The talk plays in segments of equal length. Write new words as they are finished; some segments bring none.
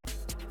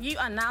You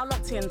are now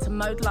locked in to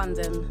Mode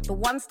London, the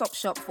one-stop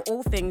shop for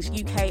all things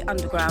UK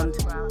underground.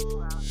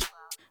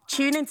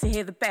 Tune in to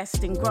hear the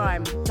best in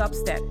grime,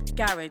 dubstep,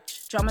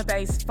 garage, drum and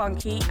bass,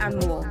 funky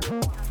and more.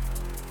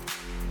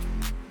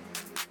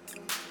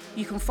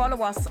 You can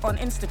follow us on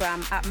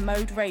Instagram at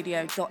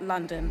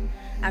moderadio.london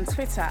and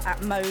Twitter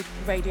at Mode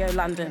Radio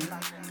London.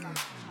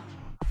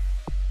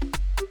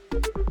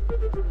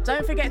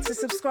 Don't forget to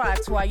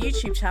subscribe to our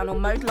YouTube channel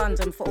Mode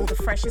London for all the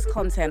freshest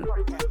content.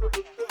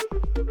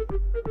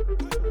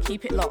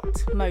 Keep it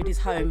locked, Mode is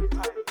home.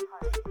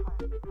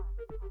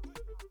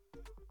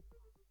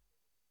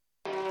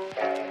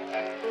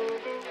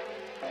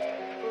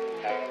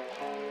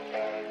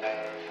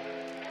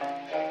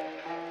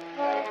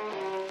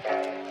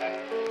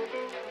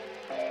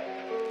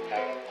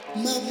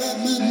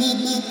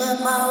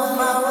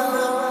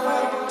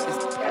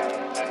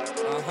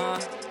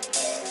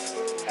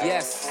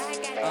 Yes.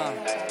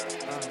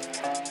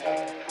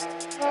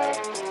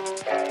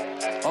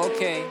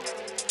 Okay.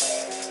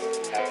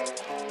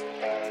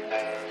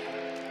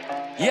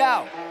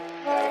 Yo.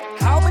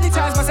 How many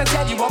times must I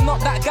tell you I'm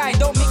not that guy?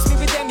 Don't mix me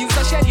with them, you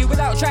I shell you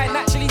without trying.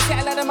 Naturally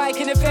settle at the mic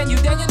in the venue.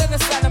 Then you'll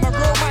understand I'm a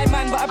real my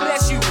man, but I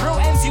bless you. Real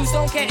MCs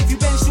don't care if you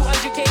bench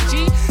 200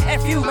 kg.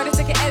 F you, better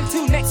take an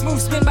L2. Next move,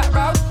 spin back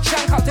round.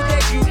 Shank out to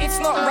dead you. It's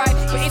not right,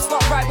 but it's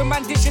not right when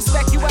man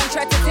disrespect you and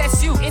try to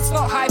test you. It's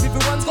not hype,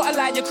 everyone's got a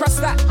line, you cross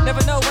that.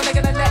 Never know when they're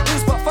gonna let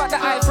loose, but fuck the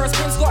eye. First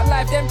Prince got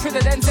life, then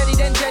Prida, then Teddy,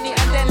 then Jenny,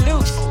 and then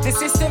Luch. The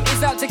system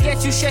is out to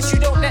get you, shush you,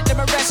 don't let them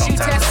arrest you,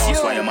 test you. Sometimes I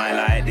ask why am I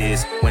like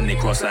this? When they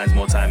cross lines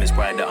more time, it's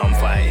pride that I'm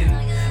fighting.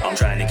 I'm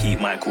trying to keep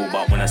my cool,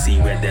 but when I see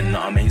red, then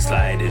I'm ain't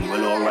sliding.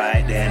 Well,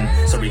 alright then.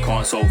 Sorry,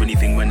 can't solve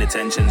anything when the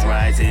tension's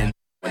rising.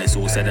 When it's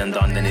all said and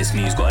done, then it's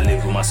me who's gotta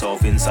live with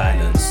myself in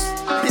silence.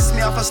 Piss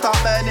me off and start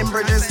burning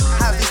bridges.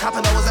 How this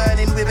happened, I was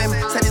earning with him.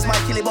 Said he's my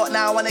killie, but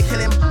now I wanna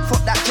kill him.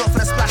 Fuck that joke for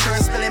the splasher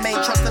and spill him.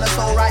 Ain't trusting a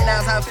soul right now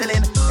as I'm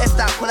feeling. If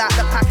that, pull out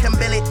the pack and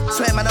bill it.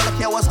 Swear man, I look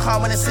here, I was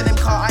calm when I seen him.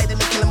 Can't hide in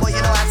the kill him, but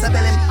you know how to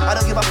bill him. I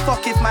don't give a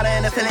fuck if man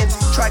ain't the feelings.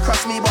 Try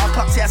cross me, but I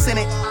clocked it, I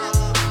seen it.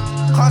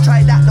 Can't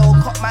try that though,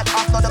 cut man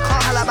off, no, they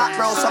can't holla back,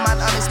 bro. Some man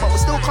honest, but we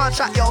still can't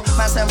track, yo.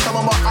 Man, say I'm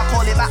someone, but I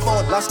call it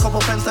backbone. Lost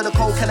couple friends to the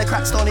coke and the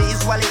crack stone. It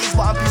is what it is,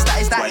 but I'm pissed that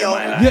is that, yo.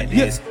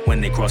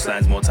 When they cross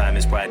lines more time,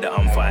 it's pride that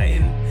I'm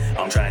fighting.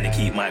 I'm trying to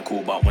keep my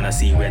cool, but when I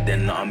see red,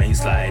 then I'm ain't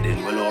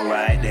sliding. Well,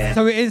 alright then.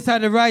 So we're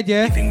inside the ride,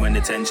 yeah? Anything when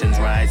the tension's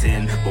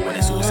rising, but when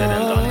it's all said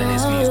and done, then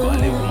it's me who's gotta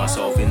live with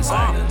myself in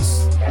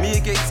silence. Me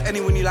against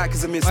anyone you like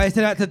is a miss. I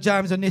said that to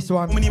Jams on this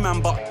one. How many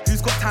man, but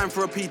who's got time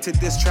for repeated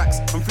diss tracks?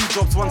 I'm 3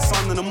 jobs, 1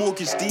 son and a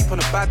mortgage deep. On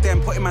a bad day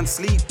and putting man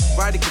sleep.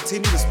 Riding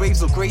continuous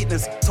waves of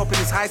greatness. Topping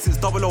his high since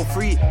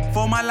 003.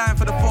 For my line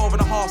for the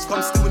 4.5.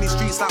 I'm still in these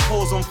streets like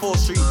whores on 4th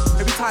Street.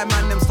 Every time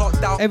man them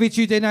start down. Every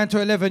Tuesday 9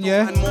 to 11,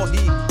 yeah? And more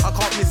heat. I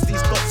can't miss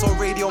these dots on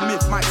Radio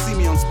Myth. Might see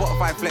me on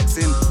Spotify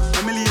flexing.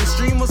 A million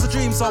stream was a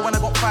dream, so when I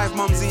got 5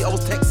 mumsy, I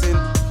was texting.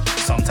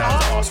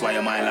 Sometimes I ask why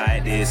am I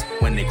like this?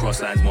 When they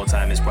cross lines more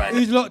time, it's pride.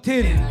 Who's locked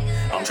in?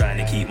 I'm trying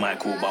to keep my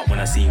cool, but when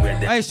I see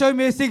red, then hey, show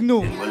me a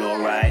signal. Well,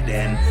 alright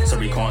then.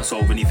 Sorry, can't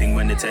solve anything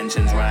when the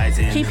tension's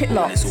rising. Keep it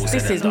locked.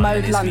 This is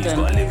Mode London.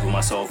 Gotta live with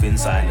myself in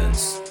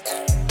silence.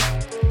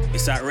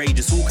 It's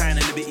outrageous, all kind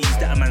of liberties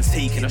that a man's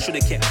taking. I should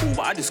have kept cool,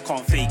 but I just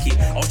can't fake it.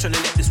 I was trying to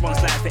let this one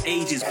slide for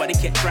ages, but they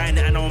kept trying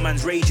it and now a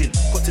man's raging.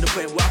 Got to the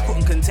point where I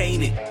couldn't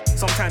contain it.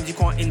 Sometimes you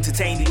can't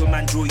entertain it when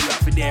man draw you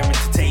out for their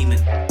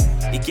entertainment.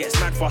 It gets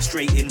mad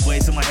frustrating,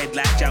 voice in my head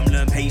like jam,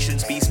 learn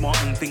patience, be smart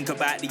and think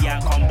about the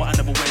outcome. But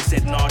another word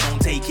said, nah,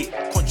 don't take it.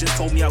 Conscience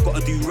told me I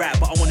gotta do right,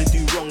 but I wanna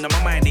do wrong, now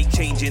my mind ain't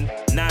changing.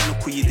 Now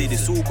look what you did,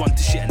 it's all gone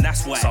to shit and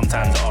that's why.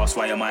 Sometimes I ask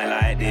why am I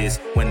like this?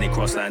 When they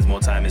cross lines more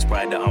time, it's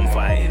pride that I'm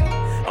fighting.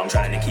 I'm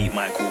trying to keep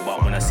my cool,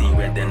 but when I see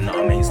red, then I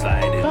ain't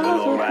sliding.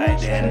 Well, alright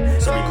then.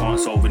 So we can't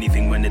solve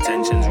anything when the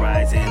tension's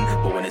rising.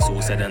 But when it's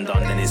all said and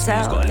done, then it's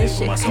who's gotta live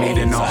with myself.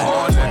 Needing a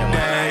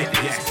holiday.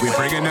 We're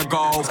bringing the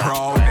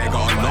GoPro. They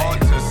got a lot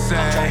to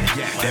say.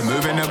 They're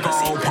moving the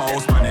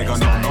goalposts, but they got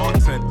not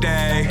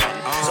today.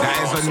 That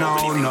is a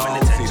no-no.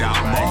 See that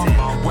I'm on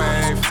my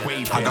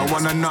wave. I don't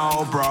wanna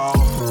know, bro.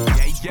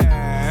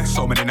 Yeah.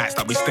 So many nights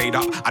that we stayed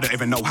up, I don't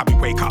even know how we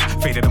wake up.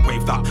 Faded and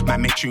waved up,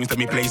 man make tunes that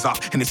me blaze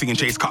up. Hennessy and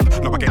Jay's cup,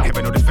 no I get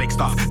heaven all this fake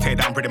stuff. Tear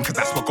down rhythm cause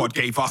that's what God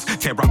gave us.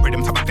 Tear up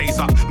rhythm till my days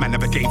up, man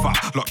never gave up.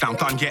 Lockdown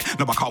done yet,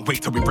 no I can't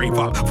wait till we brave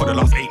up. For the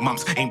last 8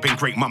 months, ain't been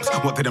great months.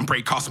 What didn't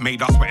break us,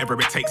 made us, wherever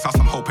it takes us.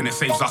 I'm hoping it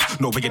saves us,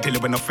 no way you're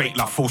dealing with no fake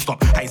love. Full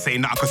stop, I ain't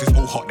saying nothing cause it's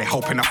all hot. They're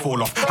hoping I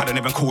fall off, I don't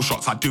even call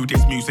shots. I do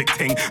this music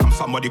thing, I'm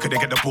somebody who couldn't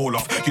get the ball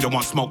off. You don't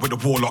want smoke with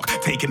the warlock,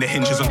 taking the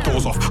hinges and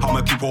doors off. I'm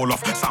a keep wall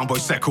off, soundboy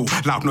settle.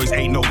 Loud noise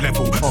ain't no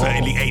level,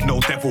 certainly ain't no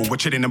devil. We're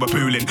chilling and we're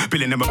booling,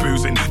 billing and we're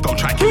boozing. Don't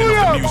try killing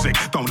off the music,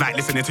 don't like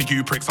listening to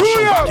you pricks. I'll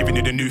show up giving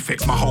you the new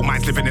fix. My whole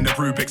mind's living in the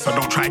Rubik's, so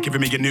don't try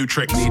giving me your new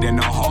tricks. Needing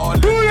a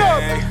holiday,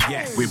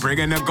 yes. We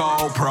bringing the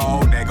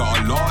GoPro, they got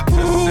a lot to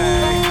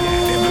say.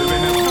 They're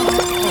moving the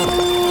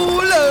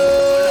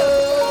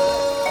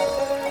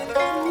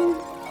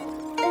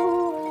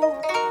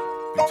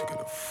need to get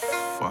the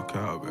fuck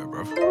out of here,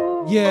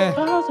 bro. Yeah.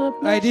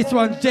 Hey, this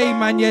one's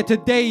J-Man, yeah,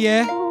 today,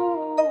 yeah.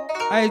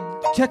 Hey,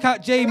 check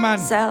out J-Man.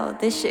 Sell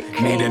this shit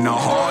crazy. Needing a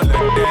holiday.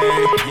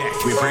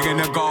 Yes, we bringing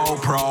the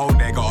GoPro.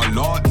 They got a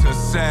lot to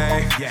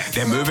say. Yes,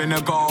 they're moving the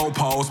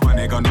goalpost, my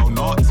nigga, no,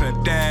 not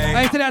today.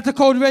 I said that to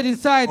Cold Red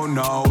inside. Oh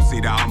no, see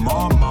that I'm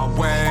on my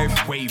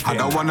wave. I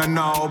don't wanna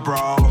know,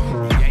 bro.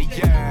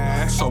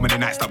 Yeah. So many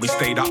nights that we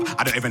stayed up,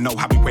 I don't even know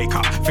how we wake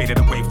up. Faded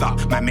and waved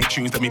up, man make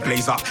tunes that we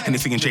blaze up.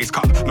 Hennessy and Jay's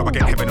cup, no I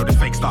get heaven or this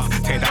fake stuff.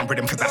 Tear down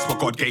rhythm cause that's what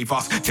God gave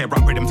us. Tear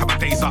up rhythm till my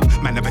days up,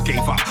 man never gave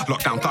up.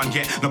 Lockdown done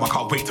yet, no I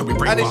can't wait till we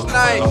break up. Nice.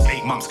 The last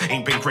 8 months,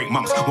 ain't been great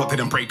months. What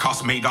didn't break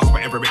us, made us,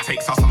 wherever it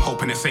takes us. I'm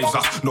hoping it saves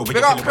us. Nobody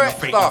killing when I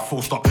fake up,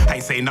 full stop. I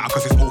ain't saying nothing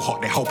cause it's all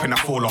hot, they're hoping I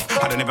fall off.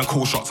 I don't even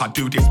call shots, I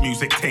do this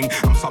music thing.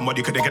 I'm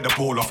somebody couldn't get the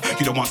ball off.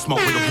 You don't want smoke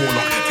with the wall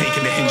off.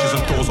 Taking the hinges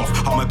and doors off,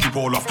 I'ma keep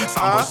all off.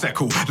 Sound will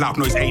settle, loud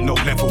noise ain't no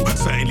level.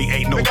 Certainly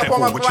ain't no devil.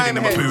 We're chilling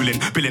and we're booling,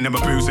 billing and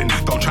we're boozing.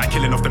 Don't try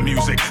killing off the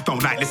music.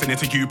 Don't like listening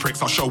to you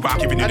pricks. I'll show out,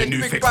 giving you the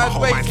new fix. My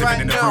whole mind's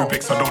living in the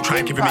Rubik, so don't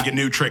try giving me your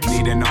new tricks.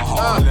 Needing a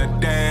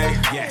holiday.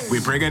 Yes, we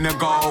bringing the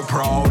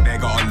GoPro. They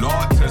got a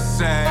lot to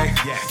say.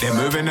 Yes, they're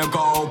moving the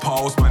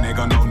goalpost, my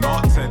nigga, no,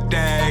 not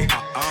today.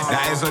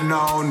 That is a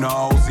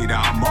no-no. See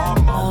that I'm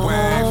on my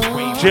way.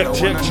 Check.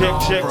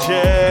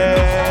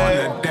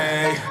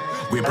 Holiday.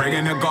 We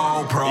bringing the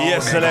GoPro.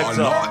 Yes, they got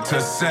selector. a lot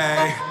to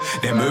say.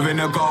 They're moving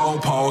the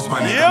goalpost, my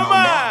nigga, Yeah, no,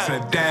 man. not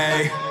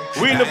today.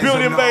 We in the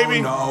building,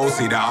 baby. No,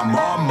 see that I'm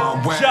on my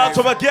way. Shout out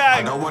to my gang.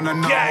 I don't wanna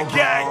know,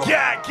 Gang.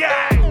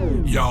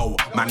 Yo,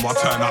 man, what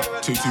turn up?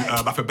 Too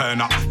about to burn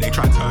up. They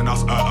try and turn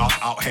us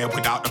out here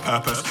without the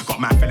purpose. Got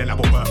man feeling like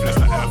we're worthless.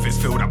 The earth is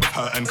filled up with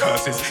hurt and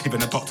curses. Even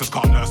the doctors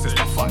can't nurse this,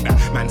 but fuck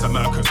that. Man's a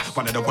murkers,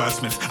 one of the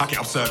wordsmiths. I get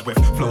absurd with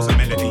flows and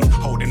melodies,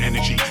 holding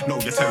energy. Know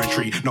your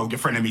territory, know your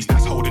frenemies.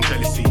 That's holding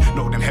jealousy.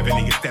 Know them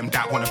heavily. It's them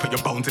that wanna put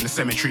your bones in the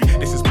cemetery.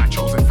 This is my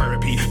chosen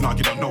therapy. No,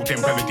 you don't know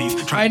them remedies.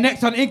 Alright,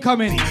 next on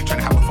incoming. Trying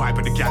to have a vibe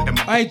with the gal, them.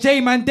 Alright,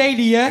 J-Man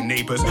Daily, yeah?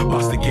 Neighbours,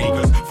 bust the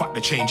Jaegers, fuck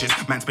the changes.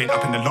 Man's been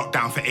up in the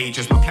lockdown for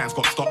ages. My plans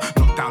got stopped,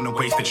 knocked down and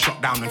wasted,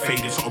 shot down and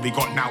faded. So all we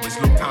got now is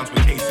lockdowns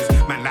with cases.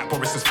 Man like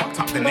Boris has fucked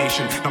up the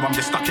nation. Now I'm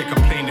just stuck here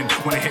complaining.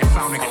 Wanna hear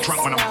sound and get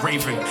drunk when I'm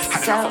raving.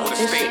 Had enough of all the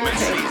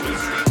statements.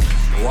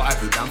 What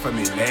have you done for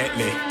me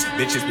lately?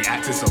 Bitches be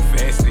acting so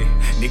fancy.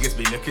 Niggas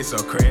be looking so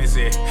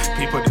crazy.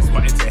 People just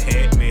wanted to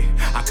hate me.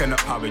 I cannot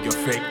power your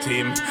fake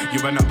team.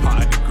 You are not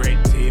part of the great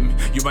team.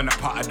 You are not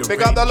part of the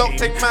Big up the lock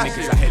take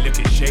massive. Niggas out here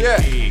looking shaky. Yeah. I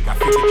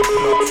think that you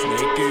float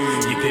snaky.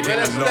 You did it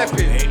a lot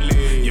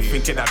lately. You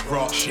thinking that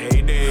rock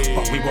shady.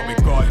 But we what we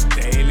got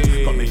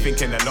daily. Got me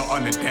thinking a lot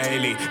on the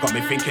daily. Got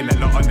me thinking a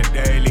lot on the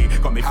daily.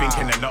 Got me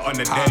thinking a lot on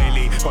the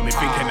daily. Got me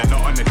thinking a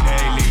lot on the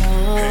daily.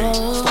 Hey,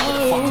 start with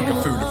the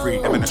fucking foolery.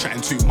 Them men are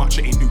chatting too much,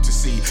 it ain't new to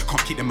see.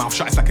 Can't keep their mouth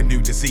shut, it's like a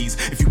new disease.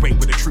 If you ain't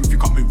with the truth, you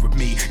can't move with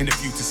me. In the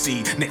view to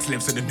see, next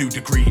levels in a new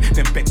degree.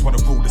 Them bets wanna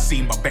rule the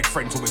scene, but bet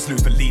friends always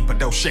lose the lead. But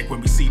they'll shake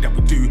when we see that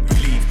we do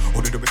believe.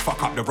 All they do is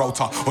fuck up the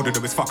rotor, all they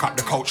do is fuck up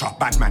the culture.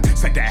 Bad man,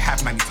 said that I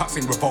have man, he tucks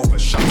in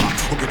revolvers, shut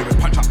up. All they do is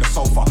punch up the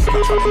sofa.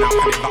 Luck's running out,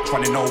 and luck's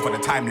running over the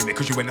time limit,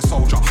 cause you ain't a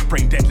soldier.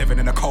 Brain dead, living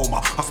in a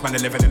coma. Us man are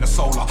living in a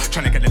solar.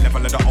 Trying to get the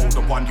level of the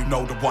older one, you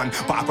know the one.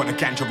 But I got a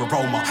ganja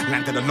aroma,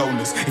 landed the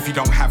loners. If you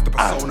don't have the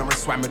persona and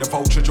swam with the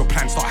vultures, your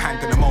plans start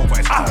handing them over.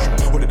 It's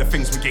crucial. All of the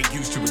things we get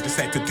used to is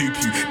decide to dupe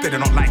you. They do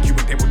not like you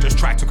and they will just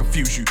try to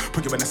confuse you.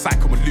 Put you in a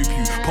cycle and loop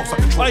you. Post up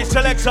the troll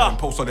and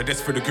post all of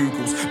this for the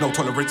Googles. No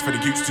tolerance for the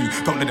youths to.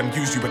 Don't let them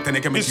use you, but then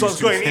again we used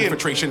to.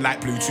 Infiltration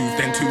like Bluetooth,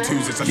 then 2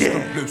 twos, it's a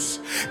loose.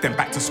 Then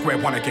back to square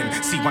one again.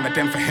 See one of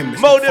them for him.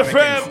 Mode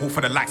FM. All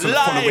for the likes of the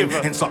following.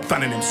 Ends up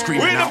dunning him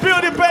screaming We're in the out.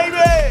 building, baby.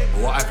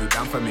 What have you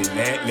done for me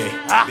lately?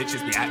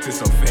 Bitches be acting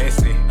so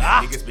fancy.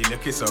 Niggas be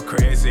looking so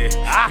crazy.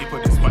 People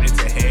just wanted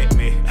to hate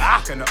me.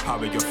 I cannot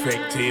power your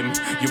fake team.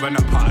 You are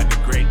not part of the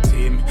great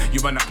team.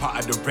 You are not part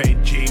of the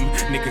regime.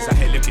 Niggas out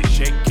here looking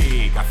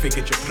shaky. I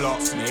figured your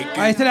plot snake.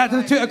 I said that to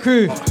the Twitter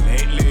crew.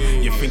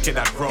 Lately, you thinking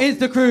that rock.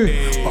 Insta crew.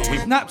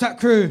 Snapchat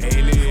crew.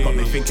 Got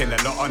me thinking a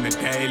lot on the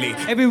daily.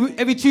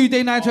 Every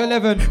Tuesday 9 to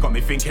 11. Got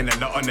me thinking a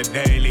lot on the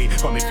daily.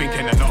 Got me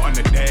thinking a lot on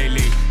the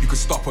daily. You could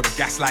stop all the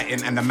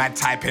gaslighting and the mad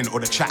typing, or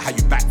the chat how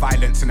you back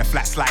violence and the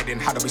flat sliding.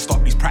 How do we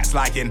stop these prats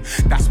lying?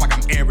 That's why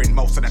I'm airing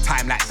most of the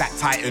time like that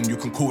Titan. You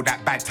can call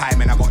that bad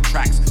timing. I got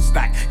tracks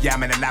stacked. Yeah,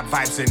 I'm in the lab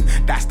vibes in.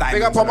 That's diamond.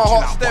 Big up on my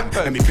hot step.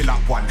 Let me fill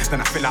up one,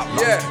 then I fill out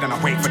lungs, then I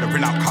wait for the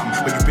real outcome.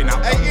 When you've been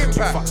out done,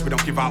 fucks, we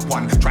don't give out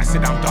one. Try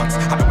sit down dunce.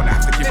 I don't wanna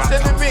have to give out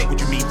tongues. What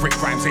do you mean Rick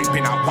Grimes ain't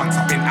been out once?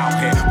 I've been out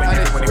here when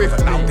everybody was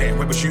allowed there.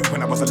 Where was you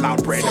when I was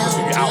allowed bread? Never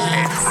saw you out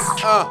here.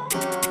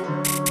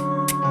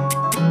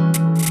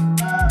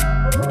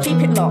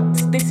 Keep it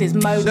locked. This is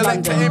Mode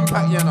Select London. the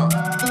impact, you know.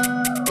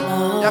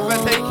 You have to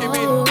take him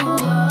in.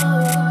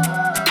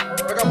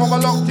 Look up on my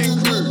locked in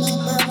crew.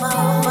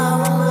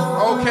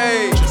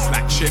 Okay. Just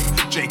like Chip,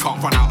 Jay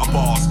can't run out of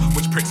bars.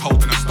 Which pricks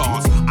holding a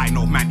stance? I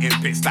know man in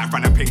bits that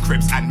run up in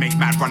cribs and make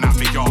man run out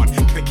my yard.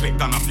 Click, click,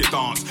 done off your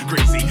dance.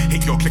 Greasy,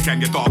 hit your click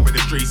and your dog with a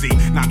streezy.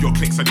 Now your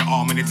clicks on your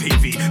arm and the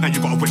TV. Now you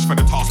gotta wish for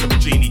the task of a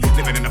genie.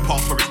 Living in the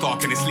past where it's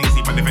dark and it's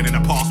sleazy, but living in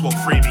the past won't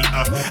free me.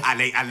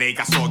 Allez,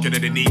 I saw you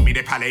didn't need me.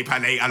 They palais,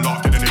 I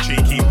laughed at the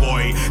cheeky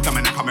boy. Them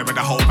in the coming with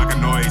a whole bag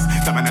of noise.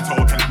 Them man a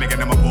talking like me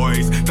and them a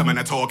boys. Them man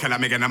a talking like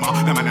me and them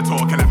a. Them man a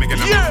talking like me and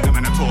them a. Them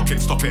man a talking.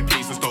 Stop it,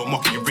 please, just don't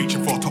mock it. You're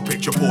reaching for a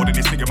topic. You're bored and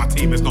this nigga, my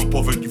team is not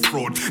bothered. You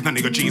fraud. None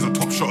of your G's are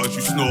top shotters.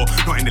 You snore.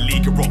 Not in the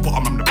league. You're rock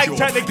bottom. I'm the pure.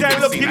 Hey, the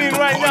gang looking in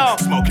right now.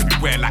 Smoke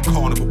everywhere like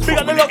carnival. Big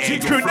up the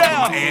Lockheed crew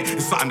now.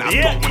 It's something that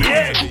I don't want to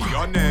hear. To be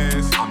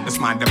honest, I'm just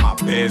minding my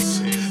biz.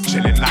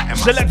 Chilling like in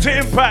my Selector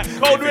Impact.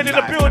 Cold Red in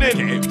the building.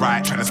 Get it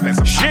right. Trying to spend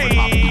some time with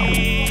my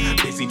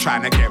people. Busy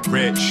trying to get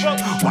rich.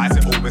 Why is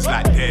it always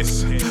like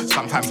this?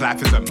 Sometimes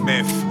life is a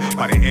myth,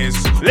 but it is.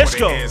 Let's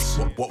go. It is.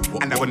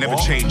 And that will never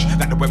change.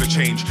 Like the weather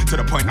changed to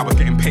the point I was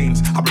getting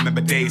pains. I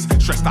remember days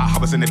stressed out. I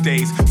was in the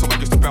days. So I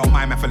used to belt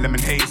my man for lemon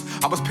haze.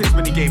 I was pissed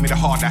when he gave me the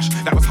hard dash.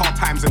 That was hard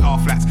times in our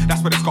flats.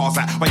 That's where the scars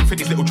at. Why you think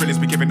these little drillers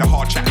be giving the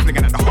hard chat,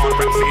 flinging at the hard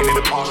rap, sitting in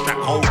the bar strap.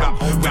 Hold up.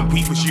 When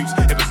we was used,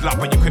 it was love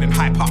when you couldn't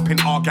hype up in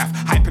our gaff.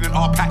 Hyping in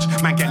our patch,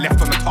 man get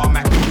left on the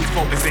tarmac. Whose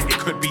fault is it? It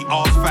could be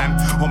ours, fam.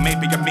 Or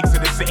maybe a mix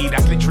of the city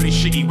that's literally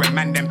shitty. When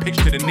man then pitch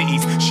to the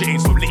nitties, shit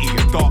ain't so litty,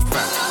 it's dark,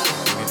 fam.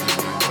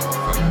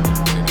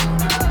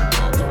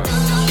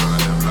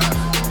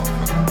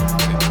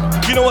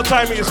 You know what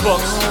time it is,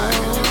 Fox?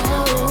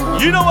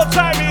 You know what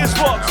time it is,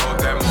 Fox?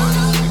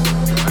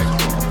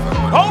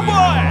 Oh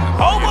boy!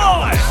 Oh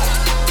boy!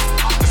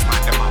 I'm just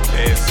minding my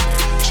biz,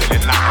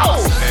 chilling like I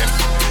was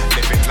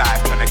living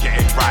life, trying to get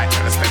it right,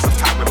 trying to spend some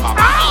time with my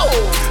people.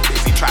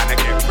 Busy trying to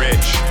get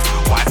rich.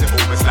 Why is it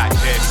always like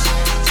this?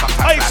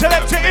 Hey,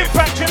 Selector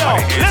Impact, you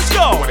know. Let's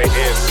go. What it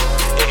is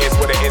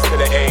what it is to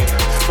the aim.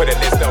 But the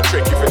list they'll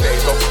trick you for days.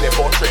 Don't slip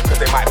or trip, cause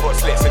they might put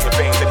slits in your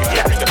veins and you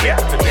carry the bit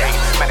today.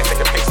 Man, they take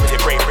a pace with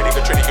your grave, really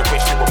good trigger, you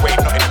wish you were wave,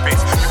 not in the base.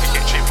 You can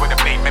get chipped with a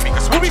blade, maybe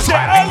cause we say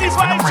early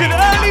vibes in,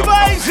 early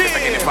vibes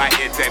in. If I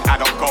hit, then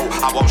I don't go.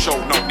 I won't show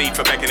no need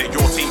for begging it.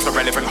 Your team's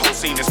irrelevant, whole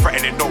scene is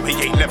threatening. No, he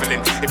ain't leveling,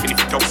 even if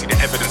you don't see the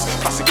evidence.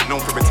 Plus, he get known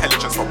for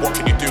intelligence, but what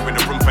can you do in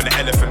a room full of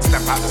elephants?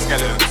 Step out the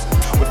skeletons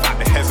without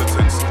the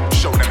hesitance.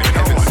 Show them in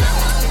heaven.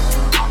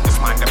 I'm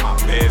just minding my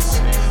biz,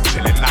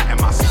 chilling like in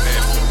my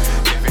slip.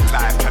 Living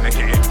life, trying to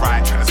get it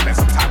right, trying to spend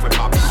some time with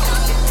my people.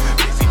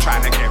 Busy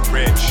trying to get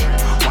rich.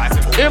 Why is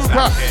it always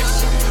like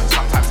this?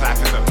 Sometimes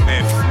life is a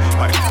myth,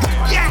 but it's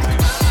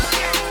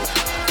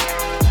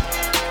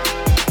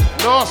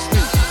nasty.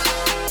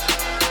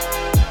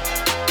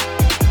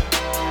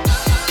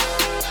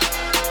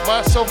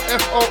 Myself,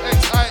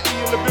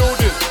 F-O-X-I-E in the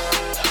building.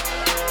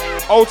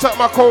 Old tap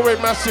my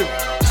co-rate massive.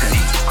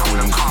 Cool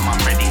and calm, I'm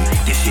ready.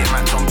 This year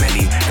man's on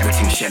belly,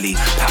 everything Shelly.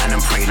 Pattern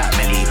and pray like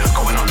Melly.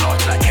 Going on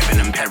large like Kevin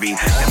and Perry.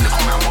 Them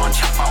little man want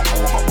chat about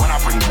war, but when I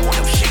bring war,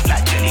 they'll shake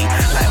like jelly.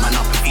 Like man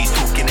up if he's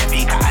talking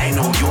heavy, cause I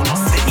know you're not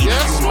steady.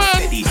 Yes, you're man.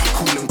 Not steady.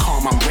 Cool and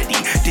calm, I'm ready.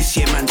 This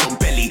year man's on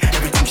belly,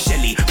 everything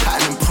Shelly.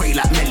 Pattern and pray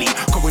like Melly.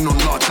 Going on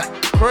large like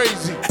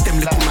crazy. Them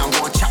little man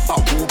want chat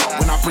about war, but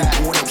when I bring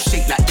war, they'll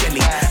shake like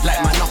jelly. Like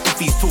man up if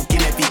he's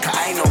talking heavy, cause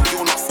I know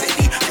you're not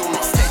steady. You're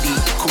not steady.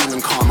 Cool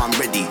and calm, I'm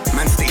ready.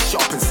 Man stay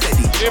sharp and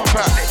steady.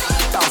 Impact.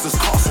 Thousands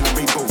cars and a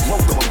rainbow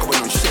road, the one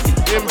going on Chevy.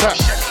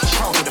 Impact.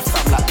 Proud of the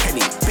fam like Penny.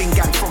 Bing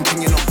gang from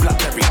pinging on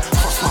Blackberry.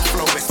 Cross my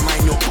flow, rest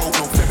mine your boat,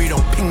 no ferry.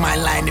 Don't ping my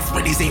line if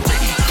readies ain't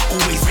ready.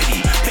 Always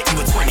ready. Bet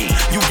you a 20.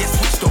 You get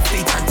switched off,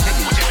 they can tell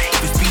you.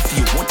 If it's beef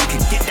you want, you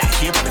can get that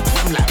here. But the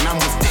gram like man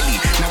was deli.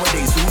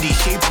 Nowadays, all these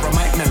shape for a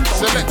mic man.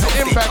 Select the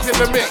Impact in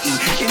the mix.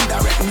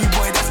 Indirect me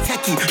boy, that's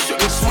techie. Shut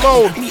your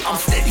slow. Me, I'm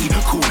steady.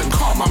 Cool and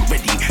calm, I'm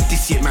ready.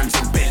 This year man's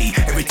on belly.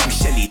 Everything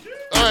Shelly.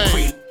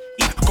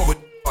 Go with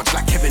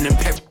like Kevin and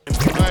Pep.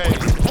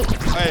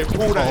 Hey,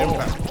 pull that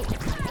Impact.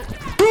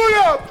 Pull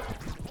up!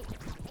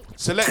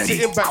 Select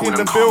the Impact cool in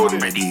the and calm,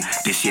 building. I'm ready.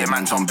 This year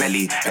man's on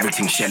belly,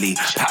 everything Shelly.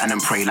 Pattern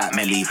and pray like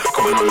Melly.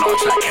 Going on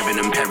large like Kevin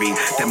and Perry.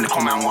 Them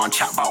little man want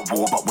chat about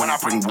war, but when I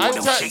bring war,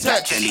 they'll shake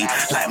like jelly.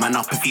 Like man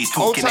up if he's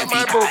talking heavy.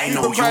 I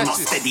know you're not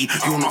steady,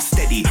 you're not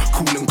steady.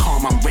 Cool and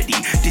calm, I'm ready.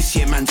 This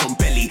year man's on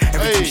belly,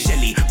 everything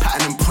Shelly.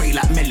 Pattern and pray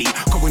like Melly.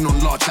 Going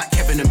on large like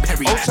Kevin and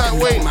Perry. Them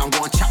little man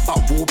want chat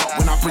about war, but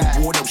when I bring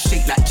war, they'll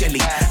shake like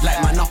jelly. Like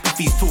man up if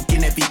he's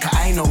talking heavy. Cause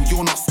I know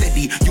you're not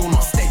steady, you're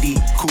not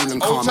steady. Cool and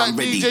calm, I'm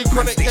ready.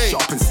 Man stay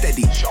sharp and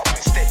steady.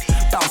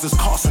 Thousands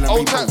cars and a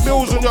Old Tap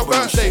Mills on your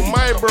birthday,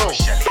 my bro.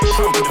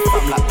 Proud of the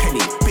fam like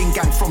Penny. Bing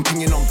gang from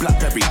pinging on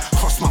Blackberry.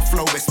 Cross my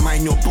flow, rest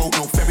mine your boat,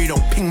 no ferry.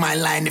 Don't ping my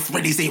line if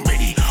readies ain't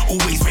ready.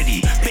 Always ready.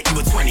 Bet you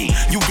a 20.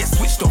 You get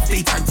switched off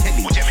daytime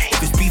telly.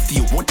 If it's beef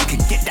you want, you can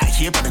get that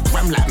here. But the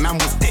gram like man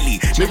was deli.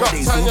 Big up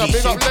Tanya,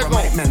 big up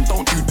Lego. Man,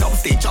 don't do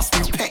dubs, they just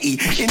be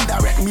petty.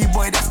 Indirect me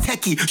boy, that's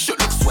techie.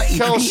 Should look sweaty.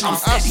 Me, I'm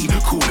steady.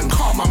 Cool and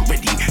calm, I'm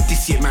ready.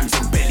 This year man's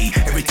on belly.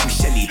 Everything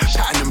Shelly.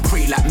 Pattern and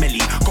pray like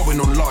Melly. Going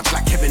on large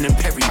like Kevin and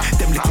Perry.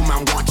 Them little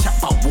man want chat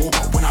about war,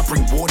 but when I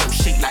bring war, they'll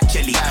shake like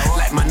jelly.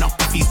 Like man up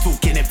if he's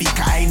talking heavy,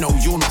 cause I know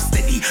you're not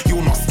steady,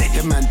 you're not steady.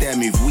 Them man there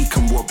move weak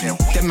and wobbly.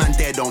 Them man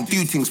there don't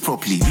do things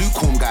properly.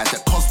 Lukewarm guys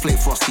that cosplay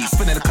Frosty,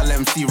 spin a little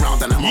MC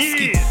round and I'm off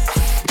ski.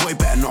 Boy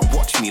better not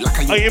watch me like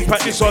I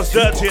Impact this one's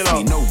dirty, you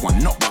know. No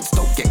one, not once,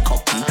 don't get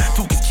cocky.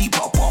 Talk is cheap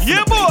up off.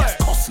 Yeah, boy.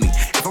 Costly.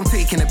 If I'm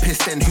taking a piss,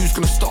 then who's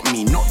gonna stop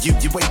me? Not you,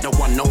 you ain't the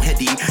one, no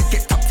heady.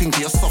 Get tucked into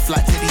your soft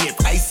like Teddy.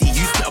 If I see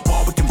you spit a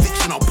bar with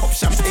conviction, I'll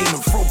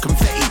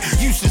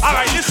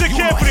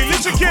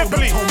Listen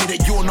carefully. Told me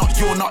that you're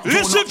not.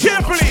 Listen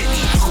carefully.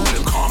 Cool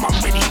and calm, I'm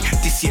ready.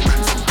 This year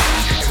man's on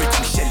ready.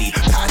 Everything Shelly,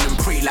 pattern and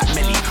pray like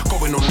Melly.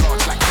 Going on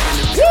large like Kevin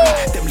and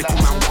Perry. Them little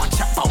man want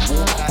chat about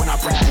war, but when I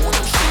bring war,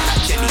 them shit like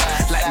jelly.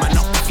 Like man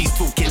up if he's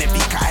talking heavy,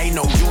 'cause I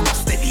know you're not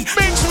steady.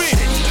 Mix me.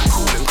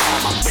 Cool and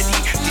calm, I'm ready.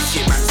 This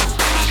year man's on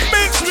ready.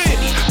 Mix me.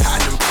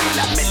 Pattern and pray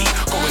like Melly.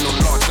 Going on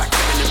large like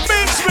Kevin and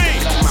Perry. Mix me.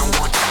 Little man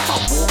want chat about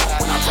war, but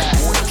when I bring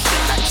war, them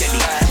shit like jelly.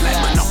 Like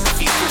man up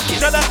if he's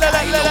talking heavy, 'cause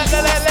I know you're not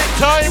steady.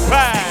 Time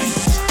pass.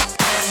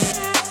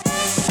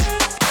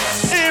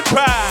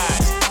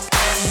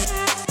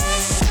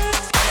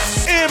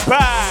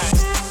 Impact.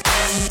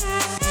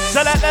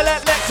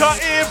 Selector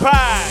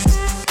impact.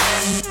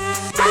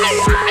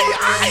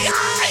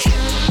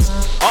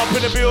 Up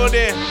in the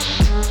building.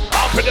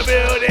 Up in the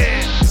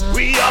building.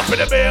 We up in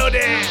the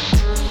building.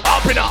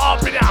 Up in the,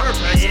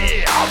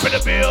 yeah. Up in the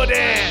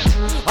building.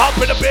 Up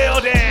in the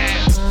building.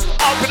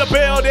 Up in the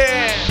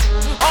building.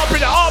 Up in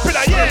the,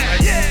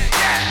 yeah.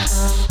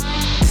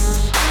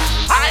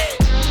 Hi.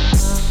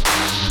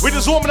 We're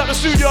just warming up the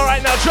studio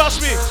right now,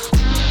 trust me.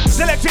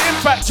 Selector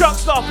Impact,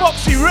 Chuckstar,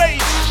 Foxy,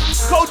 Rage.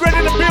 Code Red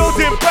in the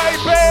building,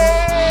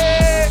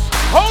 baby.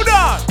 Hold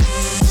on.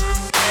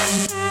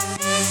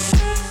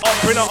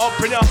 Up in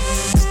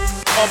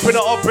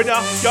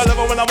ya. Y'all love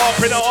it when I'm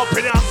up in ya. Up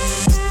in ya.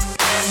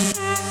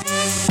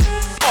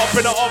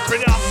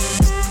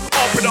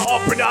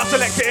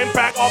 Selector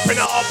Impact, up in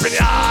ya.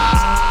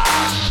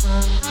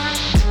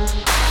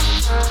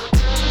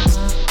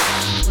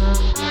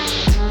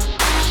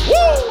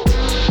 Woo!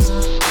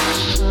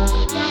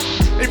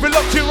 If you're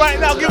locked in right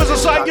now, give us a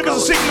sign, give us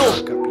a signal.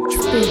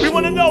 We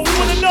wanna know.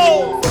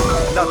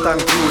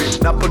 Natankuj,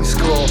 naplň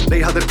sklo,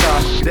 dej hadr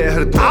tam, kde je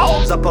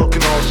hrdlo. Zapal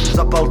knot,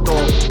 zapal to,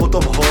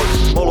 potom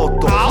hoď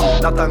molotov.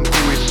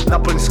 Natankuj,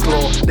 naplň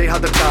sklo, dej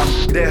hadr tam,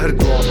 kde je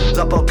hrdlo.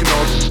 Zapal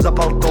knot,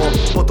 zapal to,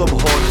 potom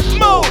hoď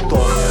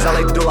molotov.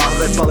 Zalejt do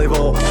láhve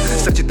palivo,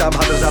 strčit tam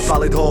hadr,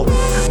 zapalit ho.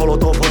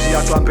 Molotov hoří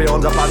jak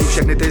lampion, zapálí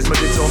všechny ty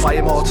zmrdy, co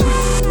mají moc.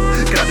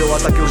 Kradou a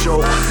taky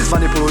lžou,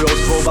 manipulujou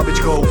s tvou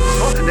babičkou.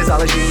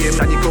 Nezáleží jim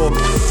na nikom.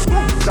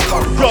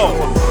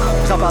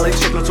 Zapálit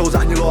všechno, co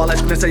zahnilo, ale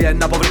skne se jen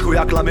na povrchu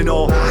jak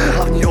lamino.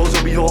 Hlavního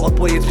zobího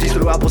odpojit z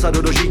přístroju a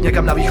posadu dožít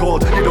někam na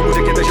východ. Někdo mu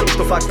řekněte, že už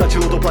to fakt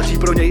stačilo, to platí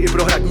pro něj i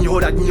pro hradního,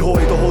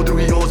 radního i toho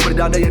druhýho,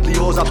 smrda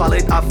nejedlýho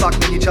zapalit a fakt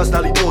není čas na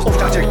lítost.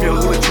 Ovčáček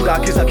měl hulit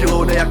čuráky za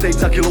kilo, nejak teď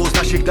za kilo z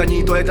našich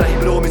daní, to je drahý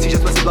bro. Myslíš, že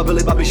jsme si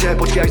bavili Babiše,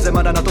 počkej až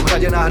Zemana na tom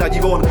hradě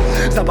nahradí on.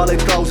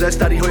 Zapalit Klauze,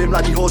 starýho i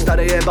mladýho,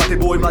 staré je baty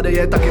boj, mladý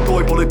je taky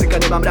tvoj, politika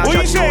nemám rád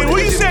žádnýho,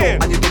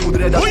 ani tomu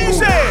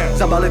dredačku.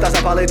 Zabalit a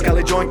zapalit,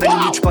 kali joint,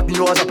 není nic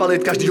špatnýho a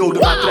zapalit každýho,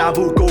 kdo má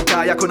trávu,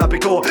 kouká jako na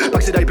piko,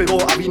 pak si daj pivo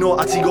a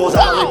víno a cigo,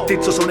 zapalit ty,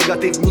 co jsou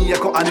negativní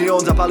jako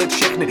anion, zapalit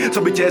všechny,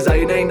 co by tě za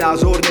jiný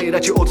názor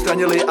nejradši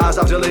odstranili a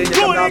zavřeli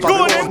někam na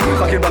pavilon.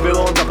 Fucking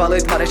Babylon,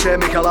 zapalit Mareše,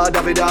 Michala,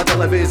 Davida,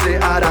 televizi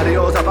a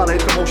radio,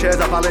 zapalit komouše,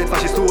 zapalit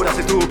fašistů,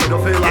 rasistů,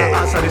 pedofila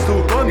a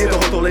sadistů. Je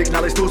toho tolik na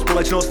listu,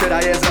 společnost, která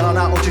je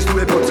zelená, očistů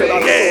je potřeba.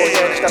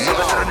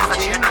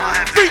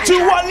 3,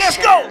 2, 1, let's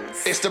go!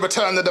 It's the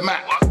return of the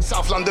Mac.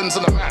 South London's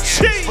on the map.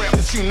 Spray up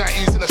the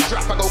 290s in the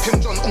strap. I go Kim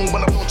Jong-un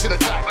when I'm launching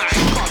attack.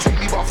 Can't take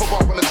me bar for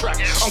bar on the track.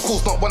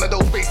 Uncle's not one of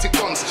those basic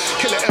guns.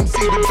 Killer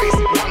MC with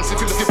basic ones. If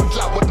you're looking for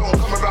clout, well, don't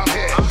come around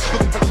here.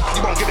 Looking for clout,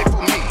 you won't get it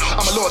from me.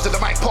 I'm a lord of the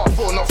mic, part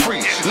 4, not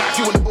 3. Now if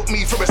you wanna book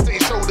me for a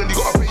stage show, then you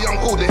gotta pay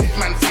Uncle the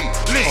Hitman fee.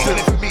 Listen,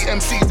 for me,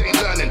 MCs ain't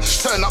learning.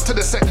 Turn up to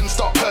the set and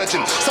start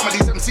purging. Some of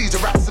these MCs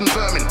are rats and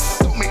vermin.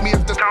 Don't make me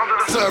have to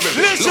serve him.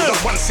 Load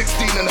up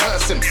 116 and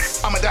hearse him.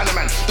 I'm a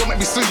Danaman. Don't make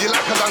me sue you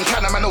like a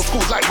Lancana man. Old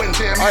schools like when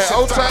JMU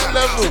said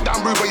Fanaman. Sit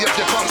down rude, but if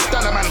you can't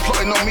stand a man.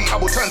 Plotting on me, I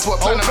will turn to a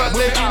planner man.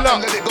 Whip it out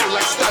and let it go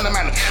like Stanner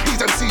man.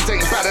 These MCs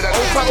ain't better than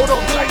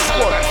like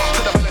Taliban.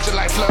 To the legend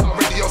like Flirt,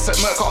 radio set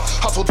Merca.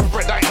 Hustled for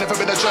bread, I ain't never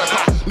been a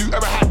jerker. New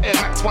era hat, Air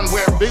Max 1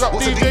 wearer. Big up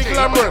DJ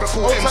Glamorous,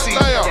 MC.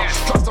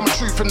 Plus I'm a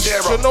truth and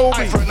darer.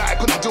 Eye for a night, I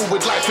couldn't deal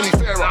with life any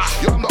fairer.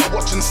 Yo, I'm not a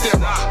watching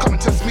starer. Come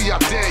and test me, I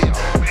dare ya.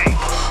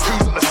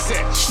 Who's on the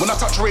set? When I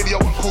touch radio,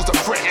 Uncle's a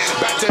threat.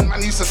 Back then,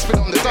 man used to spin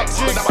on the decks,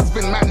 but now I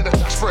spin man in the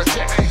dash for a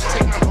check.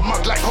 Take man for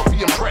mug like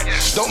coffee and bread.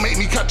 Don't make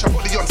me catch a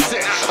body on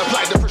set.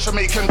 Apply the pressure,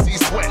 make MC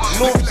sweat.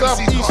 North,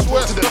 south, east,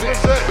 west, to the vet.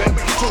 When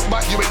you talk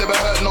about you ain't never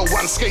heard no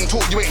one. Skate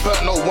talk, you ain't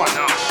burnt no one.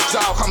 So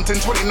I'll come to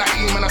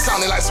 2019 when I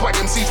sounding like swag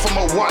MCs from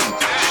 01.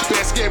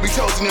 Bare scary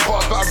tales in your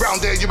bars, but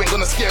around there you ain't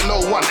gonna scare no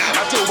one.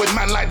 I deal with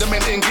man like the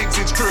men in gigs,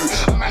 it's true.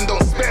 A man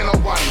don't spare no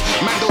one.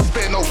 Man don't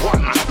spare no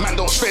one. Man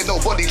don't spare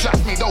nobody.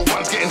 Clash me, no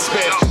one's getting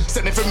spared.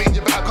 Sending for me,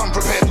 you better come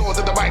prepared. Lord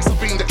of the bikes are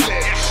being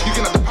declared. You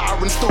can have the power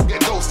and still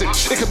get ghosted.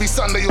 It could be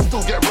Sunday, you'll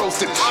still get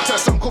roasted. Tell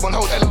some cool and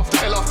hold L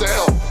after L after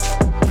L.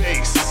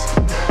 Bass.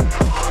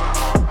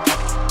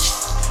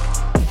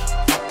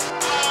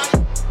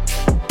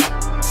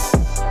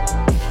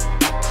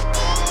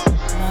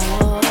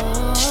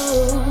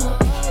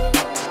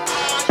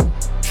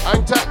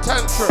 Antac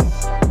Tantrum.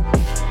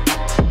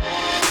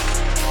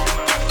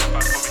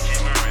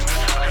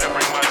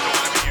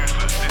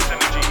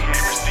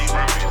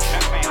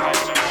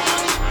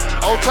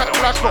 Old Type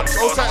Black Ops,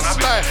 old type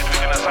Sly.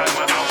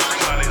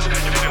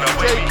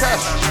 J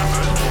Cash.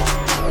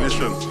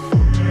 Listen.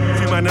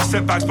 Few man have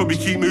setbacks, but we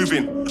keep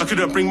moving. I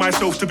couldn't bring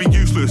myself to be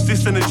useless.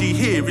 This energy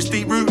here is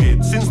deep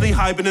rooted. Since knee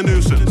high been a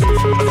nuisance. I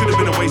could have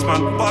been a waste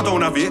man, but I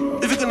don't have it.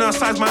 If you're gonna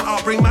size man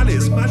up, bring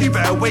malice. You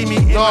better weigh me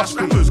in like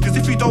scrappers. Cause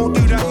if you don't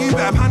do that, you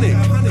better panic.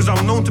 Cause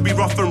I'm known to be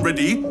rough and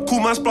ready. Cool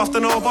man's bluffed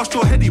and I'll bust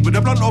your heady with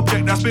a blunt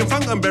object that's been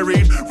funk and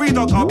buried.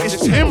 Redog up, it's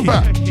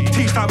timber.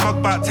 Teach that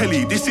mug back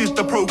telly. This is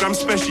the program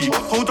special.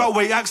 Hold our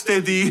weight, act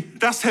steady.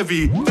 That's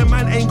heavy. The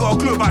man ain't got a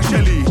clue about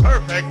Shelly.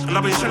 Perfect. And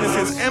I've been shelling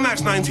since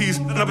MX 90s.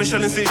 And I've been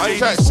shelling since JD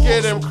Sports.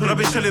 And I've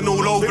been shelling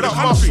all over the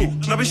country.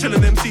 And I've been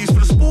shelling MCs for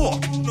the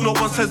sport. No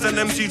one says an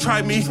MC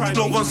tried me.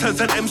 No one says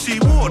an MC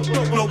ward.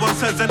 No one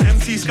says an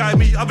MC sky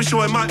me. I've been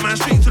showing my man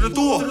straight to the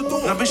door.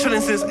 And I've been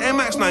shelling since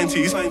MX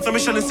 90s. And I've been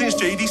shelling since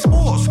JD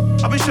Sports.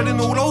 I've been shelling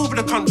all over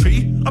the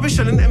country. I've been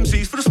shelling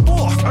MCs for the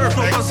sport.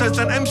 No one says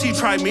an MC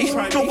tried me.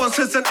 No one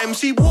says an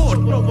MC ward.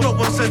 No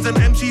one says an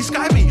MC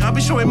sky me. I've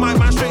been showing my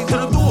man straight to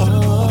the door.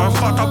 I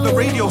fucked up the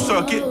radio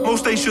circuit.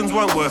 Most stations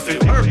weren't worth it.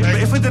 But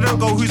if it didn't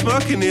go, who's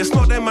murking it? It's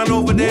not them man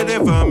over there,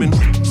 they're vermin.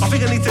 I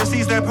think I need to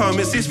seize their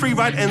permits. This free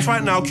ride ends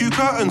right now. Cue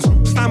curtains,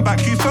 stand back,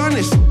 cue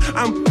furnace,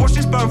 and watch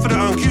this burn for the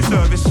queue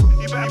service.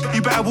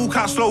 You better walk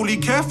out slowly,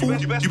 careful.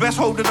 You best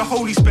hope that the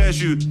Holy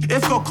spares you.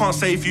 If God can't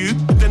save you,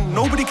 then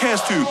nobody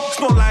cares to. It's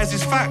not lies,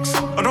 it's facts.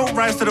 I don't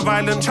rise to the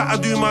violent chat, I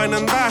do mine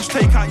and dash.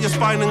 Take out your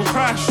spine and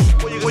crash.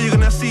 What you're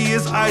gonna see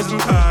is eyes and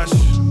trash.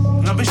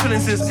 And I've been shelling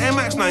since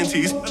MX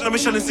 90s, and I've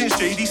been shelling since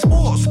JD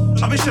Sports.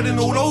 I've been shelling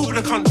all over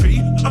the country.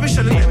 I've been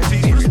shelling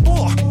MCs for the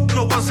sport.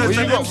 No one says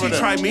an MC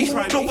try me.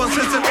 No one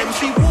says an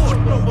MC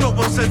ward. No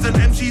one says an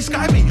MC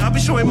sky me. I've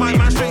been showing my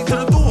man straight to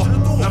the door.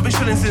 And I've been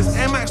shelling since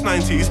MX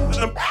 90s,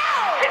 and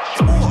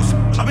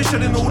sports. I've been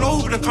shelling all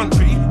over the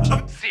country.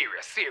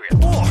 Serious.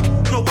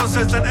 No one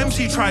says an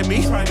MC try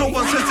me. No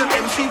one says an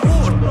MC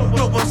ward.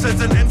 No one says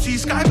an MC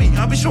sky me.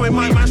 I've been showing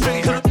my man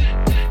straight to the door.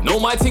 Know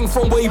my thing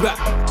from way back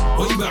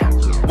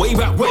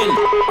when.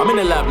 I'm in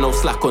the lab, no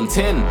slack on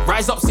 10.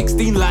 Rise up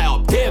 16, light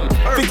up dim.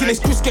 Thinking this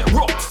Chris get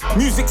rocked.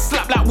 Music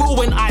slap like Will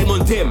when I'm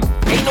on dim.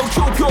 Ain't no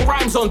kill, pure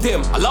rhymes on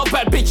dim. I love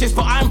bad bitches,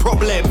 but I'm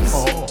problems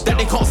that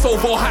they can't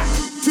solve or hack.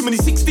 Too many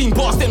 16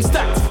 bars, them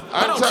stacked.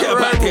 I don't care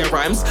about their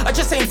rhymes. I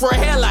just aim for a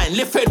hairline,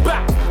 lift head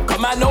back.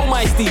 Come man, know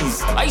my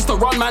steez. I used to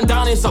run man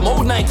down in some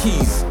old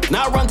Nikes.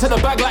 Now I run to the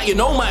bag like you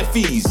know my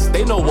fees.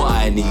 They know what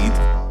I need.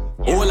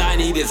 All I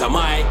need is a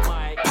mic,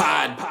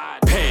 pad,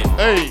 pen.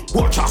 Hey.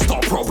 Watch us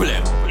stop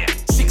problem.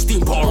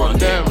 16 bar on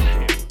them.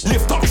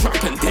 Lift up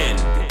track and then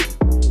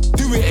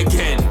do it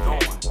again.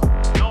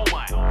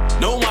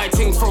 Know my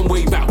thing from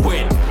way back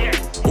when.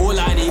 All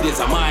I need is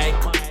a mic,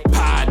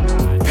 pad,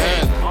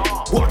 pen.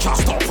 Watch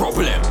us stop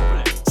problem.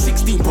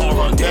 16 bar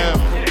on them.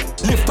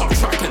 Lift up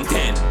track and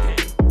then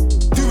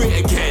do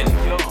it again.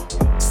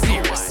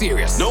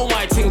 Serious. Know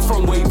my thing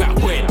from way back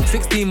when.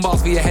 16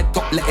 bars for your head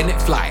top, letting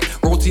it fly.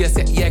 Roll to your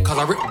set, yeah, cause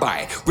I rip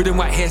by. Rhythm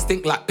white hair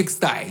stink like big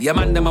sty. Yeah,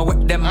 man, them I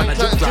whip them, man, I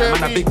drip dry.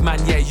 Man, a big man,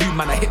 yeah, you,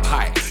 man, I hip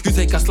high. You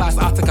take a slice,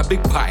 I'll take a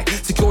big pie.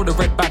 Secure the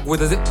red bag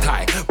with a zip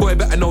tie. Boy,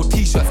 better know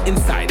t-shirts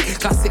inside.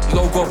 Classic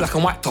logo, black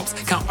and white tops.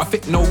 Count a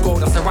fit, no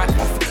gold, that's a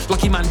write-off.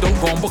 Lucky man, don't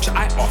go and box your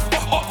eye off.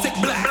 Optic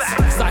black,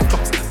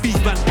 Cyclops.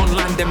 Beef man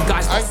online, them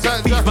guys off.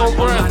 Beef man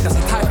online, that's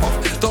a type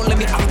off. Don't let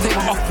me out, take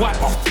my off,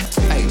 white off.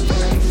 Hey.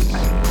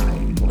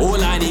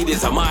 All I need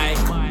is a mic,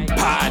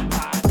 pad,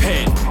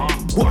 pen.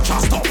 Watch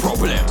us stop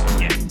problem.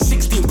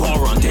 16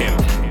 bar on them.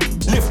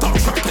 Lift up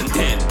track and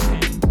then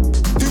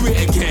do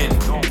it again.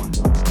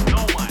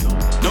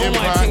 Know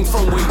my thing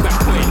from way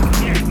back when.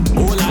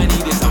 All I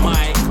need is a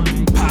mic,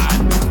 pad,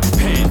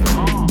 pen.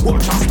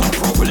 Watch us stop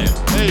problem.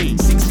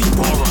 16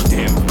 bar on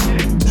them.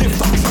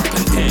 Lift up track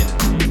and then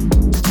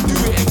do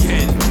it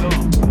again.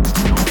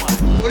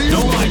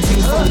 Know my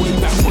thing from way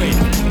back when.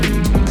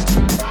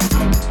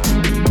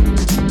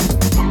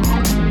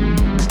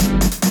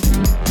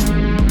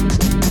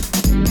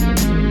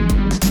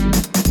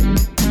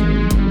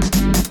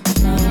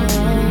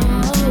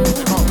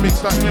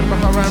 Like him, but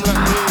I rhyme like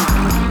me.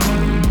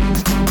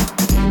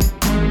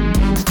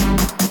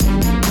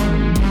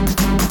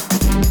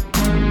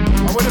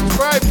 I want the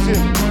tribes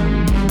in.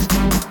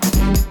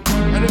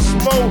 And it's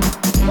smoke.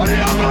 What are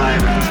y'all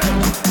blaming?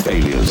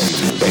 Failures.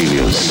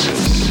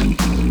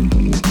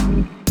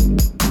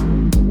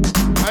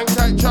 Hang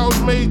tight, Charles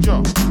Major.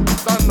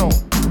 Done no.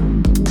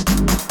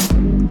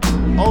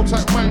 Old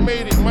tight Mike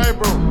made it, my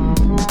bro.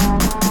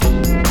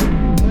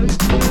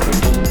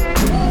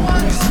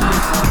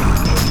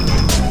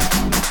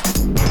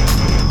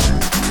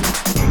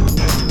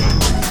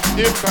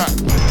 Impact.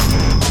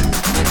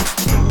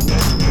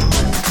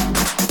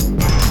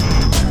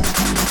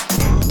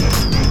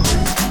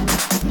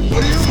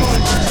 What do you want?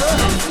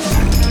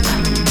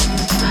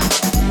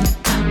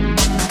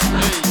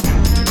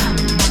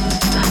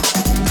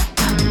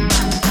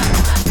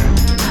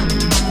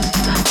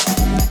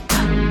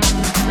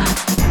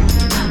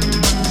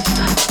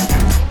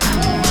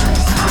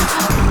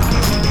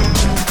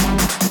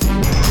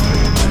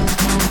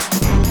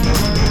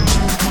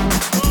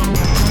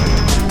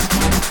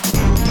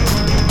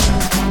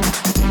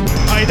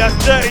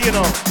 Dirty, you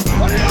know.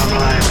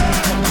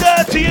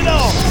 Dirty, you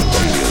know.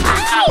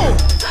 Ow!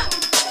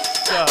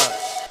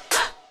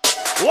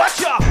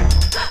 Watch out!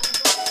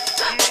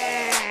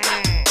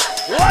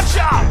 Watch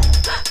out!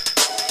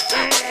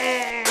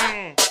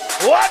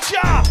 Watch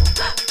out!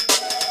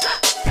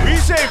 What you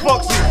saying,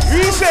 Foxy? What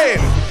you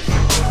saying?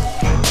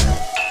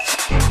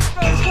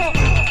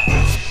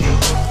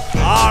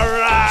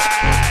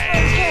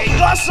 Alright!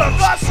 Gossip!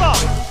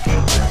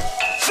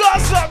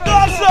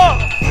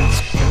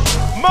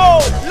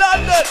 Mo,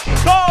 London,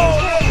 go!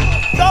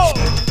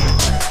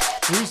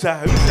 Who's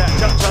that?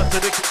 Jump to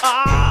the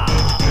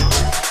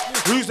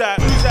Who's that?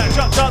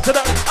 Jump to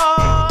the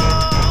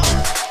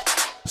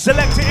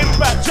Selected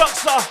Impact,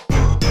 Juxta,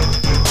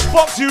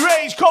 Foxy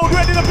Rage, Cold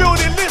Red in the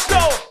building, let's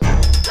go!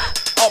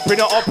 Up in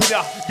her,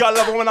 girl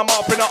love when I'm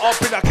up in her,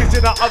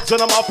 kissing her ups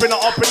when I'm up in her,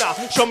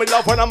 show me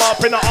love when I'm up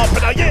in her,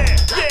 yeah,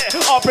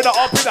 up in her,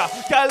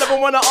 girl love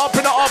when I'm up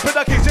in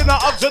her, kissing her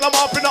ups when I'm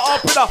up in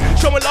her,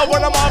 show me love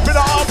when I'm up in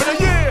her,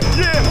 yeah,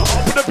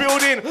 up in the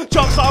building,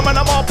 Juxta man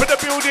I'm up in the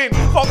building,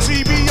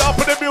 Foxy B up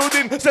in the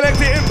building,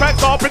 Selected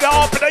Impact up in the,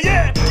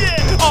 yeah,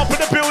 up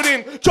in the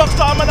building,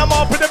 Juxta man I'm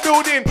up in the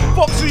building,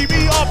 Foxy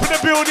B up in the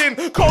building,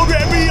 Cold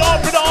Red B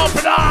up in the.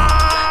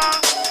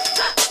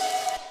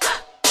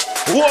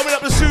 Warming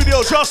up the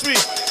studio, trust me.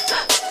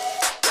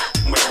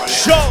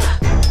 Show.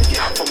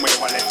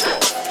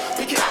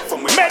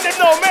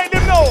 Make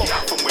them know.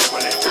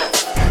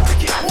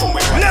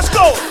 Let's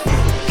go.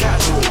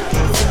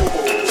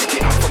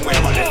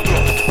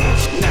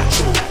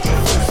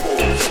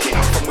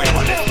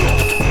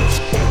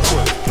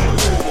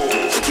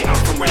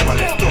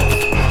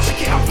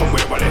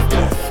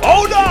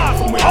 Hold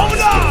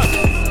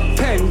on.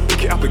 Pen,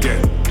 pick it up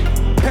again.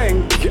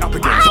 Pen, pick it up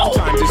again. Ow!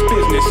 Sometimes it's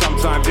business,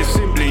 sometimes it's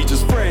simply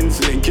just friends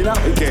linking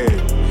up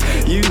again.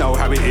 You know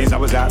how it is, I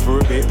was out for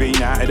a bit,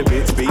 been out of the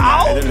bits, been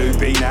out of the loop,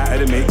 been out of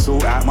the mix,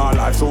 all out my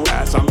life, all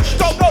out some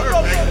Stop.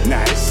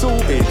 Now it's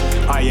sorted,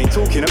 I ain't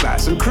talking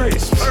about some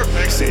crisps.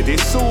 Perfect. Said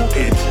it's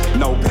sorted,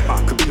 no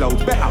better, could be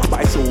loads better,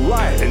 but it's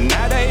alright, and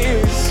now that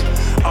is.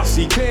 I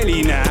see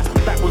clearly now,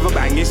 back with a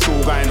bang, it's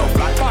all going off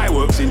like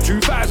fireworks in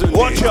 2000.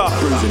 Watch out!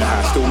 Cruising the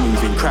house, still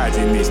moving, crowds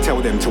in this,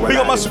 tell them to allow. Big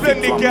up my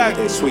Splendid gang.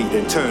 They're sweet,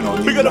 then turn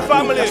on. Big up the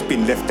family. That's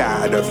been left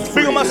out of the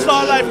Big up my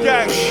Star Life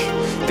gang.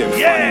 Them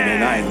funny,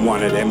 and I ain't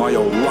one of them, I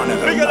all one of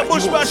them. Big up the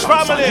Bushmash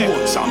family. You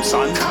want some,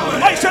 son?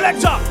 Hey,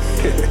 selector!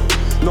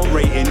 Not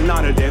rating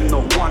none of them,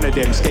 not one of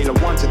them. Scale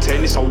of 1 to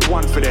 10, it's a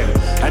 1 for them.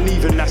 And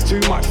even that's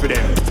too much for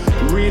them.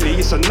 Really,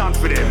 it's a none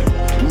for them.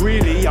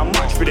 Really, I'm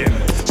much for them.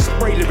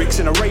 Spray lyrics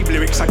and a rave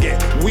lyrics, I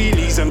get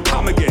wheelies and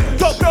come again.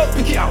 Go!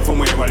 Pick it up from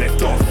where I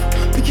left off.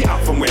 Pick it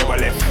up from where I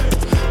left.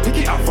 Pick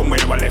it up from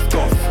where I left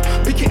off.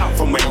 Pick it up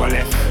from where I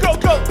left. Go!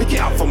 Pick it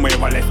up from where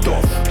I left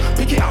off.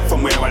 Pick it up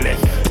from where I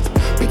left.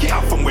 Pick it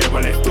up from where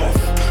I left off.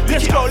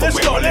 Let's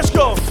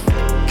go.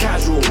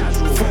 Casual,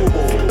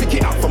 football. Pick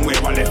it up from where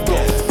I left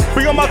off.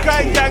 Bring on my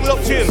gang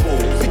locked in.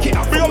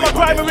 Bring on my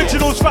Grime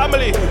Originals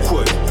family.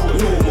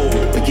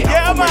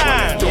 Yeah,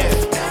 man.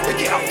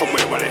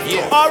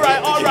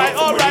 Alright.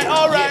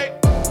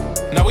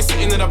 Now we're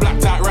sitting in a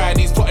blacked out ride,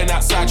 he's putting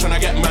outside trying to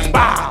get man.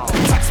 Bow.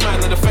 Tax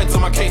man and the feds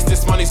on my case,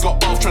 this money's got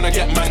both trying to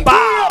get man.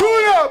 Bow.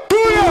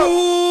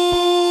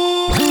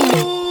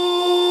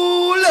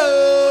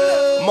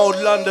 Mode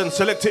London,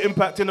 Selected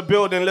Impact in the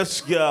building,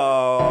 let's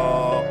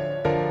go.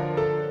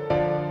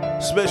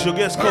 Special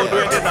guest Cold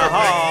Red in the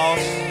house.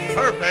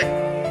 Perfect.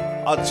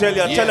 I'll tell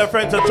you, tell a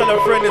friend to tell a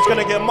friend it's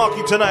gonna get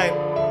mucky tonight.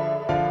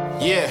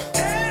 Yeah.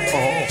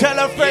 Tell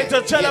a friend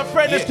to tell a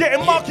friend it's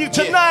getting mucky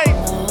tonight.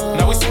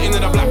 Now we're sitting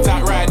in a blacked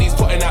out ride, he's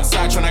putting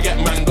outside trying to get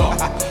man got.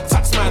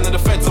 Tax man and the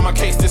feds on my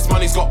case, this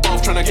money's got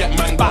both trying to get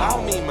man got.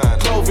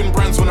 Clothing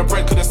brands when the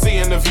bread could have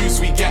seen the views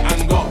we get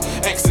and got.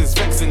 Exes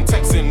vexing,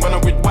 texting when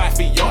I'm with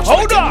wifey, yo.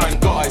 Hold on. Man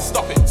got.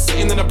 Stop it.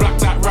 Sitting in a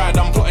blacked out ride,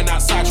 I'm plotting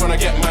outside trying to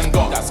get man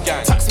got. That's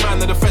gang. Tax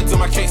man and the feds on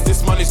my case,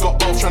 this money's got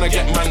both trying to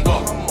get man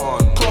got.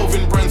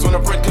 Clothing brands when the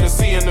bread could have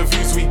seen the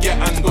views we get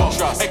and got.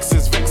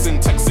 Exes vexing,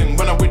 texting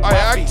when I'm with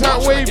wifey, yo.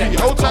 Wavy,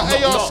 hold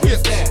tight AR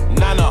skips.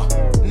 Nana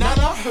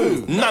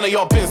who? None of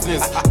your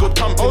business. Good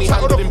company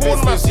handling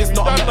business. It's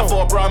not a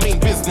metaphor, bro, I mean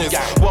business.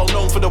 Well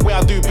known for the way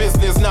I do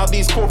business. Now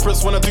these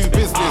corporates wanna do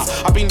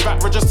business. I've been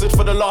back registered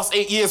for the last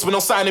 8 years with no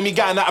signing me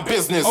going out of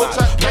business. Man,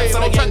 I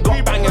ain't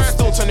got bangers,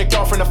 still turn the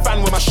girlfriend a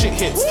fan when my shit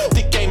hits.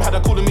 Dick game had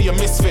her calling me a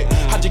misfit.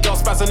 Had your girl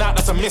spazzing out,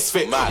 that's a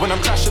misfit. When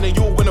I'm crashing and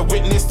you'll win a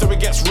witness till it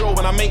gets real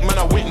when I make man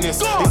a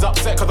witness. He's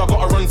upset cause I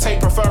gotta run tape,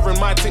 preferring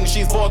my thing,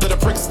 she's bored of the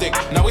prick stick.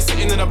 Now we're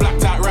sitting in a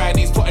blacked out ride,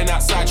 he's putting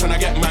outside trying to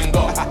get man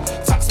got.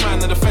 Tax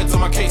man and the feds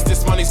on my case,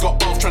 this money's got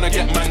both trying to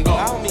get man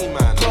got.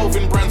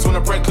 Clothing brands when the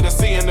bread could have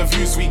seen the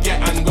views we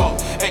get and got.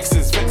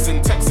 Exes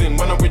vexing, texting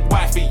when I'm with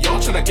wifey, yo,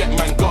 trying to get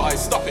man got.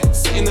 Stop it.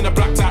 Sitting in a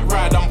blacked out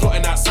ride, I'm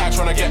plotting outside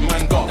trying to get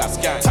man got. That's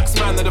gang. Tax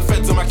man and the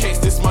feds on my case,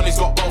 this money's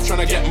got both trying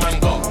to get man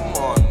got.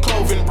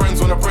 Clothing brands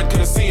when the bread could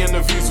have seen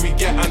the views we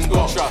get and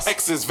got.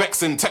 Exes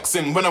vexing,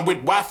 texting when I'm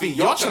with wifey,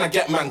 yo, trying to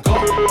get man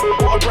got.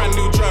 What a brand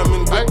new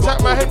German whip,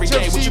 every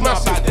day, what you know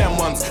about them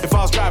ones? If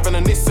I was driving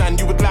a Nissan,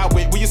 you would allow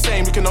it. Will you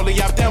saying we can only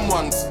have them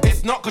ones.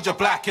 It's not cause you're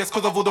black, it's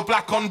cause of all the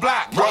black on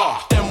black.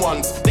 Raw, them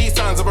ones. These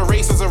signs of a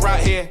racist are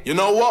right here. You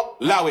know what?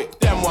 Allow it,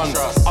 them ones.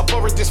 I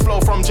borrowed this flow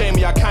from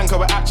Jamie, I can't go,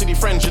 we're actually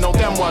friends, you know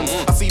them ones.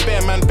 I see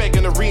Bear Man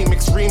begging a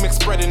remix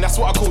spreading, that's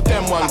what I call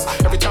them ones.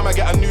 Every time I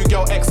get a new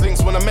girl,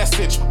 X-links want a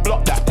message,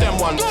 block that, them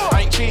ones.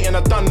 I ain't cheating,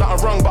 I done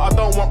nothing wrong, but I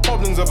don't want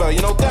problems with her,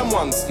 you know them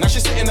ones. Now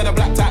she's sitting in a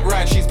black tack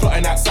ride, she's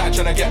plotting outside,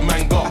 trying to get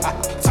man got.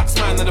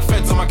 Taxman and the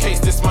feds on my case,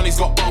 this money's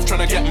got both, trying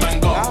to get man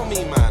got.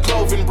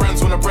 Clothing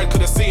brands when I bread,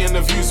 could have seen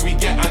the views we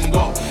get and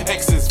got.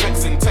 Exes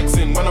vexing,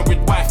 texting, when I'm with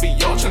wifey,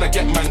 yo, trying to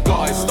get man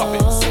got. Stop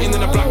it, sitting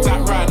in a black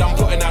tack ride, I'm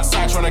plotting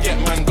outside, trying to get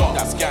man got.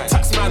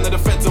 Taxman and the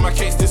feds on my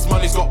case, this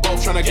money's got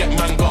both, trying to get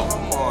man got.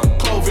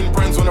 Clothing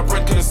brands when I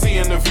bread, could have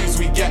seen the views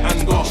we get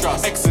and got.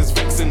 Exes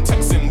vexing,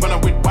 texting, when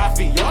I'm with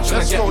wifey, yo,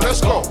 trying to get man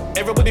got.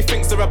 Everybody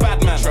thinks they're a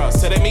bad man,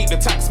 so they meet the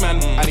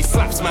taxman, and he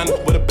slaps man,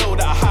 with a bill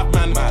that I have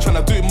man,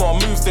 trying to do more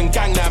moves than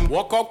Gangnam.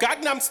 Walk out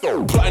Gangnam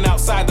store. Plotting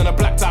outside on a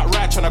blacked out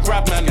ride, trying to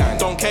grab man.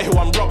 Don't care who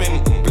I'm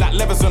robbing, black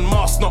levers and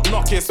masks, not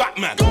knockers.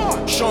 Batman,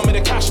 show me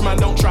the cash man,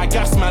 don't try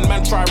gas man,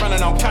 man try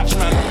running, I'll catch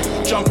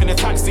man. Jump in the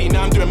taxi,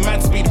 now I'm doing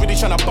mad speed, really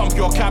trying to bump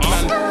your cab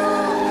man.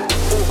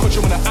 All cause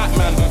you wanna act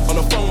man, on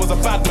the phone was a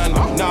bad man.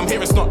 Now I'm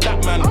here, it's not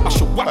that man, I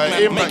should whack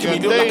man, making me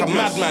look like a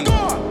madman.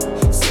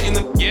 Sitting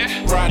the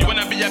right. You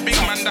wanna be a big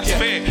man, that's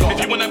fair. If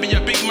you wanna be a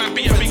big man,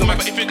 be a big man.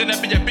 But if you're gonna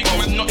be a big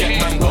man, not here.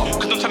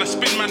 Cause I'm trying to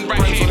spin man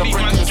right here. Leave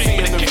man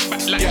straight with a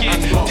kickback like yeah.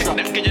 Take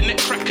that, get your neck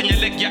crack and your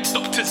leg yak.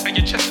 Doctors and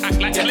your chest act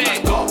like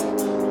clear.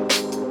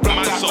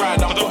 Man, so, cause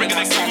I'm ready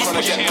to get my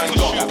push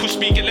here, push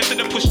me, get left in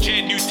the push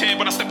chair, new tear.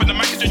 When I step in the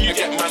mic, it's a new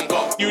get man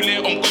got. You lay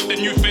on God, the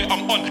new fear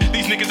I'm on.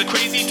 These niggas are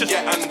crazy to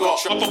get and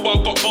got. Up a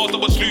bar, got balls that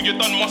was slew, you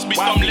done must be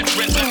dumb. Left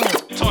red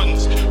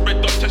tons,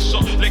 red dot test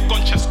shot, leg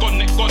gone, chest gone,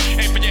 neck gone.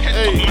 Aim for your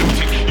head, top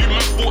matic. You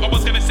man thought I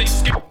was gonna say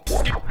skip.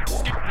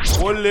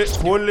 Pull it.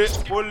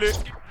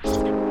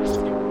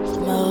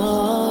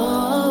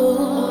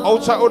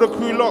 Hold tight all the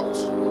crew locked.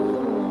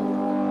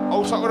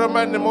 Hold tight all the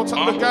man them, hold tight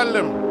all the gal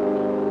them.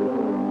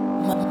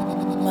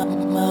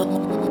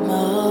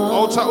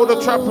 Hold tight all the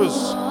trappers.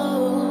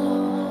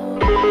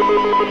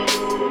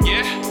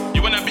 Yeah,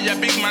 you wanna be a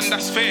big man,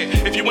 that's fair.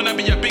 If you wanna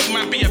be a big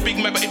man, be a big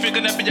man. But if you're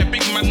gonna be a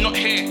big man, not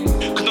here.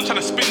 Cause I'm trying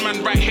to spin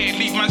man right here,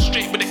 leave man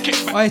straight with a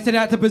kickback. I send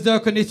out to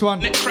Berserk on this one.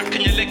 Neck crack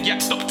and your leg, yeah,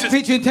 doctors.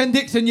 Featuring 10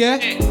 Dixon, yeah?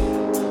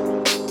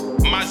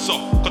 Man, so,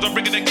 cause I'm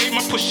bringing the game,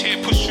 I push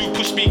here, push through,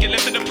 push me, get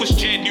left in the push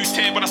chair, new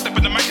tear. When I step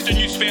in the mic, it's a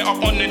new sphere,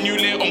 I'm on the new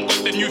layer, I'm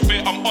got the new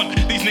fear, I'm on.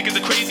 These niggas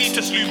are crazy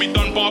to slew me,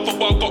 done bar for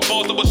bar, got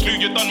balls that was slew,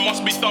 you done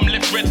must be dumb,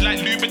 left red like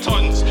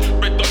Louboutins.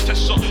 Red dot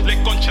test shot,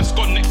 leg gone, chest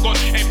gone, neck gone,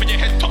 aim for your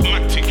head, top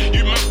matic.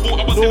 You man thought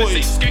I was gonna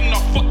say skeng,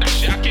 nah, fuck that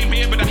shit, I came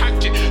here with a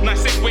hatchet.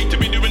 Nice segue to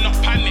be doing up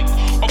panic.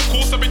 Of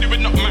course I've been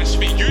doing up match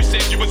fit. You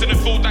said you was in the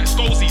field like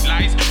Skolzy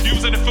lies. You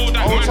was in the field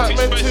like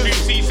Matic. First few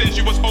seasons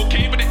you was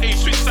okay, but the age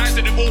switch sides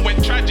and it all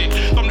went tragic.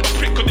 Some little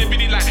prick could they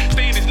really like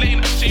stay in his lane,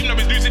 ashamed now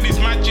he's losing his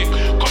magic.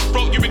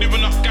 Cutthroat, you been doing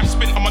enough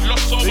gasping. I'm a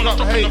lost soul when I'm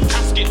dropping off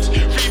caskets.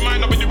 Free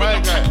mind, I've been doing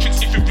up hat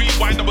tricks. If you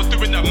rewind, I was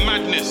doing that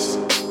madness.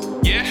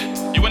 Yeah,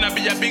 you wanna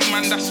be a big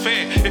man, that's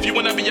fair. If you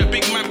wanna be a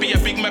big man, be a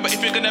big man. But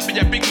if you're gonna be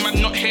a big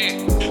man, not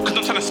here. Cause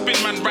I'm trying to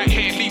spin man right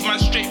here, leave man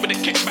straight with a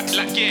kickback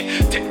like yeah.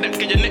 Take that,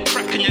 get your neck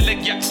crack and your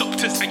leg yak.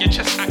 Doctors and your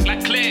chest act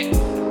like clear.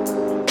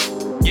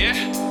 Yeah,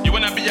 you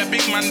wanna be a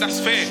big man, that's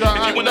fair.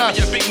 If you wanna be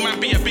a big man,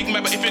 be a big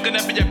man. But if you're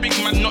gonna be a big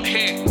man, not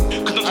here.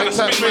 Cause I'm trying to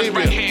spin man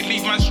right here,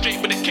 leave man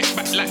straight with a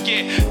kickback like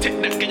yeah.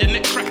 Take that, get your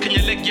neck crack and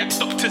your leg yak.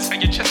 Doctors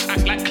and your chest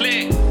act like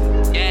clear.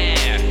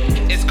 Yeah,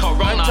 it's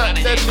Corona and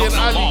it ain't got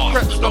no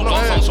bars. Don't go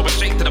on, so we're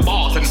straight to the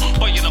bars. And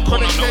boy in the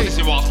corner, no, this is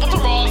your ass. Up the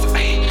Ross,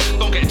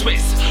 don't get a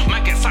twist.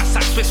 Man get side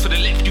twist for the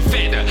lip, you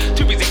fed her.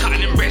 Too busy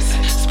cutting them wrists.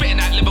 Spitting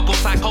out lyrical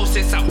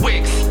psychosis at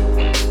wigs.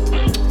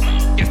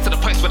 Gets to the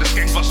place where the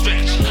skanks got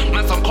stretch.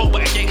 Man's on cold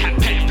but a gang had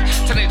pep.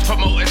 Teenage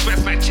promoters,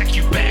 rest man, check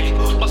you back.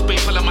 Must be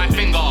full of my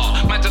finger.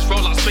 Man just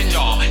roll up spin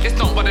y'all. It's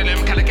not one of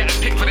them, can I get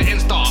a pick for the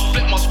Insta?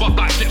 Flip my spot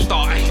like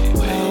Flipstar.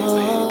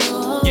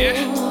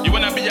 Yeah, you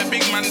wanna be a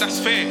big man, that's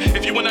fair.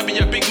 If you wanna be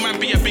a big man,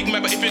 be a big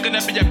man. But if you're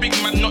gonna be a big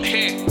man, not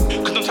here.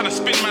 Cause I'm trying to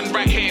spin man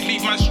right here,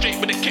 leave man straight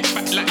with a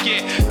kickback like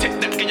yeah. Take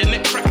that, get your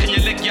neck crack and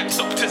your leg yak.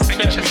 Doctors and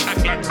your chest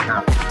act like.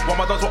 While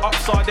my dogs were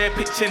upside there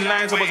pitching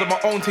lines, I was on my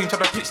own team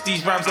trying to pitch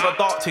these rhymes on a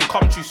dark team.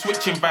 Come true,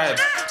 switching vibes,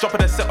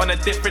 dropping a set on a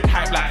different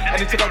hype like.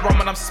 Anything I run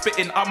when I'm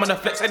spitting, I'm gonna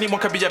flex. Anyone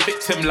can be a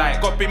victim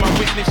like. God be my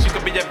witness, you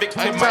can be a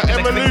victim. Might get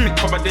a click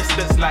from a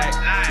distance like.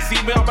 You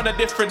see me, I'm on a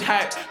different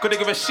hype. Couldn't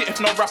give a shit if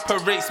no rapper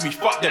rates me.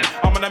 Fuck them,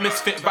 I'm on a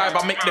misfit vibe.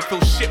 I make them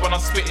feel shit when I'm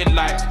spitting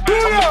like. I'm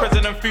the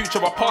present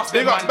future, I pass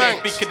them man,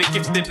 they're big and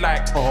gifted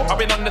like. I've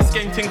been on the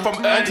skank thing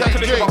from early.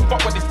 Couldn't give a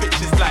fuck what these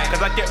bitches like.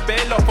 Cause I get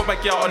bare love for my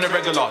girl on the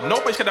regular. No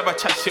bitch can ever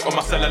chat shit on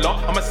my cellular.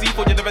 I'm a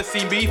C4, you never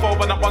seen before.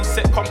 When I'm on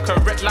set, come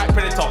correct like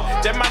Predator.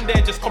 Them man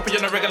there just copy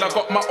on the regular.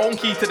 Got my own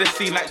key to the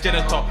scene like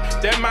Janitor.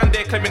 Them man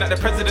there claiming that the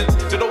presidents,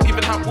 they don't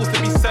even have balls to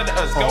be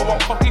senators. Girl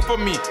want coffee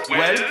from me,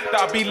 well,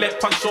 that'll be leg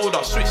punch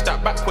shoulder. Switch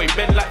that back way,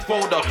 bend like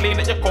folder. Clean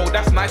at your cold,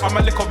 that's nice. I'm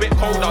a little bit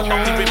colder.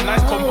 Don't give him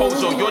nice composure.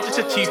 Jojo, you're just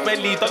a chief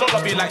belly. I don't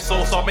love you like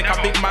so make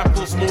a big man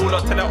feel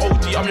smaller. Tell the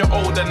OG I'm your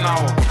older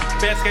now.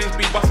 Best games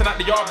be busting at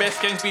the yard, best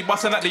games be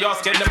busting at the yard,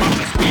 getting them out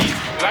to squeeze.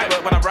 Light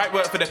work when I write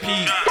work for the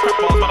P's. Crap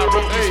bars when I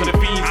wrote these for the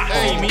P's.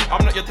 See me,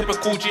 I'm not your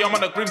typical G, I'm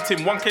on a grim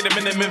team. 1K the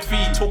minimum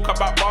fee. Talk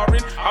about barring,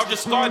 I'll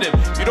just scar them.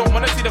 You don't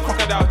wanna see the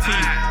crocodile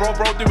teeth. Bro,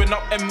 doing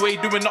up M-way,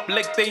 doing up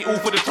leg day, all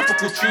for the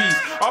tropical trees.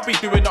 I'll be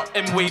doing up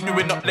M-way,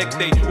 doing up leg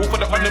day, all for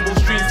the animal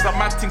streams. I'm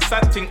manting,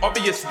 santing,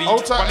 obviously.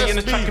 Running in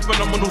the track at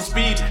phenomenal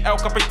speed. El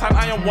Capitan,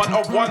 I am 1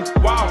 of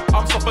 1. Wow,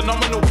 I'm so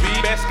phenomenal, B.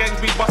 Best gangs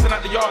be busting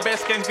at the yard,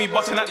 best gangs be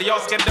busting at the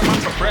yard, scared them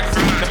out for breath.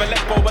 Never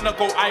let go when I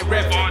go, I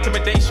rev.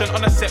 Intimidation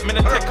on a set,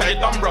 minute tech, I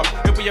dumb bro.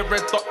 It'll be a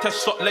red dot,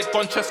 test shot, leg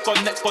gone, chest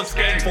gone, neck gone,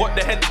 scared. What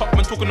the head top,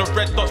 man, talking of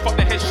red dots, fuck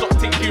the headshot,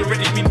 think you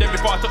already been there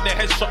before I took the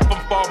headshot from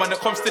far. When it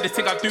comes to this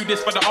thing, I do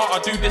this for the art, I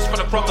do this for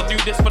the pros, I do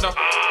this for the.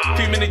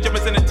 Too many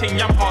jammers in the team,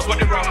 yam hard, what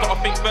they run, gotta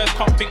think first,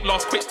 can't think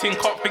last, quick ting,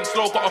 can't think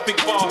slow, gotta think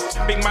fast.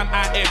 Big man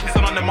out here,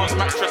 pissing on the mom's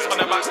mattress, on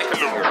the back, take a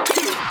look.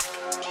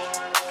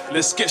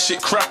 Let's get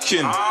shit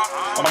cracking.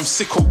 I'm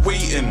sick of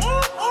waiting.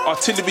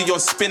 Artillery on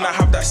spin, I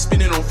have that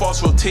spinning on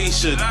fast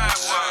rotation.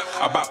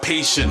 About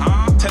patient,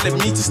 telling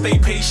me to stay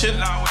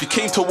patient. You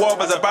came to war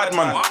as a bad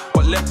man,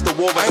 but left the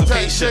war as a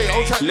patient.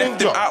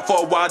 Left him out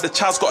for a while, the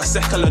child's got a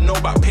second and know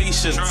about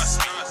patience.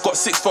 Got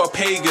 6 for a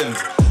pagan.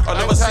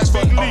 Another 6 for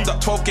an up,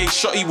 that 12 gauge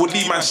shotty will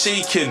leave man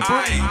shaking.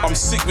 I'm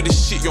sick with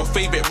this shit, your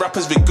favourite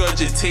rappers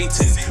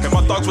regurgitating. If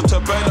my dogs were to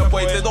burn up,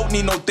 boy, they don't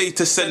need no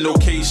data send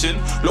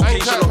location.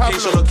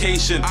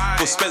 Location.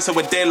 For Spencer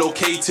where they're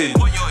located.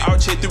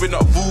 Out here doing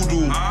up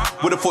voodoo.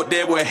 Would've thought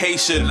they were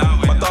Haitian.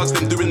 My dogs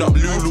them doing up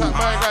Lulu.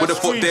 Would've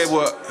thought they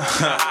were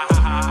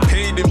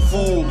paid in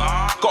full.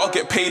 Gotta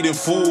get paid in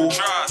full.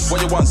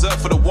 What you want up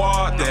for the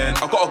war, then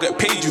I gotta get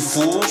paid, you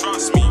fool.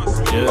 Trust me,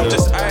 I'm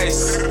just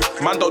ice.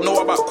 Man don't know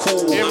about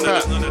cool.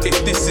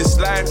 If this is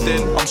life,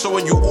 then I'm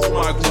showing you all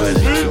my good.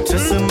 Keep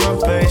testing my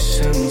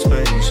patience.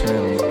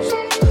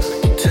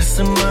 Keep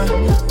testing my,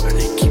 where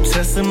they keep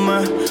testing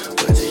my,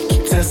 where they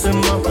keep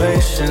testing my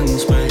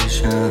patience.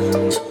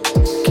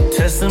 Keep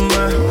testing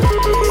my,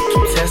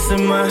 keep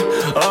testing my,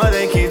 oh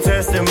they keep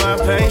testing my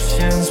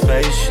patience.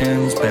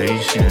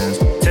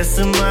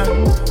 Testing my,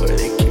 where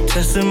they keep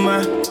testing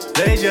my,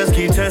 they just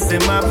keep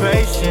testing my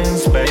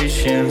patience.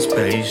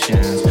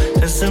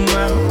 Testing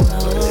my,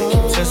 where they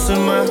keep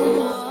testing my.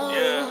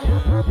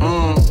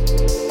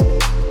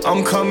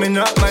 I'm coming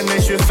up, man,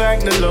 they should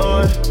thank the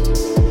Lord.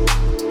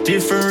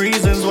 Different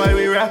reasons why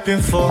we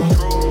rapping for.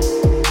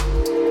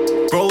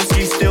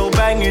 Broski still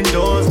banging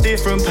doors,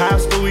 different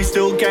paths, but we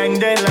still gang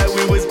then like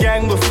we was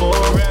gang before.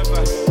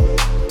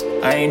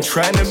 I ain't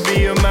trying to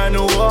be a man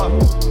or what,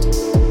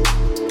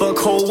 but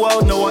cold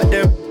world know what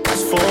they're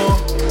for.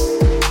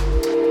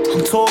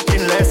 I'm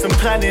talking less, I'm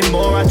planning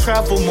more, I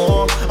travel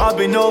more. I've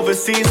been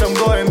overseas, I'm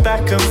going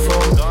back and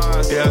forth.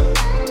 Yeah.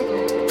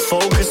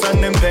 Focus on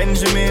them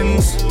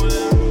Benjamins.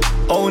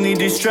 Only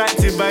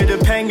distracted by the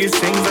penguins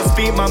things. I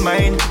speak my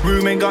mind,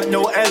 room ain't got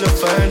no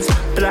elephants.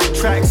 Black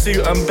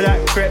tracksuit and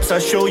black crepes, I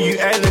show you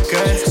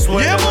elegance.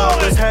 Swear the love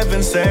was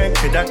heaven sent,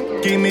 could that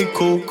give me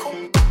cool?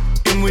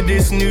 In with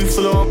this new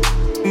flow,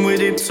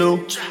 with it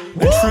too.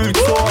 The true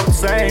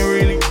talks, I ain't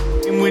really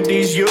with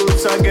these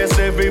youths. I guess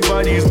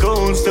everybody's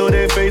gone, still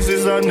their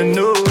faces on the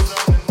news.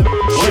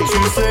 What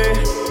you say?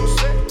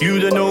 You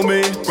don't know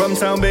me,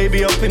 Rumtown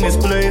baby up in this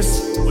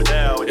place.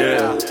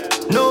 Yeah.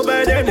 No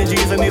bad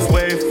energies in this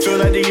wave. Feel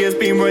like the years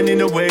been running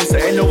away, so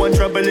ain't no one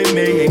troubling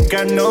me. Ain't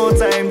got no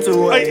time to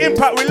wait. Hey,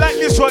 Impact, we like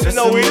this one, you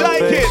know, we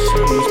like it.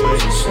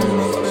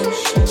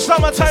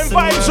 Summertime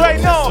vibes right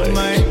now.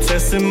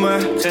 Testing my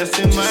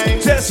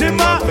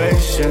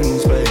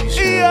patience.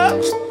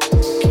 Yeah.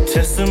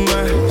 Testing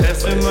my.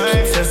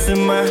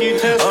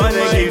 Oh,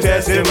 they keep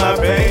testing my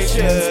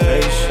patience.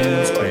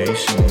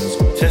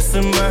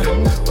 Testing my.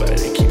 Why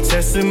they keep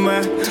testing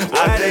my.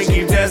 Why they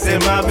keep testing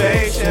my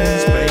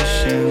patience.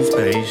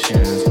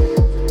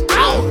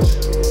 Ouch!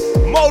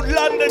 Mode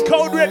London,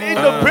 Code Red in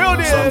the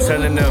building. So I'm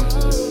telling them,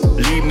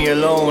 leave me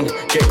alone.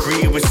 Get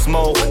greedy with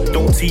smoke.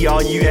 Don't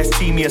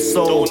TRUST me a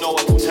soul. Don't know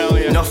what to tell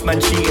you. Enough man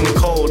cheating the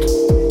cold.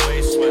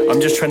 I'm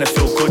just trying to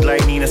feel good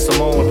like Nina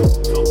Simone.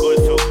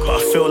 But I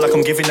feel like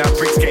I'm giving out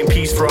bricks, getting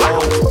peace for a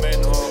home.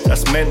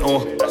 That's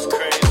mental.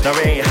 Now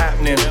it ain't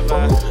happening.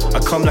 I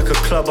come like a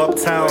club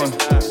uptown.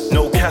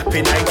 No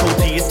capping, I ain't told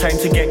you it's time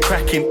to get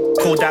cracking.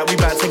 Called out, we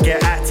about to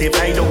get active.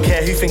 I don't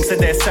care who thinks that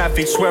they're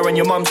savage. Swear on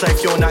your mum's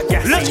life, you're not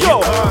gassing. Let's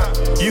go!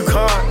 You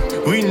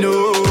can't, we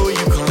know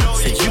you can't.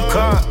 Say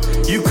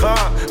you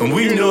can't, and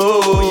we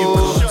know you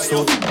can't.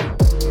 So,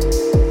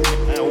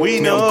 we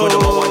know. I'm good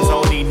on my ones, I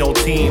don't need no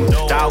team.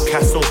 The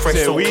outcast so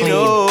fresh, so clean.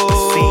 Know.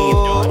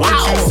 What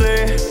you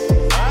say?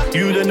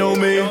 You don't know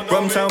me.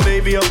 Rumtown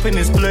baby up in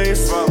this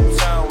place.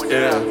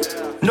 Yeah.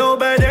 No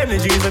bad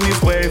energies on this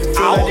wave.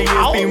 Feel like the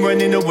years been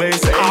running away,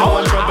 so ain't no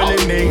one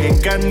troubling me.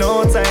 Ain't got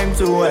no time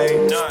to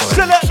wait.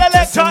 Select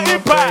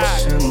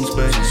Impact.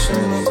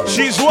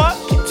 She's what?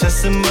 Keep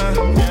testing my.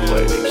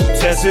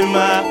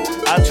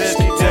 I just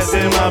keep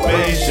testing my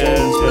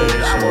patience.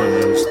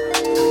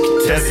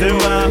 Testing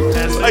my.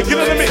 Hey, get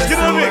in the mix, get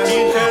in the mix.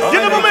 Get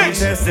in the mix.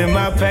 Testing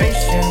my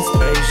patience.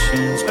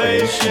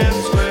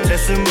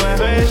 Testing my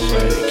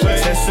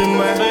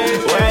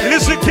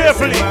Listen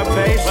carefully.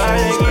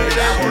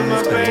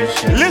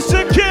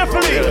 Listen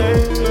carefully.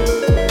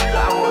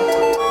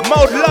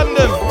 Mode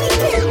London.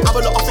 I'm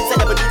a lot of things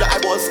I never knew that I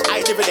was. I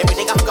ain't living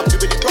everything, I think I'm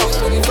doing it wrong.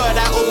 Burn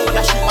out over when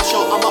I shoot my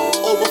shot, I'm up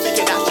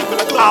overthinking that shit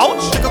with a clock.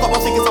 Ouch! Think I got my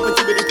fingers up in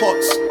too many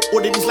pots.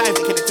 All of these lines,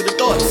 they connect to the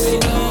dots.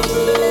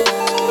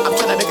 I'm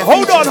trying to make a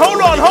Hold on.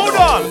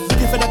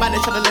 Looking for the man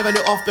that's trying to level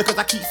it off because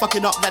I keep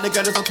fucking up like the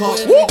girl is on top.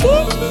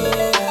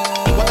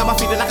 What am I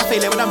feeling like a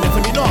failure when I'm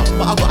definitely not?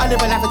 But I gotta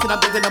live a life until I'm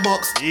dead in the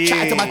box.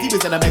 Chatting to my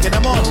demons and I'm making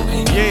them on.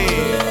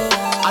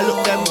 I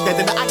look them dead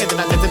in the eye and then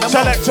I'm dead in the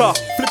Selector.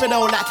 Flipping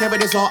out like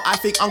Kevin is hot. I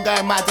think I'm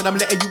going mad and I'm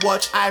letting you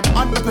watch. I'm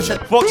under pressure.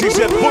 Foxy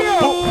said,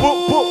 boop.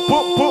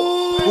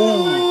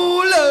 Ooh.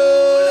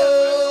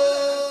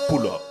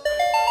 Pull up.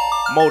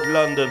 Mode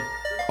London.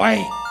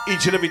 Wait.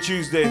 Each and every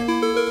Tuesday.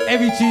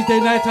 Every Tuesday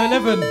night at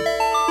 11.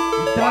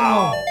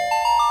 Wow.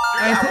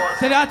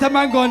 Send out to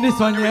Mango on this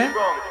one, yeah?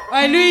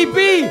 Hey, Louis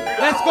B,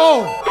 let's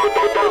go.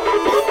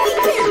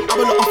 I'm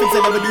a lot of things I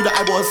never knew that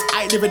I was.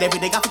 I ain't living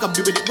everything, I think I'm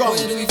doing it wrong.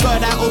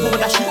 Burn out over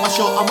when I shoot my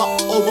shot, I'm up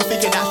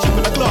overthinking that shit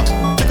with a clock.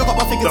 Think I got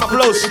my fingers the up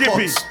flow, in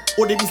Skippy.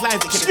 All of these lines,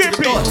 they connect to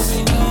the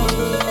dots.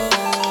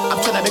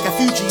 I'm trying to make a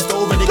few G's,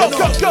 though, already go.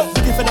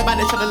 Looking for the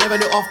man that's trying to level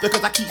it off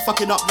because I keep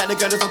fucking up like the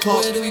girl is on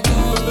top.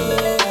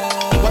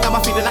 What am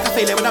I feeling like a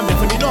failure when I'm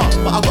definitely not?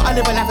 But I gotta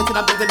live a life until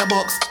I'm dead in the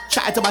box.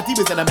 Chatting to my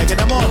demons and I'm making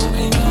them on.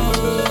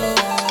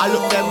 I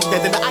look them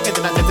dead in the eye and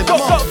then I'm dead in the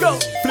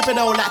mouth. Flipping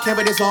out like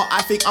Kevin is hot.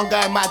 I think I'm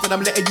going mad and I'm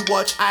letting you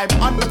watch. I'm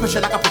under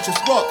pressure like a precious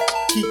rock.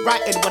 Keep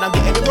writing when I'm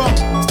getting it wrong.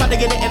 Start to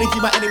get the energy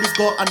my enemies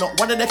got. I'm not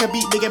one of them can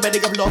beat nigga,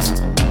 many I've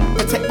lost.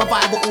 Protect my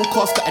vibe at all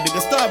costs. Got any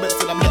disturbance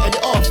and I'm letting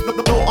it off.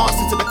 No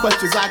answers to the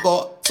questions I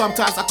got.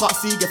 Sometimes I can't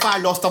see if I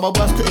lost. I'm a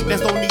worst critic,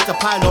 there's no need to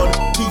pile on.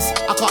 Peace,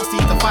 I can't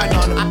seem to find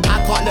none. I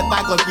can't let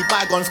bygones be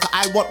bygones, cause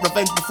I want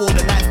revenge before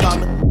the night's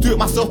done. Do it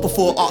myself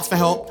before, ask for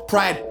help.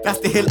 Pride, that's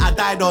the hill I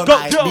died on.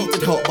 I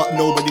needed help, but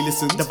nobody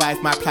listened.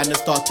 Devised my plan and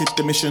started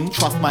the mission.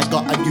 Trust my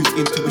gut and use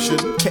intuition.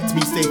 Kept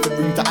me safe in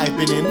rooms that I've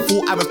been in.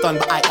 Thought I was done,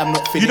 but I am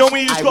not finished. You know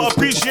when you just gotta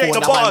appreciate the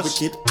bars.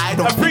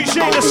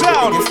 Appreciate the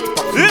sound.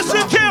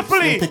 Listen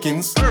carefully.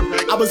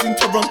 I was in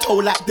Toronto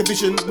like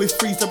Division with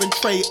Freezer and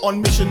Trey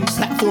on mission.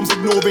 Platforms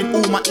ignoring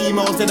all my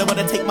emails. They don't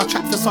wanna take my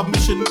track to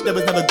submission. They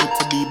was never good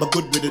to me, but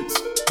good riddance.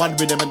 One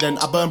rhythm and then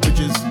I burn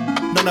bridges.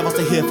 None of us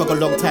are here for a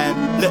long time.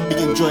 Let me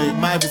enjoy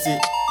my visit.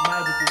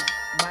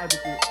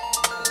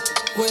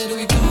 Where do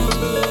we go?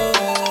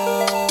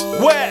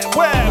 Where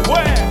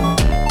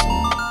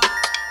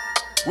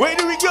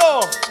do we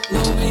go?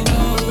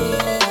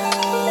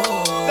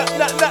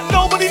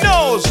 Nobody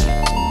knows.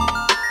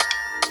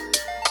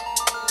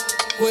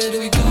 Where do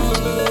we go?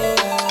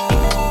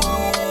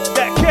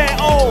 That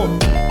KO.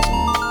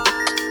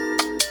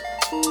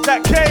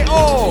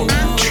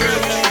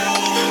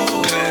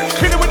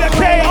 Hit it with that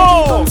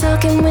KO. I'm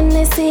talking when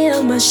they see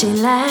how much they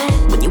lie.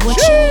 When you watch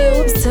it,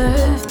 you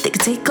observe. They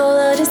could take all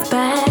of this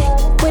back.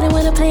 Waiting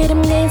when I play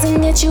them games and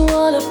get you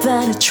all up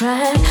out of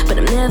track. But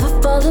I'm never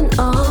falling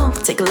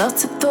off. Take a lot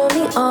to pull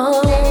me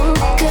on.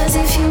 Cause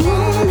if you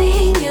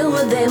only knew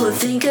what they would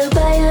think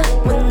about you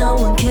when no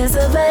one cares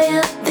about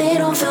you, they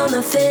don't feel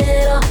nothing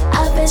at all.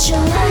 I bet your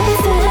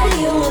life that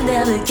you will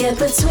never get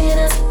between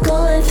us.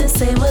 Go let them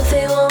say what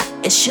they want.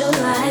 It's your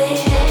life.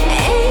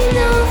 Ain't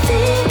no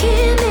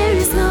thinking, there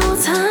is no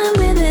time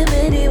with them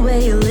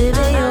anyway. You're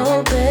living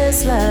your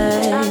best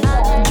life.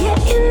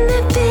 Getting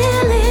the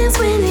feelings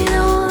when you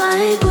don't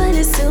like what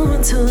it's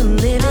doing to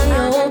living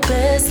your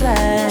best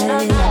life.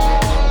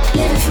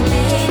 Living for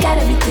me, got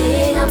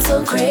everything, I'm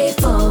so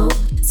grateful.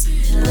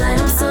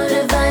 I'm so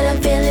divine, I'm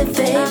feeling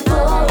faithful.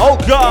 Oh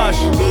gosh.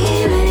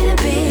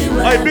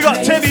 Hey, big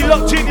up Teddy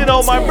locked in, you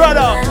know, my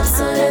brother.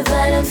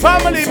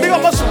 Family, big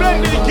up my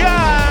splendid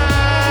guy.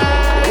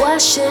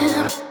 Washing,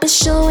 been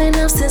showing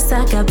up since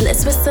I got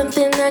blessed with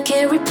something I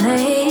can't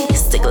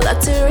replace. Take a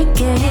lot to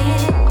regain.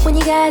 When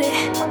you got it,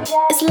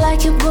 it's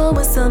like you're born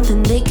with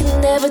something they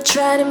can never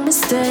try to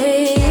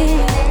mistake.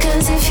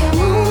 Cause if you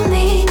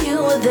only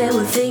knew what they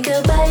would think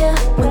about you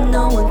when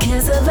no one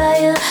cares about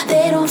you,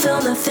 they don't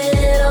feel nothing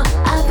at all.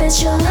 I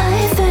bet your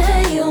life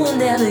that you will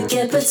never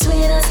get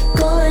between us.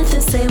 Go let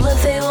them say what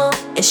they want,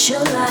 it's your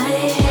life.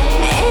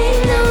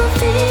 Ain't no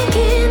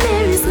thinking,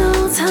 there is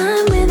no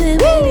time with it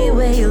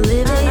anyway. You're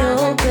living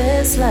your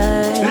best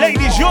life.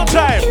 Ladies, your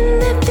time. In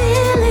the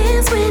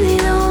feelings when you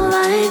don't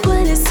like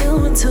what it's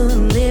doing to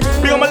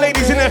living. Big up my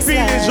ladies in their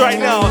feelings right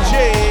now.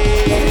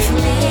 Living for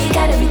me,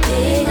 got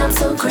everything, I'm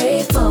so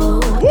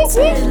grateful.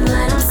 Spitting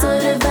line, I'm so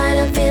divine,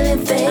 I'm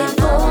feeling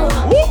faithful.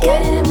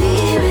 Got it in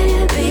me, ready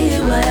to be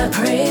what I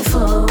pray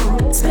for.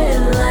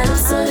 Spitting line, I'm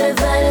so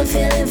divine, I'm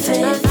feeling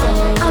faithful.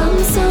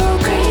 I'm so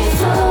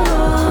grateful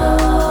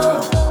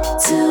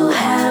to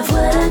have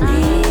what I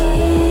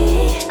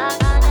need.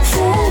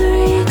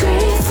 Very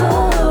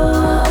grateful,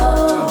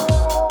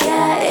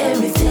 got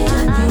everything I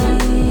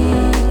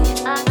need.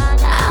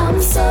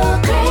 I'm so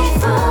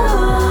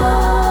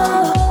grateful.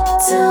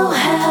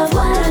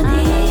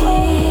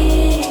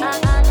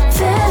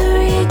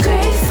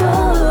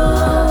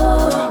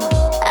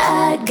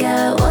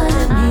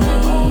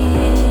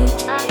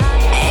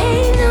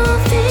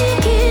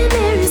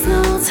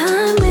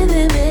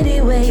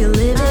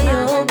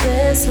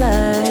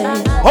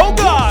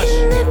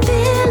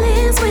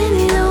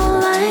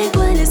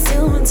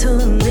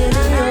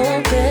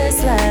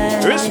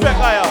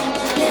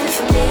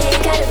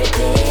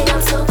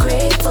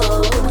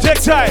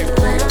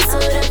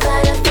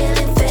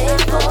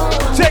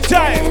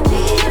 time.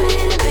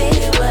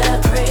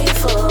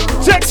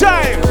 Take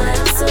time.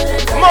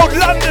 Mode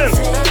London.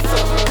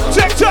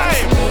 Take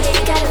time.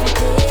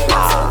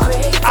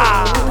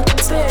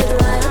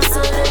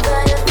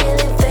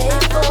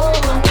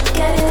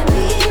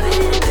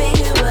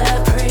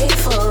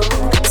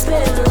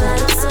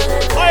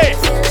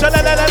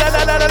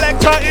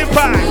 Selector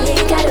Impact.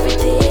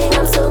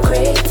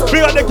 We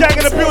got the gang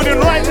in the building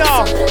right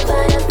now.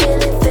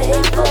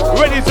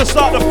 Ready to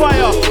start the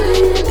fire.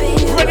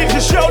 Ready to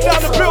show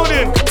down the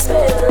building.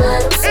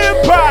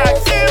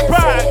 Impact,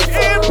 impact,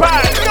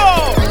 impact. Go.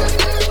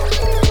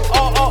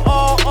 Oh, oh,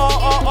 oh, oh,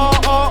 oh, oh,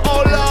 oh,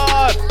 oh,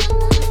 Lord.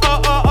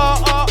 Oh, oh, oh,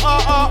 oh, oh,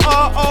 oh,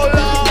 oh, oh,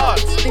 Lord.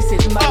 This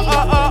is my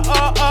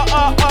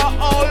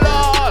oh,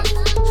 Lord.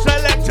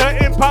 Selector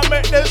Impact,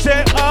 make them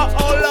say,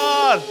 oh,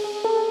 Lord.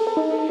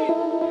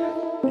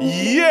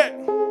 Yeah.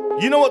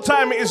 You know what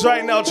time it is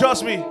right now,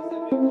 trust me.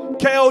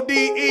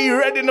 KODE,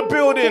 red in the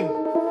building.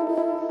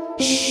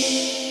 Shh.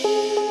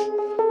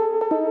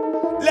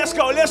 Let's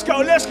go, let's go,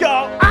 let's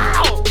go.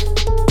 Ow!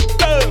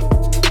 Boom.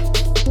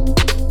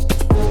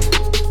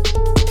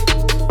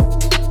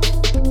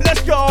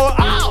 Let's go.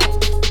 Ow!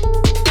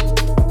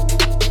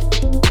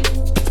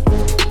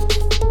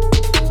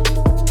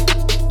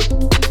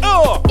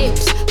 Oh!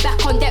 Imps,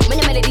 back on deck when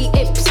the melody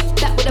imps.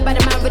 Back with a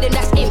better man rhythm,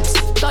 that's imps.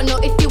 Don't know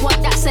if you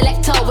want that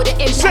selector with the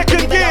imps.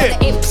 Second gear.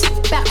 Imps.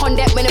 Back on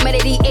deck when the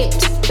melody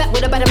imps. Back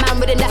with a better man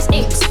rhythm, that's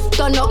imps.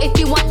 Don't know if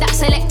you want that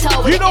selector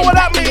with you know what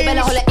that means.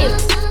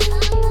 Imps.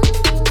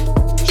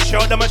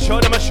 Show them a show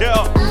them a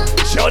show.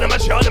 Show them a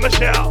show them a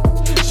show.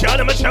 Show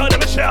them a show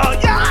them a show.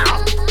 Yeah!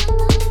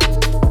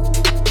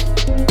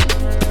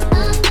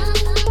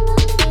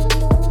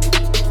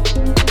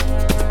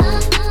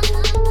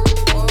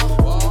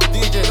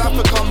 DJs have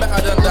to come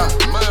better than that.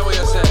 Man, what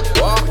you say?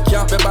 What?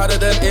 Can't be better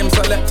than him,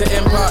 select to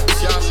impact.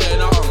 Can't say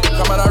nothing.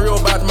 Come on, a real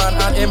bad man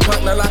and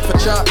impact no like for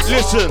chat.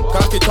 Listen.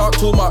 Can't you talk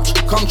too much?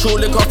 Come true,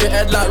 lick off your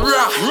head like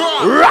rah.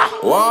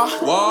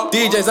 What?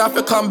 DJs have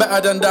to come better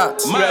than that.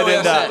 Better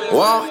than that.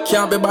 What?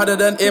 Can't be better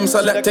than him,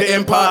 select to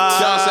impact.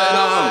 Can't say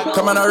nothing.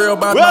 Come on, a real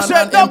bad man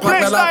and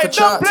impact no like for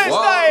chat.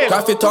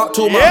 Can't you talk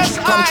too much?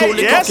 Come true,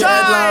 lick off your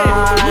head like.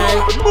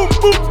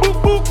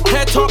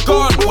 Head top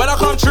gone when I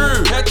come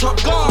true. Head top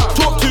gone.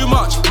 Talk too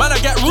much, man I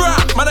get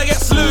rap, man I get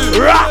slew.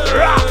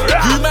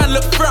 You man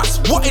look fresh,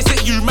 what is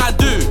it you man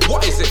do?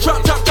 What is it?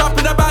 Trap, trap, trap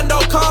in a bando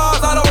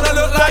cars, I don't wanna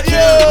look like you.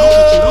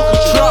 Look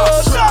at you.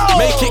 Trust,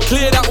 make it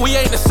clear that we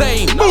ain't the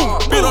same.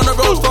 Been on the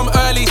road from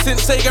early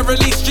since Sega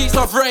released Streets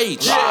of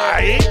Rage.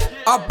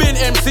 I've been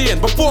MCing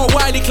before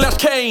Wiley Clash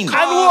Kane.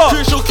 And what?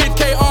 Crucial Kid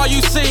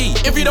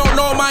KRUC, if you don't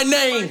know my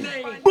name.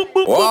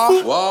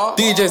 What?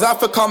 DJs have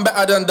to come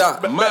better than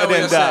that. Better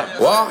than that.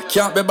 What?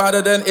 Can't be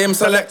better than him,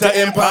 select to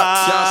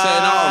impact. Can't say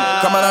no.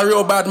 Come on, a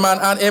real bad man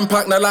and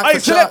impact no like Hey,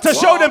 for chat. Selector,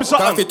 show them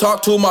something. Can't you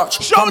talk too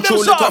much? Show come them true,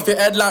 lick something. off your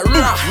head like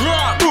rah.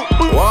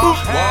 What?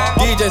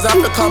 DJs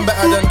have to come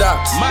better than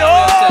that.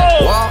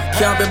 No. What?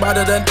 Can't be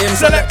better than him,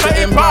 select to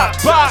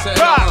impact.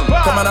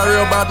 Come on, a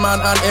real bad man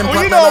and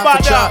impact you know no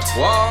like for about chat.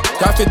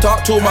 Can't you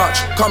talk too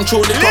much? Come true,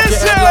 lick off your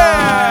head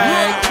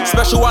like.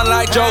 Special one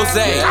like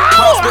Jose.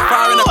 Can't spit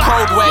fire in a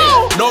cold way.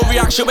 No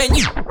reaction when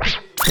you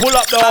pull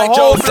up the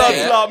whole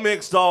blood clot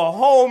mix, the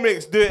whole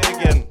mix. Do it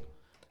again.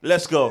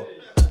 Let's go.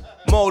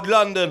 Mode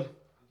London.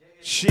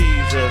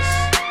 Jesus.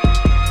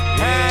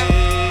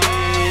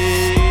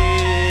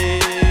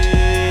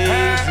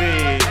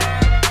 Easy.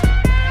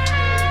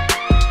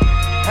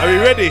 Are we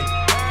ready?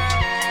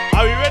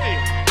 Are we ready?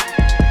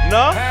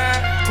 No?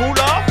 Cool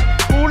off?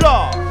 Cool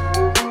off.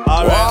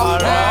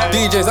 Alright.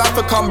 DJs have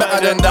to come better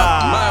than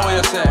that. Man, what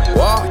you say?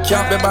 What?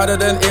 Can't be better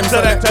than him,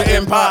 select to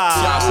impact.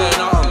 Can't say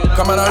nothing.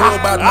 Come on, a real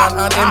bad man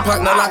and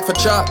impact no like for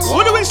chat.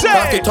 What do we say?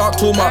 Can't you talk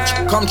too much?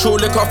 Come true,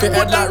 lick off your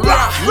head like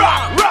rah.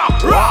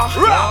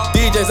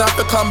 DJs have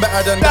to come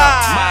better than that.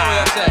 Man,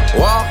 what you say?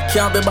 What?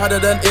 Can't be better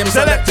than him,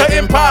 select to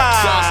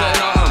impact. Can't say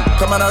nothing.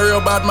 Come on, a real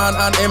bad man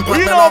and impact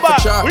no like for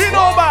chat. We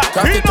know about.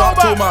 Can't you talk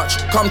too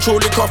much? Come true,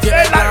 lick off your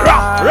head like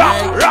rah.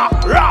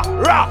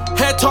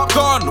 Head top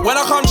gone when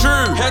I come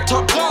true. Head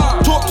top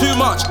gone. Talk too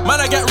much, man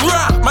I get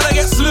rap, man I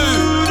get slew.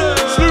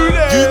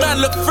 You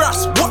man look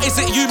fresh, what is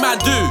it you man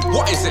do?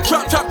 What is it?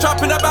 Trap, trap,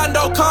 trap in a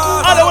bando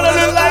cars. I don't wanna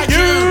look like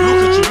you.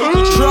 Look at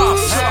you.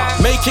 Trust,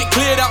 make it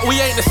clear that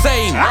we ain't the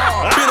same.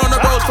 Been on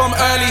the road from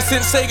early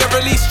since Sega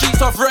released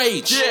Streets of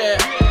Rage. Yeah.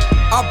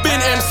 I've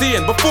been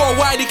MCing before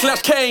Wiley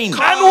Clash Kane.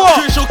 And what?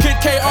 Crucial Kid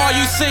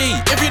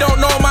KRUC, if you don't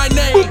know my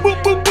name.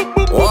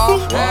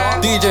 What?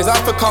 DJs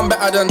have to come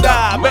better than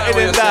that. Better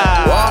than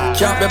that. What?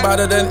 Can't be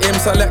better than him,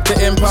 select to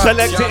impact.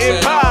 Select to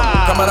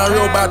impact. Come on, a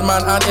real bad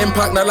man and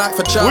impact no like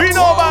for chat. We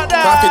know about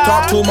that. Can't you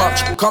talk too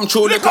much? Come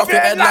true, lick off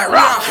your head like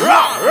rah.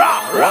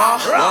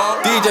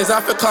 DJs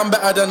have to come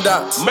better than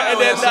that. Better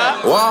than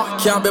that. What?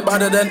 Can't be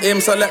better than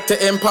him, select to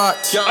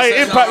impact.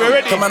 Hey, impact, we're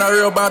ready. Come on, a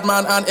real bad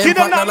man and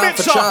impact no like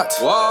for chat.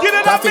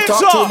 Can't you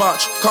talk too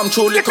much? Come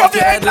true, lick off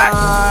your head like.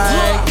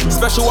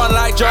 Special one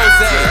like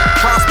Jose.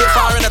 Can't spit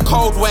fire in a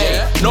cold way.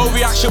 No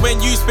reaction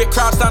when you spit,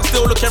 crowd stand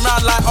still looking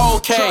round like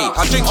okay.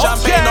 I drink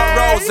champagne, not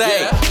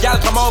rosé. Gal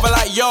come over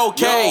like yo,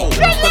 K.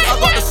 Cause I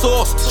got the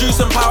sauce, juice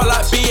and power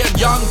like B and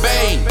Young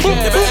Bane.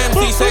 If an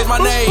MC says my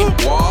name,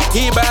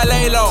 he better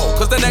lay low.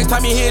 Cause the next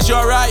time he hears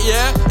you're right,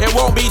 yeah, it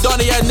won't be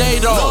Donny and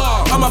Nado.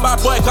 I'm a bad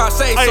boy, can't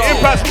say so. Hey,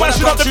 Impact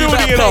smashing up the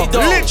building, you know.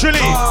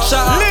 Literally.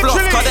 Shout out Bluff,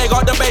 cause they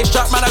got the bass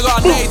track, man, I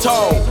got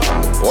NATO.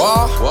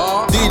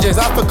 What? DJs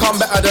have to come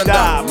better than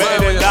that.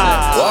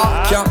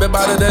 What? Can't be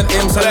better than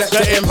him, select the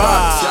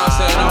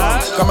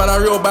Impact. Come on, a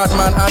real bad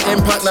man and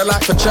Impact, they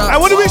like for chat. And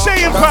what do we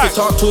say, Impact?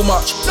 Talk too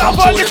much.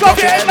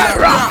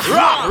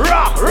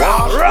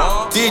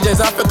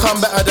 DJs have to come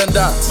better than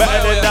that.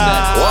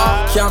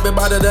 What? Can't be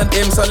better than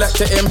him, select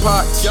the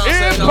Impact.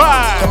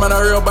 Come on,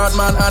 a real bad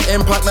man and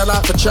Impact, they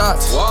like for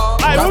chat.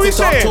 What we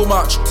say? Talk too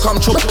much. Come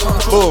true.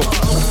 Boom.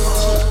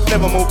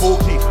 Never move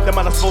bulky, the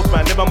man a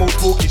spokesman, never move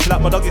bulky. She like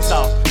my doggy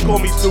style, call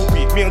me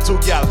Snoopy. Me and two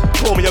gal,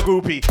 call me a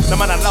groupie. The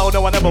man a loud,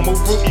 no I never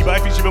move rookie.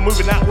 But if she been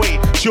moving that way,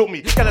 shoot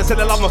me. Can I say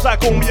the love, no side,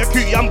 call me a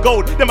cutie. I'm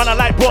gold, the man I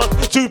like buzz,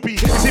 toopy.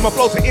 You see my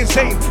flows are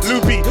insane,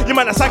 loopy. You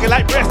man a sagging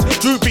like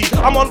breast, droopy.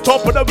 I'm on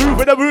top of the roof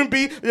with the room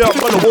beat. Yeah, I'm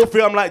on the wall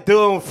free, I'm like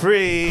doom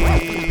free.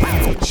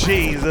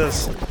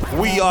 Jesus.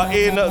 We are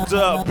in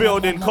the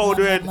building, Code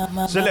Red,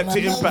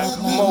 Selected Impact,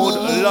 Mode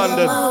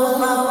London.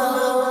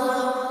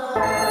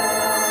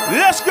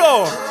 Let's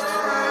go!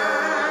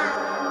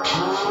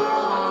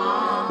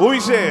 What we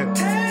saying?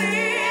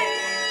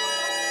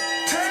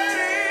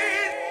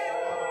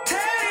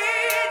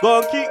 Go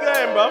on, keep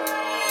going, bro.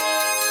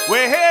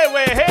 We're here.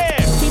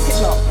 Keep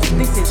it locked.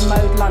 This is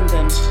Mode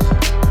London.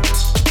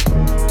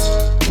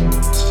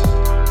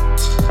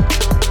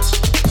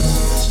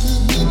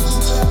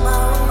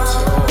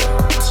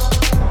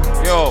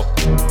 Yo.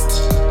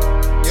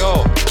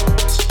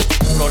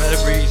 Blow to the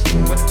breeze.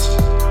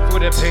 Feel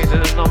the pain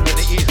and the numb and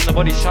the ease and the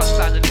body shuts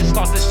down and it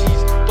starts to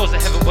seize. Doors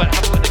of heaven but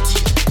haven't got the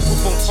keys. We're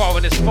from far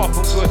and it's far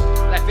from good.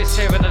 Life is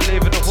here and I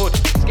live in the hood.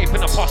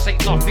 Escaping the past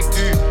ain't nothing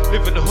new.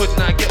 Live in the hood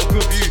now get a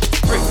good view.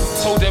 Brick,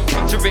 told them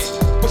picture it.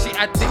 Pussy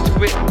addict to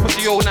it.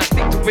 Pussy old now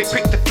stick to it.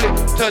 Quick to flip,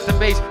 turn the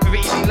maze.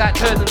 Very easy like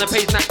turning the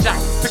page. Snap jack,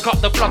 pick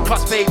up the blood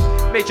clot spade.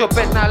 Made your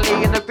bed now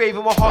lay in the grave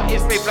and my heart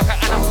is brave like an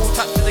animal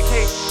trapped in the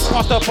cage.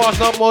 Past the past,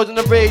 not more than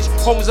the rage.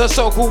 Homes are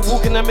so cool,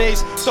 walk in the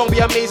maze. Don't be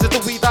amazed at the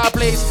weed that I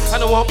blaze. I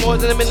don't want more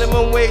than the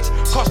minimum wage.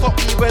 Can't stop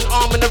me when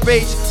I'm in a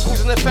rage.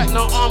 Who's in effect,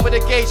 not armed with a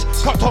gauge.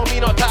 Can't tell me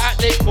not to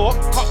act late more.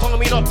 Can't tell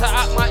me not to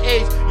act my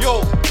age.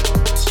 Yo.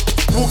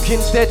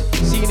 Walking dead,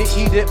 seen it,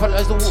 eat it, but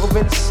as the water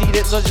and seed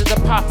it. Dodges the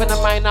path in the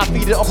mind, I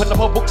feed it. Open up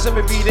my books and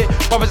we read it.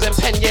 Brothers and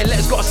pen, yeah,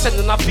 letters gotta send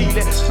and I feel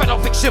it. Spread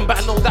out fiction, but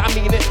I know that I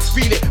mean it.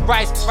 Read it,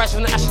 rise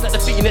from the ashes like the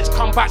phoenix.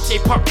 Come back,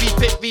 shape up,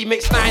 refit,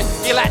 remix 9.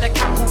 You like the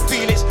cat called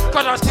Phoenix.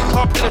 God, I still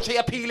can't penetrate,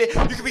 appeal it.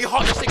 You can be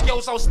hot, just the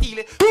girls, I'll steal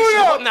it.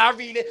 Hot now, I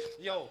reel it.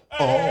 Yo.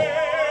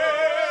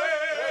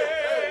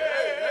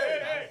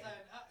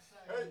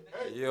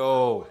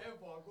 Yo.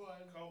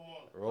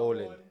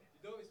 Rolling.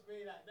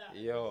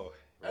 Yo.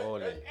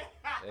 Rolling.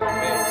 Hey,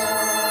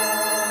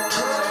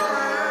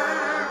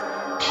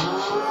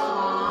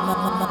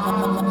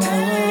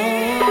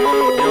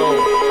 Yo,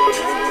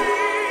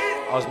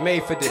 I was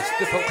made for this.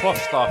 Different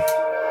cloth stuff.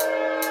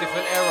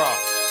 Different era.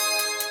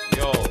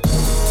 Yo.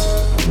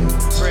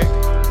 Brick.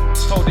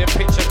 Told them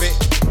picture it.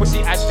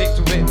 Pussy addict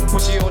to it.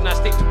 Pussy all now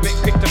stick to it.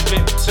 Quick to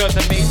flip. Turn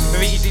the maze.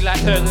 Very easy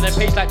like turning the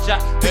page like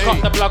Jack. Pick up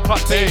the blood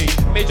clot page.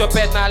 Made your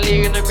bed now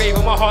lay in the grave.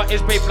 And my heart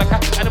is brave like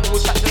an animal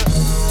trapped in the...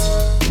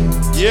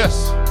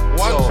 Yes,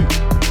 1,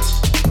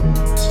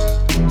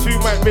 2. 2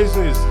 Mac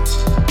business.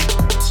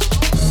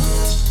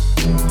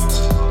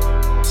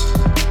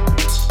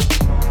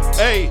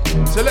 Hey,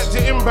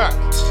 Selected Impact.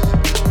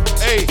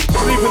 Hey,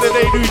 sleep in the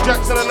day, do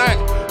jacks in the night.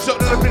 Shot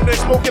in the pin, they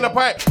smoking a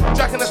pipe.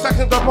 Jack in the stack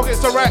in the pockets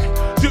to right.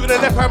 Shoot in the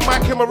left hand,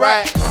 mic in my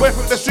right. Wait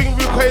for the string,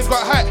 real craze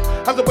got height.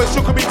 Have the boy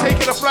shook be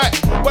taking a flight.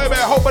 Wait,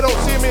 I hope I don't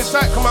see him in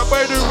sight. Come on,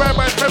 boy, do ride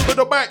by friend with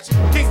the bikes.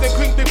 Kings and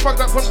queens, they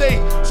fucked up from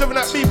day. Serving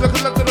that beef like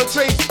a London on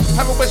trace.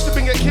 Have a West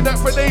Lipping get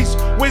kidnapped for days.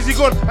 Where's he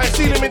gone? I ain't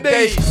seen him in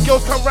days.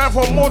 Girls come round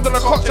for more than a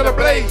cock to the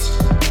blaze.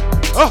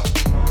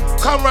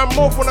 Come round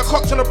more from a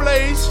cock to the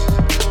blaze.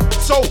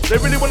 So, they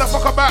really wanna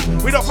fuck about,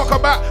 we don't fuck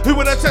about. Who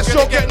wanna test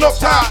your get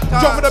knocked out?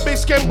 Drop for the big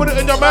skin, put it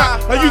in your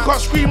mouth. Now you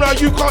can't scream, now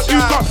you can't.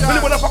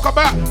 Really wanna fuck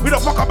about, we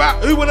don't fuck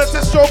about. Who wanna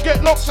test your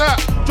get knocked out?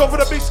 Drop for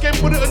the big skin,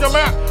 put it in your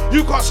mouth.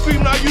 You can't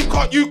scream, now you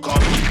can't.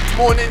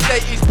 Morning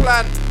date is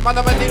planned. Man,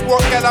 I'm a dick,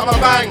 what, girl, I'm a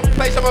bang.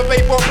 Place I'm a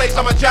vape, what, place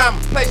I'm a jam.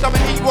 Place I'm a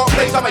eat, what,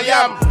 place I'm a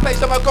yam.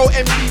 Place I'm a go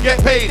empty,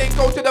 get paid. Then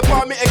go to the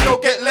bar, meet and go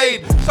get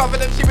laid. Some of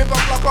them see me from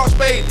block or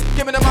spade.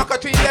 Give me the mark, I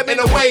treat them in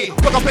a way.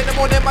 Look up in the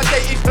morning, my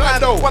date is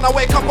planned. When I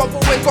wake up, I've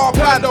always got a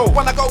plan.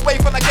 When I go away,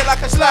 when I get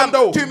like a slam.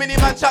 Too many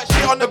man chat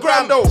shit on the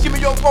gram. See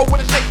me on road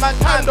with a shake man's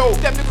hand.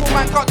 Them the cool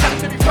man can't chat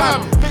to me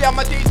fam. Me and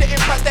my DJ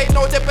Impact, they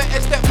know they better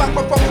step back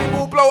from properly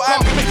will blow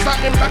out. Mix that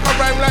Impact a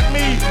rhyme like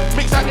me.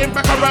 Mix that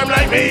Impact a rhyme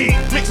like me.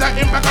 Mix that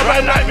impact and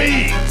rhyme like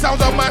me.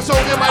 Sounds of my soul,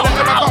 am I the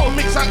ever got?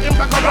 Mix that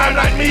impact and rhyme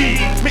like me.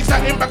 Mix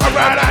that impact and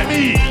rhyme like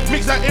me.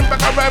 Mix that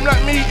impact and rhyme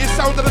like me. It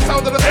sounds of the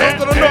sound of the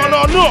sound of the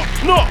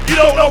no. You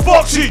don't know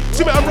Foxy.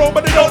 See me and roll,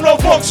 but they don't know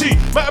Foxy.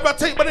 Matter about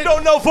take, but they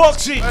don't know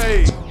Foxy.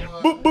 Hey,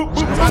 boop.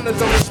 Manners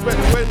and respect,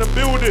 we're in the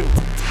building.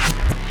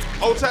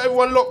 Out to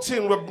everyone locked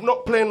in, we're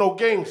not playing no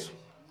games.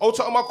 Out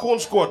to my corn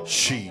squad.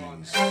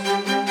 Jeez.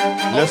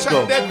 Let's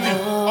go. Deadly.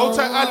 Out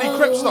to Ali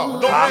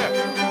Crepstar. Don't care.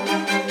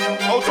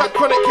 Out to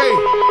Chronic K.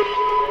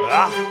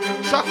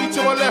 Chucky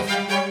to my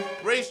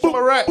left. Race to my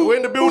right. We're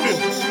in the building.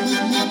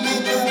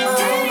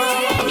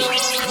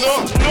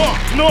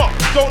 No.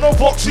 Don't know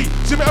Foxy.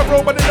 See me a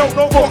roll, but they don't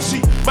know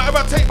Foxy. Matter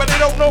about take, but they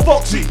don't know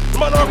Foxy.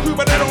 Man on a crew,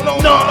 but they don't know.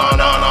 No.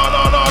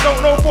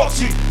 Don't know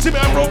Foxy. See me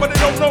a roll, but they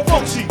don't know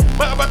Foxy.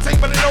 Matter about take,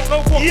 but they don't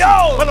know Foxy.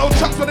 Yo. Man on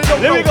chucks, but they don't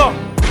know. There we go.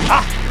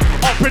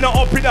 Up in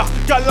her.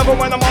 Girl love it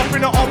when I'm up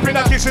in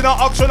her. Kissing her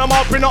ox when I'm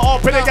up in her.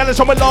 Girl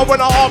show me love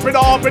when I'm up in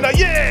her.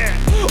 Yeah.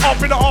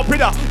 Up in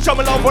her. Show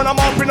me love when I'm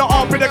up in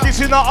her.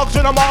 Kissing her ox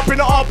when I'm up in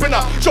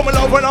her. Show me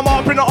love when I'm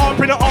up in her. Up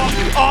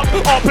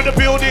in the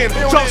building.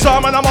 Chuck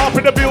Simon, I'm up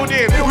in the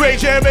building. Ray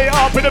J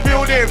up in the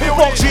building.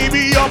 Foxy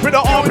B up in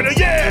the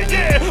yeah.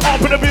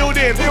 Up in the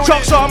building.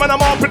 Chuck Simon,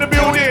 I'm up in the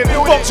building.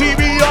 Foxy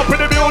B up in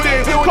the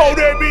building. Cold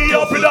B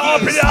up in the.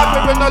 I'm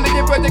living on the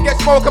event to get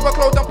smoke up my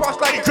clothes and pass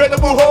like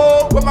Incredible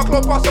Hulk. When my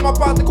clothes pass on my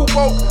particle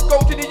folk. Go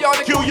to the yard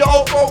and kill your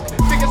old folk.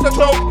 Figures a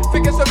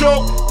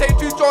joke. Take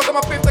 2 straws on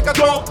my fifth like a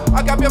joke.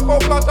 I got your 4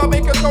 plus, I'll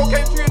make a smoke.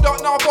 Came to your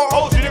dot now, but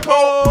hold you the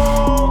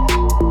cold.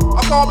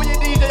 I can't be a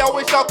DJ, I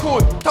wish I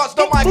could. Touch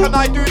the mic and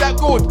I do that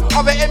good.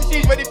 Other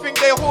MCs when they think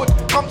they're hood.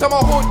 Come to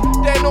my hood,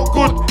 they're not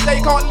good. They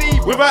can't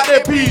leave without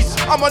their piece.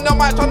 I'm on the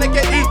mic trying to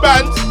get these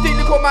bands. These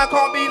little man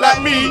can't be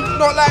like me.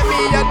 Not like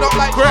me and not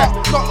like Crap.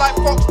 Not like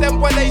Fox, them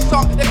when they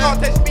suck. They can't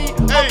test me.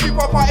 I'll keep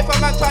up if a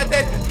man try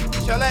dead.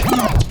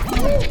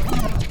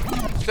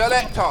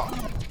 Selector.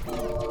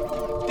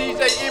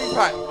 DJ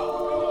Impact.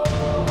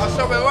 I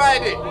shall be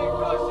ride it.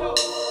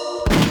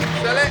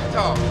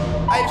 Selector.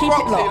 Hey, Keep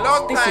Foxy, it locked.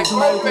 long This time, is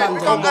Mode London. We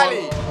got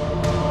Ali.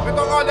 We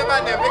got all the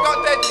man there. We got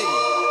Deadly.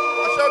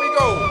 Shall we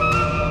go?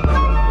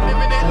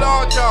 Living it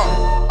larger.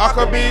 I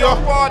could be your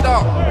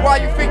father. Why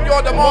you think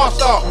you're the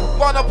master?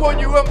 Run upon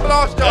you and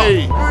blast ya.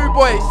 Boo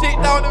boy, sit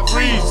down and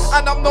freeze.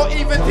 And I'm not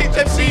even Titch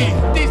MC.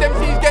 These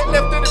MCs get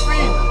left in the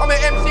breeze. I'm an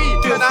MC.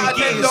 And I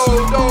did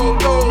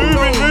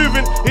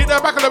moving. Hit that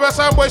back of the back,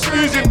 Samboy's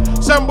snoozing.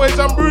 Samboys,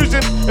 I'm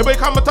bruising. If they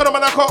come and tell them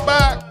and I can't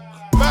back.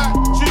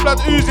 Street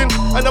blood oozing.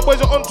 And the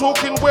boys are on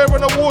talking,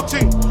 wearing a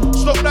warting.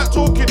 Stop that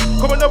talking.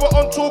 Come and never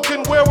on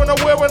talking, wearing a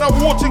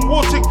warting.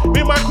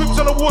 Me and my creeps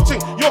on a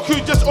warting. Your crew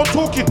just on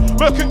talking.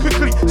 Merkin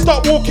quickly,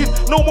 start walking.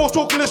 No more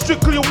talking, it's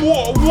strictly a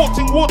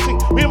warting.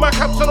 Me and my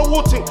caps on a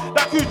warting.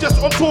 That crew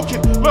just on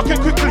talking. Merkin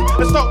quickly,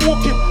 and start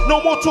walking.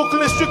 No more talking,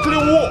 it's strictly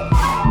a war.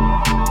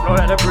 Blow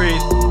out the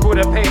breeze, feel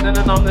the pain and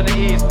the numb and the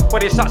ease.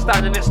 When it shuts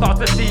down and it starts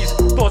to seize.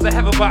 Doors of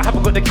heaven but I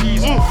haven't got the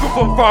keys. Good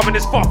from far and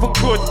it's far from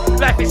good.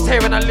 Life is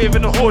here and I live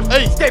in the hood.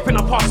 Escaping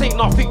the past ain't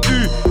nothing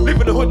new.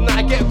 Live in the hood and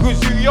I get good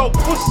zoo. Yo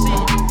pussy,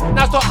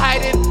 now stop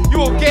hiding.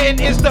 You're getting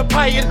instant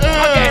paying. I'm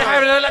getting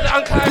higher and I let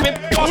I'm climbing.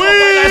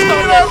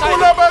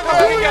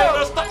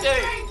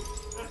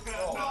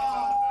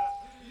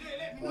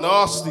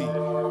 Nasty.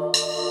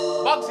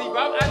 Bugsy,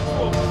 bro, and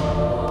Twelve.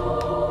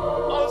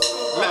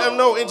 Let them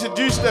know,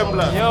 introduce them,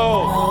 blood. Yo.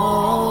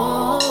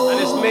 And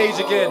it's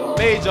Major again.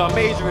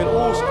 Major in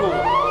all school.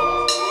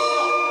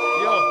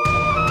 Yo.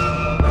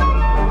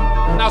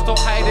 Now stop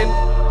hiding.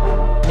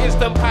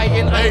 Instant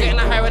paying. I'm getting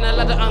a higher and a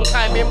ladder I'm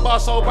climbing. Bar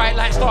so bright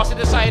like stars in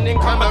the signing.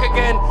 Come back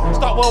again.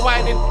 Start well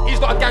winding. He's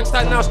got a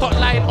gangster now. Start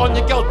lying on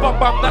your girl's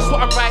bum. That's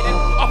what I'm riding.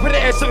 Up in the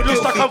air so it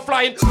looks like I'm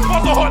flying.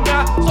 Bars so hot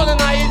now. It's on the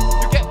night.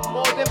 You get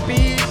more than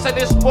beats and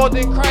it's more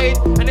than crying.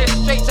 And it's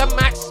straight to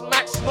max.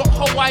 Not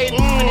Hawaiian,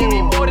 and it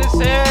be more than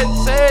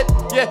said.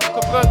 Yeah,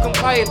 confirm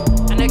compliant.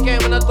 And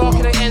again when I dark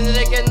and again and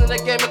again and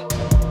again.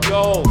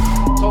 Yo,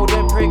 told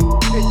them prick,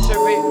 picture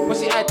it.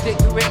 Pussy addict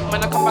to it.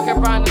 Man, I come back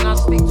around and I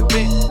stick to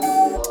it.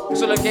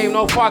 It's all a game,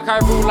 no Far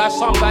Cry rule like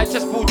some guys.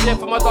 Just pull Jeff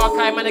from my dark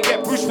eye, man, I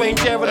get Bruce Wayne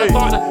chair in the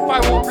dark.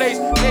 Viral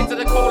place, came to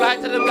the cold light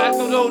to them guys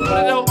who don't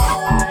know.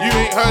 You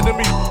ain't heard of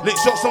me. Lick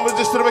shots on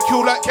resist to the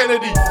kill like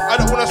Kennedy. I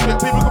don't wanna split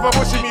people come and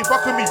pushing me,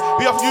 fucking me.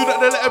 Be off you that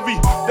they let me.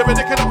 They been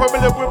dicking up a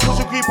million with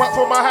pushing creep up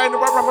from my hand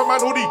and rapper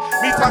man hoodie.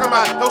 Me tagger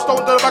man, no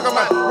stone to the bagger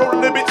man. Rolling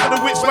the bits to the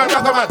witch man,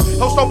 bagger man.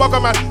 No stone bagger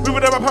man, we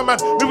with the rapper man,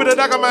 we with the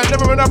dagger man.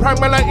 Never been a prank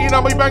man like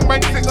Ina, we bang,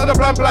 sticks to the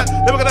plan.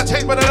 Never gonna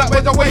change man, that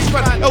way's a waste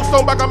man. No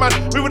stone bagger man,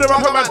 we with the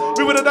rapper man,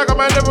 we with the dagger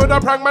man. Never with a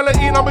prank man like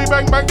Ina, we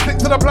bang,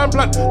 sticks to the plan.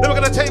 Never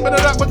gonna change man,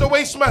 that way's a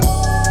waste man.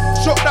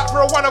 Shot that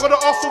for a one, I gotta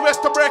ask the rest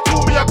to break,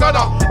 kill me a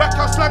gunner. Back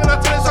out slanging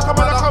until it's like I'm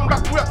gonna come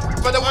back with.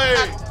 By the way,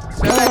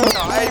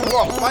 hey,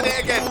 what? Run it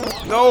again.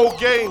 No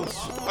games.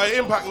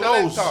 Impact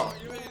knows.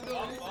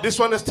 This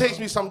one just takes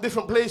me some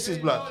different places,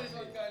 blood.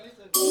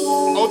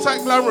 Old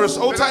tight glamorous,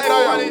 old tight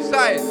lion.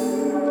 Inside.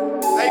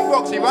 Hey,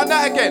 Foxy, run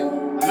that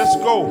again. Let's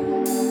go.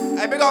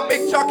 Hey, we got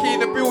Big Chucky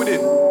in the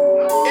building.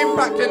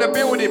 Impact in the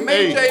building,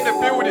 Major in the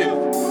building.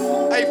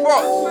 Hey,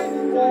 Fox.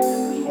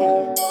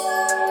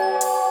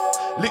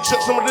 Lick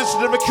shots on my list,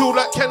 never kill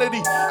like Kennedy.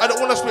 I don't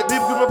wanna split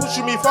people because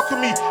pushing me, fucking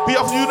me. Be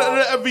up for you,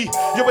 that heavy.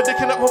 You're a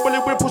dicking up for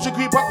bullet with pushing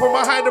creep up from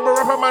behind them, a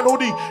rapper man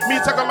hoodie.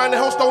 Me, Tagger man, the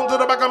hellstone to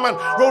the bagger man.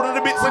 Rolling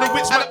the bits and the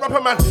wits, man,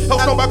 rapper man.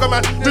 Hellstone bagger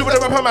man, move with the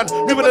rapper man,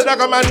 move with the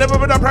dagger man.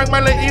 Never been a prank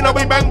man, like, you know,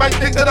 we bang bang,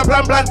 stick to the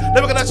plan.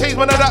 Never gonna change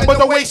man, that was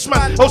a waste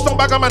man. Hellstone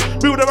bagger man,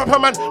 move with the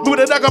rapper man,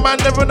 move with the dagger man.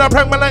 Never been a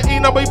prank man, like,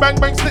 you know, we bang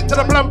bang, stick to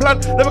the plan.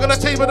 Never gonna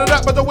change man,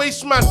 that was a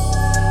waste man.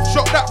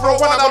 Shot that for a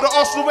one, I got the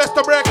Arsenal vest,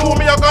 the break, call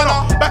me a gunner.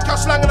 Back out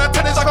slang and I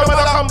tennis, I come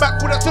back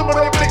with a timber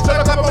and flicks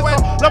and a cover with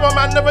love a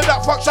man, never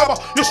that fuck shabba.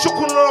 You're shook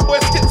on the boy,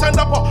 skits and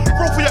upper.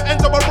 Roll for your ends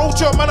of a roll to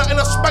your manor in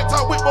a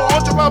spectre, whip for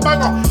 100 pound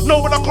banger.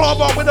 No with a claw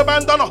bar with a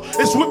bandana.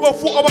 It's whip or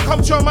foot, I will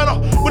come to your manor.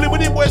 Willy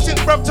Willy boy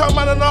since Brampton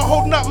man and I'm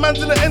holding up man's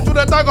in the end with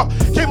a dagger.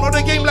 Came on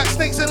the game like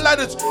snakes and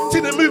ladders.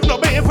 See the move, not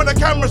waiting for the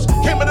cameras.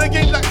 Came on the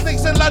game like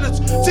snakes and ladders.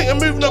 See the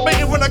move, not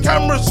waiting for the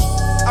cameras.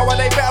 How are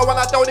they better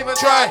when I don't even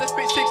try? The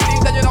spit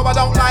 16s and you know I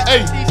don't like.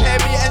 These hear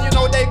me and you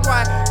know they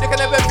cry. They can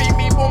never beat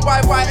me, boom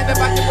by white in the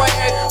back of my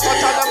head. I'm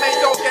trying to make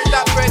don't get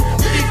that bread.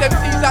 These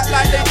MCs act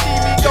like they see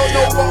me, don't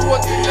know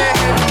what's in their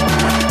head.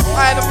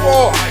 I had a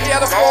 4, he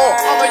had a 4.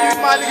 I'ma use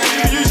my niggas,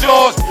 you use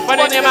yours.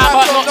 Running them out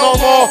but not no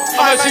more.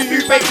 I'ma see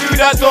you break through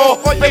that door.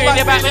 Bring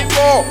it back in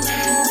 4.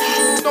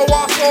 Know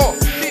what I saw?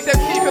 These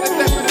MCs could have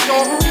stepped through the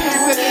door.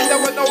 These MCs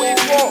never know what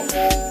it's for.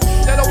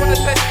 They don't wanna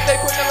test, they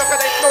could never,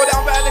 cause they know that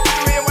I'm better than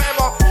you and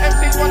whatever.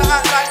 MCs wanna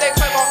act like they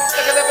clever.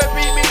 They can never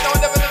beat me, no,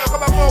 never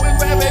come and roll with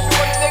whatever. If you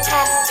want it, then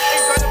come.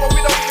 Incredible, we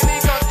don't even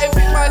need guns.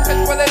 MC try to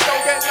test, but they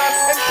don't get none.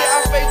 MC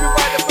and face, we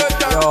buy the first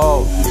gun.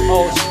 Yo,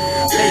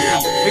 Stacey,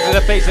 fix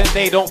the face and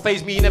they don't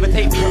phase me, never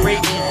take me,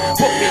 rate me.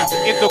 Put me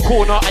in the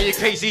corner, are you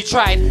crazy?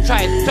 Tried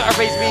to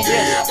erase me,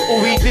 yes.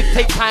 All we did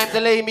take time to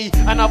lay me,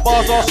 and our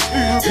bars are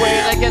smooth,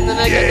 playing again and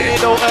again, and they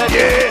don't hurt me.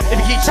 If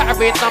you keep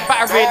chattering, I'm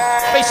battering.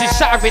 Faces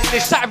shattering, they're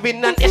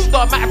shattering, and it's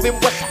not mattering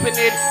what's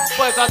happening.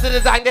 Boys are the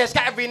design, they're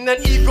scattering,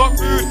 and he got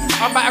rude.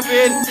 I'm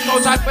battering, no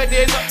time for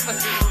this.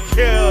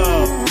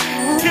 Kill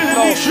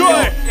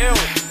Detroit.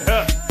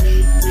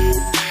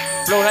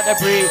 Blow like the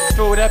breeze,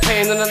 feel the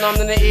pain and the numb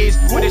and the ease.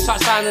 When it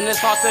shuts down and it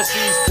starts to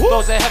cease.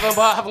 Those in heaven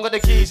but I haven't got the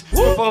keys.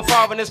 We're from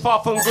far and it's far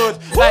from good.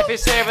 Life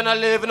is here and I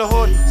live in the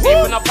hood.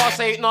 Sleeping up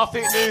past ain't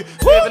nothing new.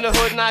 Live in the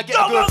hood and I get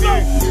a good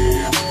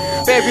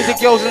view. Babies and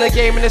girls in the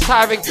game and it's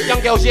tiring.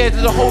 Young girls, yeah,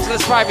 there's the holes and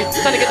it's thriving.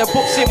 Trying to get the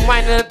books in,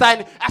 wine and the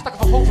dining. That's like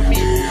a hope for me.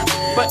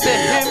 But to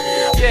him,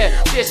 yeah,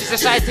 this is a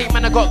side thing,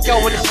 man. I got girl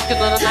when it's second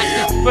on the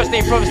 19th. First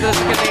name Promise, the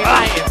second name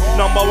Lighting.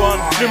 Number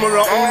 1,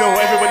 numero uno,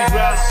 everybody's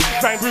right.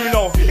 Frank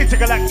Bruno,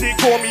 intergalactic,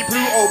 call me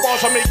Pluto.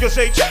 Bars I make you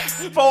say check.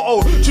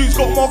 Photo, Juice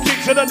got more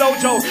kicks in the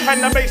dojo.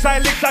 And the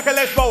bassline licks like a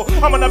lesbo.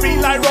 I'm gonna be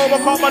like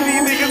Robocop, my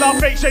these niggas are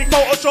fake, shake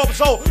Photoshop.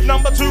 So,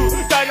 number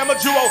 2, Dynamo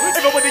Duo.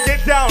 Everybody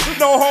get down,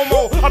 no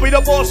homo. I'll be the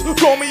boss,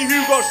 call me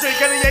Hugo,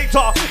 straight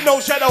gladiator. No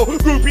shadow,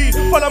 groupie,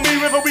 follow me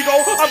wherever we go.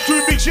 I'm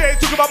too big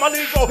shit, talk about my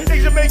lingo.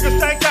 Asian makers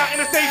stand out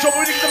in the stage show,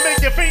 we need to make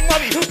you think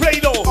money.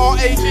 Play-Doh.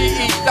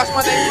 R-A-G-E, that's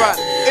my name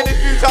brand. In the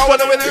future, I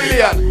wanna win a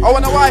million. I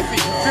want a wifey,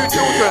 2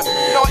 children.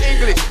 Not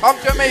English, I'm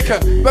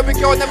Jamaican. Baby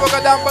girl never go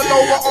down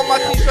below, but on my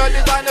t-shirt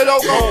design the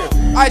logo.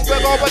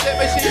 Iceberg over the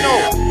machine, no.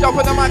 Jump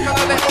on the mic and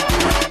I let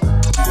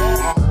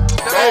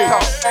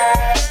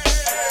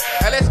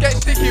and let's get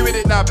sticky with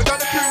it now. We got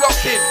the crew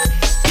locked in.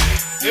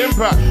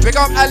 Impact. We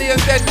got Ali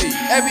and Deadly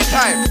every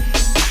time.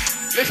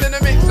 Listen to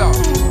mixer,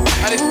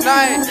 and it's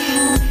nice.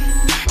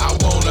 I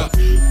wanna.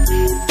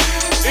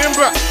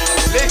 Impact.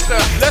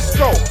 Listen, let's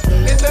go.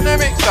 Listen to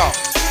mixer.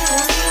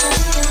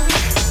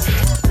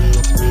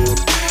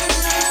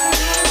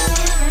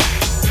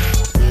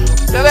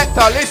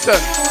 Selector, listen.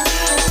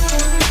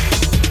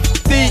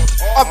 D,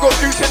 I've got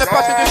juice in the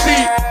passenger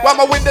seat. While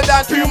my window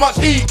down, too much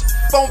heat.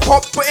 Phone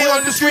pop, put it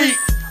on the street.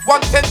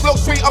 110 block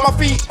street on my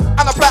feet.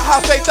 And a flat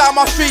house laid down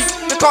my street.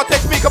 The car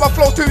takes me, cause my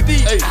flow too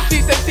deep.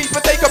 These MCs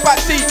but take a back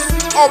seat.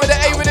 R with the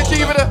A with the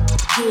G with the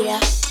Yeah.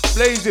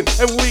 Blazing,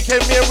 every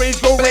weekend me and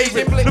Rage go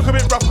raving. Look a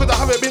bit rough cause I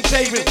haven't been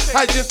shaving.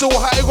 Hygiene still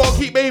hot, I gotta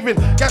keep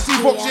waving. Gassy,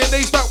 Foxy and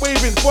they start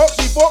waving.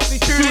 Foxy,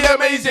 truly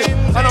amazing.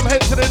 And I'm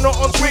head to the knot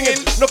on swinging.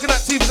 Looking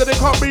at teams that they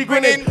can't be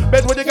grinning.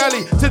 Bed with the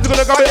galley, Tid's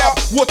gonna grab it up.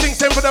 What things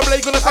send for the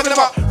blade, gonna have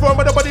them up. Throw them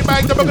with the body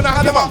bag, they're gonna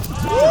have them up.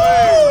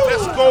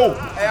 Let's go.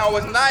 Hey, I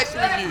was nice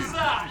with you.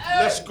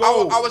 Let's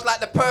go. I was like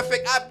the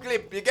perfect ab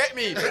clip, you get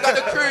me? We got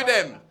the crew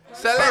them.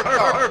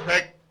 Selector.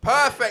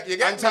 Perfect, you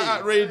get me?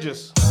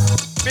 Anti-outrageous.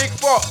 Big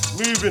Fox.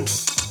 Moving.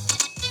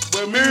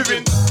 We're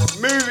moving.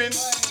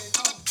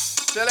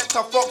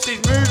 Selector Foxy's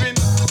moving.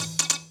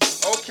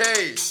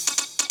 Okay.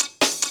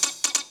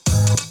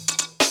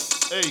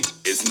 Hey.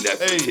 It's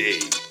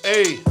Nefertiti.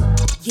 Hey.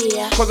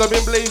 Yeah. Cause I've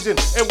been blazing.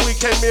 Every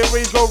weekend me and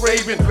Rage go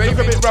raving.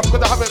 Look a bit rough cause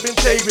I haven't been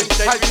shaving.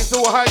 Hygiene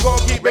still high,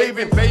 gotta keep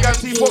raving.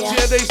 Gassy,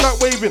 Foxy and they start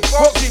waving.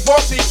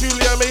 Foxy,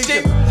 truly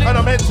amazing. And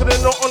I'm head to the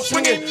knot on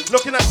swinging.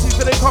 Looking at teeth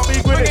so they can't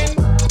be grinning.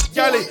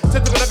 Galley,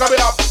 said they're gonna grab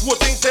it up.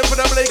 What things send for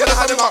them, they gonna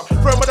hand him up.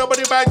 Throw him with the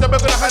body bag, they're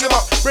gonna hand him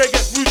up. Bread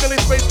gets loose and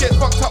his face gets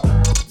fucked up.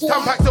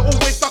 Time pack to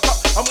always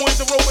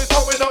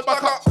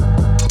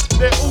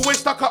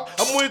back up.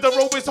 I'm with the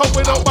road, so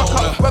we don't back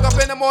up. Wake up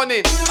in the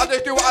morning, I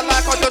just do what I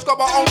like, I just got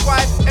my own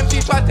vibe. MC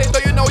try to take, so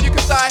you know you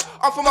can die.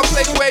 I'm from a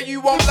place where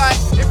you won't lie.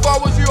 If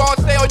I was you, I'd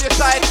stay on your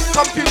side.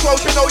 Come too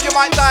close, you know you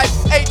might die.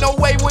 Ain't no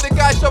way would a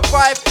guy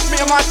survive. Me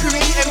and my crew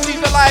eat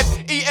MCs alive.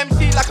 Eat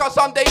MC like our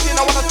Sunday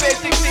dinner. When I say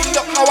 16,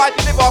 look how I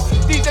deliver.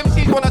 These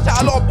MCs wanna chat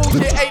a lot of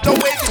bullshit. Ain't no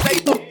way this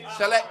ain't no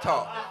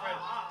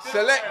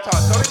Selector,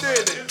 so we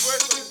doing this.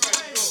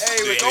 Hey,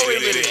 we're going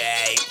with it.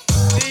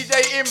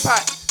 DJ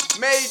Impact,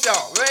 Major,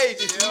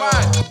 Rage, it's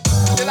mad.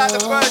 It's like the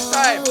first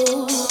time.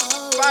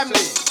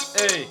 Family,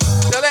 hey,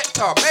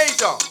 Selector,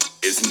 Major.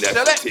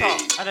 Selector.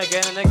 And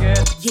again.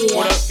 Yeah.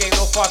 What else game,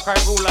 no Far Cry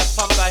rule like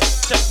some guy.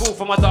 Just fall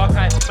from my dark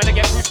eye. When I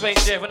get Bruce Wayne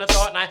there in the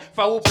dark night. If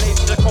I will play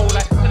to the cold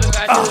light. Tell the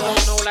guys you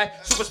don't know like.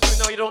 Super spoon,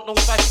 no, you don't know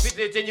size. If it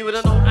did, then you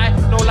wouldn't know I.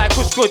 No like,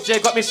 push good, Jay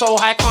got me so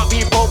high. Can't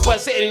be broke, but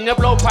sitting in the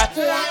blow pipe.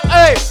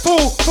 Hey,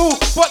 fool.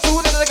 What's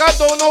who the guy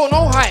don't know,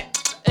 no height.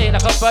 Hey,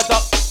 like a bird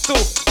up.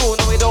 Stool,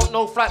 no, we don't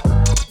know flat.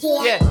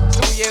 Yeah,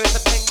 still yeah, it's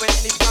a penguin.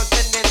 And if you're on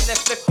 10, then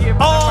left here.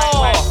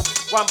 Right.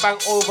 One bang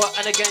over,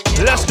 and again,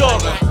 yeah. Let's go.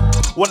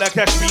 Wanna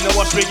catch me, now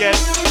watch me get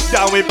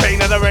down with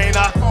pain and the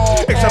rainer.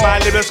 Extra my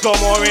livers go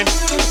more in.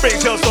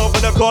 Brings yourself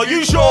in the call,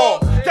 you sure?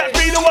 Catch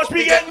me, now watch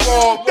me get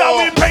down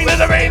with pain and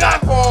the rainer.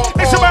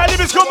 Extra my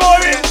livers go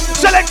more in.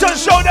 Selector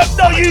show them,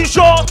 no, you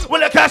sure?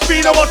 Wanna catch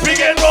me, now watch me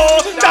get raw.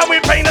 Down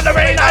with pain and the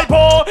rain, I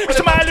pour.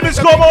 Extra my livers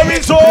go more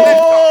in, so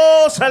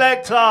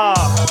Selector.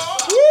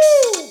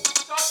 Woo!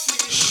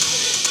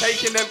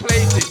 Taking them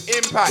places,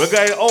 Impact. We're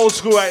going old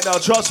school right now,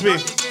 trust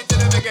me.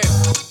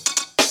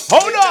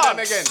 Hold on!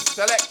 Again.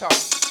 Selector.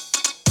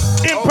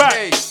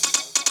 Impact.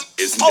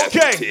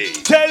 Okay,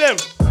 tell him.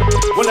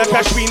 When I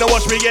catch me, now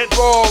watch me get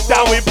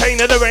down with pain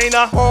and the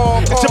rainer.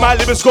 Into my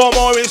living score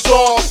more in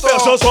store. Feel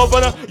so soft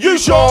on you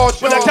sure?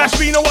 When I catch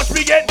me, now watch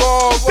me get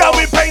down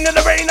with pain and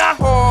the rainer.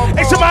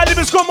 Into my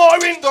living score more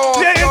in.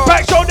 The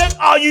Impact show them,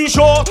 are you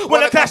sure?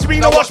 When I catch me,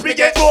 now watch me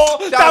get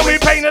down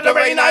with pain and the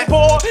rain I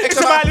pour.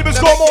 Into my living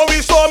score more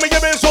in store. Me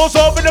giving so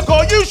soft in the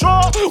core, you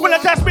sure? When I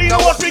catch me,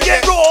 now watch me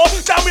get raw.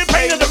 Down with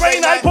pain and the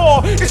rain I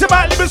pour. Into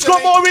my living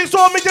score more in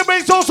store. Me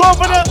giving so soft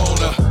in the.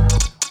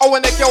 Oh,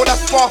 and the girl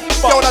that's buff,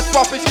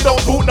 and she don't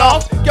talk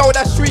enough. Girl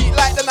that's sweet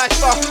like the nice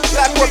stuff.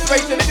 Like what's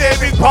raising the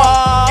David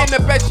Park. In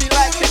the bed she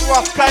likes it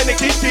rough, kinda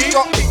kinky.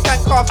 Got pink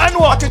and cuff. And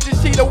what? I can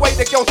just see the way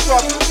the girl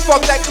struck. From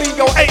that clean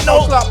girl ain't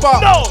no slut,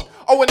 but no.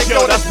 Oh, and the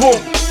girl that's boom,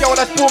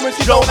 and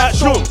she don't that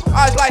shoom.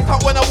 Eyes light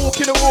up when I walk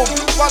in the room.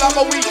 While I'm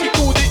a weed, she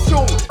calls it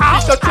choom.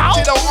 She's so trip,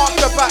 she don't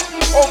answer back.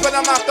 Open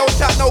her mouth, don't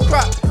chat no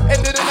crap. End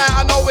of the night,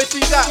 I know where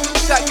she's at.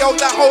 That girl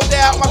that whole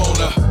day out my.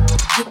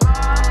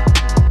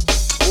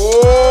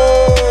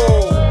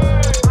 Whoa!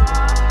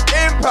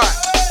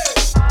 Impact!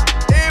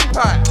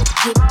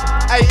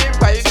 Hey,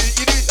 Impact,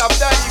 you do some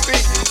dirty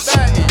things, it's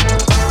dirty.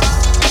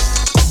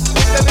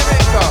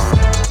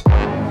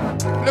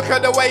 Look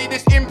at the way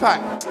this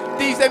Impact.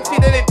 These MC,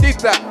 they didn't dig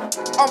that.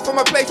 I'm from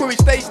a place where we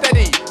stay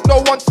steady. No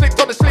one slipped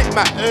on the slip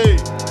mat. Hey.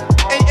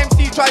 Ain't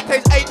MC try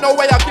taste, ain't no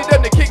way I give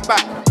them the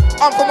kickback.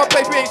 I'm from a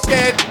place we ain't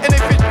scared, and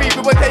if it's beef,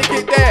 we'll take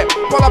it there.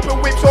 Pull up a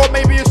whips or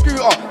maybe a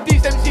scooter.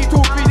 These MC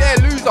 2-3, they're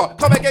loser.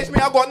 Come against me,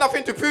 I got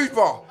nothing to prove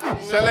for.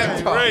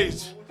 Selector.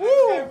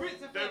 Woo.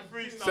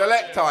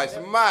 Selector, it's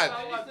mad.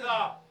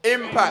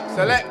 Impact,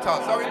 Selector,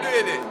 so we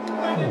doing it.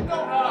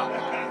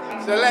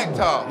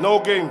 Selector. No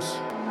games.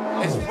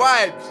 It's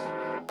vibes.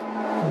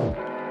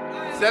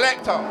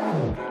 Selector.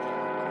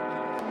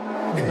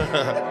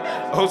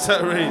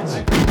 Outside Rage.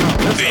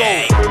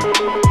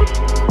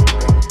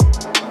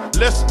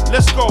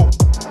 Let's go.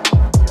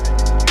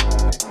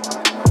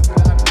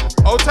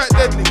 Outside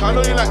Deadly. I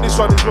know you like this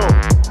one as well.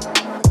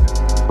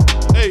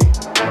 Hey.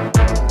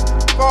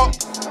 Fox.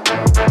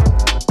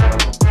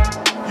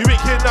 You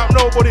ain't kidnapped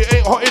nobody,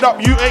 ain't hotted up,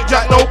 you ain't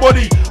jacked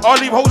nobody.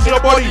 I'll leave holes in your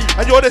body,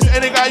 and you're this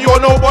any guy, you're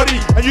nobody.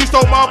 And you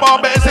stole my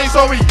bar, better say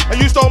sorry. And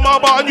you stole my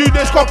bar, and you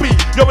this copy.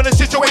 You're in a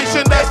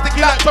situation that's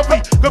sticky like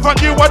choppy. Confront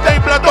you one day,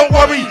 blood, don't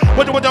worry.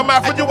 When you want your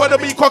mouth, and you wanna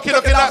be cocky,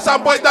 looking like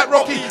some boys that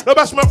Rocky. The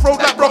batsman throw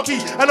that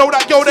Rocky. I know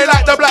that girl, they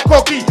like the black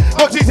hockey.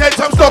 Hockey's head,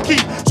 I'm stocky.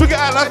 So get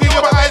out like you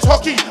got my eyes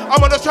hockey. I'm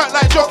on the track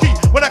like jockey.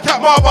 When I cat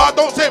my bar,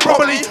 don't say it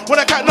properly.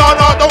 When I cat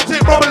Nana, don't say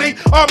it properly.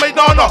 I made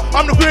Nana,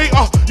 I'm the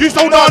creator. You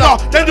stole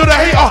Nana, then do the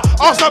hater.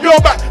 I'll snap your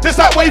back, this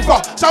that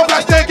wafer. Sound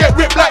guys there get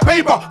ripped like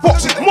paper.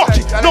 Foxes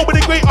mocky,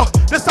 nobody greater.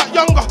 This that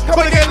younger, come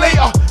again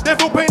later. They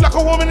feel pain like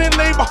a woman in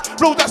labour.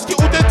 Blow that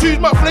skittle, then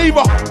choose my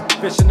flavour.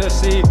 Fish in the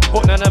sea,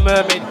 putting on a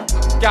mermaid.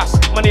 Gas,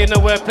 money in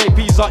the wordplay,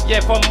 peas up,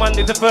 yeah, from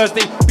Monday to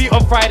Thursday. Beat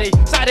on Friday,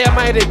 Saturday I'm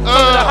hiding,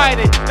 Sunday to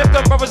hiding. Left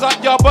them brothers up,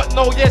 yeah, but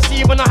no, yeah, see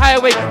you on the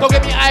highway. Don't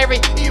get me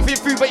irate, eat for your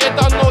food, but you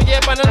don't know,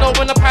 yeah, man, I know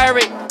when a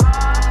pirate.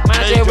 Man,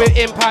 I there with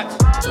Impact.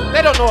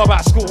 They don't know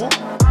about school.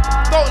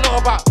 Don't know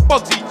about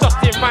Bugsy,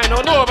 Justin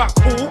Rhino, know about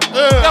Cool.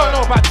 They don't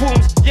know about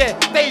Tooms, yeah,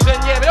 Dejan,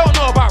 yeah, they don't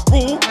know about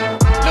Rule.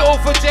 Little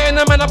for Jay and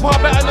the man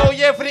apart, better know,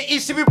 yeah, for the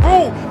ECB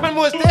rule. Man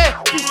was there,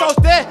 P-Souls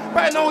there,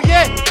 better know,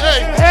 yeah.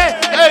 Yeah,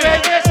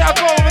 yeah, see I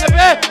go over the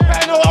bear,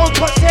 better know I don't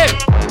touch him.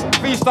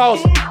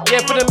 styles.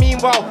 Yeah, for the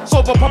meanwhile,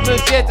 sober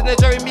problems, yeah, then the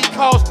Jeremy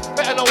Cows.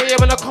 Better know, yeah,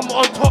 when I come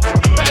on top.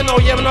 Better know,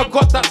 yeah, when I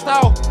got that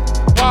style.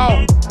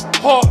 Wow,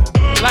 hot,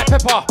 like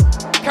pepper.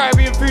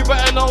 Caribbean food,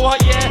 better know what,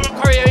 yeah.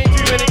 Curry ain't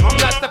too many, I'm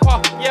that stepper.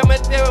 Yeah, man,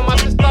 there with my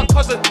sister,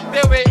 cousin.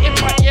 There with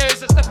Impact, yeah,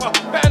 it's a stepper.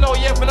 Better know,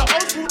 yeah, from the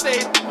old school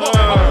days.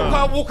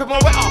 I walk with my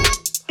wetter.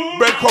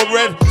 Bread code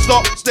red,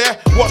 stop, stare,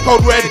 watch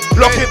code red,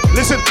 lock it,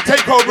 listen, take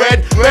code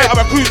red, red, I'm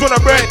a cruise on a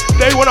bread,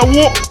 they wanna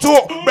walk,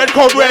 talk, bread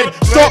code red,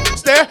 stop,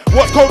 stare,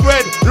 watch code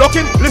red, lock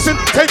in, listen,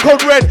 take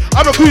code red,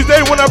 I'm a cruise, they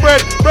wanna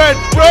bread, they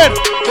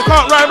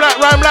can't rhyme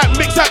like,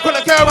 mix that,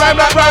 couldn't care, rhyme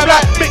like,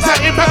 mix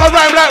that impact, I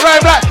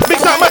rhyme like,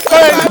 mix that,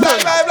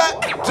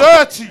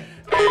 dirty,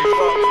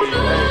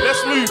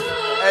 let's move,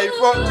 hey,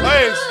 fuck,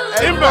 hey,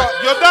 impact,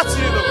 you're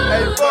dirty, you know,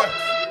 hey, fuck,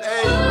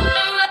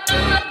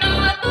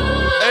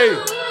 hey,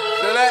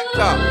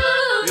 Selector,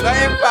 you know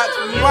Impact's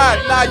mad.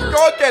 Nah, you go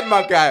again,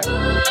 my guy.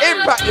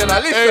 Impact, you know,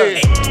 listen.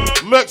 Hey,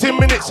 Mercs in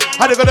minutes.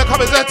 How they gonna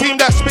come as a team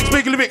that speaks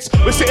big lyrics?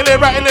 We're sitting there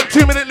writing them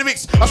 2-minute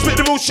lyrics. I spit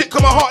the real shit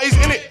cause my heart is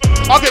in it.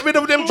 I'll get rid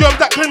of them germs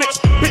that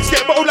clinics. Bits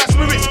get bottled like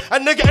spirits.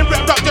 And they're getting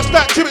wrapped up just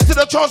like tributes to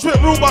the chance with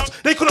robots.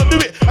 They couldn't do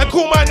it. And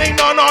call my name,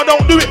 nah,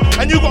 don't do it.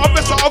 And you got a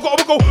vessel, I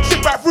gotta go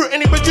shit right through it.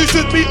 Any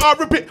producers beat, I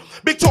rip it.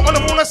 Big talk on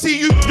the phone, I see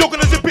you, you're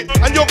gonna zip it.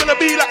 And you're gonna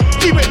be like,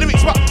 keep it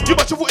lyrics, but you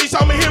much of what is,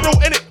 I'm a hero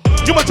in it.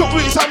 You might talk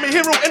really, I'm a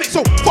hero in it,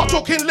 so fuck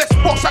talking, let's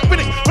box like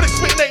minutes. But it's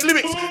spitting 8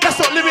 lyrics, that's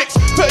not lyrics.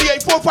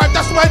 38, 4, 5,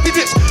 that's my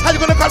digits. How you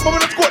gonna come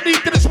when I've got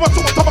these digits? Once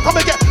on top, I come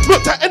and get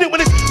looked at any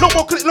when it's no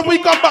more click, then we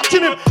come back to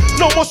him.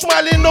 No more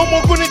smiling, no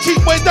more grinning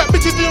cheap ways. That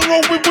bitches didn't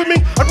roll with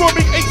women. I'd roll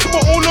big 8, so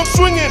all I'm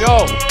swinging.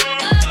 Yo,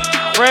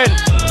 friend,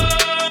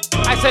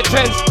 I said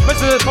trends,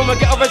 president from a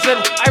get arisen.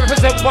 I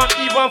represent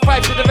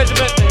 1E15 to the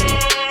regiment.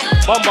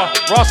 Bomber,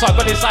 Rasa,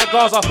 got inside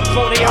Gaza,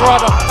 smoking the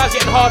Irada, time's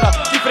getting harder,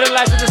 deeper than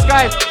lights in the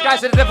skies,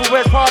 guys in the devil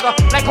wears Prada,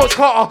 like Coach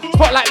Carter,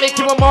 spotlight make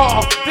him a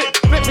martyr,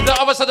 rip to the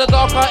other side of the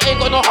dark, I ain't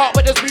got no heart,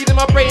 but there's weed in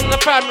my brain and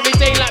the family,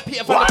 they like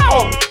Peter from the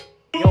pole.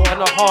 Yo,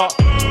 and the heart,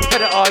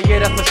 predator,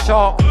 yeah, that's a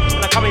shark, when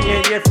I come in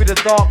here, yeah, through the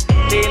dark,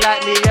 they ain't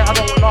like me, yeah, I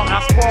don't lock,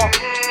 I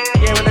spark,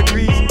 yeah, when the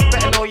grease,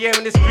 better know, yeah,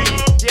 when it's grease,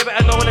 yeah,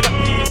 better know when I got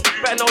peas,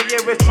 better know, yeah,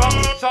 with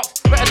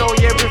chops, better know,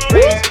 yeah, with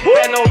praise,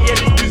 better know, yeah,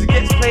 this music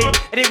gets played.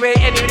 Anyway,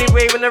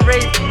 when the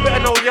rave,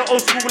 better know you're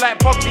old school like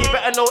Poppy,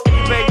 better know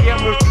anyway, yeah,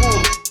 we're cool.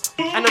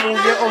 Animal,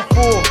 yeah, on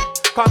form.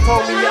 Can't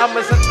tell me I'm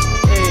a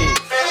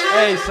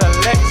hey,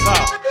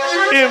 Selector.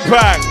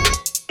 Impact.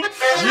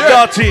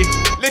 Yeah. Dirty.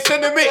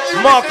 Listen to me.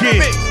 Marky.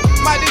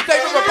 Might just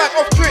take with a back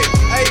off trick.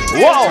 Hey,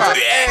 wow.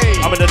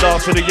 Hey. I'm in the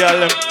dance with the gal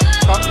them.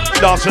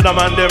 Dance with the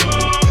man them.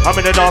 I'm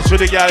in the dance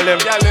with the gal them.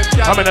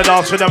 I'm in the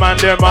dance with the man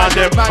them, I'm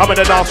in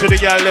the dance with the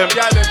gal them.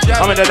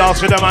 I'm in the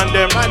dance with the man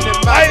them.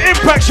 Hey,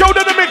 Impact, show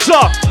them the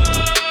mixer.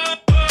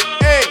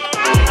 Hey.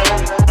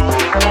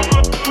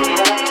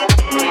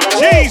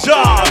 Jesus.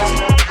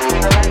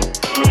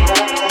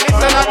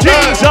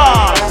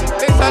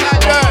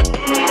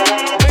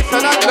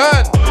 Listen and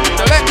learn.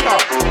 Selector.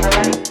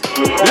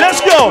 Let's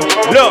go.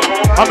 Look,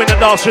 I'm in the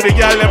dance with the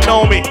gal, them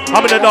know me.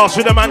 I'm in the dance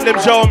with the man, them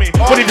show me.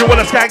 What if you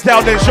wanna skank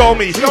out, then show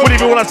me. What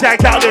if you wanna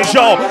skank out, then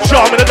show.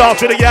 I'm in the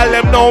dance with the gal,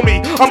 them know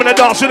me. I'm in the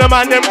dance with the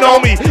man, them know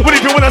me. What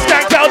if you wanna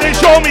skank out, then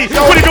show me.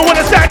 What if you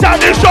wanna skank out,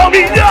 then show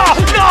me. Nah,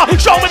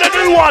 show me the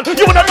new one.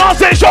 You wanna dance,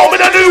 then show me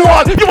the new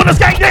one. You wanna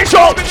skank, then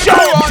show.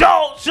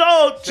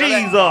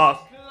 Jesus.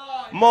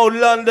 Mo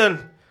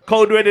London,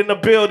 Code Red in the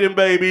building,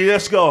 baby.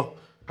 Let's go.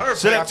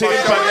 Selecting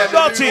Impact.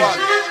 Naughty.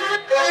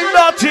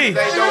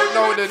 They don't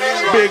know the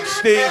new one. Big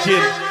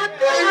stinking.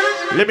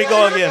 Let me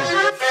go again.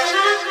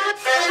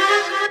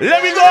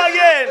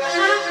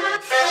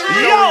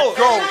 Yo!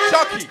 Go,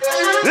 Chucky.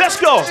 Let's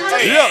go.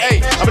 Hey, look,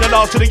 hey. I'm in the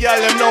dance with the gal,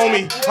 them know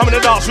me. I'm in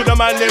the dance with the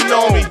man, them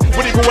know me.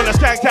 What if you wanna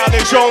skank out,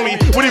 then show me.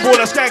 What if you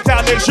wanna skank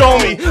out, then show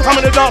me. I'm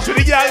in the dance with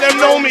the gal, them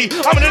know me.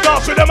 I'm in the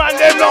dance with the man,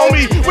 them know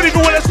me. What if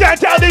you wanna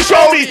skank out, then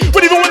show me.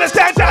 What if you wanna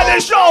skank out, then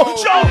show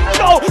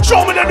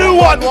me the new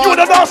one. You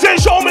wanna dance, then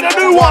show me the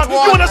new one.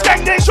 You wanna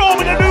skank, then show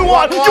me the new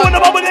one. You wanna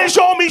bubble, then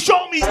show me.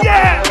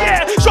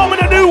 Yeah, show me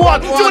the new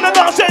one. You wanna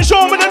dance, then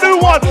show me the new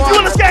one. You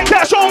wanna skank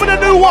out, show me the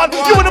new one.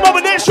 You wanna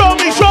bubble, then show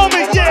me.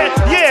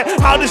 Yeah.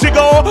 How does it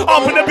go?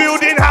 Up in the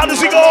building, how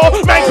does it go?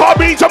 Man can't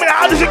beat, tell me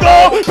how does it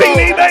go? Ping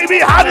me, baby,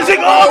 how does it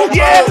go?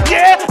 Yeah,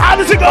 how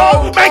does it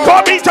go? Man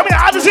can't beat, tell me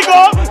how does it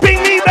go?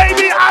 Ping me,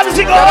 baby, how does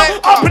it go?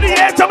 Up in the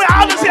air, tell me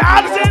how does it?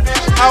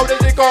 How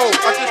does it go?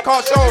 I just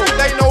can't show.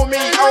 They know me,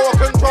 out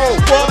of control.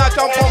 When I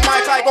jump on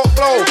mic, I got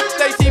flow.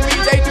 They see me,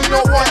 they do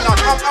not want none.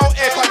 I'm out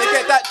here trying to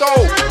get that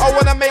dough. I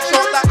wanna make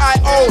sure that I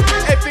own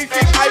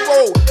everything I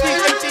roll.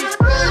 These MCs,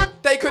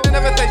 they couldn't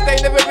never test. They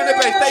never been a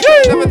best. They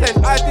couldn't never test.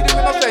 I did it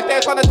with no stress.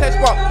 They're trying to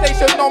test what? They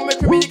should know me.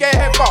 For me, you get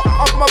head fucked.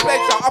 I'm from a blade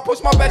shot. I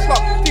push my best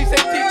luck. These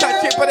MCs chat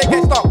shit, but they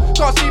get stuck.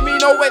 Can't see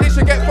me no way. They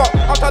should get fucked.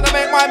 I'm trying to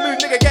make my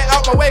move, nigga. Get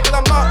out my way, cause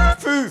I'm not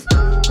food.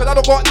 Cause I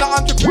don't got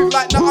nothing to prove,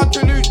 like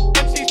nothing to lose.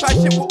 MCs try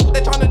shit, what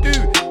they trying to do?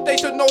 They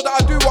should know that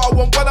I do what I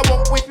want, when I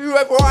want, with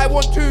whoever I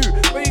want to.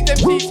 But these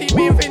MCs see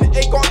me and think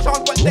they got a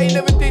chance, but they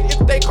never did.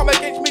 If they come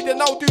against me,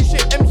 then I'll do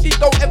shit. MCs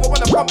don't ever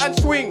wanna come and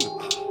swing.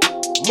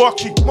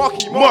 Marky,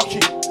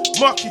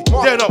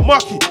 they're not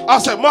Marky. I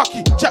said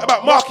Marky, chat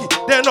about Marky,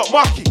 they're not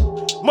Marky.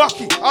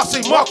 Marky, I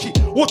say Marky.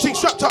 Walting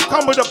strapped up,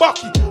 come with a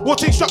bucky.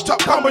 Walting strapped up,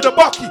 come with a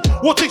bucky.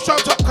 Walting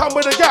strapped up, come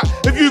with a gap.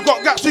 If you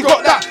got gaps, we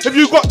got that. If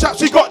you got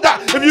chaps, we got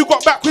that. If you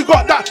got back, we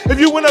got that. If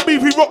you wanna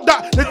beef, we rock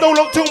that. There's no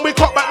long till we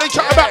cut back, they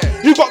chat about.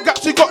 You got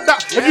gaps, we got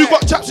that. If you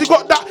got chaps, we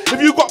got that.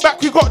 If you got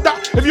back, we got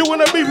that. If you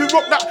wanna beef, we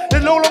rock that.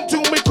 There's no long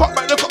till we cut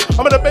back.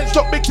 I'm on the bench,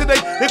 not big today.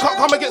 They can't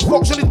come against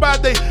Fox on his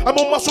bad day. I'm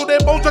on muscle, their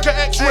bones like an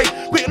X-ray.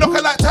 Quick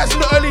knocker like Tyson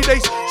in the early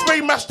days. Spray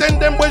mash, then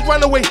them boys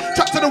ran away.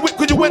 Track to the whip,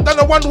 cause you went down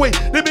the one way.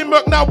 They been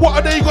murked now, what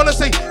are they gonna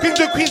say? Kings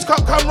and Queens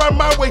can't come round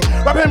my way.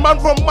 Rapping man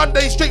from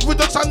Monday, straight through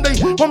the Sunday.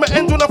 From the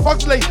end on the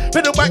fogs lay.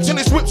 Pedal bikes and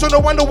his whips on the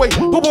one away.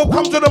 Bubble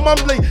comes to the mum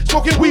lay.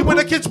 Smoking weed when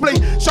the kids play.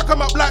 Chuck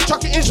 'em up like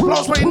chuck it in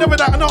splats, but never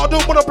that. No, I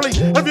don't wanna play.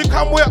 Have you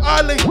come where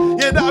I lay?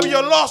 Yeah, that'll be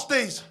your last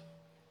days.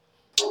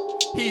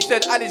 He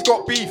said Ali's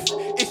got beef.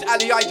 It's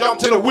Ali, I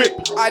jumped to the whip.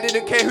 I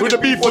didn't care who the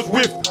beef was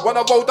with. When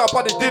I rolled up,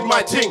 I just did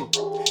my thing.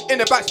 In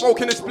the back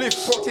smoking a spliff.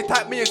 Fox it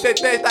tapped me and said,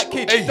 there's that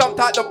kid. He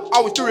jumped out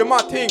I was doing my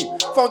thing.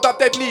 Found up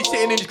dead Lee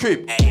sitting in the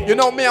crib. You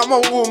know me, I'm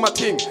on all my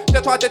thing. They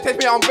tried to test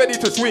me, I'm ready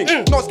to swing.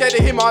 Not scared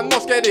of him, I'm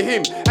not scared of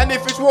him. And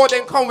if it's war,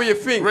 then come with your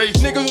thing.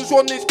 Niggas who's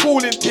on this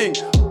cooling thing.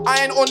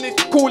 I ain't on this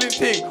cooling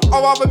thing. I'd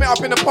rather meet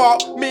up in the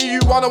park. Me,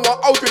 you, one-on-one,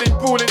 I'll do this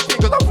brawling thing.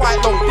 Cause I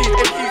fight low, these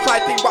MC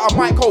side thing, but I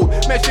might cold.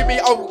 Mess with me,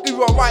 I'll give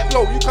you a right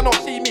blow. You cannot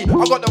see me,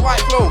 I got the right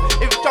flow.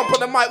 If you jump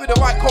on the mic with the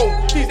right code,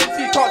 these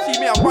MCs can't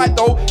see me, I'm right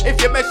though. If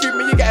you mess with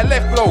me, you get a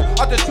left blow.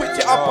 I just switch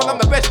it up and I'm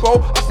the best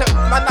bro. I said,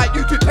 man, like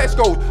you two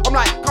Tesco's. I'm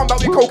like, come back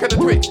with coke and the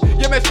Twix.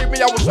 You mess with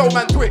me, I will show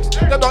man Twix.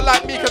 They don't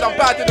like me cause I'm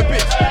bad in the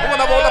bitch. And when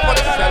I roll up on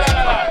the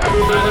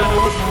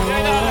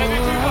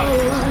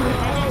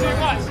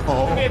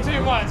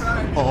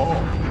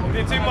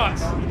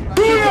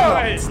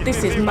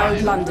This is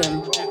Mode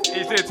London.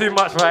 He's doing too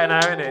much right now,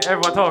 isn't it?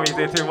 Everyone told me he's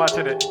doing too much,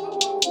 isn't it?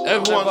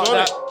 Everyone's on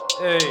it.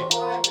 Hey,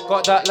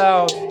 got that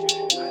loud.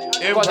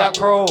 Got that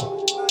crow.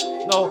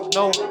 No,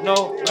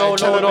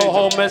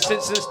 home and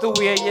since still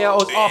here, yeah, I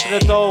was after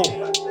the dough.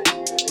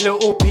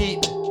 Little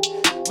Pete,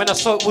 when I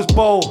saw it was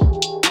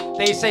bold.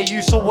 They say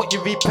you saw what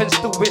you reap and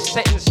still we're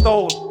set in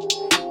stone.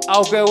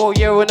 I'll go all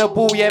year on the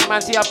ball, yeah,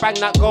 man, see I bang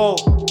that goal.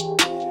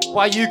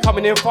 Why you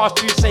coming in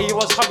fast, you say you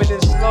was coming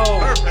in slow.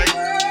 Perfect.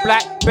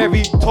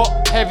 Blackberry,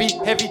 top, heavy,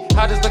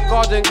 how does the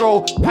garden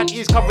grow?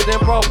 Panties covered in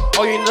bro,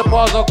 oh you in the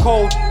bars are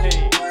cold.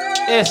 Hey.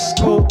 It's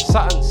cool,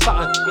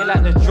 something, you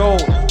like the drone.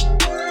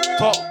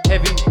 Top,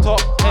 heavy,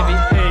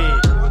 hey.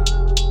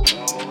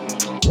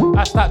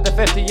 I slapped the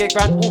 50-year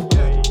grand, ooh.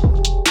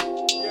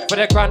 For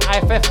the grand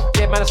IFF,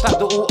 yeah man, I slapped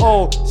the ooh,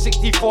 oh.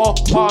 64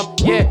 palm,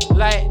 yeah,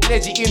 like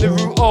Leggy in the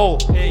root, oh.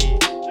 Hey.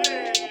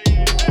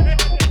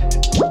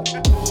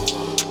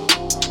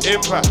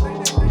 Impact.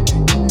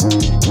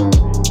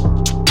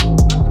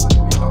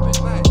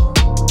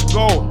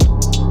 Go.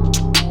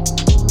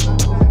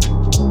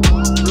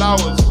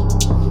 Flowers.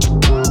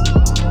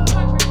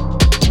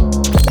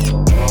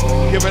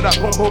 Give it that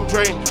pump pump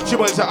train. She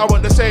wants it, I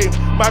want the same.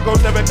 My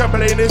girls never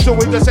complain, it's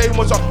always the same.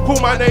 What's up? Call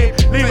my name.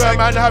 Leave a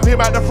man, have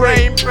him at the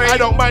frame. I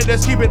don't mind,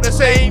 let's keep it the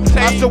same.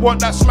 I still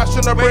want that smash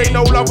on the brain.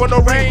 No love on the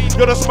rain.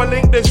 You're the small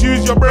link, let's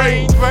use your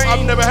brain.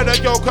 I've never had a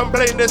girl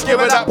complain. Let's give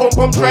her that pump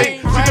pump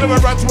train. She can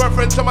never run to her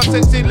friends, to my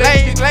sexy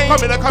lady.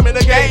 Coming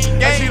again.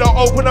 And she don't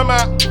open them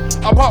out.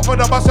 Apart from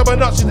the bus of a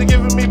nut, she's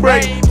giving me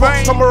brain.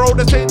 Fox come around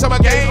the same time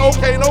again.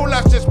 Okay, no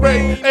lash, just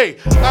brain. Hey,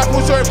 I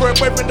feel sorry for him,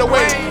 boyfriend the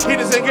way. He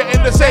doesn't get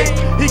in the same.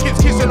 He keeps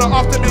kissing her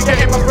after me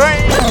getting my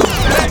brain.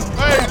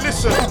 Hey,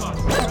 listen.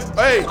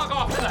 Hey,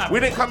 we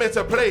didn't come here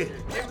to play.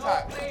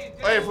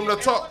 Hey, from the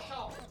top.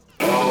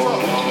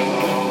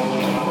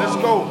 Let's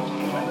go.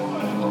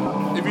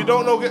 If you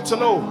don't know, get to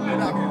know.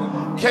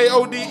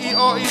 Kodered.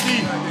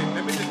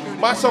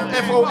 Myself,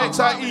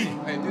 Foxie.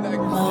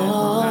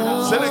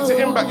 Select to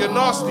Impact, you're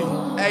nasty.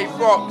 Hey,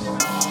 Fox.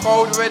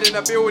 Cold Red in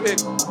the building.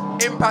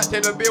 Impact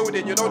in the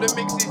building. You know the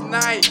mix is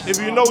nice. If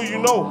you know, you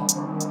know.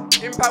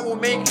 Impact will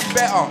make you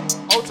better.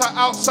 Hold tight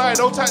outside,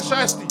 hold tight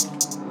shiesty.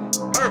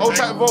 Hold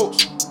tight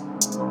votes.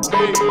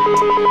 Hey.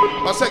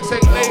 My sex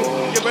ain't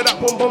lame. Give her that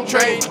boom boom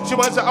train. She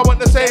wants it, I want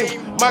the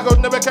same. My girl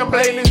never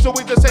complain, it's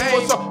always the same.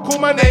 What's up? Call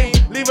my name.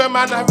 Leave a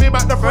man, have him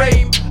at the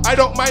frame. I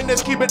don't mind,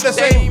 let's keep it the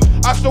same.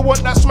 I still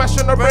want that smash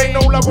on the brain. No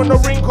love on the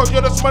ring, cause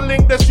you're the small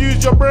link, let's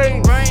use your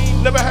brain.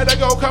 Never had a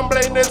girl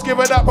complain, let's give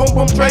her that boom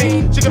boom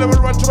train. She can never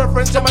run to her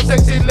friends, to my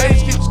sexy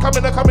ladies. Keeps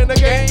coming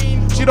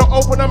again. She don't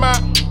open her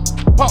mouth.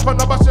 Pop on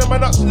the bus in my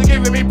nuts, she's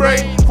giving me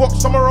brain. Fox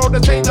somewhere on the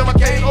change of my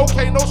cane.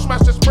 Okay, no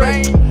smash this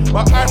brain.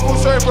 But I feel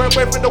sorry for him,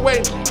 boyfriend the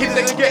way. He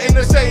didn't get in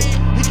the same.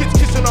 He keeps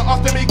kissing her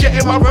after me,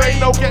 getting my brain.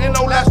 No getting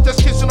no lash, just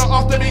kissing her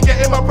after me,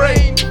 getting my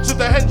brain. So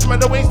the henchman,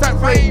 the waist that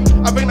frame.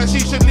 I think that she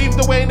should leave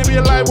the way and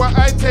realize what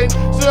I take.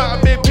 So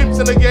I'm big pimps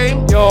in the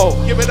game. Yo,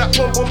 give it that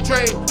boom boom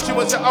train. She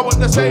wants it, I want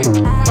the same.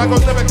 My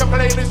girls never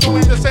complain, it's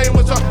always the same.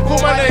 What's up?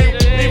 Call my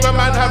name. Leave a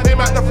man, have him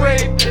at the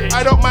frame.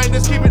 I don't mind,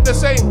 just keep it the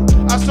same.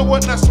 I still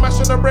want that smash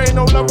on the brain,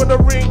 no love on the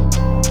ring.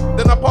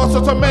 Then I pass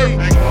it to May.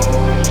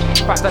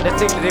 Fact that they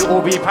think that they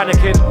all be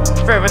panicking.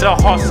 Fear in the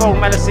heart, soul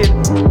menacing.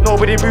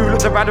 Nobody moved,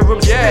 looked around the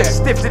room,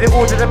 stiff to the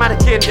order the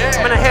mannequin.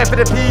 I'm in a hair for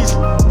the peas,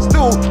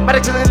 still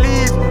medical to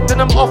leave.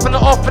 Then I'm off and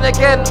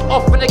again,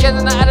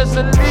 and the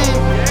Addison leave.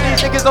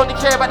 These niggas only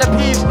care about the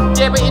peas,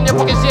 but in your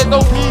pockets,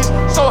 no peas.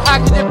 So how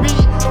can it be?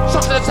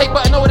 Shots to the take,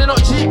 but I know they're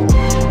not cheap.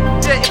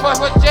 If I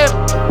was gem,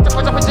 if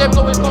I drop a gem,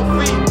 no, it's not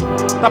free.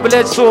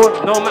 Double-edged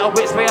sword, no matter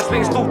which way I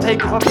swing, still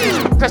take from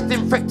me. Pressed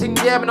infecting,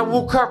 man, I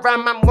walk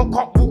around, man, can't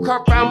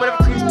walk around with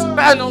a crease.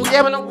 Better know,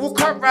 man, I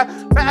walk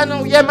around. Better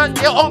know, man,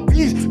 on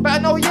beats.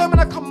 Better know, man,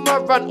 I come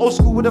around. Old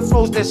school with the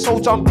flows, they're so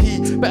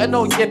jumpy. Better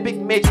know,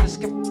 big major,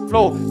 skip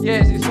flow.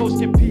 It's so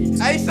skippy.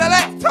 Hey,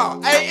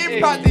 selector, hey,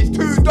 Impact is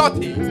too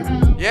dotty.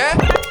 Yeah?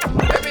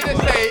 Let me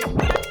just say,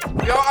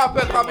 if you're up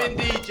and coming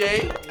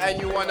DJ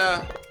and you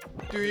wanna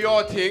do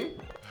your thing,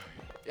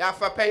 you have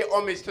to pay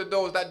homage to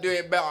those that do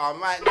it better. Right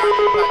now,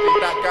 Impact is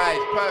that guy.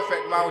 It's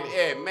perfect round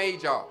here.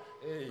 Major,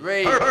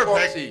 Ray,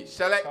 Foxy,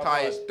 Selector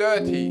is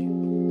dirty.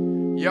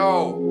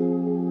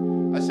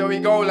 Yo, so we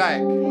go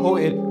like.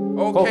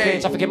 Okay, I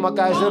forget my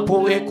guys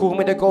reported. Call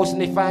me the ghost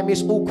and they find me,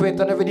 it's awkward.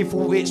 Done already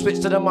fool it. Switch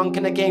to the monk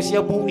in the game, see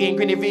a boot in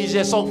Grinny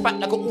V's, so fat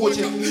like an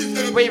orchard.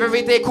 Wave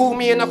every day, call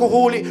me and I can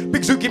hold it.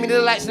 Big Zoo give me the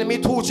lights and let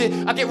me torch it.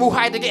 I get real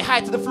high to get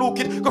high to the floor,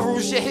 kid. Got real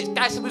shit, hits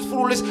guys, it was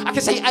flawless. I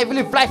can say I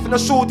live life and I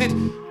shorted.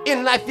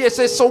 In life,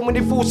 there's so many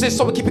forces,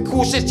 so we keep it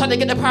cautious. Trying to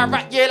get the power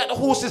right, like the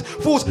horses.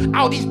 Fools,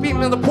 Audis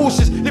beaming on the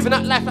Porsches. Living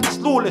that life like it's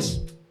lawless.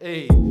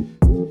 Hey.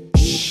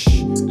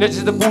 Shh. Legends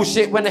of the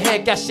bullshit when I hear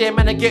gas,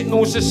 man, I get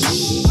nauseous.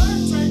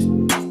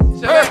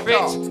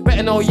 Perfect.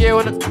 Better know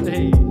on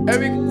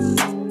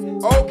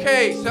the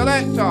Okay,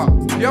 selector.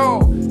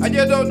 Yo, and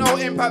you don't know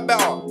Impact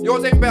better.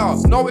 Yours ain't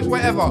better. No, it's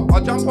whatever.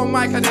 I jump on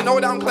mic and they know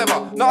that I'm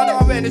clever. No,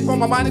 I'm ready. It's from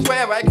my mind. It's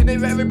whatever. I can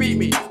never ever beat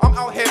me. I'm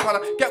out here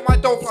trying to get my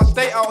dough plus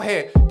stay out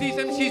here. These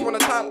MCs wanna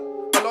talk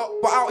a lot,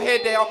 but out here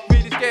they are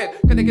really scared.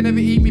 Cause they can never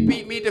eat me,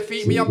 beat me,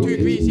 defeat me. I'm too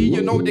greasy.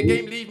 You know the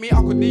game leave me.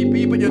 I could leave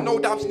me, but you know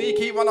that I'm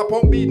sneaky. Run up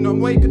on me, no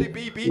way could it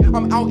be.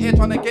 I'm out here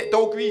trying to get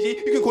dough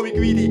greasy. You can call me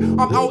greedy.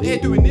 I'm out here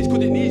doing this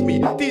cause it needs me.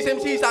 These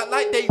MCs act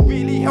like they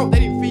really help, they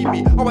didn't feed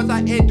me. I was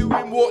out here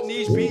doing what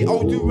needs be.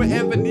 I'll do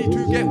whatever need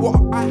to get what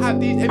I have.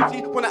 These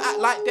MCs wanna act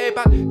like they're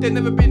bad. There's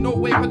never been no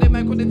way for them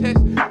man could test.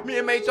 Me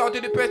and mates are to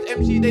the best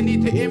MC, they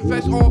need to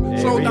invest or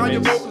slow down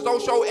your vocals.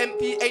 Don't show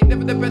empty, ain't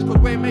never the best cause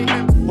we're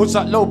mayhem. What's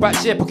that low back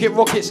shit, pocket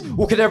rockets,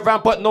 walking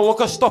around but no one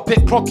can stop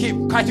it, clock it,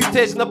 kind of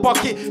tears in the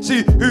bucket.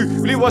 See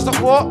who really was the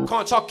what?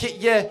 Can't chuck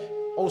it,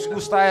 Old school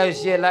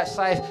styles, like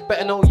size.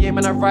 Better know,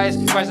 man, I rise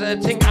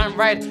at the ting and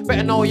ride.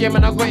 Better know,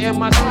 man, I got it in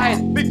my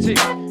side. Big ting,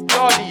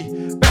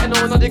 yardy. Better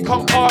know, no, they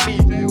can't bar me.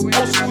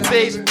 Old school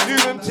days,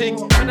 new ting.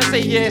 When I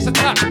say, it's a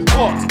tap.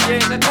 What?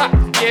 It's a tap.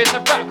 It's a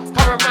rap.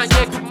 Come around,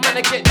 good man,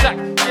 I get jacked.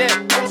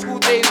 Old school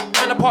days,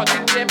 man, I party,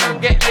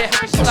 man, get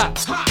happy slap.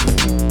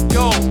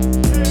 Yo.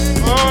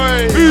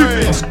 Move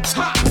it.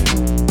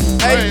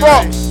 Hey,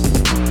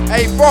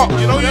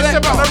 Fox. You know you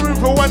step out the room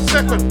for 1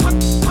 second.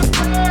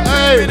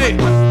 Hey.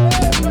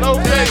 No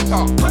place.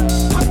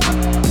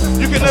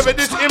 You can never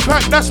diss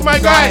Impact, that's my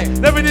guy.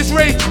 Never diss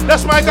Ray,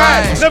 that's my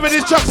guy. Never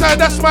diss Chuckside,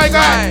 that's my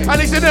guy. And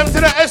they send them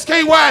to the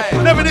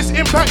SKY. Never diss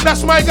Impact,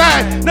 that's my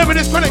guy. Never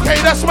diss Chronic K,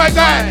 that's my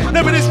guy.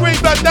 Never diss Ray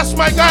Blood, that's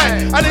my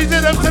guy. And they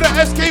send them to the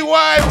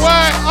SKY.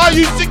 Why are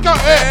you sick out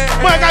here?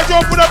 My guys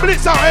all put a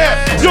blitz out here.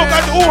 Your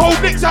guys all hold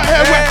blitz out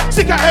here. We're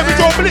sick out here with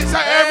your blitz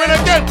out here. And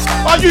again,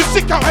 are you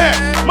sick out here?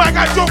 My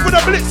guys all put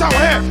a blitz out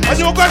here. And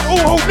your guys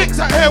all hold blitz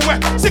out here.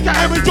 We're sick out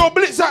here with your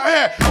blitz out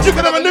here. You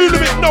can have a new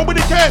limit, nobody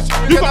cares.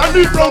 You got a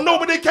new flow,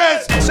 nobody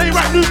cares. They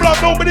rap new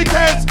blood, nobody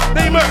cares.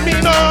 They murk me,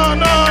 no,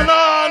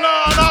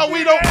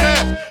 we don't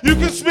care. You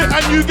can spit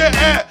and you get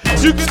air.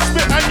 You can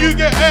spit and you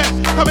get air.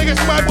 Come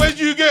against my boys,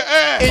 you get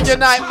air. In your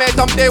nightmares,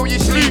 I'm there when you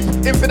sleep.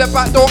 In for the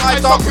back door, I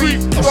start creep.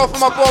 Go for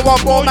my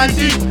 414 man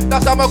deep.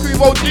 That's how my crew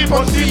roll deep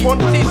on deep.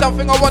 See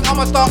something I want,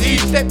 I'ma start eat.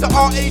 Step to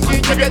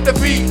R18, you get the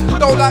beat.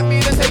 Don't like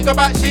me, then take the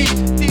back seat.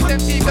 These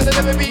MCs cause they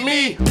never beat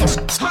me.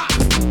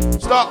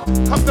 Stop,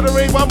 come to the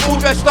ring, one all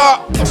dressed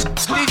up. These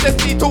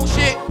MCs talk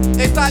shit.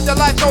 It's like the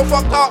life so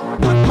fucked up.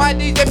 My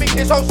DJ mix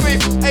is so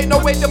swift. Ain't no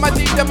way that my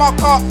DJ mark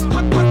up.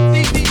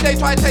 These DJs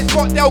try to test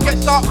what they'll get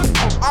stuck.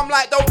 I'm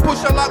like, don't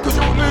push a lot cause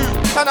you'll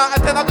lose. 10 out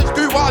of 10, I just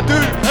do what I do.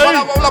 When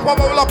I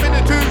roll up in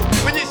the two.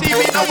 When you see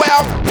me, no way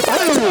out.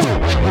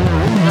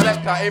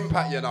 Selector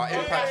Impact, you know,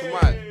 Impact's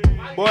mad.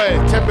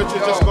 Boy, temperature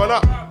just gone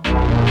up.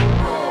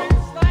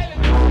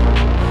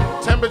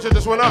 Temperature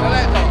just went up.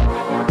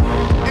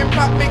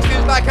 Impact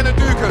mixes like an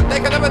Hadouken. They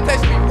can never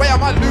test me. Where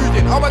am I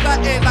losing? I was out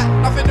here like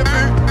nothing to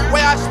do.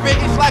 Where I spit,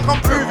 it's like I'm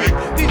proving.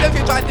 These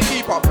MCs try to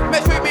keep up.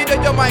 Mess with me,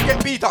 then your mind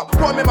get beat up.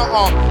 Put them in my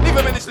arm, leave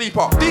them in the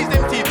sleeper. These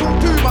MCs talk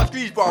too much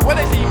grease, bro. When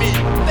they see me,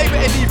 they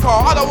better leave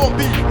car. I don't want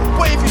beef.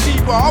 What if you see,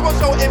 bro? I was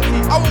so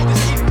empty. I want to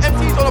see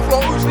MCs on the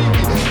floor who's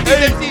sleepy.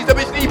 These MCs a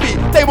bit sleepy.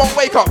 They won't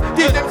wake up.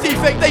 These MCs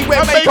fake, they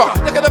wear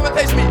makeup. They can never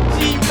test me.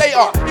 See you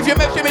later. If you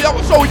mess with me, I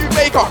will show you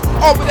makeup.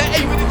 R with the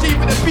A with the G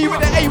with the B with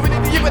the A with the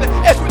D with the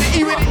S with the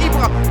E with the E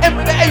with the M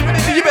with the A with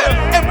the D with the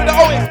M with the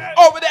O,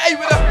 R with the A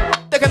with the.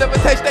 They can never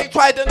taste, they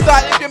tried and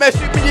died. If you mess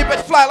with me, you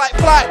better fly like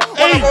fly.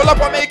 When I roll up,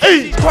 I make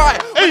easy cry.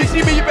 When you see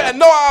me, you better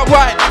know how I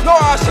ride, know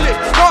how I slip,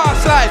 know how I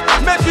slide.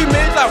 Mess with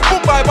me, it's like boom,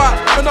 bye bye.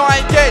 But no,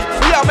 I ain't gay,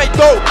 but yeah, I make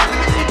dough.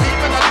 You see me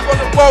when I live on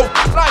the road.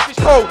 Life is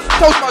cold,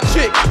 toast my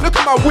chick, look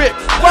at my whip.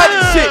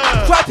 Riding shit,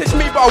 try to test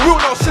me, but I will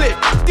not slip.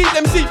 These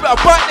MCs better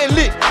bite their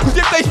lip, cause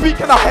if they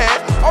speak in our hair,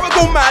 I will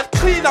go mad,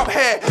 clean up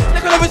hair. They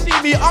can never see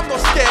me, I'm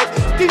not scared.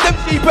 These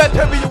MCs better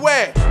tell me you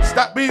where.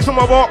 Stack beats on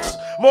my box,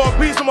 more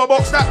piece on my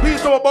box, stack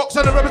piece on my box,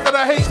 and the rebels that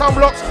I hate some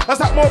blocks. I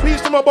stack more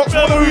piece on my box,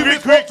 more moving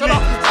quickly.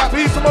 Stack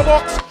piece on my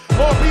box,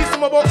 more piece on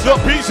my box,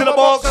 got piece in the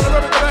box, and the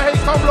rebels that I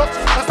hate some blocks.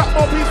 I stack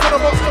more piece on the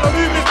box, gonna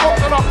move this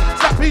box, and I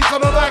stack piece on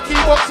the Nike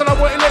box, and I'm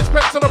wanting less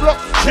cracks on the block.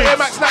 Air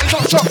Max 90's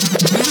not shot.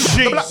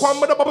 The black one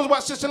with the bubbles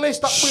wax and they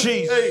stuck with.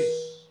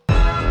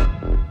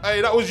 Hey,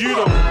 that was you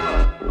though.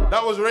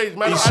 That was Rage,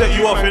 man. He set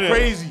you off, innit?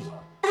 Crazy.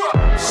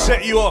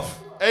 Set you off.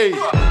 Hey,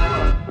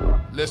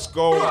 let's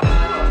go.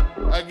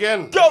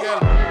 Again. Go. Again.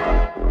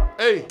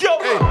 Hey. Go.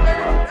 Hey.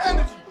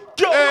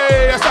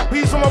 Hey, that's that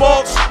piece on my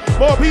box.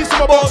 More piece on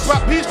my box.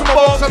 That piece on my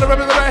box. And the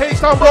rebels that I hate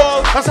some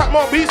blocks. That's that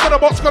more piece on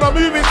the box. Gonna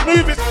move it,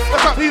 move it.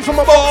 That's that piece on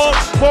my box.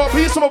 More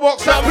piece on my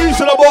box. That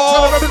piece on the box.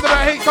 And the rebels that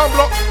I hate some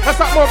blocks.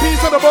 That's that more piece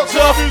on the box.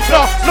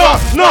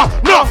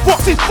 No.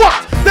 Foxy's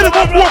fucked. They don't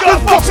want more cause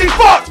Foxy's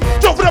fucked.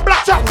 Jump for the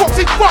black trap.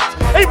 Foxy's fucked.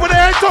 Ain't with the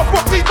head top.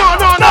 Foxy's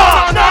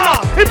no.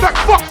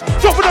 Impact fucked.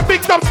 Jump for the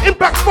big dumps.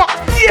 Impact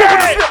fucked. Yeah. Jump for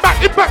the slip back.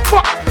 Impact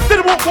fucked.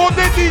 They don't want more.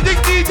 They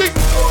DJ.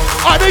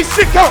 Are they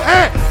sick out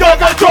here? Yo,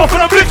 got drop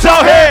for the blitz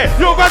out here.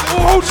 Yo, got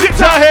all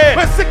chicks out here.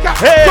 We're sick out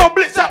here. Yo,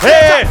 blitz out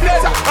here.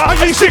 Are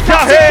you sick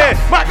out here?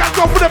 My got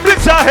drop for the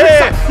blitz out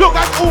here. Yo,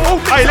 got all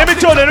Hey, let me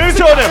tell them,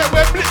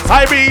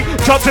 I be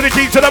drop to the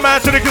key to the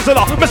man to the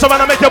kizzler. Mr.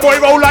 Man, I make your boy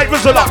roll like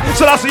Rizzler.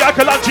 So I see I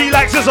can like G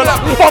like Sizzler.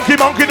 Funky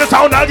monkey the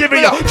sound I'll give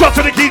you. Drop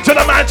to the key to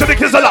the man to the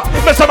kizzler.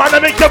 Mr. Man,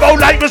 I make you roll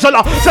like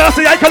Rizzler. So I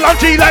see I can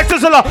like G like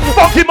Sizzler.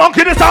 Funky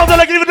monkey the sound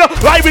I'll give you.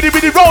 Right with the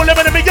roll, let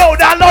me go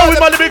down low with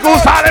my lyrical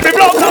style. Let me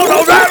blow down.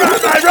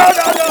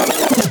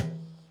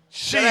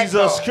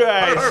 Jesus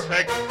Christ.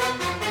 Perfect.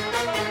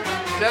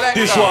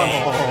 This one.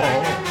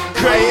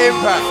 Crazy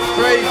impact.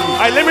 Crazy.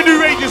 Alright, let me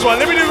do Rage's one.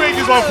 Let me do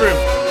Rage's one for him.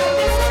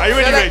 Are you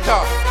ready, Rage?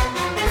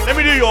 Let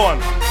me do your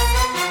one.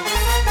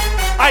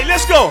 Alright,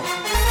 let's go.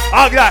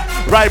 I'll get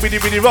right with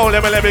the roll,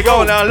 let me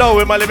go down low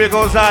with my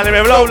lyrical style, let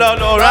me blow,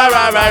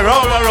 right,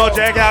 roll,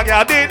 check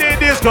out,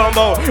 this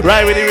combo.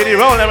 Right with the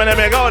roll, let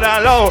me go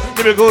down low,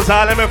 lyrical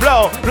style, let me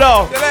blow.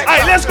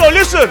 Alright, let's go,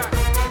 listen.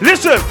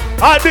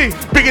 I be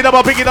pick it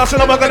up, so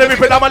I'm gonna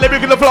rip it. I'm a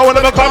lyric in the flow and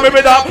never come rip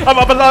it up. I'm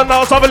up and down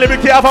now, so I'm a lyric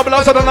here, I'm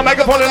a so on the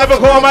microphone and never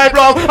call my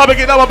blog. I pick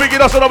it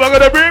up, so I'm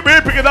gonna bring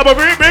pick it up,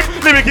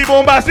 lyric keep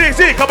on bombastic,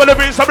 see, couple of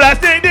beats, some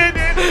blasting,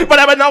 but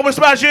I know we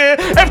smash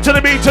it. F to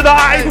the B to the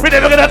I, we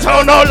never gonna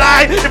tell no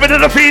lie. If it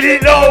doesn't feel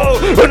it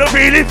low, we're not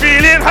feeling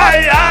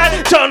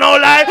high, tell no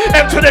lie.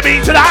 F to the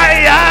B to the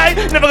I,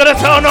 never gonna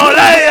tell no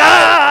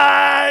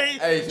lie.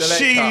 Hey,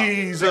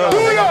 Jesus.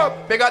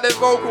 Big up them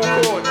vocal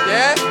cords,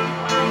 yeah?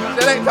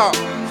 Selector.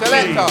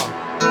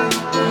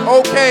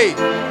 Okay,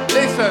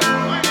 listen.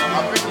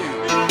 I'll bring you.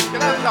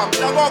 Can I have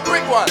some? I've got a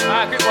quick one.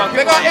 Quick one.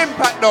 They got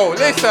impact though,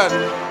 listen.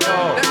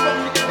 Let's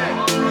go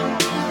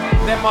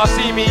Them I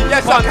see me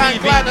yes, on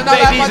TV.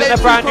 Ladies in a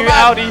brand new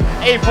Audi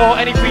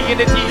A4, anything in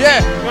the TV.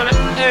 Yeah.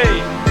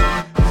 Hey.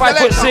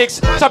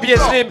 5'6", chubby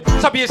and slim,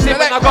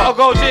 and I gotta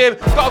go gym,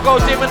 and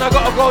I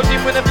gotta go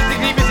gym. When I'm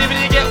busy, when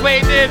you get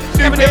weighed in.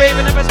 Came in the rave,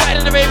 and never sweat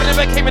in the rave, and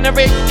never came in the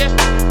rave.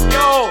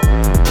 Yo.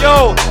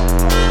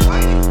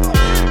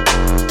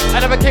 I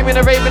never came in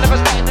the rave, and never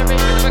sweat in the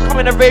rave, and never come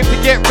in the rave to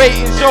get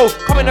ratings. Yo,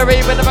 come in the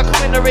rave, and never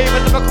come in the rave,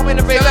 and never come in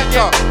the rave to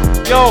get.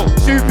 Yo,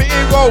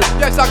 superhero,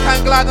 yes I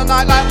can glide the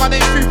night like my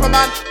name's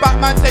Superman.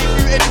 Batman take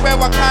you anywhere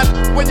I can.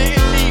 When you're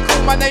in me,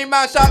 call my name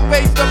man, shout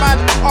face the man.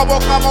 I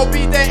will come, I'll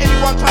be there.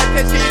 Anyone try to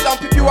test it,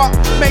 I'll pick you up.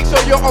 Make sure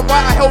you're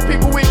alright. I help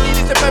people with need.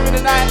 It's a very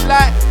the night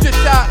like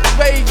just shout,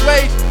 rage.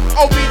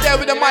 I'll be there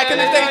with the mic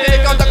and the stage and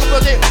the guns I can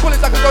dodge it,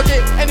 bullets I can dodge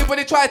it.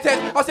 Anybody try to test,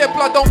 I said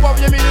blood, don't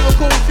worry, I'm a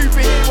lyrical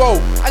superhero.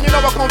 And you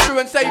know I come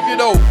through and save you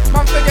though.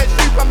 Man forget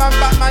Superman,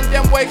 Batman,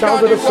 them way can't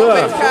do what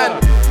Rage can.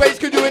 Rage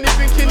can do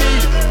anything you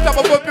need.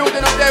 Top of a building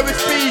up there with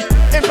speed.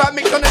 Impact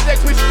mix on the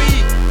decks with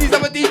speed. These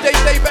other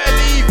DJs, they better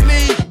leave.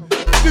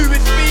 Do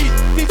with speed.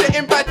 These are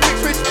impact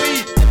mix with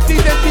speed. These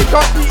MCs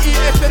can't be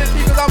ES to the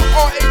T cause I'm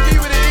RAG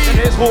with an E. And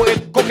it's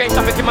haunted, go game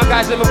traffic in my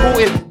guys never bought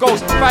it.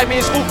 Ghost, find me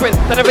in school print,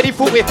 then I already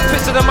fought it.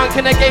 Fits to the man,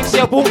 can the game see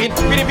I bought it.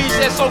 Really be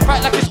said so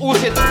fat like it's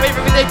Austin. Wave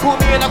every day, call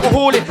me and I go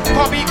haul it.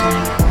 Can't be.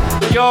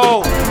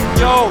 Yo.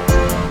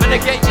 And I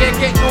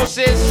get no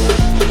sense.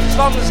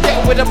 Slums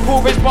getting with the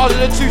poorest, bars of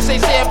the two say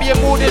and be a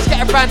modest.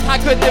 Get a brand,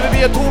 I could never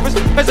be a tourist.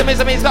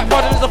 Pessimism is like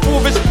brother is the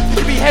forest. You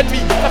can be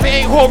Henry, nothing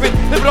ain't horrid.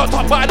 Live locked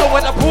up, but I know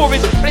where the poor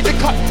is. But it's a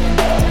cut.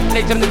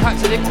 Legs on the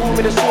packs and they call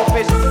me the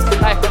swordfish.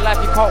 Life for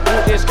life, you can't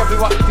walk this. Grab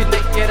you up if you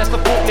neck, yeah, that's the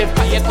forklift.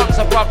 Pat your tongues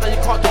above, now you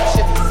can't do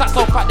shit. That's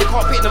so fat, they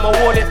can't fit in my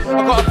wallet.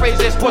 I got a phrase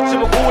this, watch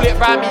him call it,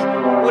 round me.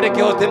 All the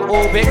girls, them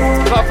orbit.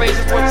 Got a phrase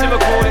this, watch him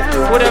call it.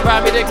 All the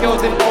round me, the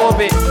girls, them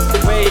orbit.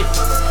 Wait.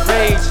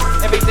 Rage,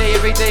 every day,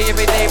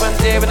 man,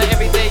 there with it,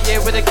 every day, yeah,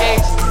 with a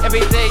gauge.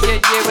 Every day, yeah,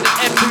 with an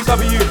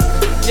M2W.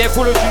 Yeah,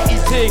 Call of Duty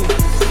ting.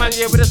 Man,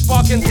 yeah, with a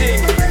sparking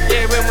ting.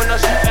 Yeah, when I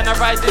shoot and I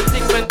ride this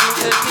thing, when the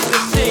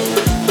thing sing.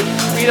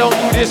 We don't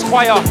do this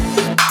choir.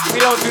 We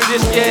don't do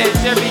this, yeah,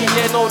 Jerry,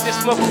 yeah, no, this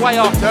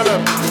McGuire.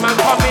 Man,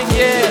 come in,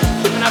 yeah,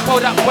 and I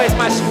told that boy's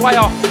my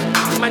squire.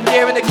 Man,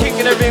 yeah, and the king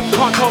in the ring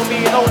can't tell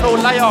me, no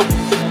liar.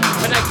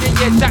 When I get,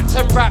 yeah,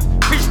 Jackson rap,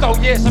 freestyle,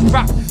 yeah, it's a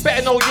rap.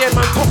 Better know, yeah,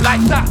 man, talk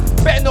like that.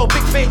 Better know,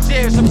 big mates,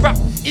 yeah, it's a rap.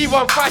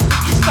 E15,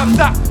 East and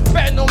that.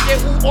 Better know, yeah,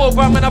 all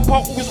over, man, I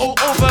pop all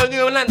over,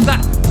 New Zealand,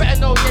 that. Better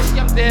know, yeah, see,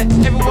 I'm there.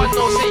 Everyone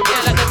knows, say,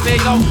 yeah, like the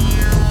bail.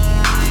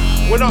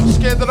 We're not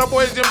scared of the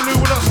boys in blue,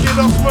 we're not scared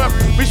of Smurf.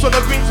 We saw the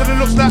green till it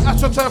looks like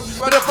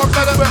AstroTurf. Where the fuck's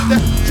that work there?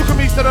 Shook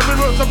me to the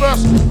middle of the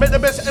verse. Make the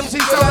best MC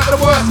sound like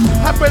the worst.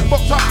 Have bread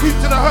box up, creep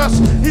to the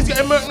hearse. He's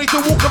getting murk, need to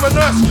walk him a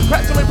nurse.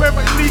 Back to me prayer,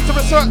 but he needs to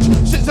research.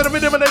 Shit to the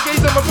rhythm and they gave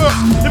them a verse.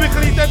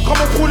 Lyrically dead,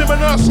 come and call him a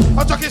nurse.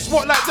 I jack his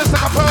spotlight just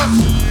like a purse.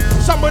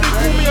 Somebody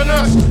call me a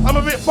nurse. I'm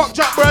a bit fucked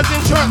up, birds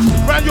in church.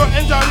 Round your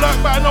ends I lurk,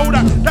 but I know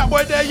that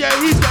boy there, yeah,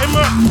 he's getting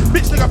murk.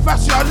 Bitch nigga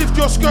fashion, I lift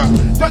your skirt.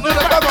 Don't know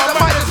the bag, I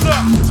might just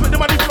lurk. Spit the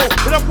money flow.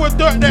 Enough with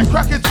dirt there,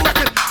 cracking,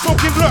 smacking,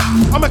 smoking blur.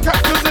 I'm a cat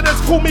president,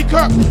 call me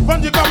Kirk. Run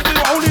your gun, do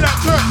only that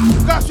church.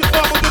 Guys with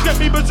marbles, you get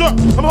me berserk.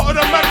 I'm hotter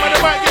than man, they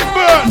might get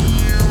burned.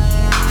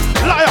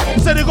 Liar,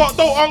 say they got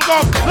dope on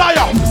gum.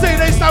 Liar, say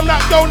they stand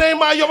like yo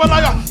name, you're a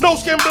liar. No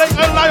skin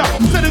blatant liar,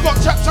 say they got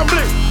chaps and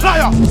blick.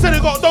 Liar, say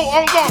they got dope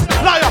on gum.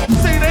 Liar,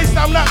 say they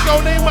stand like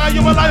yo name,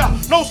 you're a liar.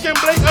 No skin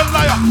blatant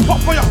liar. Hot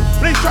for ya,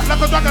 play track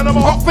like a dragon, I'm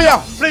a hot for ya.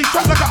 Play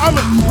track like a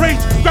almond.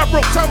 Rage, grab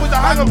rope, time with the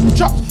hang 'em.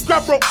 Chops,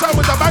 grab rope, time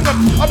with the bang 'em.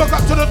 I'm a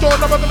cut to the door,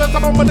 never gonna tap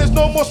 'em when there's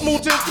no more small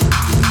things.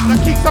 And I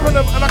keep stabbing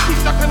them, and I keep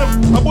jacking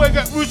them. A boy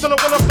get roots and I'm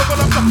gonna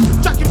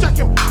jack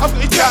him. I've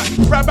got his jack,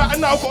 right back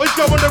and now got his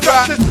girl on the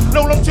raps.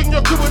 No long thing,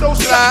 you're cool with those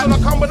slaps. And I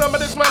come with them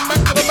and this man max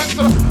to the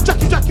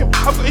jack him.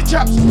 I've got his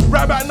chaps,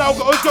 right back and now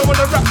got his girl on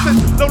the raps.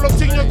 No long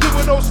thing, you're cool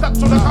with those slaps.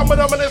 When I come with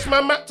them and this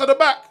man max to the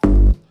back.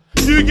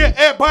 You get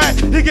air pie,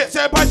 he gets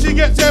air pie, she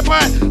gets air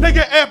pie. They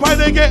get air pie,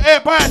 they get air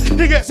pie.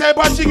 He gets air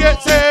pie, she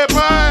gets air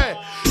pie.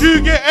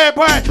 You get air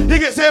pie, he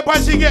gets air pie,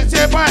 she gets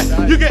air pie.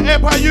 You get air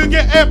pie, you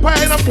get air pie.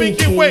 And I'm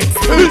thinking, wait,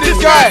 who's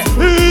this guy?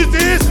 Who's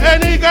this?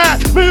 Any guy?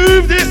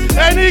 Move this.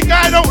 Any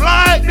guy don't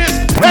like this.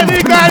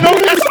 Any guy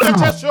don't get the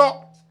chest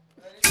shot.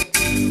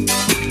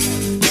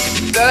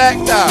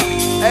 Selector,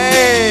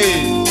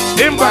 hey.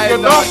 Impact, you're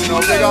not.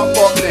 I'll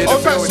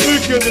get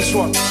spooky on this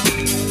one.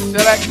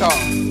 Selector.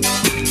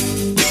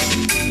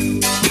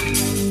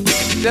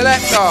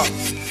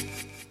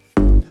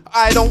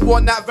 I don't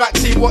want that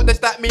vaccine, what does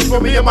that mean for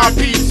me and my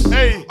peace?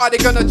 Hey. Are they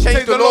gonna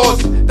change the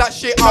laws? That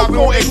shit I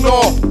will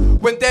ignore.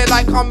 When they're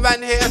like, come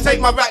round here and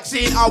take my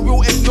vaccine, I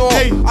will ignore.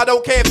 Hey. I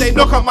don't care if they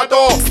knock on my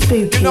door.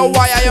 You know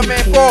why I am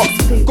here for?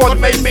 God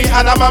made me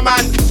and I'm a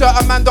man.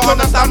 Certain man don't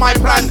understand my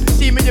plan.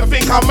 See me, you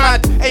think I'm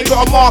mad. Ain't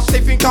got a mask, they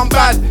think I'm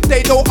bad.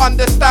 They don't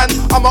understand,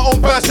 I'm my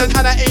own person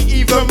and I ain't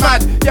even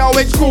mad. Yeah, I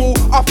went school,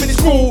 I finished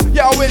school.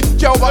 Yeah, I went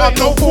jail, but I'm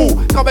no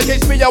fool. Come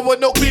against me, I would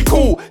not be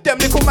cool. Them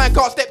little man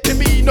can't step to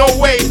me, no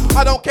way.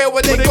 I don't care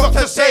what they got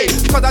to say.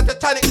 Cause that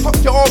Titanic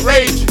topped your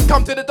rage.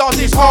 Come to the dance,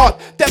 it's hard.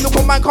 Them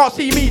little man can't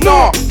see me,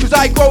 nah. Cause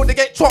I grow, they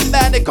get chopped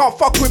down, they can't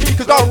fuck with me.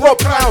 Cause I rob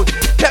clowns.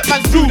 Take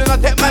man's food and I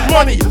take man's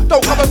money.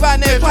 Don't come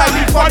around there and try to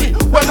be funny.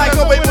 When I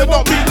go away, will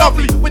not be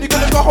lovely. When you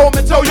gonna go home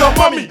and tell your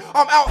mummy?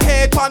 I'm out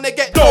here trying to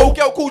get dough.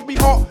 Girl calls me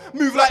hot,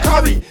 move like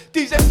Harry.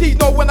 These MCs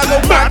know when I go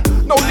mad.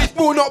 No, this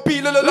will not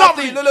be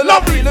lovely. Lovely.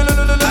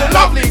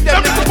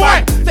 Them little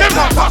boy, they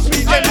can't touch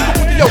me. Them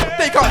little yo,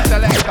 they can't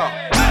selector.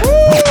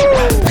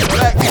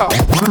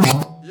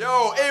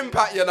 Yo,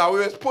 Impact, you know,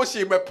 we're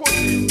pushing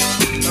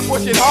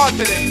hard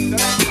today.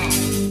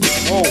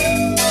 Whoa.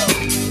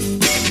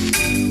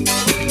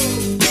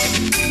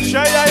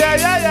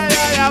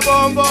 Yeah,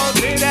 boom,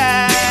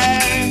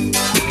 today.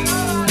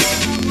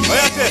 What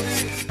you say?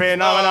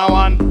 Phenomenal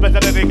one, better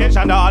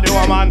dedication to all the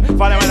woman.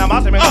 For them in the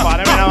massive, for them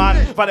in the man.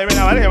 For them in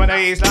the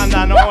East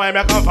London, no way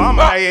me come from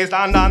the East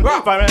London.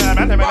 For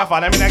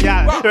them in the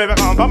girl, we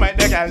come from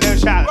the girl, they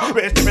shall.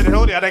 We step in the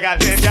hood, the girl,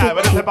 they shall.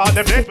 We step out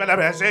the place, but the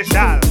best they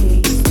shall.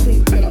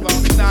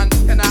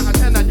 10 out of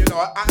 10 and you know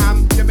I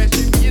am. You mess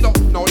with me, you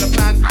don't know the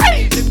plan.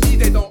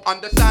 They don't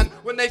understand.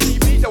 When they see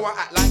me, they won't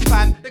act like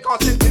fan. They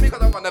can't sit to me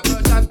cause I'm on the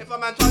first hand. If a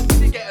man tries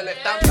to get a left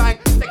hand bang,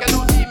 they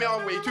cannot see me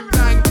on way too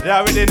lang. They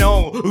already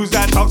know who's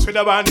that talks with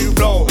a brand new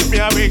flow. Me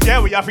and Rick, yeah,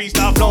 we are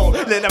freestyle flow.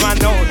 Let the man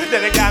know,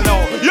 let the girl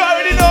know. You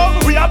already know,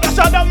 we are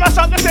mash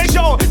up the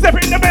station. Step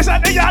in the best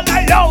and the girl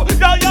like yo.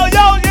 Yo,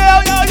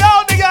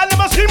 the girl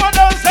never scream on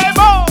the same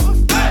boat.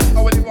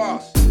 Oh, when it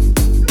was.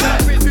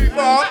 That's a bit too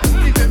far.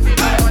 These MCs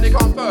when they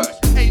come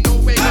first. Ain't no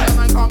way that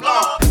man come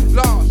last.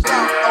 Oh,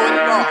 when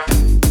it was.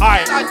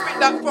 Alright. I spit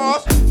that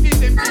fast. These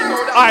MCs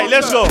know that Alright,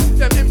 let's go.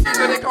 Them MCs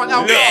so they can't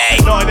out.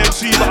 Not an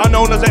MC, but I'm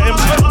known as an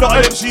MC. Not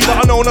an MC,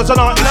 but I'm known as an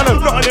artist.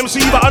 Not an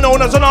MC, but I'm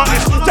known as an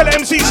artist. Tell the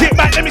MC, sit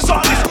back, let me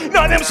start this.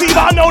 Not an MC,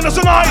 but I'm known as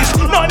an artist.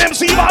 Not an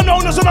MC, but I'm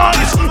known as an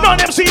artist.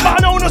 Not an MC, but I'm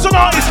known as an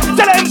artist. Tell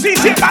the MC,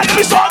 sit back, let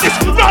me start this.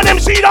 Not an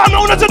MC, that I'm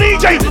known as a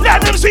DJ.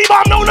 Not an MC, but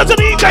I'm known as a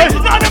DJ.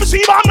 Not an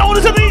MC, but I'm known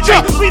as a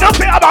DJ. We don't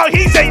care about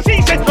he said,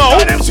 she said.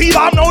 Not an MC,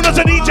 but I'm known as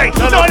a DJ.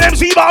 Not an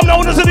MC, but I'm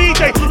known as a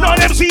DJ. Not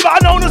an MC, but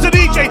I'm known as a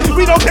DJ.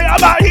 We don't care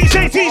about he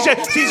said, she said.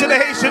 C to the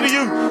H to the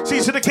U, C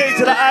to the K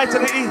to the I to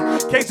the E,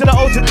 K to the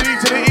O to the D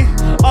to the E,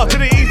 R to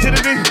the E to the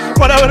D.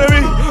 What I wanna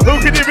be, who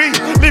can it be?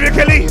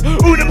 Lyrically,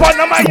 who the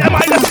partner might am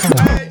I?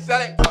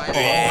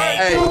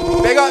 Hey,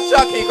 big up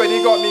Chucky when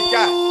he got me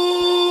gas.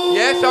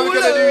 Yeah, so we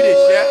gonna do this,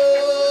 yeah?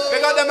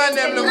 Big up the man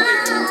them looking.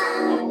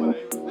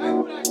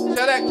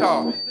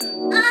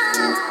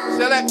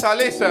 Selector,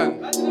 listen.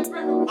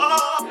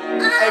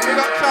 Hey, big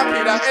up Chucky,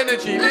 that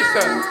energy,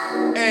 listen.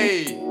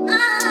 Hey,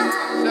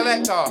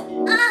 Selector.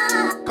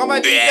 Come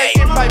and DJ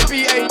in by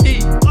BAD.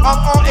 I'm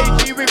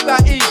RAG with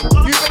that E.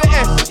 You with the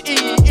S, E,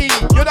 E.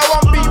 You're the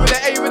one B with the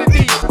A with the D.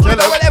 You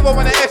know whatever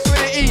when the S with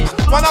the E.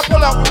 When I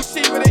pull up, we'll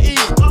C with the E.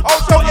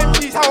 Also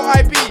MC's how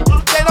I be.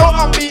 They know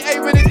I'm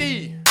BA with the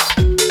D.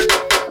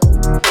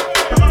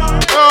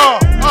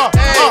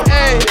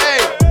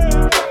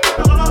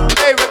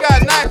 Hey, we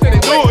got nice with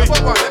it. Wait,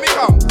 one. Let me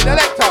come.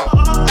 Selector.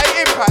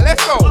 Hey, Impact,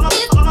 let's go.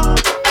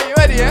 Are you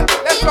ready, yeah?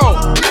 Let's go.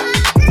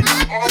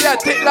 Yeah,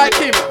 tick like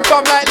him,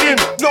 thumb like him,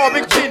 not a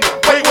big chin,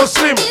 weight was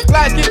slim,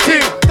 light skin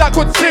ting, that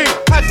could sing,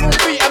 had small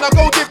feet and a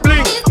golden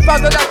bling,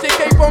 found that shit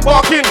came from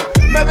barking,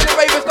 remember the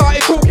ravers started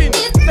talking,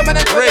 some of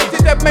them raised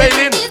them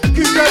mailing,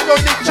 Q-girls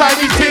on this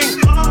Chinese thing,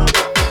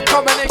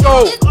 come and they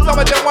go, some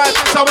of them wives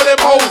and some of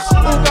them hoes,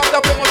 all gunned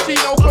up in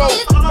Moschino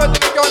clothes, first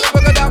of the girl never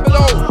go down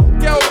below,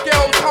 girls,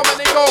 come and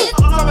they go,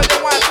 some of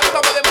them wives and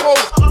some of them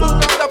hoes, all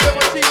gunned up in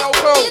Moschino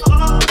clothes,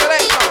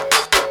 Selector.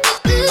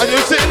 And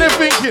you're sitting there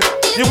thinking,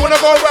 you wanna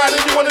go around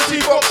and you wanna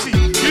see Foxy.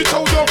 You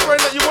told your friend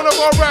that you wanna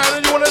go around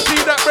and you wanna see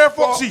that rare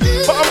Foxy.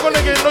 But I'm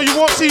gonna get, no, you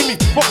won't see me.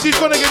 Foxy's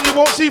gonna get, you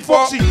won't see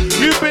Foxy.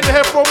 You've been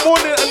here from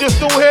morning and you're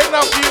still here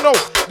now, so you know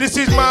this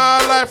is my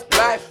life.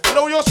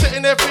 No, you're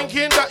sitting there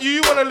thinking that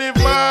you wanna live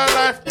my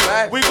life.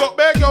 We got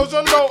bare girls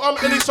on low,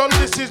 I'm Ellison,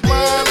 this is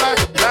my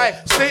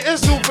life. Stay in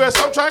Silvers,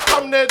 I'm trying to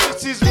come there,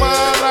 this is my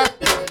life.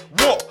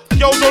 What?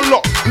 Girls on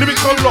lock,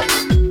 lyrics on lock.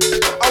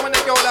 I want a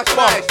girl that's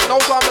nice,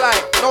 knows what I'm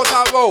like, knows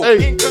how I roll,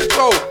 in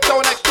control,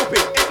 don't act stupid,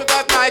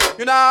 Instagram nice,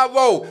 you know how I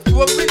roll. You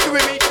want to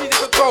with me, she's in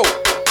control.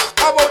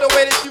 I roll the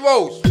way that she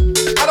rolls.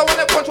 I don't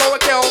wanna control a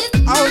girl,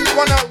 I only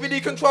wanna really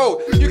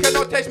control. You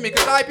cannot test me,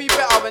 cause I be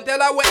better, and they're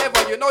like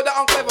whatever, you know that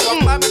I'm clever,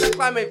 I'm climbing and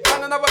climbing,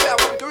 find another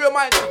better, I'll be doing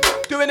my thing,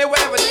 doing it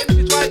whatever, then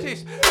she try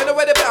this, in the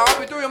way the better, I'll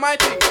be doing my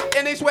thing,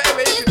 in this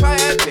whatever, if you try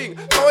her thing,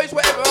 so it's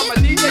whatever, I'm a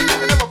DJ, you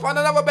can never find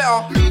another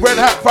better. Red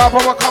hat, 5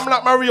 hour, come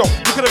like Mario,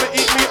 you could never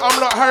eat me, I'm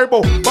not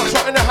Haribo, but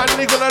shot in the hand,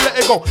 they gonna let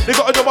it go, they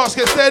got in the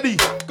basket steady,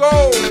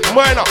 go,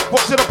 minor,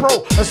 box to the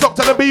pro, and stop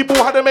telling people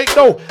how to make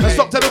dough, and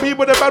stop telling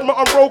people the bad man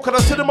on road, cause I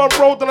see them on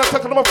road, then I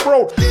take them off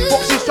road.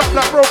 Foxy strapped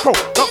like Velcro.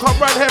 Don't come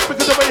round here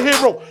because I'm a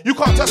hero. You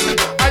can't test me,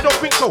 I don't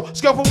think so.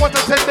 Scale from 1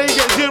 to 10, then you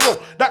get 0.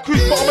 That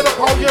crew's bottom of the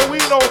pole, yeah, we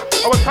know.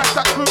 I was past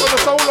that crew on the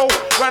solo.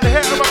 Round the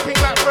head, I'm a king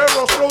like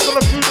Pharaoh. Slows on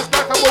the crew, just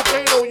like a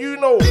volcano, you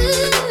know.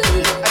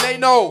 And they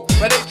know,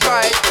 but they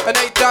try, and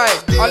they die.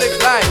 I live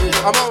life,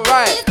 I'm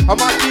alright. And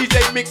my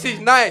DJ mix is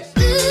nice.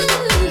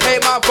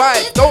 Hey, my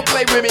vibe, don't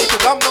play with me,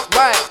 cause I'm not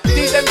right.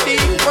 These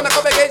MCs wanna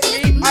come against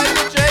me, I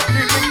reject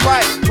you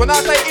right. When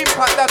I say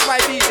Impact, that's my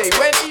DJ.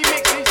 When he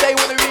mixes, they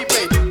wanna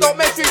replay. Don't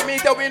mess with me,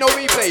 there'll be no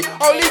replay.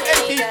 I'll leave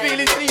MCs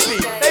feeling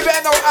sleepy. They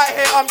better know out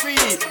here I'm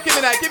greedy. Give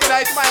me that,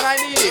 it's mine, I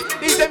need it.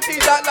 These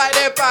MCs act like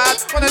they're bad.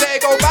 Wanna let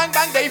it go, bang,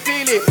 bang, they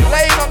feel it.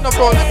 Laying on the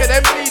floor, look at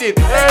them bleeding.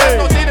 They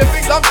don't see the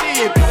things I'm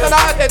seeing. So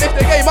now I said, it's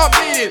the game I'm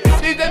bleeding.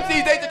 These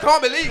MCs, they just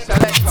can't believe.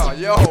 Selector,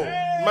 yo.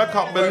 Man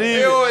can't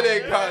believe it. We're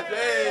building, cuz,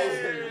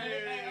 hey.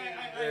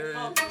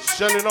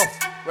 Shelling off.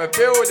 We're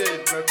building,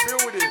 we're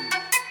building.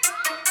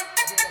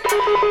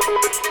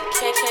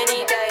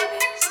 Kenny Davis.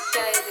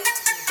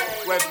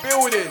 We're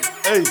building.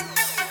 Hey,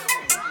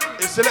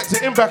 it's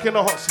Selector Impact in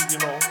the hot seat, you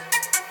know.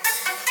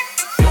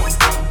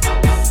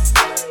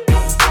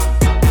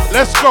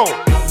 Let's go.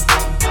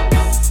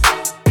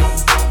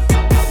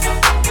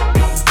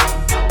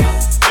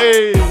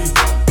 Hey,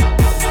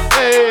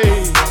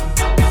 hey,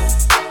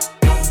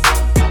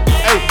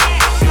 hey.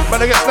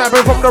 Man, I get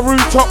snapping from the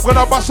rooftop.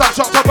 Gonna bust that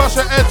shot to bust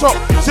your head top.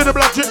 See the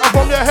blood dripping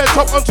from your head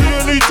top onto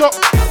your new top.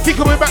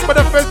 Kicking me back, but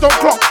the feds don't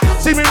clock.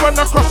 See me run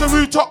across the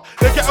rooftop.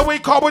 They get away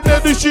car with their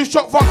new shoe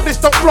shot. Fuck this,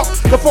 don't block.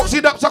 The Foxy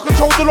daps, I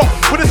control the lot.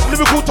 With this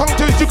lyrical tongue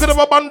taste, you could have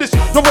abandoned this.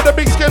 Look at the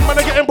big skin, man,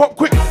 I getting pop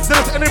quick.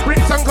 There's any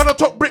bricks, I'm gonna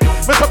top brick.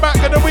 Miss a back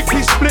and a week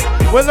piece split.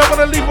 When I'm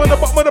gonna leave on the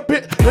bottom of the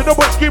pit. They know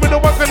what's screaming, no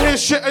one can hear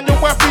shit. And your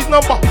wifey's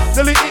number.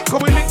 Delete it,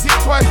 cause we linked it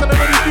twice and I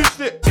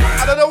reduced it.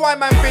 I don't know why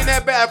man been there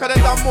better, cause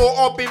I've done more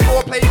or been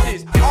more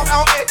places. I'm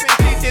out here been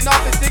teaching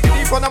after 60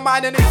 on the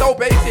mind and it's so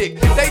basic.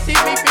 They see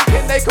me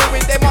thinking they can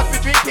win, they must be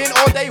drinking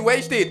or they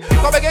wasted.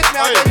 Come against me,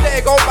 I just let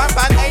it go, bam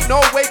bam, ain't no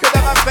way, cause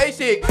that man's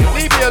basic.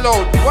 Leave me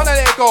alone, wanna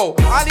let it go.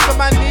 I leave a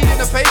man needing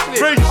a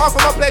facelift. I'm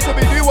from a place where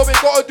we do what we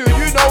gotta do.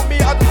 You know me,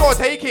 I just gotta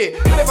take it.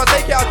 And if I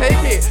take it, I'll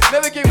take it.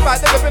 Never give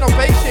back, never been on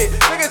fake shit.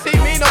 Niggas see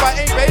me, no,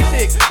 I ain't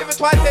basic. If I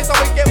try to say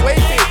something, get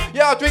wasted.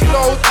 Yeah, I drink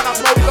loads and I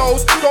smoke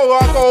loads. Go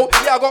where I go,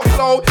 yeah, I got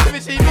flow. If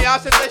you see me, I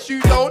said let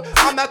you don't.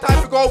 I'm that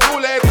type to go,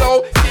 rule let it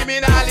blow. See me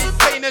in the alley,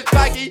 painter's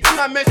baggy.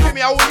 Man mess with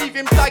me, I will leave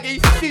him saggy.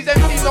 These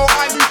MCs know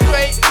I move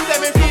straight. These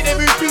MCs, they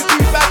move too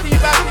batty.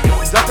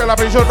 Jack and I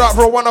been shut up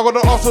for one, I got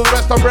the officers,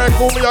 rest and break,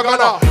 call me a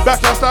gunner. Back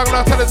your style, and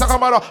I tell it like a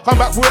manner. Come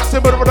back for it,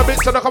 simple with the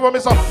bitch and I come and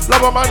miss her.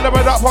 Love a man, never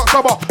that fuck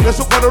summer.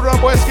 Let's look for the real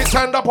boy, skit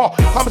stand up.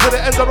 Come to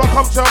the end of the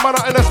come to a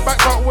manner and a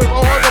smack up with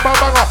a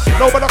banger.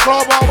 No but a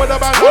club out with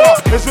a banger.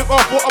 It's with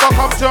off foot, I'ma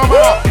come to a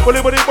manner. Bully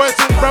boys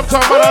in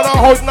Brampton, man, and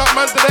I'm holding up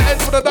man to the end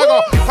with a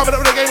dagger. Coming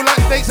up with the game like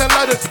snakes and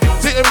ladders.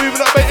 Sitting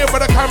moving up, baiting for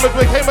the cameras.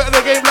 We came out of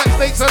the game like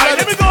snakes and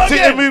ladders.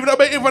 Sitting moving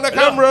up, baiting for the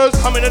cameras.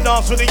 I'm in the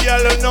dance with the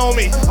yellow know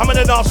me. I'm in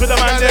the dance with the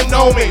man, them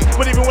know me.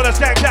 But even when I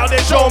stand out,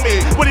 they show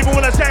me. But even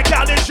when I stand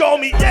out, they show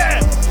me.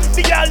 Yeah,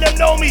 the y'all them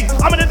know me.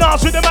 I'm in the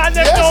dance with the man,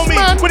 them know me.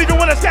 But even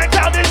when I stand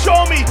out, they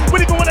show me.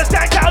 But even when I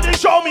stand out, they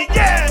show me.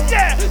 Yeah.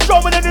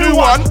 Show me the new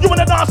one. You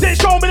wanna dance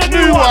it? Show me the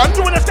new one.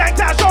 You wanna stand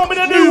out? Show me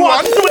the new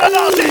one. You wanna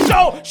dance it?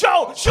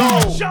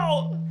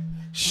 Show.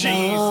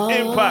 She's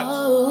Impact.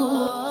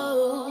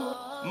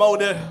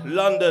 Molded,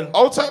 London.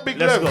 Old type Big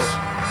Legs.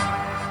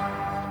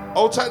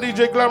 Old type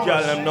DJ Glamorous.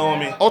 Y'all them know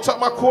me. Old type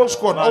my corn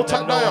squad. Old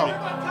type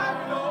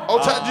Daya.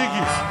 Old type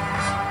Jiggy.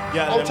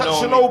 Old type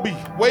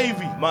Shinobi.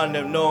 Wavy. Man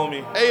them know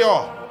me.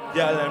 AR.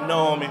 Y'all them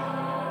know me.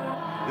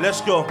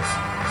 Let's go.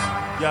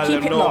 Y'all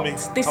Keep them it know locked. me.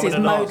 This is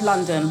Mode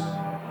London.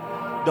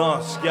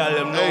 Dance. Y'all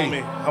them know me.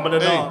 I'm in the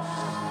dance.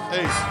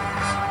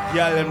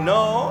 Y'all them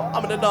know.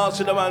 I'm in the dance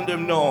with the man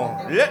them know.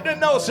 Let them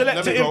know.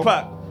 Select the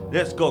Impact.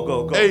 Let's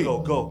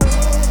go.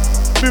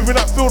 Moving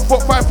that field,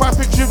 4-5-5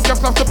 pictures,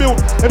 gaps left to build.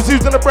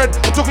 MCs in the bread,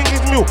 I'm talking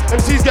his meal.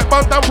 MCs get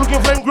bound down, looking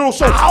flame grill.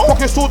 So,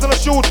 fucking swords and a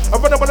shield. I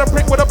run up on a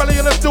prick with a belly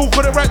and a steel.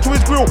 Put it right to his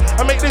grill.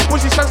 I make this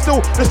pussy stand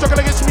still. They're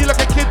struggling against me like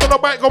a kid on a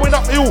bike going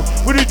uphill.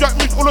 When you jack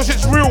moves, all the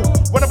shit's real.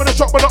 When I'm in the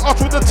shop, when I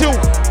arch with the till.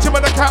 Tim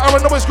and the cat, I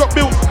know it's got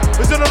built.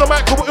 It's in on the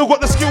mic, but you got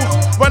the skills.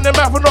 Run them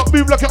out and not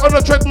move like you're on a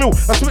treadmill.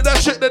 I spit that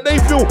shit that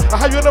they feel. I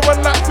have you on the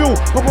run like Phil.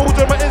 Propose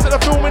on my ends at the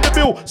film in the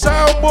bill.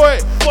 Sound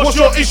boy, what's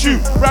your issue?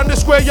 Round the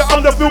square, you're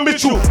under Phil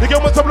Mitchell. The girl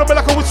wants to blow me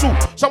like a whistle.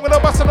 So I'm gonna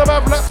bust and I'm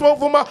have black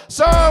smoke for my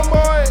sound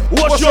boy.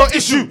 What's your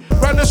issue?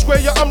 Round the square,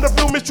 you're under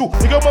Phil Mitchell.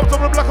 The girl wants to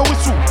blow me like a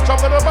whistle. So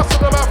I'm gonna bust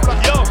and I'm have black.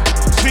 Yo,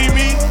 see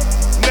me?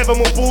 Never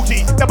more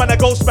bulky, that man a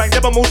ghost bang,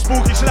 never more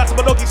spooky. Should have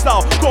my doggy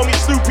style, call me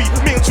Snoopy.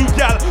 Me and two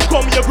gal,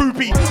 call me a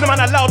groupie. The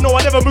man I loud, no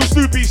I never move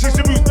Snoopy. Since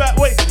you move that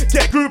way,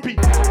 get groupie.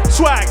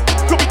 Swag,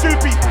 could be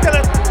doopy. Tell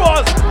us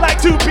bars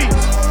like 2P.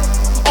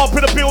 Up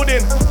in the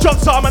building,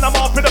 jump time and I'm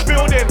up in the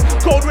building.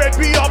 Cold Red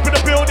B up in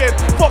the building.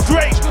 Fox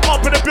Rage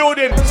up in the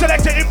building.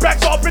 Selected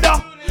Impacts up in the.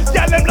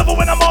 Yeah, them love it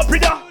when I'm up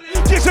in the.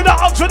 Kissing the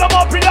ups when I'm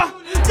up in the.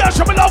 Yeah,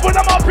 show me love when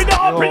I'm up in the.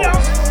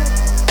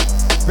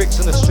 Bricks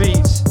on the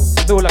streets.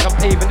 Feel like I'm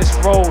paving this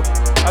road.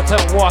 I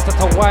turn water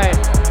to wine,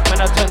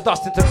 man I turn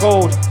dust into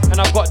gold. And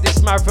I got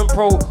this marathon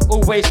pro,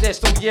 always there,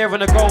 still year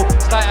and ago.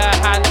 It's like a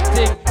hand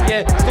thing,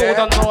 yeah. Still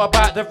don't know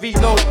about the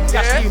reload.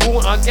 Gassy,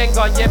 Horn,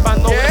 Gengar, yeah, man,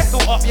 no, it's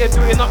still up, yeah,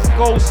 doing up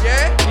goals.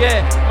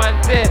 Yeah, man,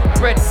 there,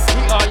 bread,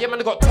 heater, yeah,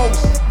 man, I got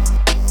toast.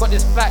 Got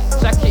this black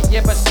jacket,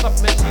 yeah, but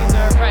submachine,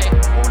 right.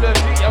 All the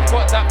beauty, I've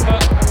got that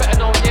perk. Better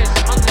know, yeah,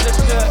 it's under the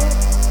shirt.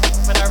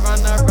 Man, I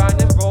run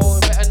around and roll.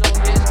 Better know,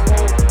 yeah, it's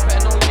cold.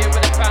 Better know, yeah,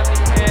 when the family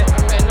here.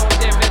 Better know,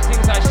 yeah, when the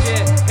things I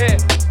share. Here,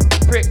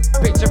 brick,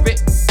 picture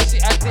it.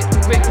 See, I did the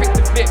brick, pick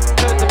the flip,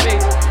 turn the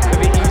base.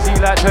 Very easy,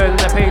 like turning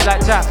the page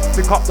like Jack.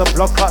 Pick up the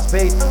blood clot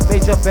space.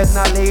 Major bed,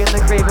 now lay in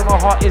the grave. And my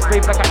heart is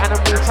brave like an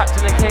animal trapped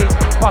in a cage.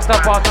 Past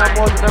that bar, now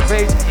more than a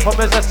rage.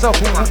 Promise myself,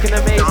 who walk in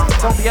a maze.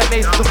 Don't be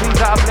amazed with the wings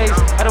that I blaze.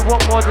 I don't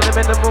want more than the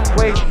minimum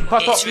wage.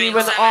 Can't stop me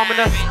when the arm in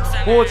the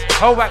boards.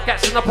 Hell right,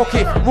 cats in the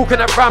pocket.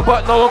 Walking around,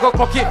 but no one got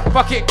clock it.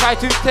 Fuck it, try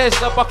to test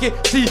the bucket.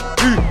 See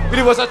who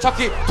really was a chuck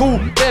it. Tall,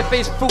 bare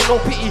face, full, no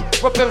pity.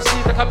 Rob MC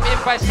like I'm in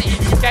by city.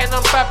 Getting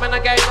on bad, man, I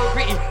getting on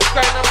gritty.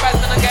 Going on bad,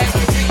 man, I getting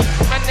on gritty.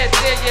 Man, they're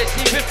there, yeah,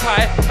 see with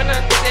tie. Man,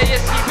 they're there,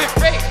 yeah, see with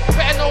break.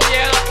 Better know,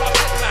 yeah, I got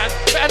it, man.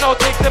 Better know,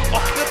 take them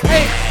off the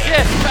page.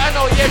 Yeah, better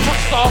know, yeah, top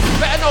star.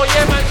 Better know,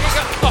 yeah, man, you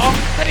got star.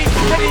 Teddy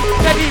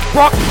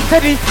Brock.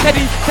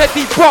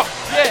 Teddy Brock.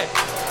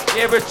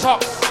 Yeah, with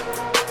chops.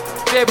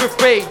 Yeah, with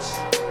rage.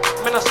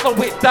 Man, I slow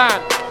it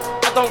down.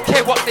 I don't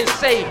care what they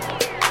say.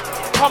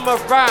 Come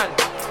around.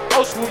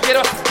 Old school, yeah,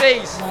 that's the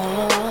days.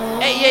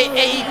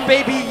 88,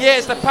 baby, yeah,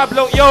 it's the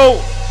Pablo, yo.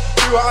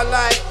 what I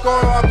like, go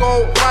where I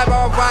go, vibe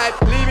where I vibe.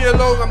 Leave me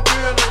alone, I'm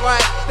doing it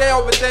right. Stay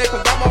over there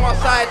cause I'm on my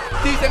side.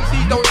 These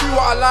MCs don't do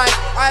what I like,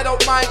 I don't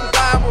mind cause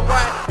I am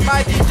alright.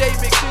 My DJ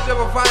mixes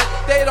of a vibe,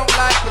 they don't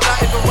like cause that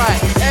isn't right.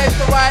 It's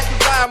the right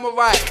cause I am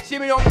alright. See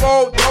me on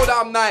road, know that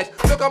I'm nice.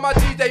 Look how my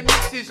DJ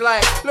mixes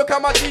like, look how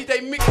my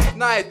DJ mixes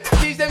nice.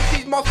 These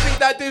MCs must think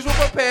that this was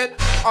prepared,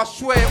 I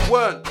swear it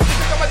weren't.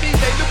 Look at my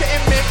DJ, look at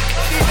him mix.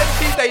 These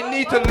MCs they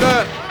need to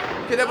learn.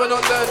 You can never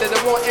not learn, they're the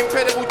more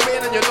incredible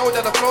twin and you know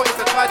that the flow is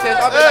the tightest.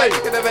 I'll be like,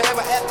 you can never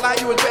ever act like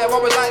you was better, I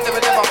was like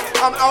never never.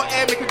 I'm out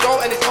here making go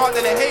and it's hard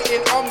and they're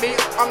hating on me.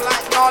 I'm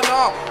like,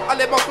 nah, I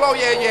live my flow,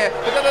 yeah.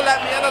 But they don't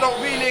like me and I don't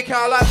really care,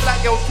 I like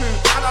black girls too,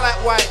 and I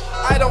like white.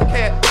 I don't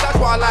care, that's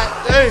what I like.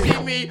 They see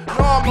me,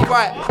 no I'm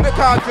alright. Look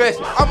how I dress,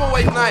 I'm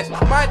always nice.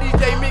 My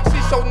DJ mix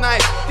is so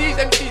nice. These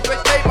MCs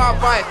which take my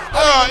vibe.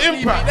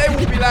 Impact. They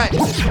will be like,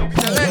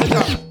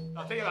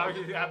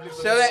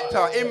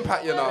 Selector,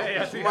 Impact, you know.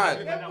 It's mad.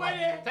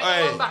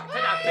 Hey,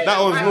 that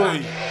was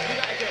naughty.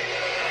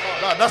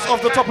 Nah, that's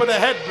off the top of the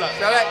head, black.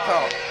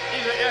 Selector.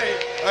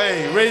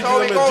 Hey, Radio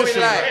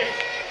Magician.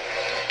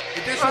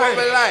 This is what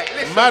we like.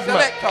 Listen,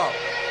 Selector.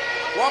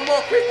 One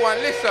more quick one.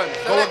 Listen,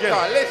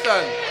 Selector.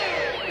 Listen.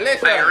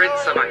 Hey,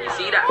 Ritza, man, you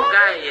see that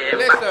guy, yeah?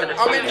 Listen,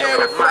 I'm in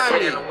here with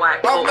family.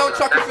 I've no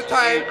chucking for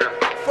time.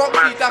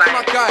 Foxy, that's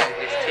my guy.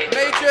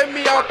 Major and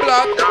me are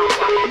blood.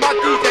 My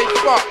DJ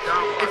fuck.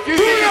 If you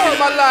think this is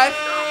my life,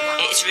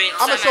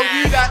 I'ma show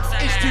you that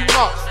it's too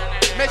much.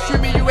 Mess with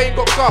me, you ain't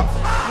got guts.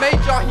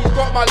 Major, he's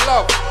got my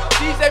love.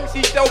 These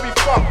MCs, they'll be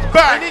fucked.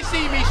 When they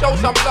see me, show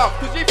some love.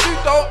 Cause if you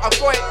don't, I've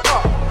got it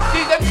cut.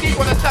 These MCs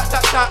wanna tap.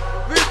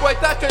 Rude boy,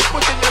 that just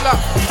pushing your luck.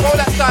 Roll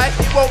that side,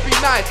 it won't be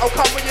nice. I'll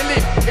come when you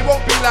live, it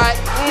won't be like.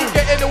 You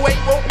get in the way,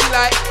 it won't be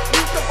like. You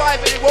survive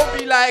it, it won't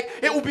be like.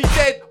 It will be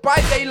dead by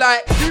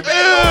daylight. You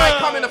better know I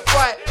come in a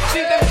fight.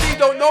 These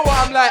MCs don't know what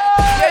I'm like.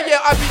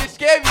 Yeah, I be the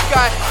scary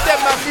guy. Them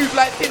man move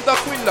like Tinder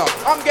Swindler.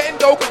 I'm getting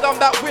dough cause I'm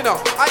that winner.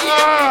 I eat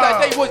MCs like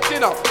they was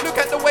dinner.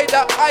 Look at the way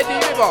that I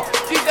deliver.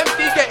 These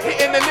MCs get hit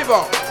in the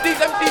liver. These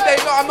MCs,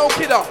 they know I'm no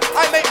kidder.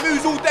 I make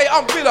moves all day,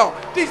 I'm villa.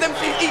 These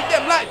MCs eat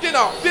them like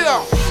dinner.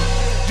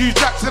 Do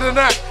jack to the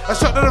knack, a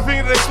shot to the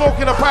finger, they smoke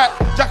in a pack.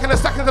 Jack in the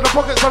stack into the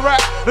pockets of rat.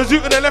 The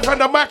zoot in the left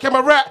and the mac in my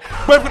rat.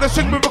 Wait for the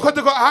swing move because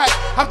they got high.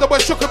 Have the boy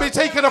shook and be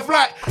taking a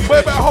flight. Boy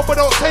better hope I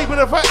don't take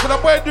with the facts. And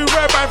the boy do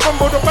rare man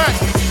fumble the back.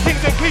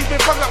 Kings and queens been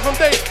fucked up from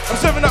day. I'm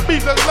serving up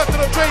beef like the left of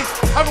the trays.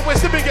 Haven't been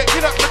sipping, get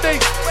kid up for days.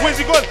 Where's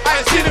he gone?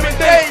 I ain't seen him in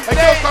days. And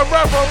girls come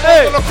round from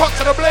all the cock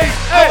to the blaze.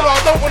 No, I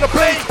don't wanna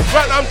play.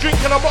 Right now I'm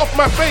drinking, I'm off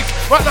my face.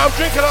 Right now I'm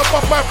drinking, I'm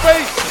off my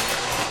face.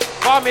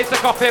 Bar me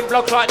take off in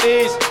blocks like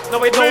these. No,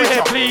 we don't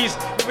hear, please.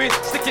 We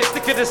stick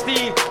to the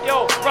steam.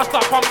 Yo,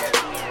 Rasta from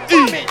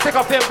me take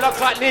off in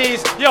blocks like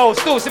these. Yo,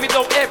 still see me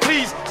don't air,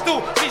 please.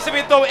 Still see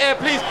me don't air,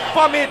 please.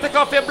 Bar me take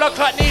off in blocks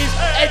like these.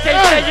 AKA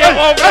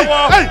yeah, over the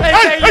wall.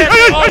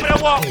 AKA over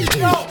the wall.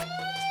 Yo,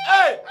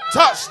 hey,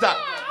 touch that.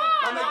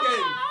 Come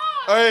again.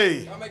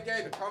 Hey.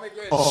 Come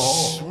again.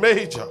 Oh,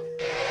 Major.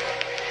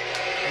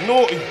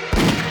 Naughty.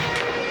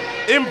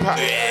 Impact.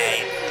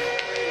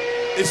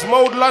 It's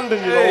Mode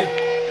London, you know.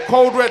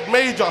 Cold Red,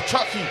 Major,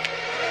 Chucky,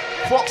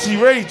 Foxy,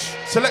 Rage,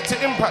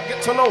 Selected Impact,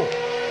 get to know.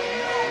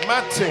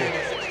 Mad thing.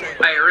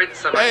 Hey,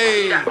 Ritza,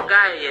 man, that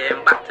guy, yeah,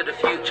 in Back to the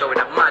Future with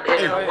a mad head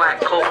and a white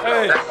coat,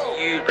 that's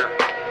you, bro.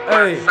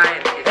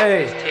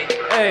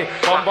 Hey,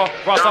 Bomber,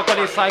 Ross, I've got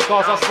these side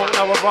cars, I smoke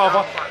now with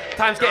brother.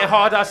 Time's getting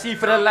harder, I see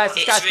for the lights,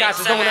 the sky's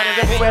there's no one that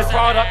never wears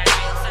Prada.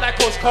 Like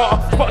Coach Carter,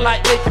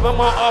 spotlight naked, my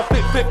martyr,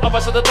 flip,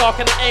 others of the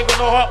dark, and I ain't got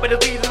no heart, but the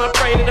weed in my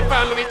brain, and the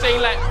family chain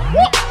like,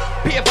 what?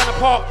 Peter Van the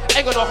Park,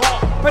 ain't got no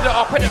heart, put it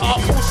up,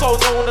 also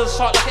known as a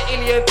shark like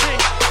an alien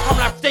thing. I'm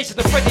like Jason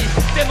the Freddy,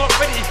 they're not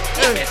ready,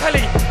 it's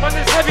heli, man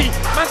is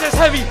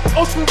heavy,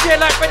 old school gear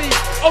like ready,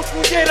 old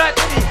school gear like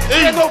ready,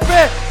 they're not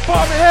fair,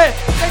 part of my hair,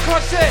 they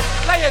can't share,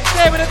 lying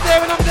there when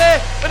I'm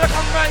there, when I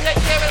come around, yeah,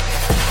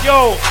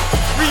 yo,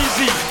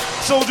 Reezy,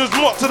 soldiers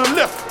march to the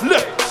left,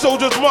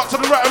 soldiers march to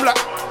the right, I'm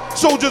like,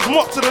 soldiers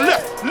march to the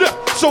left,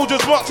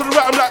 soldiers march to the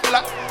right, I'm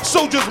like,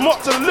 soldiers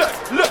march to the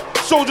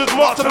left, soldiers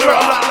march to the right,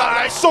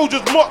 I'm like,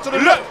 soldiers march to the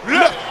left,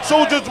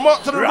 soldiers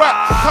march to the right,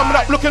 coming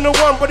up looking the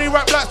one, body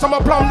rap like some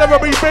plum, never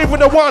be brave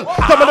with the one,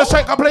 some of the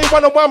shank I play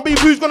 1-on-1, beef,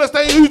 who's gonna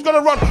stay, who's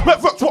gonna run,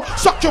 Metfox, what,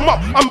 suck your mum,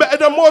 I'm better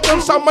than more than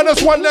some, man,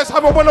 that's one, let's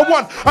have a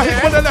 1-on-1, I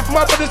hit one and left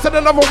my body, said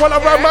another one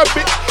around my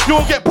bitch, you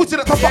won't get pussy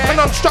that's a fucking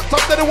unstrapped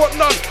up, they don't want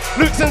none,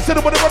 Luke's instead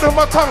of what they run on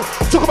my tongue,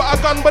 talk about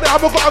a gun, but they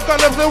haven't got a gun,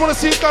 if they wanna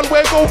see a gun,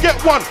 where go get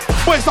one,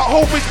 boys that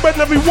whole bitch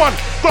spreading everyone,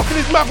 Glock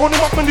in his mouth, on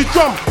him up in his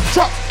drum,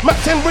 truck, Mac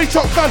 10 Ray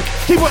shotgun,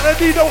 keep it at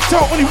the don't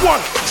tell only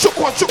one, shook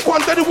one,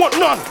 they don't want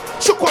none,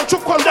 shook one,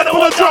 they don't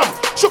want a drum,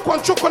 shook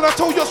one, I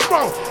told you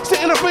sprung,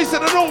 sit in the face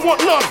that they don't want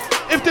none,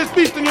 if there's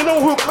beef then you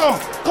know who'll come,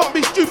 can't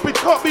be stupid,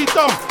 can't be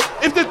dumb,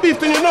 if there's beef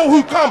then you know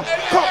who come,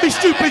 can't be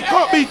stupid,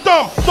 can't be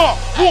dumb, nah,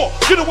 war,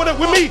 you don't want it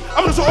with me,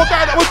 I'm the sort of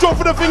guy that will draw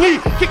for the thingy,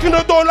 kicking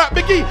the door like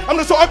Biggie, I'm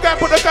the sort of guy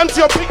put the gun to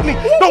your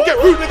picnic, don't get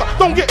rude nigga,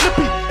 don't get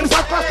lippy, and it's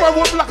like class by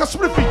one like a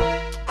spliffy.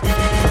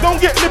 Don't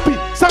get lippy,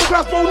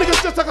 sunglass bro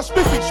niggas just like a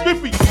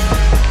spiffy.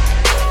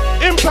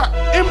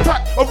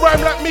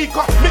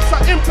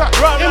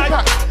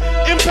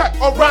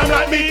 Or rhyme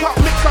like me, cut,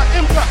 mix like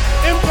impact.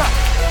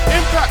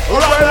 Or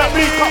rhyme like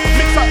me, cut,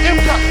 mix like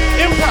impact.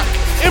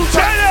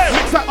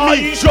 Mix like me. Are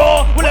you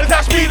sure? Will it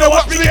touch me? The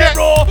watch me get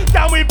raw.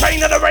 Down with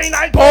pain and the rain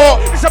I pour.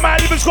 It's a man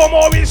living score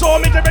more. It's all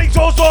me to make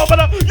so sore.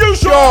 But you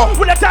sure?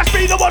 Will it touch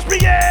me? The watch me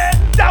yeah.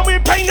 Down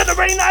with pain and the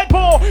rain I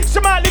pour. It's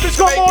a man living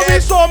score more.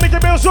 It's all me to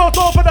make so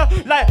sore. For the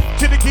like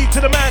to the key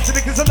to the man to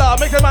the kids of love.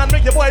 Make the man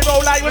make your boy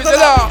roll like with the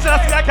love.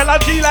 Just like a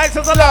love G like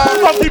says a love.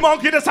 Funky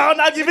monkey the sound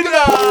I give it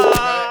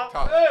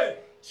love.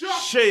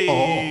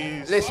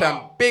 Jeez. Listen,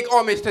 big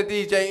homage to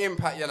DJ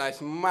Impact, you know,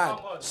 it's mad.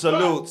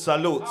 Salute.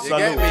 You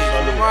get me?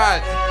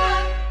 Mad.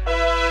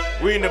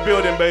 We in the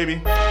building,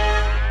 baby.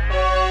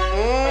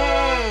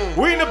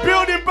 We in the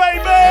building,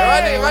 baby.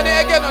 Yeah, run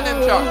it again on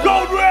them, Chuck.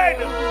 Gold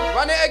red.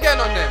 Run it again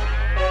on them.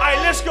 Alright,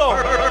 let's go.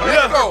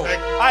 Let's go.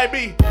 I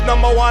be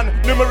number one,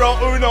 numero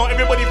uno.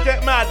 Everybody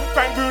get mad.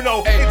 Frank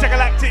Bruno.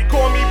 Intergalactic,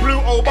 call me Blue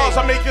O. Bars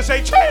I make you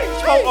say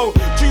change photo.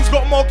 Tunes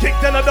got more kick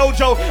than a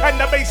dojo. And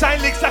the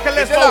bassline licks like a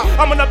lesbo.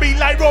 I'm gonna be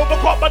like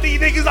Robocop, but these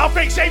niggas are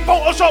fake shame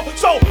Photoshop.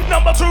 So,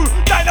 number two,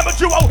 dynamic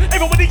duo.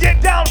 Everybody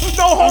get down,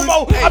 no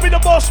homo. I be the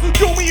boss,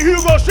 do me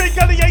Hugo. Straight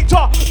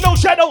gladiator, no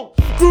shadow.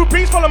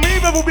 Groupies follow me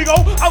wherever we go.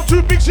 I'm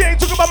too big, she ain't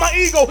talking about my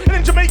ego. And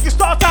then Jamaica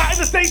start out in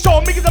the stage show.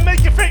 Niggas are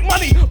making fake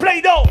money, play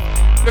dough.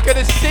 Look at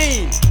the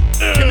scene.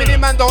 Too many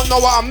man don't know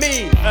what I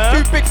mean.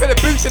 Too big for the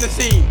boots in the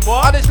scene.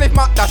 What? I just lift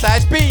my, that's how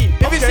it's been.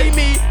 If you see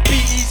me, be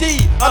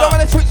easy. I don't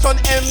wanna switch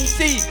on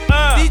MC.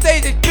 These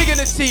days it's big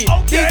in the scene.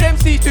 These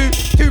MCs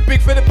too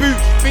big for the boots.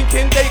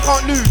 Thinking they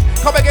can't lose.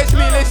 Come against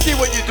me, let's see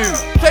what you do.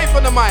 Play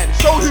from the mind,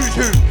 show who's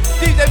who.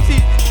 These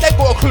MCs, they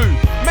got a clue.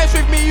 Mess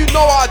with me, you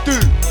know what I do.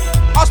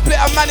 I split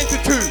a man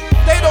into two.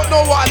 They don't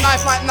know what a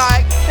knife might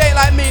like. They ain't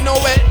like me, no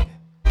way.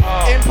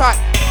 Impact.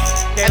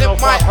 And it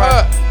might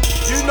hurt.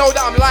 You know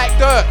that I'm like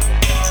dirt.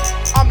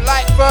 I'm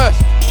like first.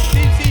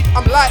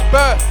 I'm like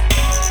birth.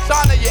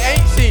 Something that you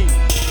ain't seen.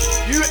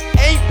 You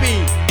ain't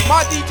been.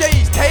 My DJ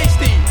is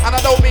tasty. And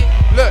I don't mean,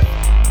 look,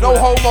 no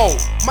homo.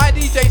 My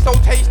DJ so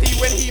tasty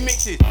when he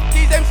mixes.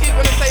 These MCs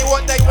wanna say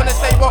what they wanna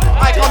say, but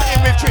I come in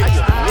with tricks.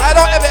 I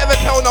don't ever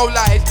tell no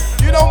lies.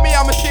 You know me,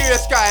 I'm a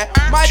serious guy.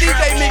 My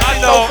DJ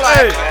mixes so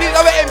fly. These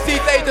other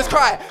MCs, they just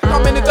cry.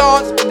 Come in the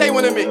dance, they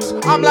wanna mix.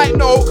 I'm like,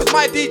 no, cause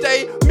my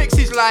DJ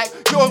mixes like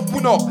yours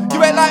will not.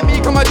 You ain't like me,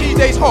 cause my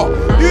DJ's hot.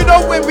 You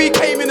know when we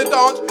came in the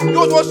dance,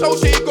 yours was so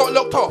shit, it got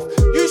locked off.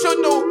 You should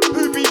know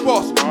who be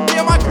boss. Me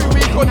and my crew,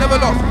 we could never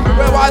lost.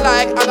 Where I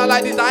like, and I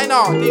like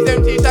designer. These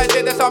MCs that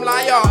say that I'm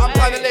liar. I'm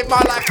trying to live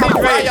my life on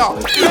fire.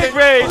 Big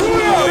rage.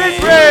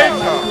 Hey,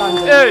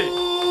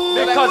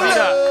 big cousin.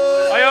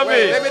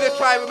 Let me just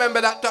try and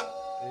remember that.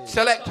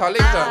 Selector,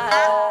 listen.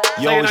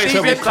 Yo, it's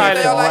Triple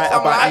Clef right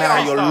about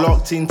now. You're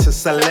locked into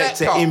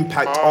Selector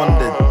Impact on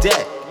the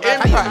deck.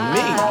 Impact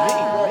me.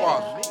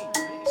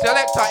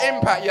 Selector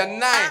Impact, you're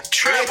nice.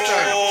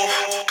 Listen.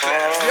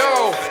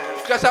 Yo,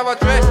 just have a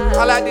dress.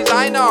 I like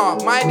designer.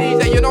 My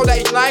DJ, you know that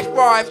he's nice,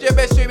 bro. If you're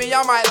best with me,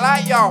 I might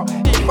like y'all.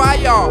 He's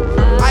fire.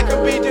 I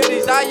can be the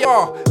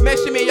desire.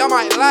 Mess with me, I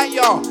might like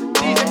y'all.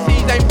 These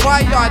MCs ain't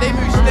fire, they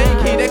move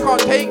snaky, they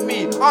can't take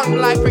me.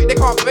 Unlike freak, they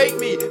can't break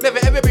me. Never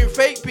ever been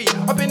fake beat.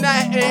 I've been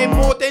out here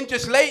more than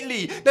just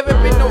lately. Never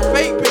been no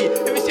fake beat.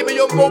 If you see me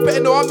on road, better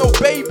know I'm no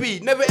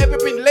baby. Never ever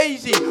been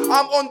lazy.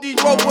 I'm on these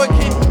road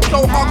working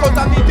so hard cause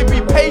I need to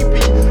be paid.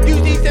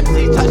 Use these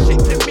MCs touch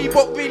shit to me,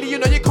 but really, you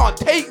know, you can't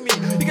take me.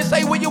 You can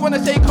say what you wanna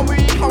say, come where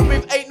you come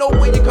with, ain't no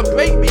way you can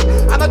break me.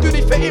 And I do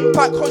this for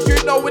impact, cause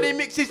you know when it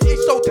mixes,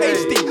 it's so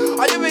tasty.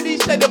 I already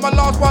said in my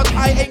last words,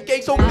 I ain't gay,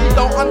 so please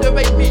don't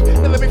underrate me.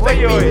 Never been fake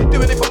me,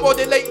 doing it for more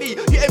than lately.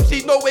 You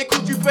MC, no way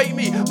could you break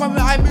me. When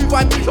I move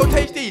so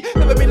tasty.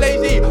 Never been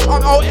lazy,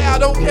 I'm out here, I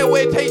don't care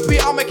where it takes me.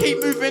 I'ma keep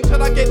moving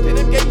till I get to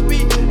them gates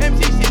me.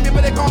 MC see me,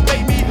 but they can't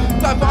break me.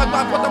 That's what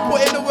I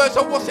put in the words,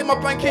 so what's in my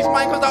bank is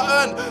mine, cause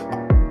I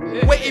earn.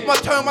 Waited my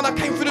turn when I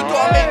came through the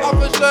door, I made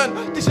others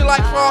learn. This is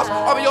like fast,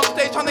 I'll be on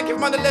stage trying to give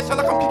man a lesson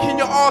like I'm kicking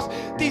your ass.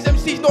 These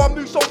MCs know I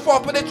move so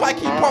far, but they try to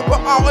keep up,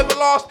 but I'll ever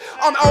last.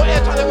 I'm out here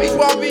trying to reach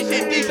where I'm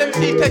reaching. These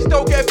MCs, they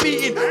still get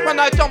beaten. When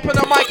I jump on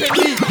the mic and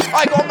leave,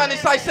 I got a man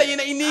inside saying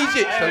that he needs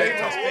it.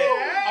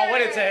 I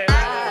wanted to hear.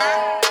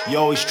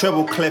 Yo, it's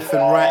Treble Clef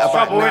and right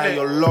about now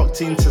you're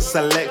locked into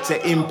Selector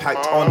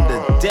Impact on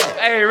the deck.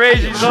 Hey,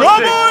 Rage is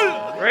on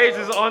things. Rage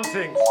is on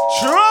things.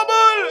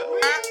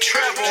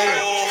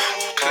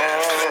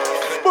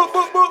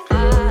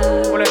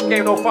 Well, this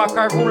game no Far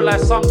Cry rule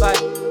like some die.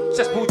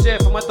 Cesspool jail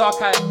from a dark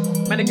eye.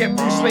 Man, they get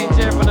Bruce Wayne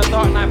jail from the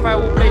dark night.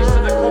 Firewall blaze to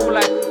the cold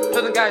light.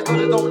 Tell the guys know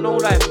they don't know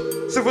life.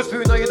 Silver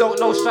spoon, no you don't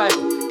know strife.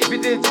 If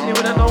you did, you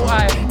with a no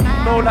eye.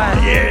 No lie.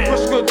 Yeah.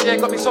 Push good, yeah,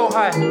 got me so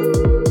high.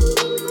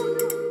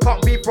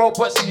 Can't be broke,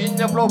 but see in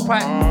your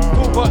blowpipe.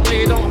 Two but no,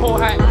 you don't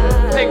hold height.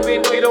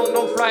 Penguin, no, you don't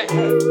know flight.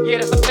 Yeah,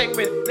 that's a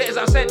penguin. Letters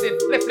I'm sending.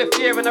 Left,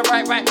 here, and the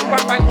right. Right,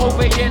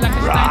 over here, like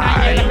it's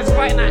night, yeah, like it's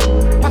fight night.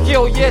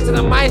 Pacquiao, years to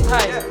the Mai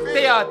Tais.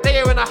 They are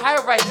in a high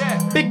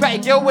rise. Big batty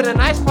girl with a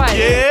nice pie.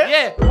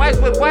 Yeah. Wise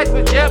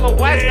with German,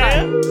 wise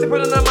guy.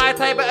 Sipping on the Mai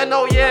Tai, better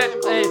know, yeah.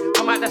 Hey,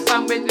 I'm at the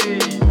sandwich.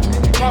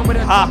 Come with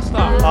a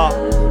star.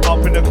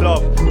 Up in the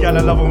club, gal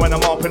I love it when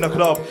I'm up in the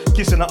club.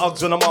 Kissing the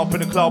Uggs when I'm up in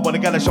the club, but the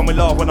gal show me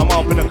love when I'm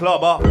up in the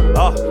club.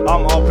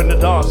 I'm up in the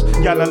dance,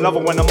 gal I love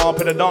it when I'm up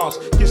in the dance.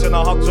 Kissing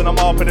the hugs when I'm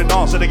up in the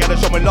dance, so the gal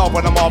show me love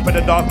when I'm up in the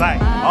dance. Like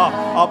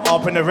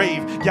up in the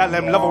rave, gal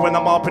them love it when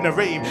I'm up in the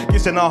rave.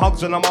 Kissing the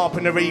hugs when I'm up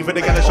in the rave, and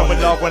the gal show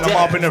me love when I'm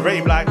up in the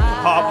rave. Like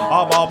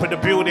I'm up in the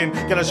building,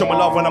 gal show me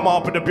love when I'm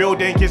up in the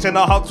building. Kissing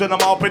the hugs when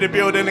I'm up in the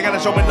building, the gal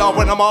show me love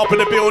when I'm up in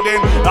the building.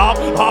 Up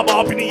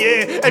in the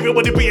air,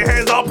 everybody put your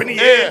hands up in the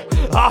air.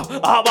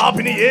 Up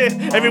in the air,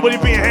 everybody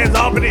put your hands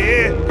up in the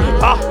air.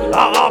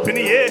 Up in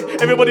the air,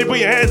 everybody put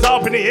your hands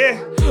up in the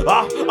air.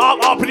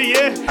 Up in the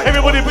air,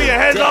 everybody put your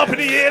hands up in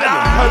the air.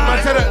 Heard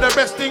man say that the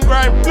best in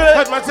grime.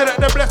 Heard man say that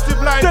the blessed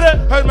with lines.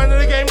 Heard man in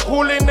the game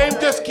calling name,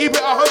 just keep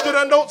it 100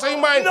 and don't say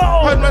mine.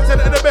 Heard man say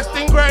that the best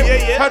in grime.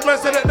 Heard man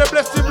say that the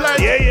blessed with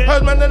lines.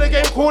 Heard man in the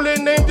game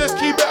calling name, just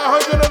keep it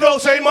 100 and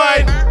don't say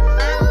mine.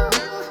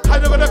 How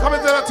you gonna come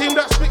into that team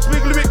that speaks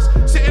big lyrics?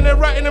 Sitting there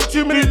writing them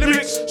 2-minute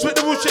lyrics. Sweat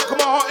the bullshit, cause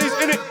my heart is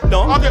in it.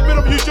 I'll get rid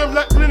of you, gem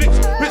like clinics.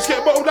 Bitch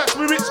get bottled like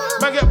spirits.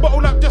 Man get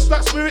bottled like just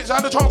like spirits. I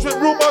had a chance with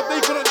real bad, they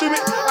couldn't do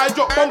it. I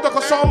dropped bombs like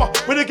Osama.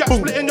 With a gap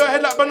split in your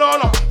head like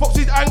banana.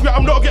 Foxy's angry,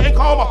 I'm not getting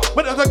calmer.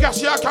 When there's a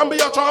gas, yeah, I can be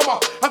a charmer.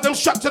 Have them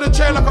strapped to the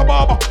chair like a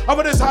barber.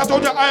 Over this house, I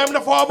told you I am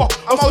the father.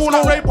 I'm old school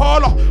like Ray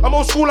Parlour. I'm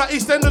old school like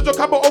EastEnders or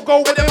Cabot or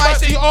Gold. When they might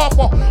see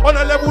Arthur. On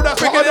a level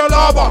that's bigger than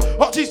lava.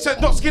 Hot cheese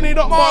said not skinny,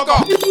 not mager.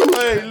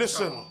 Hey,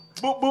 listen.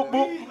 Boop, boop,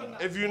 boop.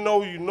 If you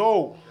know, you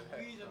know.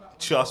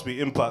 Trust me,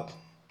 impact.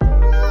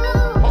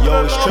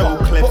 Yo, it's Treble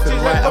Clef,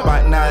 and right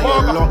about now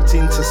you're locked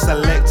into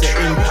Selector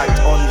Impact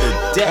on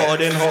the deck.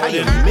 Hotter than hot, How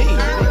you mean?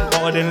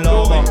 Hotter than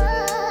lava.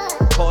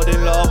 Hotter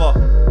than lava.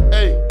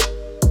 Hey.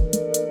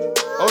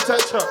 Old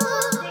tight chop.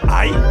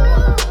 Aye.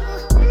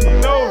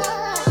 No.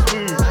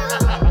 Smooth.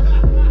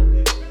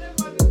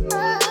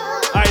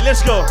 Alright,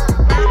 let's go.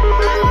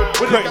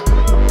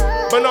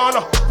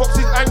 Banana,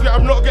 Foxy's angry,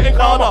 I'm not getting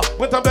calmer.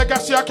 When I'm the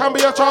gas, I can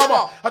be a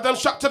charmer. I done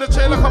strapped to the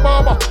chair like a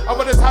barber.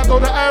 Over this hat,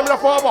 on the I am the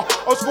father.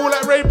 Old school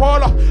like Ray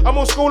Parlour. I'm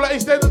old school like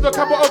EastEnders, the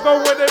Cabot or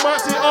Gold, where they might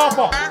see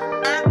Arthur.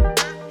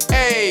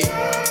 Hey,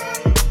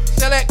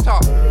 selector,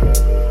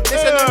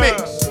 listen to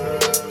mix.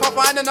 Can't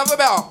find another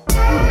better.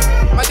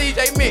 My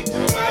DJ mix.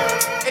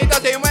 He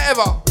does it in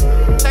whatever.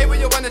 Say what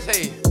you wanna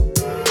say.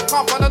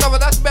 Can't find another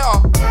that's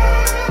better.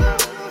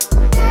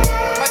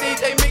 My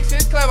DJ mix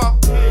is clever.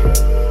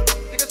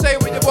 Say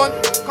what you want,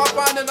 can't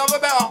find another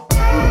better.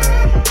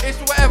 It's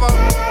whatever.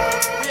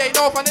 We ain't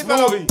no funny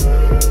fellow.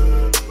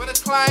 When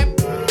it's climb.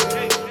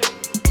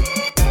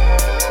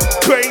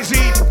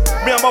 Crazy,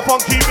 me and my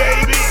funky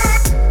baby.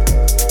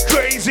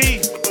 Crazy.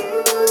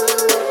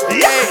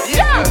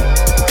 Yeah.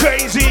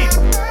 Crazy.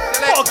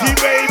 Funky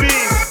baby.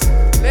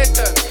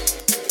 Listen.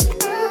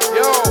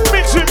 Yo.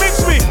 Mix me.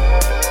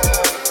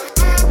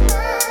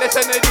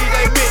 Listen to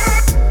DJ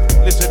mix.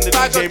 Listen to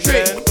DJ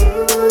Ben.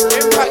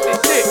 Impact is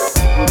sick.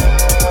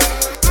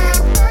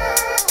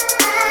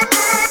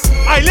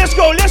 Alright, let's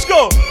go.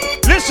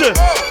 Listen,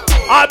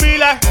 I be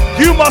like,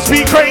 you must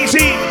be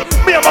crazy.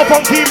 Me and my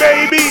funky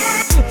baby.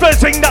 First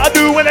thing that I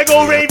do when I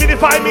go raving,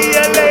 if I me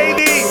a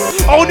lady.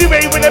 Only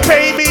rave when they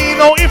pay me.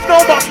 No if,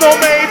 no buts, no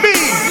maybe.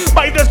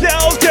 But if there's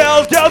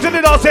girls in the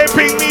dance, they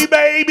bring me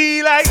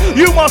baby. Like,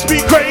 you must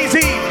be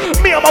crazy.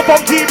 Me and my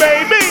funky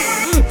baby.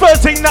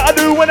 First thing that I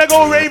do when I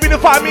go raving,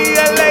 if I me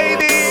a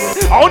lady.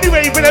 Only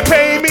rave when they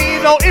pay me.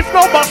 No if,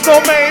 no buts,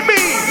 no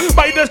maybe.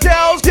 But if there's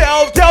girls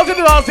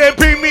in the dance, they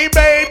bring me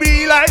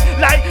baby. Like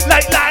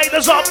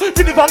us up.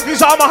 For the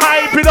funkies, I'ma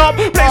hype it up.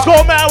 Place go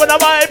mad when I'm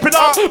hype it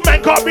up.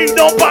 Man can't breathe,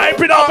 don't pipe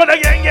it up. And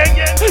again,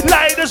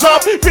 light us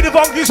up. For the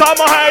funkies,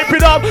 I'ma hype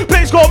it up.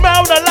 Place go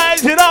mad when I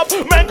light it up.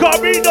 Man can't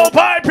breathe, don't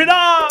pipe it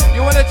up.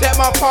 You wanna check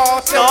my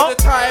past? All the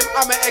time,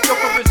 I'm an echo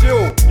from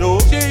Brazil.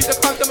 She used to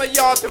come to my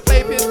yard to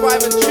play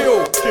PS5 and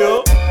chill.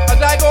 As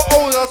I got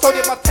older, I sold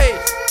it my taste.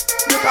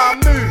 Look how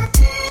I move.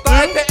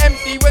 Started to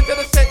MC, went to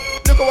the set.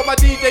 Look at what my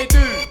DJ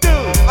do.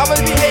 I was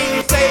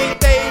behaving, say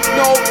days,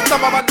 no.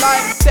 Some of my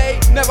life, say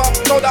never.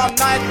 Know that I'm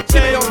nice.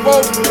 See me on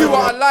road, do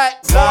what I like.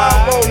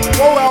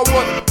 Roll where I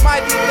want. My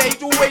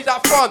DJ's always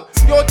that fun.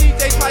 Your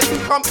DJ tries to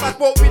come past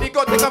what really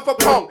got taken for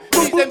pong.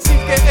 These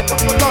MCs get effort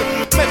for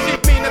lunch.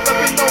 Message me, never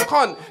been no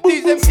con.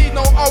 These MCs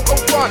know I'll go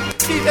run.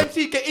 These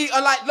MCs get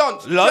eaten like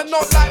lunch. They're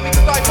not like me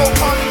cause I go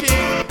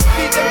punching.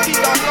 These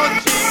MCs are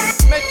lunching.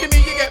 Mention me,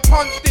 you get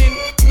punched in.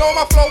 Know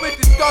my flow is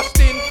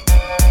disgusting.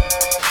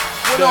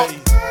 We're not,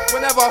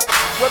 whenever,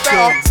 we're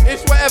better,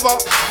 it's whatever,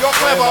 you're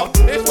clever,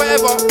 it's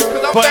whatever,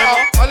 cause I'm better,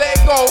 I let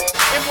it go,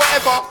 in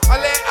whatever, I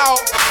let it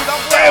out, cause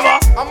I'm better,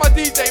 I'm a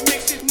DJ,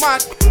 mix is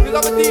mad, cause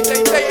I'm a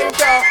DJ, they ain't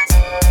better,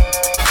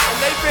 and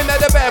they think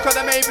that they're better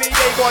cause maybe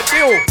they got a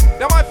deal,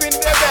 they might think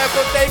they're better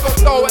cause they got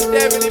dough and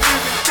they're really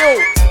moving still,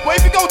 but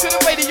if you go to the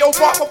radio,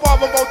 bar for bar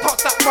and won't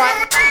touch that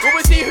mic, we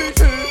will see who's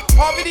who,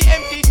 half of the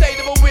MC say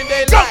they will win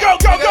their life,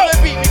 they're gonna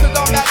beat me cause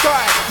I'm that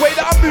guy, way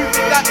that I'm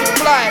moving, that is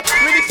fly,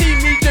 really see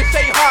me just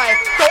say hi.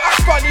 Don't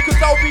act funny cause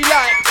I'll be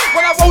like,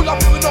 when I roll up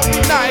it will not be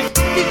nice.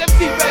 These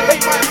MCs better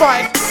take my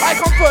advice. I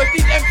come first,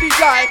 these MCs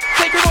lie.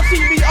 They cannot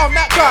see me, I'm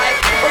that guy.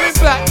 I'm in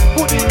black,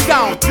 put it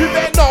down. You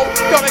better know,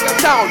 don't make a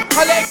sound.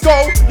 I let it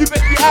go, you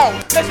better be out.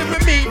 Listen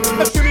with me,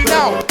 listen with me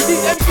now.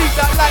 These MCs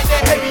that like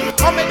they're heavy,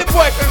 I make the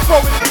boyfriend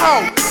throw in the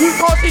town. You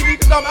can't see me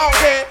cause I'm out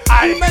here.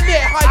 You men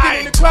there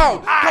hiding in the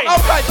crowd. Come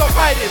outside, stop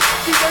hiding.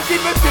 These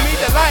MCs must me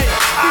the line.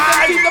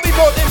 These MCs don't be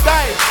more than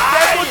dying.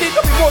 Their bodies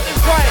don't be more than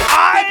crying.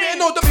 They better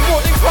know don't be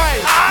more than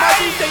crying. My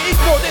DJ is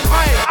more than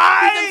high.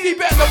 These MCs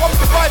better know I'm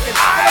surviving.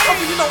 And I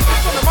come you know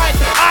it's on the mind.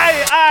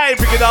 Aye,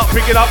 pick it up,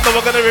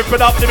 never gonna rip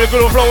it up. Never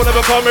gonna flow,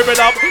 never come rip it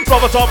up.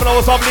 Brother top and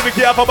all some living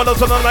here, Papa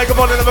does on the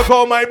microphone and never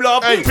call my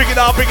bluff. Pick it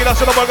up,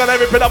 so never gonna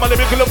rip it up. And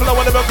never gonna flow,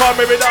 never come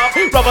rip it up.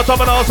 Brother top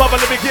and all some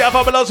living here,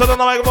 Papa does on the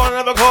microphone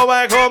and never call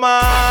my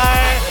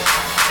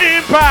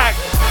Impact,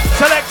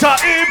 Selector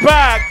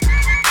Impact.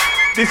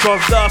 This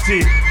one's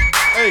dirty.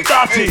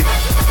 Dirty.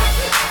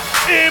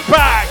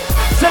 Impact,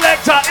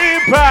 Selector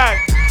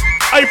Impact.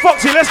 Hey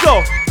Foxy, let's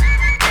go.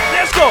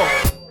 Let's go.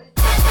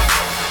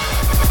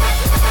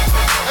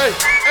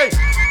 Hey.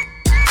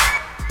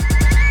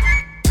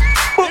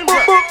 Boom,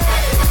 boom, boom.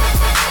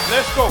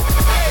 Let's go.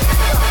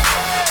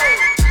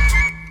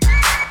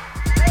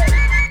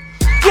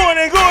 Go on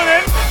in.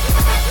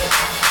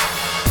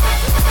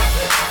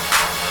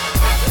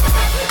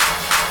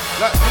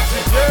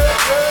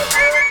 Yeah.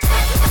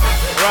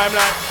 Rhyme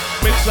like,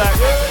 mix that,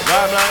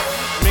 rhyme like,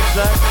 mix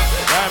that,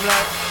 rhyme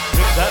like,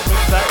 mix that,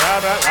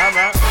 rhyme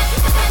like.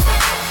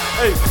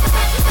 Hey,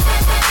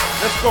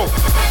 let's go.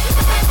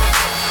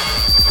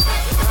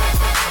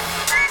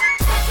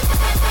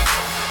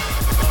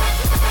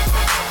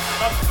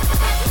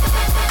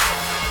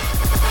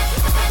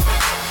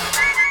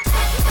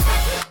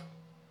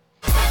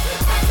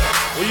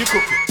 What you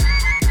cooking?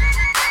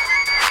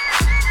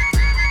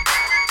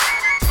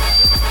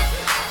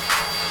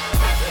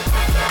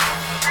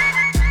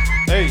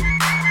 Hey.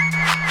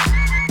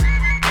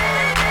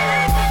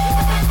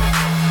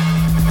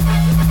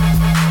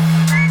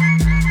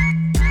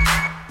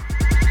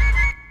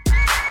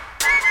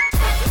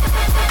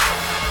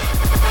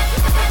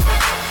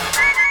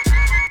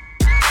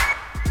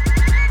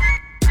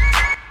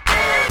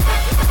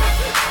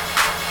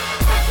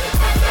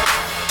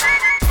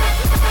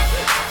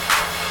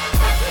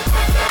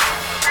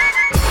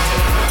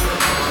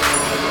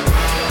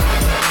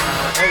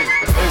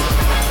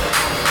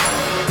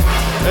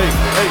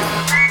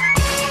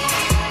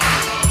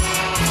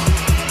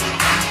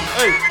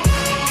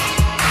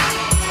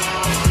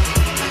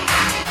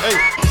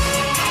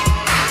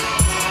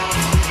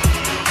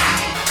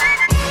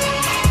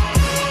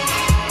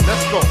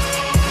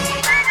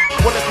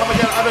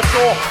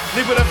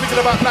 Leaving them thinking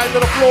about lying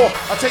on the floor.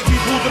 I take these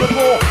fools to the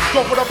door.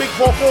 Drop with a big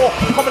 4-4.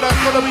 Coming out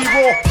gonna be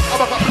raw.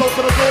 I'm up close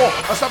to the door.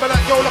 I stab that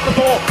yo like a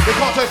door. They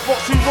can't taste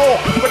Fox too raw.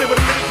 Ready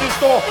with the lyrics in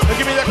store. And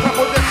give me that crap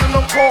on this and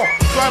encore.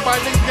 Drive by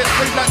niggas get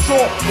sprayed like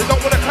Shaw. They don't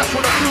wanna clash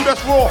with a crew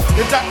that's raw.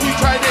 If that we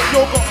tried it,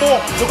 yo got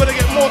more. You're gonna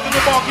get more than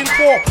you bargain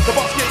for. The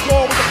box get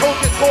raw with the cold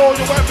get raw.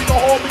 Your wife is a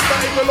whore, big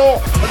fat in the law.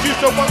 I used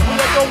to once when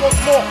I don't want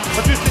more. I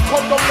used to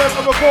condom learn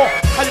from before.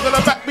 How you gonna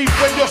back beef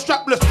when you're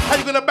strapless? How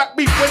you gonna back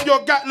beef when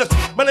you're gatless?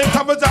 My name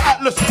covers the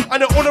Atlas.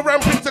 And they're all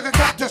around brings like a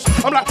cactus.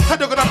 I'm like, how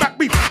you gonna back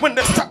beef when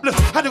they're strapless?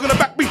 How you gonna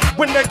back beef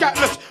when they're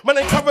gatless? My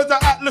name covers the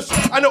Atlas.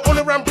 And they're all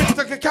around brings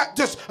like a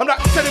cactus. I'm like,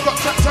 say they got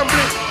chaps and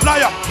bling.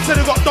 Liar. Say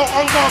they got dough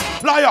on guard.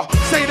 Liar.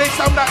 Say they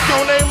sound like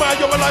your name,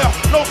 you're a liar.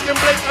 No skin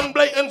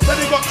blatant. Say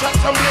they got chaps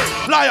and bling.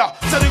 Liar.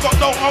 Say they got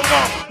dough on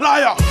guard.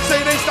 Liar.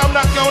 Say they sound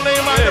like your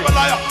name, you're a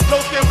liar.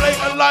 No skin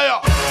blatant liar.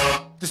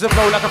 This is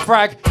roll like a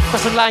frag,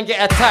 press a line, get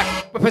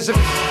attacked. Weapons of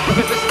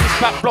this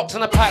back blocks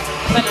on a pack.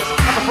 Sentence,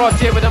 camouflage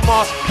here with a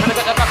mask. And I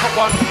got the backup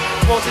one,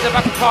 won't see the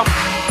backup come.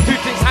 Two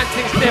things, hand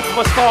things there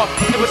from a start.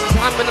 It was his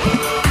hand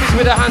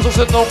with the hands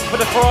also known for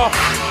the craft.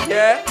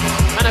 Yeah.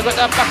 And I got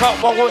that backup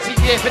one, won't see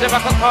here for the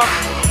backup come.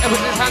 It was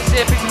his hands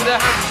here, busy with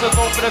the hands also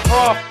known for the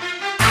craft.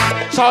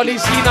 Charlie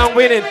seen I'm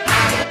winning.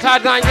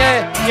 Cloud9,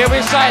 yeah,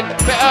 we're shine.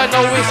 Better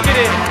know we're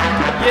skinning.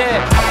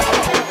 Yeah.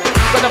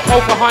 Got the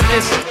poker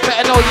hunters,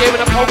 better know yeah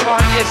when the poker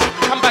hunt is.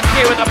 Come back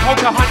here when the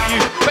poker hunt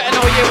you, better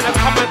know yeah when I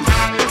come and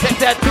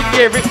let that big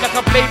yeah rip like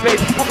a blade.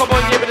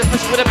 Pokemon yeah with a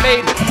special with a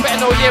blade,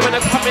 better know yeah when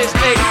I come in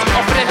snake.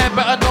 Off in the head,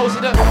 better know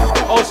see the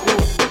old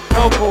school,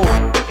 local,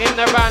 in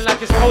the round like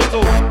it's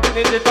postal.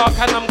 In the dark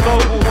and I'm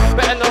global,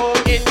 better know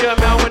in your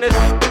mail when it's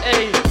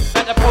A,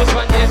 like the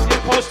postman yes it's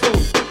postal.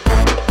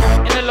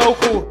 In the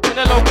local, in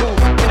the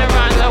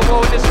round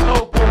local when it's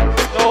local.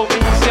 Know me,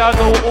 see I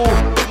know all,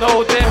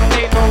 know them,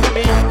 they know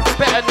me.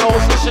 Better know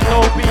so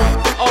Shinobi,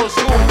 old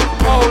school,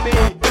 pony,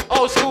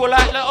 old school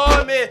like the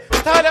army.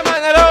 Tell the man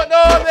they don't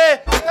know me,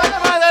 tell the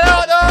man they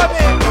don't know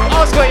me.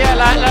 Old school yeah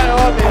like the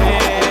army,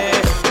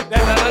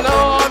 they don't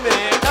know me,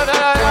 they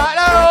don't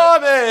know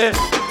me.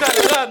 They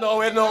don't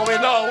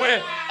know me,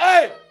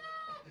 hey.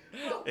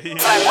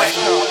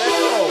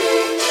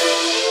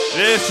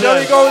 Listen. There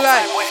we go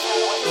like.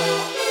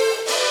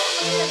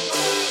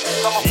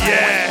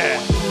 Yeah.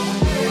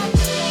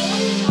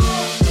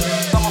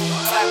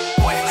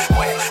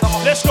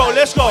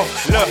 let's go.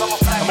 Look,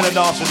 I'm gonna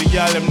dance with the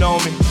girl, them know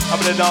me. I'm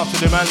gonna dance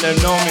with the man, them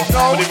know me.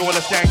 But if you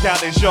wanna skank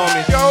out, then show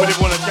me. But if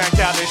you wanna skank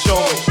out, then show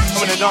me.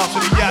 I'm gonna dance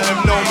with the girl, them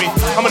know me.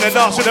 I'm gonna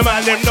dance with the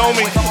man, them know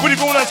me. But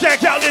if you wanna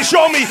skank out, then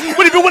show me.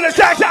 But if you wanna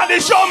skank out,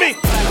 then show me.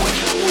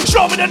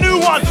 Show me the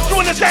new one. You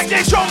wanna skank,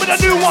 then show me the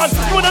new one.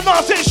 You wanna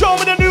dance, then show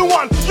me the new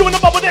one. You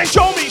wanna bubble, then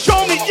show me,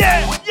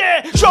 yeah,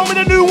 yeah. Show me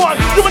the new one.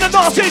 You wanna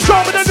dance, then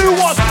show me the new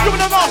one. You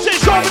wanna dance, then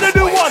show me the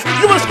new one.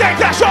 You wanna skank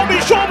that, show me,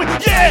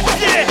 yeah,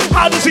 yeah.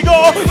 How does it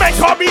go? Man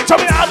can't beat, tell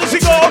me how does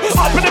it go?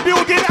 Up in the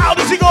building, how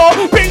does it go?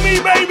 Ping me,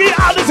 baby,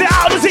 how does it,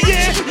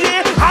 yeah,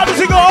 yeah. How does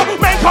it go?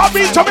 Man can't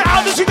beat, tell me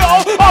how does it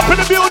go? Up in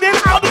the building,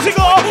 how does it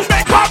go?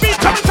 Man can't beat,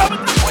 tell me.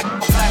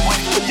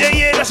 Yeah,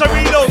 yeah, that's a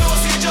reload.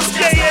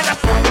 Yeah, yeah,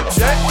 that's.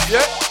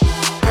 Yeah.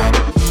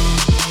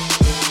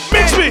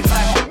 Mix me.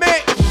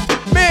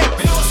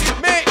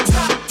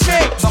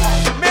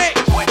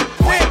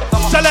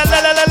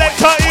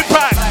 Selector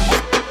impact.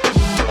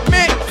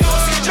 Mix.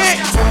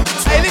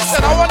 Hey,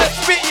 listen, I wanna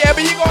spit, yeah,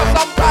 but you got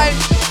sometimes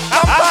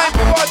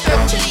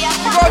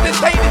you gotta just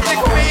take this thing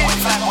from me.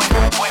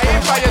 Hey,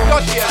 impact, you're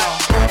dodgy, you know.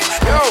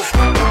 Yo.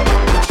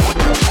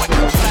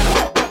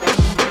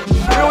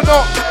 Real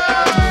knock.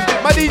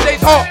 My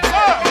DJ's hot.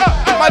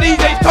 My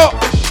DJ's top.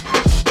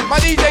 My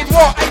DJ's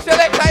what? Hey,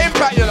 select that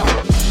impact, you know.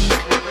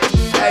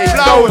 Hey, it's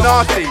so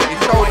nasty.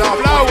 It's so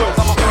nasty. Flowers.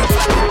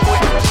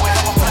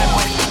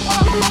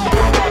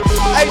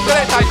 Hey,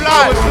 select that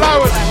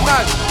flowers.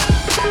 Man.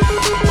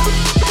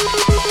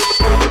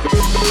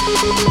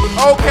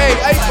 Okay,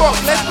 hey, Fox,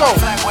 let's go.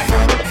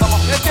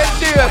 Let's get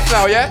serious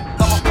now, yeah?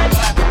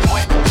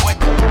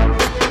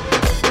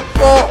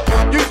 4.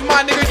 Use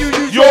my nigga, you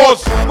use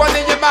yours. Run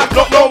in your mouth,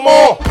 not no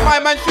more. My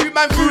man shoot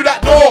man through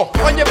that door.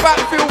 On your back,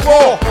 feel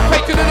raw.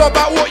 Take to the door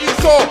about what you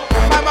saw.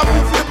 My man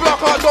move through the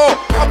block out door.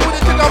 I put it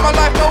together, my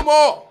life no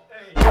more.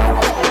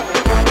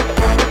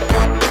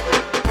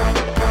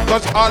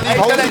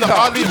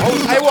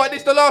 Hey, what?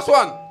 This the last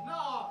one?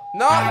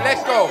 No,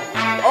 let's go.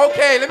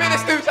 Okay, let me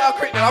just do something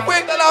quick now. I've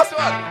waited the last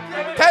one.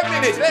 10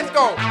 minutes, let's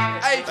go.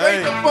 Hey,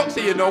 Drake and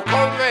Foxy, you know,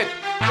 Cold Red.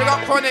 Big up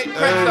Chronic,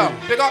 Cresta.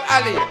 Big up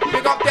Ali.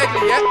 Big up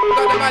Deadly, yeah? Big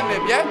up the man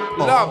them, yeah?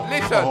 Love,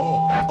 listen.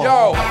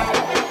 Yo.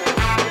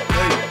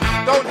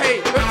 Don't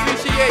hate, don't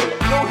appreciate.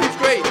 Know who's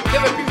great,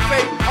 never be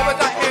fake. I was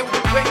like, hey,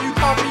 when you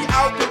can't be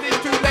out, cause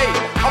it's too late.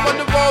 I'm on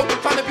the road,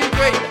 trying to be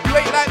great. You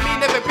ain't like me,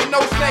 never been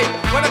no slave.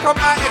 When I come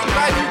out here, cause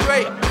I do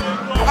great.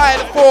 I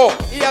had a 4,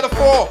 he had a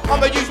 4.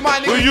 I'ma use my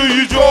nigga, you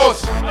use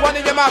yours. One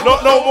in your mouth,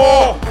 not no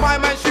more. My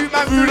man shoot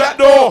man through that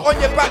door. On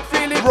your back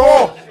feeling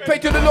raw. Pray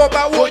to the Lord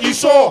about what you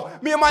saw.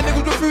 Me and my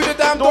niggas go through the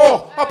damn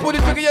door. I pull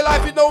this figure, your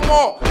life is no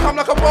more. Come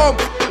like a bomb.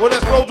 When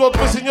there's explodes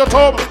missing your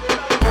tom.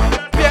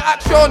 Be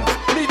action,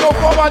 need no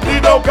bomb, I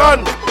need no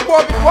gun.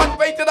 War is one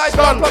way to thy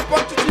son. Plus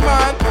one to you,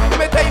 man.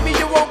 Imitate me,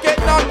 you won't get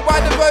none. Why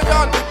the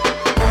version?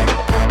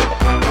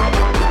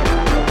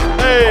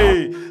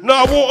 Hey,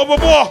 now I walk over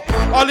bar.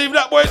 I'll leave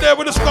that boy there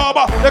with the scar,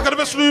 but they're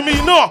gonna slew me.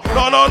 No. I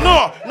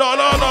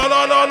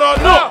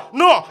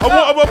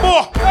walk over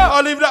bar. I'll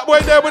leave that boy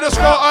there with the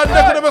scar, and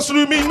they're gonna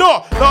slew me.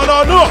 No.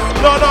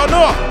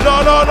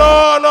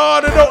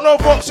 They don't know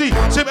Foxy.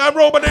 Sim and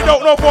roll, but they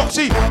don't know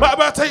Foxy. Matter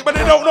about tape, but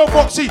they don't know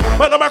Foxy.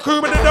 Matter my crew,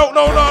 but they don't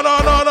know.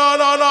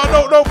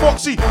 Don't know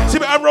Foxy.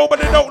 Sim and roll, but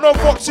they don't know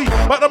Foxy.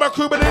 Matter my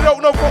crew, but they don't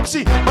know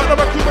Foxy. Matter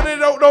my crew, but they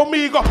don't know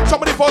me. Got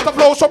somebody fought the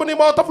flow, somebody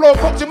marked the flow.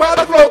 Foxy marked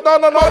the flow. No,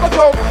 the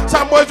flow.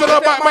 Some boys wanna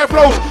back my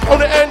flows. On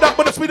the end up,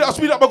 but the speed up.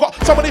 I got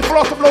somebody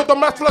fought the flow. The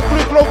math like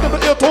blue flow to the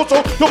ear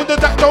torso. Looking to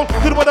that tone.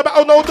 To the one that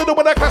battle, no. To the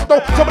one that class, no.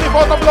 Somebody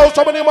fought the flow,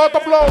 somebody marked the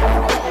flow.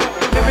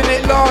 Living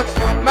it large,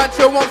 man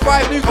chill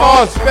 1-5 new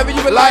cars. Whether you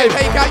alive,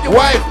 take out your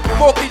wife.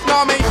 4 kids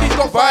now, mate, she's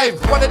got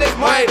 5. One of them's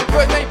mine,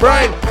 first name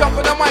Brian. Jump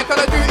on the mic,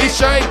 all I do is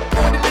shine.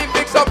 All the lean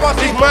big sub boss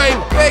is mine.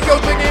 Fair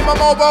girls ringing my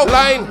mobile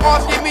line.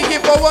 Asking me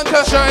if I want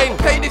to shine.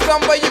 Take this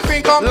number, you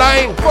think I'm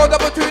lying.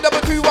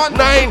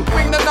 4222219.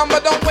 Ring the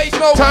number, don't waste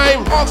no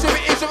time. Ask if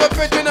it is your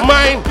friend of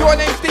mine. Your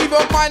name's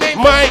Steven, my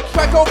name's Mike.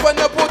 Crack open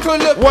the bottle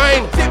of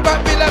wine. Sit back,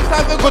 relax,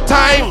 have a good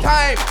time.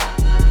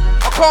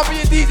 I can't be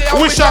a DJ, I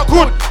wish I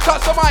could.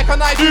 Touch the mic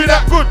and I do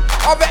that good.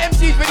 Other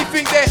MCs really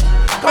think they're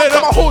come to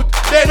my hood.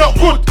 They're not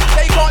good.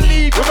 They can't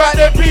leave without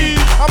their peas.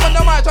 I'm on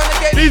the mic trying to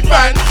get these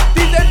bands.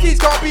 These MCs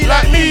can't be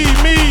like me.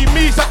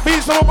 Sack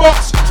peas from a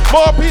box.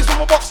 More peas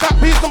from a box, sack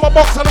peas from a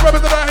box. And the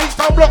rebels that I hate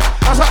town block.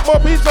 I sack more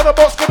peas from the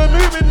box. Gonna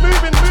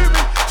moving.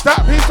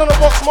 Stack peas on the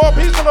box, more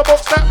peas on the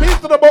box, stack peas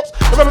to the box.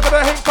 The rebels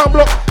that I hate town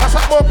block. I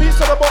sack more peas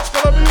on the box.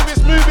 Gonna move it.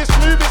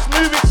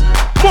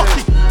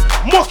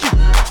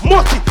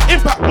 Mocky,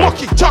 impact,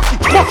 mocky, chucky,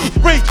 mocky,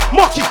 rage,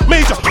 mocky,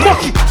 major,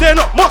 mocky, they're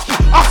not mocky,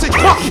 I say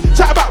mocky,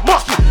 chat about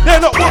mocky,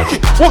 they're not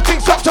mocky. What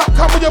things up,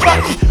 come with your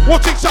backy,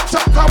 what things up,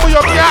 come with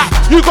your gap.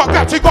 You got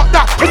that, you got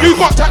that, if you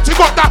got that, you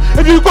got that,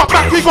 if you got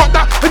back, we got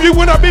that, if you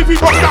win a beef, we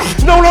got that,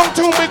 no long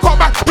tune, we got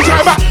back, we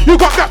try back, you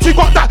got that, you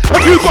got that,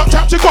 if you got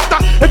that, you got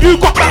that, if you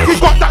got back, we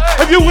got that,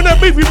 if you win a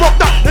beef, we rock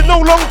that, there's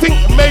no long thing,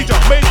 major.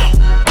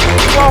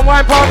 You want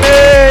wine for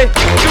me?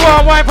 You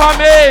want wine for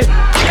me?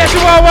 Yes,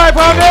 you want wine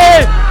for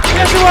me?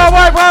 Yes, you want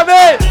wine for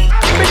me?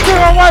 Bitch, you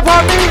want wine for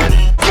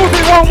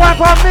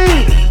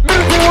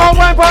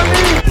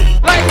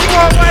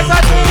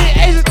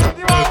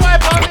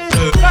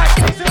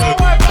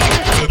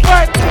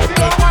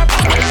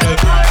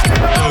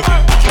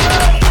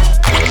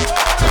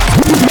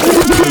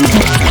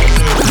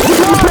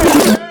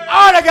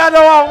man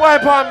don't want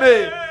wipe on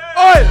me.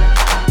 Oi!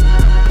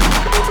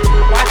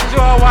 Why did you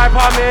want wipe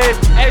on me?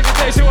 Hey,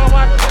 you want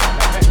wipe on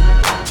me?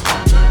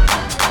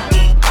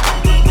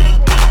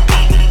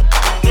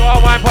 You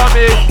want wipe on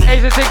me?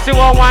 Asian thinks you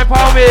want wipe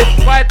on me.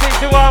 White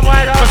thinks you want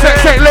wipe on me.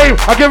 Take leave.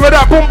 I give her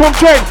that boom boom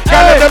chain.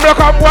 Gal them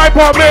look up wipe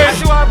on me.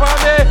 She want wipe on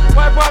me.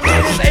 Wipe on me.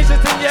 This Asian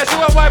thing, yeah, she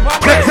want wipe on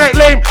me. Take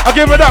leave. I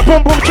give her that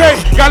boom boom chain.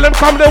 Gal them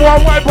come, they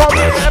want wipe on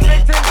me.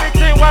 Big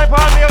thing, wipe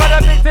on me. Got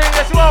a big thing,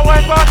 yeah, she want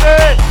wipe on me.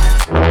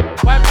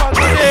 Wipe on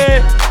me.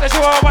 Yeah, she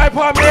want wipe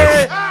on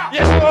me.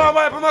 Yeah, she want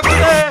wipe on my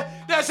good.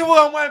 Yeah, she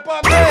want wipe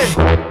on me.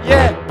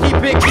 Yeah, keep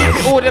it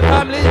all the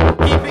family.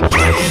 Keep it in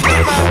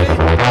the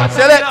family.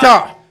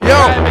 Selector. Yo,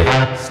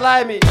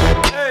 slimy.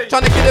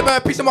 Trying to give them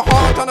a piece of my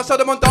heart, trying to sell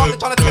them on dark,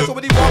 trying to test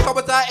what he wants. I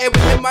was out here with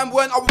him, man,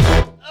 when I was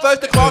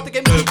first to class to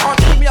get me, can't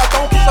see me, I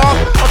don't get off.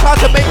 I'm trying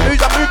to make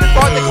moves, I'm moving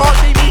fast, they can't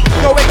see me.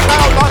 Yo, it's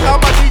loud, like how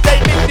my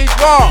DJ mix is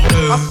raw.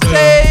 I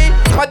say,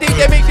 my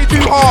DJ mix is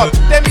too hard.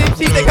 Them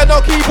MCs, they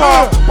cannot keep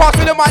up. Pass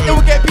me the mic, they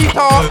will get beat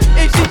up.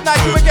 If she's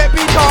nice, you will get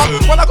beat up.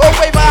 When I go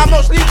away, man, I'm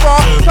not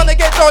sleeper. Trying to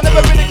get down,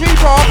 never been a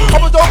creeper.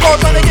 I was on go,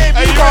 trying to get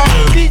beat up.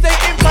 DJ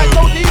Impact,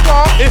 no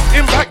deeper. It's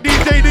Impact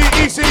DJ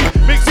DEC.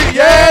 Mix it,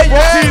 yeah,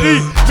 CD.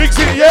 Mix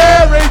it,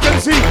 yeah,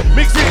 Agency.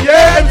 Mix it,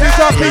 yeah, MC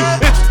Chucky.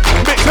 It's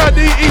Mixer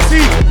DEC.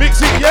 Mix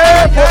it,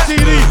 yeah,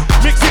 CD.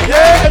 Mix it,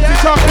 yeah, MC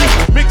Chucky.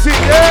 Mix it,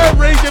 yeah,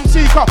 Rage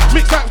MC car.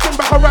 Mix that in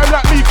back around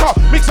like me car.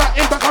 Mix that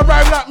in back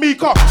around like me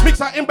car. Mix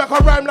that in back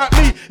around like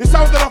me. It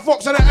sounds like a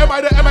fox and the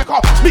MI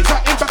car. Mix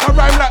that in back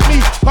around like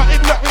me. Got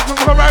in back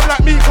around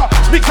like me car.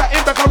 Mix that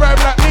in back around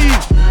like me.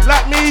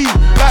 Like me,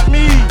 like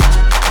me.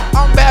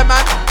 I'm better,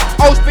 man.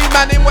 Old speed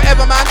man in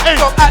whatever, man. Hey.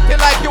 Stop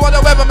acting like you are the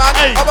weather, man.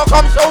 Hey. I'ma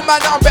come show,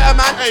 man, that I'm better,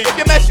 man. Hey. If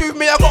you mess with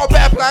me, I got a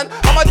better plan.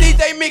 I'm a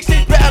DJ mix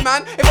is better,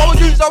 man. If I was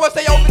you, I would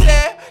stay over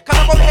there. Can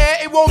I come here?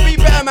 It won't be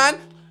better, man.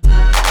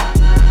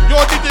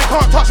 Your DJ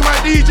can't touch my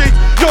DJs.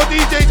 Your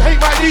DJs hate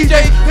my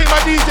DJs. Hate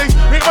my DJs.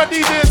 Hate my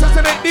DJs.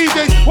 Assassinate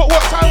DJs. What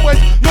sound waves?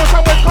 Your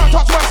sound waves can't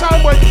touch my sound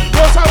waves.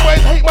 Your sound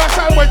waves hate my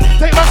sound waves.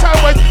 Take my sound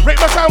waves. Rate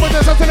my sound waves.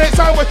 Assassinate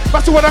sound waves.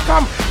 Battle wanna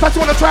come.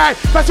 Battle wanna try.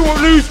 Battle will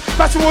lose.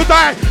 Battle will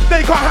die.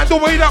 They can't handle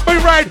the way that we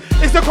ride.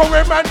 It's the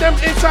Korean man them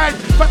inside.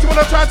 Battle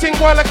wanna try ting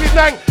boy like his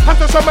nang.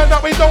 Have to show man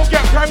that we don't get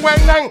prang wang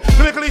nang.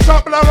 Politically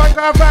sharp and I rank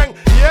our bang.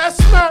 Yes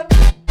man.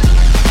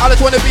 I just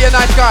wanna be a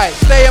nice guy.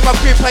 Stay in my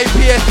crib, play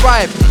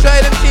PS5.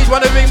 Certain MCs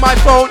wanna ring my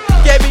phone,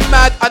 get me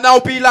mad, and I'll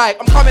be like,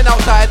 I'm coming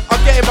outside,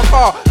 I'll get in my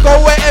car, go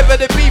wherever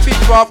the beef is,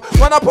 bruv.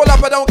 When I pull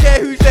up, I don't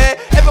care who's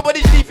there.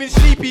 Everybody's sleeping,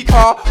 sleepy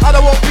car. I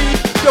don't want beef,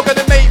 you're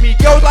gonna make me.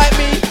 Girls like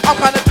me, I'm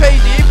kinda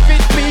crazy. If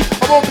it's me,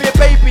 I won't be a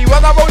baby.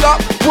 When I roll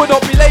up, will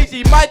not be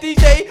lazy. My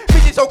DJ,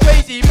 this is so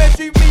crazy. Mess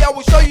with me, I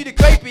will show you the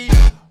gravy.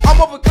 I'm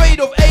of a grade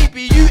of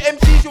AB. You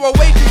MCs, you are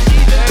way too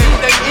seasoned.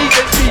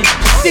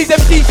 These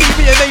MCs see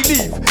me and they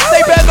leave.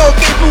 They better know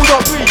they will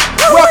not breathe.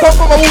 Where I come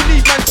from, I will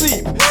leave man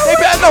sleep. They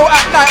better know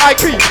at night I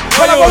creep.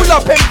 When I roll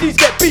up, MCs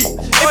get beat.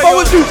 If I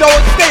was you, I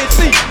would stay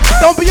asleep.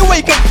 Don't be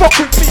awake and fuck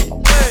with me.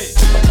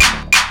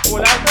 Pull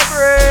out the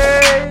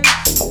brains.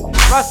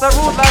 Rasta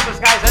rules out the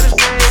skies and the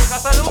seas.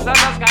 Rasta rules out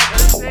the skies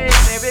and the seas.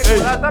 Baby,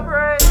 pull out the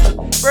brains.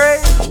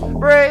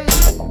 Brains.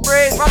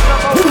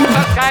 Rasta rules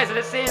out the skies and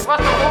the seas.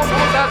 Rasta rules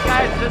out the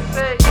skies and the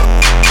seas.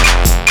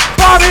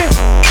 Bobby,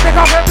 pick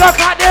up your block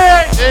like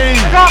this.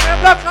 Pick up your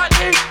block like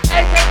this.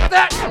 AK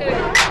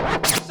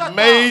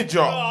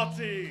Major.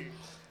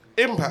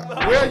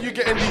 Impact. Where are you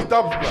getting these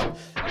dubs, bro?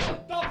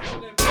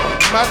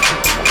 Massive.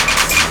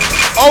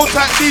 Old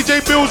Tack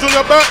DJ Bills on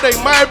your birthday,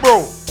 my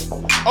bro.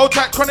 Old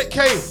Tack Chronic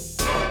K.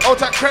 Old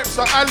Tack Creps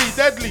are Ali,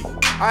 Deadly.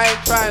 I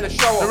ain't trying to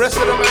show The rest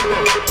of them,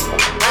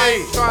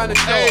 hey, trying to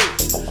show.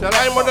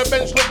 I'm on the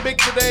bench, look big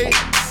today.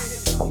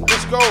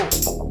 Let's go.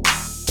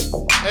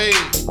 Hey.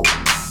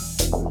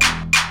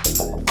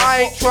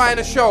 I ain't trying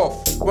to show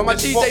off. When my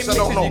DJ mixes,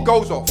 it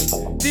goes off.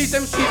 These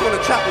MCs on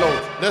the trap load.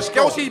 Let's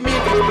go. Girls see me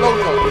and get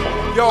blows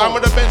off. Yo, I'm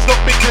on the bench, look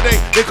big today.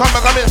 They come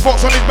back on it,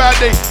 Fox on his bad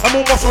day. I'm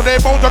almost on their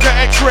bones like an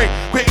X-ray.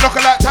 Quick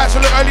knocker like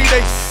Tyson in the early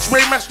days.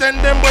 Spray match, then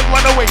them boys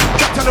run away.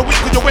 Trapped on the whip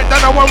cause you went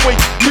down a one way.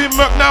 You in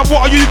Merc now,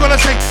 what are you gonna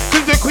say?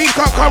 Since the Queen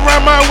can't come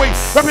round my way.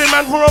 Rapping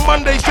man for a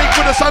Monday, straight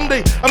for the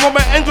Sunday. I'm on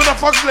my ends on the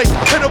fog lake.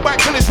 Pedal back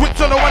till his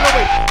whips on the one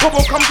away.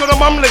 Bobo comes to the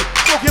mum lane.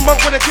 Talking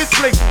monk when the kids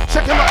play.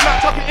 Check him out,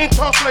 not talking in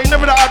translate.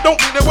 Never that I don't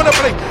think they wanna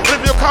play.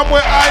 But if you come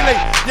where I lay,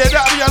 yeah,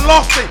 that'll be a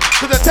lost day.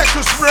 Cause the text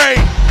will spray.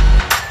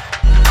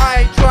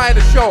 I ain't trying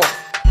to show off.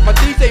 My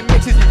DJ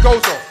mixes, he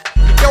goes off.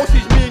 The girl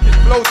sees me and gets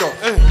blows off.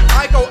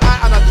 I go out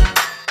and I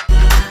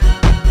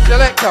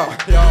Selector.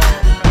 Yo.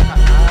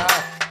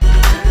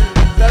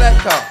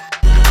 Selector.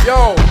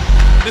 Yo.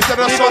 This is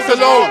leave us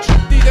alone.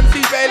 These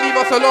MCs better leave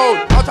us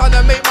alone. I'm trying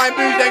to make my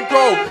moves and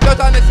grow. You're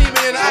trying to see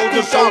me in an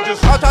active song.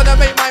 I'm trying to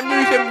make my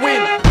moves and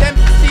win. Them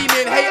see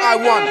me and hate I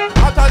won.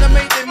 I'm trying to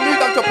make the moves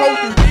I'm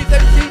supposed to. These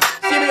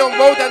MCs see me on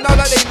road and now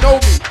that they know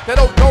me. They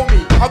don't know me.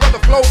 I got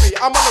the flow me.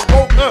 I'm on the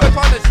road. They're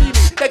trying to see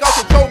me. They got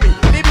control me.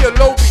 Leave me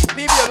alone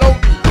me. Leave me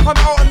alone me. I'm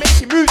out and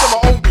making moves on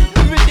my own beat.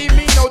 You see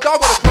me, no dog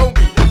wanna clone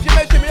me. She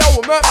mentioned me, I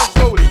will murder man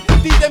slowly.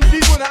 These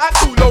MCs wanna act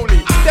too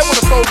lowly. They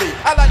wanna throw me.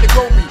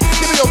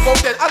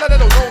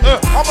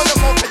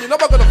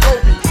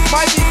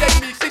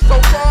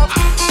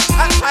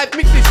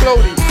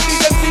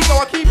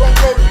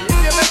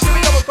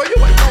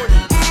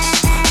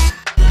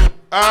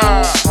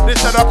 This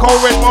is a cold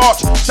red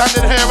march.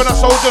 Standing here in a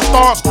soldier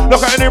stance.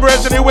 Look at any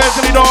breads, any wears,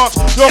 any dance.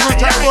 Your group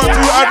track going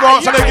to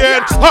advance and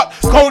again. Hot,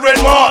 cold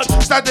red march.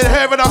 Standing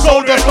here in a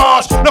soldier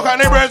stance. Look at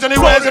any breads, any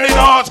wears, any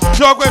dance.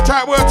 Your group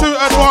track going to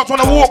advance.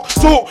 Wanna walk,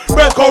 talk,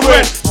 red, cold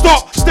red.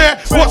 Stop,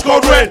 stare, watch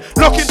cold red.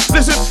 Looking,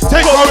 listen,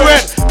 take cold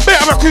red. Bit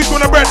of a crease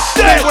when I bread.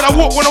 Stay when I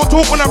walk, when I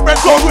talk, when I bread,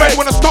 cold red.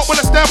 When I stop, when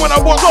I stand, when I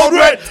walk, cold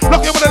red.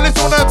 Looking when I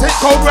listen, when I take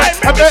cold red.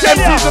 I bet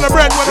MCs on the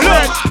bread, when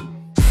I bread.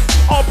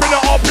 Up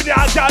in the,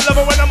 I can't love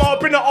it when I'm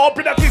up in the,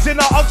 kiss in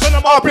the ox when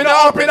I'm up in the,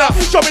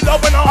 show me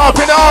love when I'm up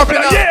in the,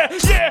 yeah,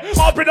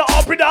 up in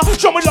the,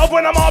 show me love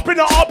when I'm up in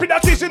the,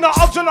 kiss in the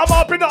ox when I'm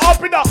up in the,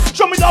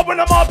 show me love when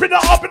I'm up in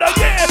the,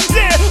 yeah,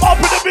 up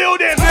in the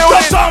building,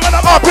 some when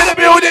I'm up in the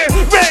building,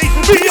 Ray,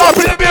 we up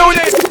in the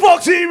building,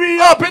 Foxy, we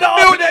up in the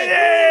building,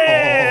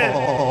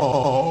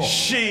 yeah.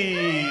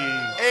 She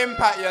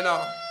Impact, you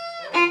know.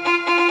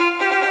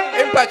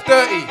 Impact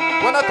 30.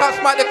 When I touch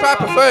Smack, the crowd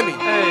prefer me.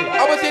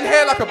 I was in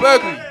here like a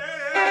burglary.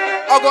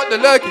 I got the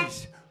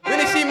lurkies. When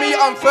they see me,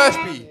 I'm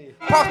thirsty.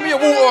 Pass me a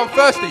water, I'm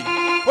thirsty.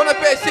 When I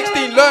bet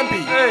 16, learn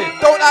B.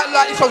 Don't act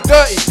like it's so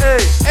dirty.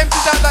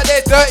 MCs act like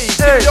they're dirty.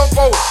 If you don't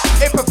vote,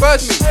 it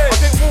prefers me. I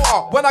drink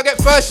water when I get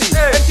thirsty.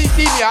 MCs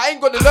see me, I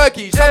ain't got the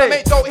lurkies. Trying to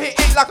make don't hit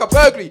it like a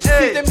burglary.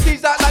 These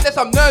MCs act like they're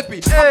some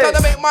nerdsby. I'm trying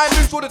to make my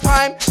moves all the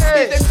time.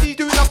 These MCs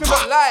do nothing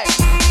but lie.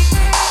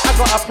 I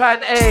got a plan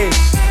A,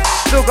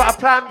 still got a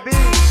plan B.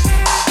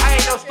 I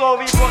ain't no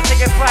story, but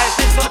take it price,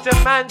 it's not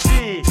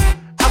Jumanji.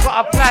 I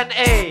got a plan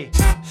A,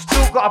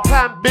 still got a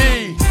plan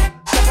B.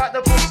 Check out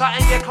the books, I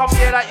ain't get come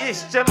here like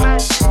it's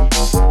Jumanji.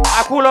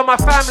 I call on my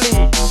family,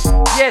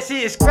 yeah,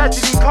 see it's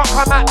gradually, can't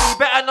come at me,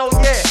 better know,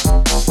 yeah.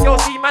 Yo,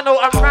 see, man, know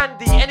I'm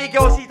Randy, any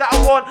girl see that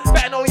I want,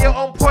 better know you're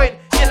on point.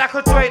 Yeah, like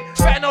a joint,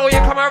 better know you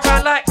come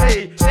around like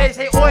me. They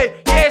say, oi,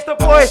 yeah, it's the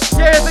boy,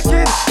 yeah, it's the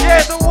kid, yeah,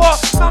 it's the what,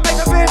 now make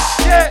a bit,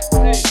 yeah.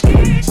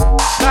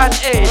 Plan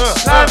A,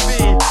 plan B,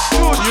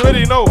 good, you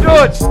already know.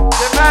 Good,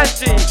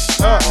 Jumanji.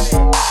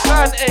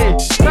 Plan A,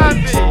 plan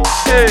B,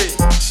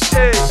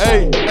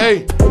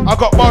 hey, I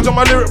got bars on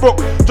my lyric book.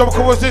 Drop a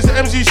couple of this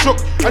MC shook.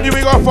 And you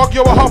ain't gonna fuck,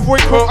 you're a halfway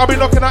crook. I be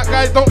looking at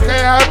guys, don't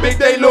care how big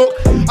they look.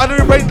 I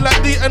do range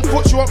like D and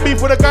Foot. You want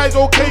beef with the guys,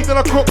 okay, then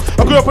I crook.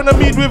 I grew up in the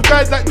mead with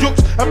guys like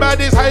Jukes. And bad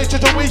is how his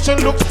situation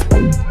looks.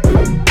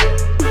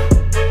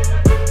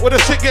 When the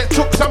shit get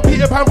chook, some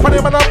Peter Pan funny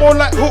man, I'm more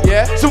like Hook.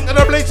 Yeah. Soon to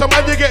the blade, some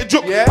man you get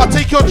juke. Yeah. I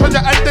take your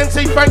treasure and then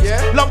say thanks. Yeah.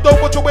 Love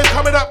don't watch your ways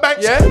coming up banks.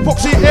 Yeah.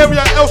 Foxy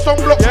area,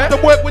 Elstone blocks. Yeah. The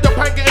work with the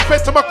pan getting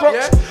fed to my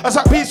crocs. Yeah. I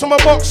stack piece from my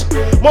box,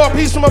 more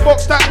piece from my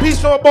box, stack piece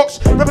from my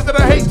box. Represent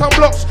the H-Town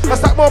blocks. I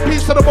stack more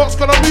piece to the box,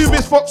 gonna move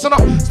this fox and I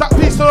stack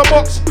piece to the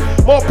box.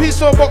 More piece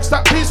to the box,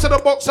 stack piece to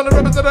the box, and the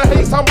represent the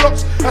H-Town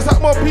blocks. I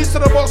stack more piece to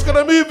the box,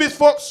 gonna move this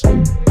fox.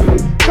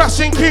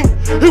 Crashing king,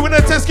 who in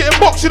the test getting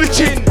boxed to the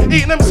chin.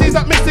 Eating MCs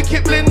like Mr.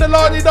 Kipling, the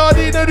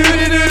lardy-dardy, the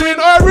doody-doody.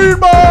 I rude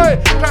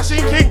boy.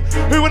 Crashing king,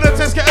 who in the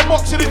test getting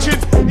boxed to the chin.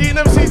 Eating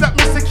MCs like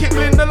Mr.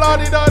 Kipling, the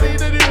lardy-dardy,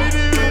 the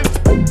doody-doody.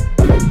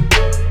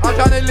 I'm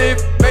trying to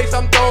live, make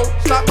some dough,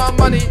 slap my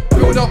money,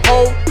 build a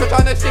hole. They're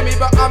trying to see me,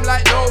 but I'm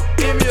like, no,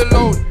 leave me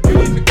alone.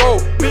 You need to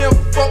go. Me and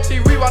Foxy,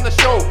 we run the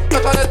show.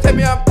 They're trying to tell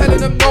me, I'm telling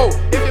them no.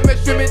 If you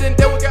mess with me, then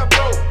they will get a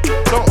blow.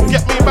 Don't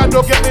get me mad,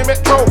 don't get me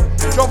metro.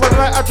 Drove a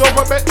night, I drove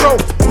a metro.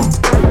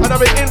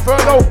 Another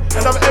inferno,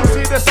 another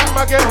MC, the same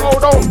I get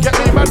hold on. Get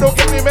me mad, don't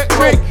get me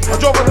metro. I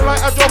drove a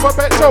night, I drove a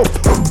metro.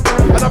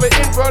 Another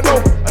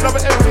inferno,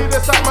 another MC, the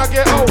same I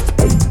get old.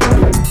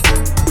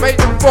 Made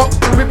them fox,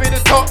 we be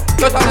the top.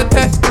 Just on the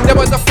test, there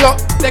was a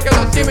flop. They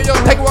cannot see me,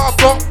 just take what I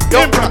got.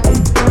 Yo,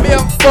 me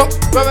and Fox,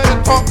 we're at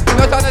the top.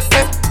 Just on the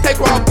test, take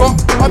what I got.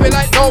 I'll be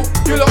like, no,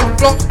 you lot of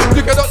flops.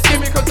 You cannot see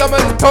me cause I'm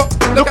at the top.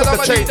 Look at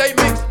my DJ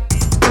mix.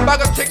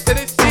 Bag of tricks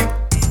and it's sick.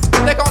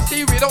 They can't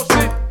see, we don't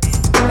slip.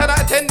 10 out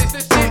of 10, this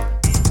is sick.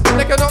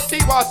 They cannot see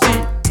what I see.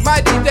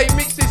 My DJ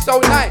mix is so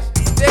nice.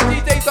 Their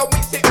DJs don't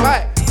mix it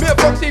right. Me and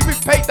Foxy, we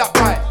paid that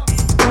price.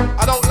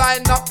 I don't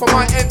line up for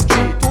my MG.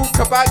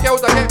 Talk about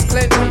girls, I get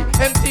plenty.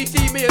 MC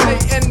see me and they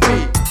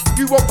envy.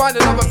 You won't find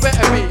another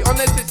better me,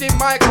 unless it's in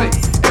my clique.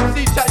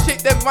 MC chat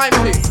shit, then rhyme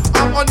shit.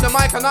 I'm on the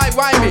mic and I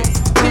rhyme it.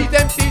 These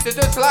MCs are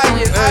just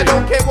lying. I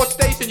don't care what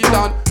station you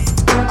done.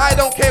 I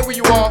don't care where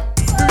you are,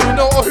 who you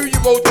know or who you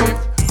rode with.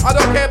 I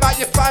don't care about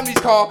your family's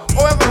car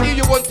or ever see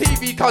you on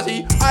TV,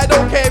 cuzzy. I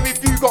don't care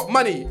if you got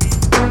money.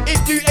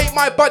 If you ain't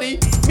my buddy,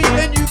 me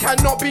and you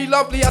cannot be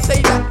lovely. I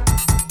say that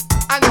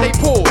and they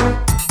pause.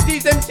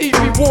 These MCs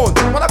be warned.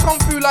 When I come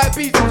through like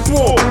bees and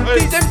swarm,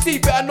 these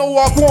MCs better know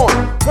what I want.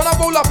 When I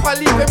roll up, I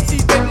leave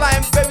MCs dead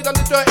lying buried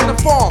under dirt in the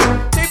farm.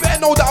 They better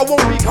know that I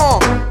won't be calm.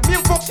 Me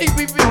and Foxy,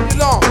 we ring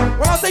the alarm.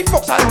 When I say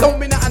fox, I don't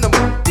mean an animal.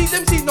 These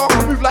MCs know I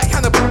can move like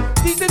cannibal.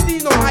 These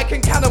MCs know I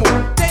can cannibal.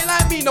 They ain't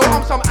like me, know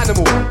I'm some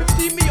animal. If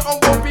you see me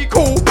on won't be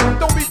cool,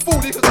 don't be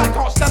foolish cause I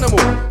can't stand them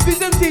all. These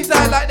MCs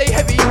act like they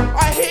heavy.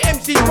 I hit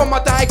MCs from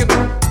my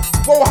diagonal.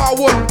 Roll how I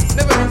would,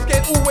 never been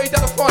scared, always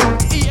at the front.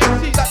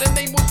 EMCs like the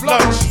name was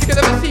lunch. You can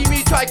never see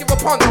me try to give a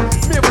punt.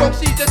 Me and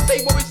Foxy just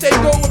say what we say,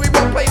 go where we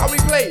want, play how we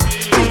play.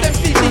 These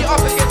MCs see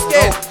us and get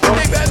scared.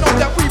 They better know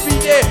that we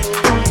be there.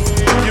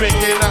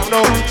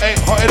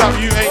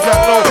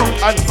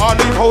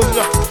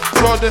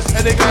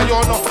 Any guy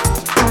you're not.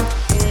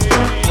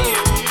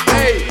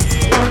 Hey,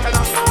 can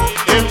I?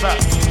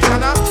 Impact.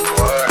 Can I?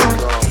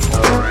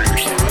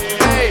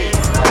 Hey.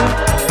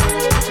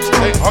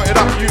 Ain't hot it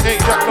up, you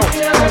ain't Jack no.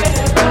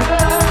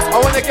 I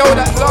want a girl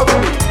that loves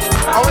me.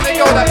 I want a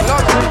girl that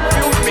loves me.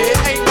 Feels me, it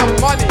ain't the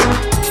money.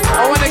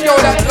 I want a girl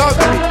that loves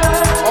me.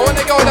 I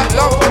want a girl that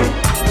loves me.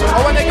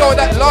 I want a girl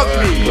that loves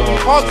me,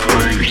 hugs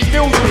me,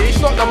 feels me, it's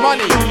not the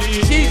money.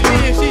 She's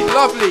me and she's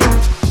lovely.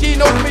 She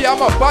knows me,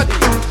 I'm a buddy.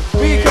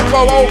 We can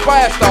go old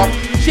fire stuff.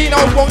 She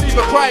knows won't leave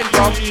a crying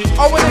drum.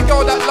 I want a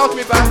girl that loves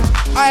me back.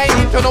 I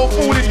ain't into no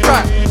foolish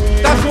crap.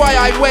 That's why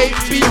I wait,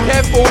 be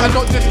careful and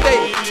not just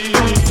stay.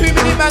 Too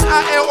many men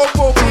out here on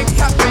road being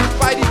catfished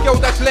by these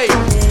girls that's late.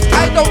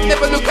 I don't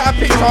never look at a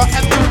picture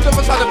and all of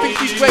a sudden think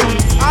she's great.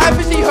 I have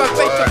to see her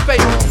face to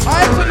face.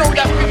 I have to know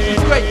that thing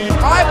she's great.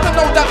 I have to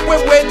know that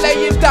when we're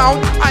laying down,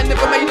 I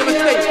never made a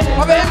mistake.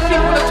 I'm an MC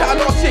for the chat a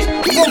lot of shit,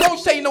 so don't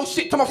say no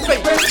shit to my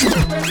face.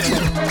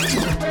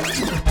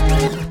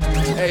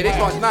 Hey, this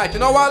one's nice. You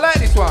know why I like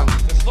this one?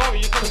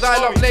 Because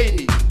I love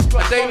ladies,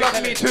 and they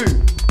love me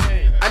too.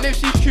 And if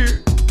she's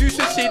cute, you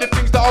should see the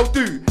things that I'll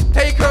do.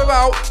 Take her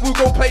out, we'll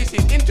go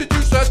places.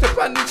 Introduce her to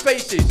brand new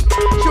faces.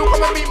 She'll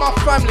come and meet my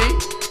family,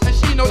 and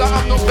she know that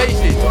I'm not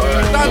basic.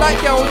 Cause I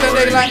like girls and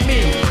they like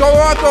me. Go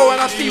where I go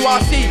and I see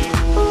what I see.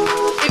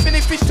 Even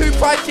if it's too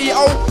pricey,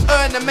 I'll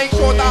earn and make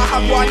sure that I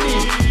have what I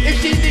need. If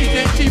she needs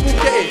it, she will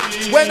get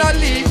it. When I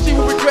leave, she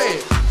will regret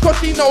it. Cause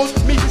she knows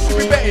me should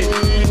be betting.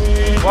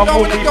 One no,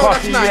 more when a deep girl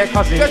party, that's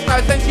nice, just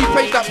nice, then she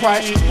pays that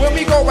price. When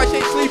we go, I she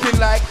ain't sleeping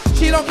like.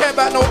 She don't care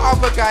about no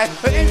other guy.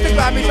 Her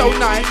Instagram is so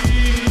nice.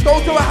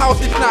 Go to her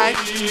house, it's nice.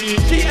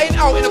 She ain't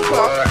out in the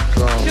club.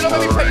 She don't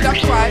let me pay that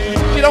price.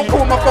 She don't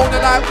call my phone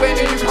and like, when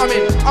are you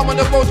coming? I'm on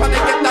the road trying to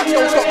get that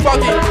show, stop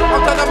bugging.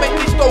 I'm trying to make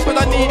this dough cause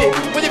I need it.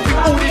 When you think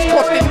all this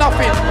costing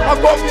nothing,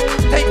 I've got to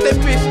take them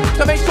risks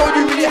to make sure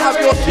you really have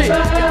your shit.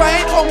 If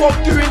I ain't on road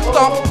doing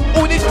stuff,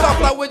 all this stuff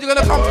like where's it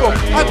gonna come from?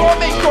 I gotta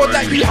make sure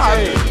that you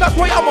have. That's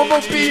why I'm on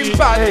road being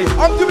bad.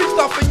 I'm doing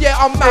stuff and yeah,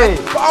 I'm mad.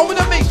 But I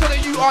wanna make sure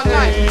that you are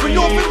nice. When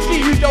your friends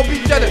see you, they'll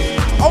be jealous.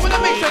 I wanna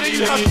make sure that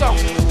you have some.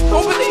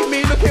 Don't believe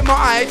me, look in my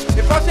eyes.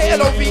 If I say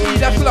L-O-V-E,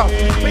 that's love.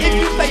 But if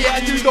you say it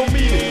and you don't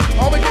mean it,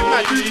 I'ma get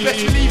mad, you best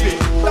believe it.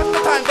 That's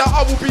the time that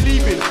I will be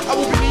leaving. I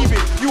will be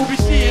leaving. You will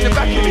be seeing the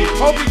back of me.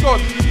 Oh my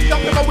God,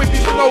 jump in my whip, you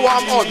should know what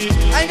I'm on.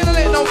 I ain't gonna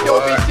let no girl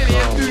be silly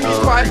and do me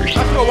twice.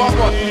 That's not what I'm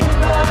on.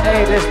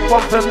 Hey, there's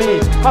one for me,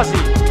 Hussy.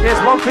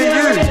 There's one for you.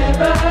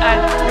 And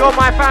you're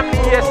my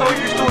family here, so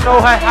you still know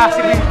how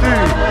to be do.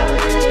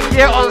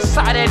 Yeah, on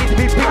Saturday, I need to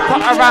be picked up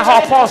around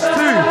 2:30.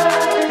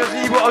 Because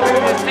you gotta do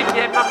this thing,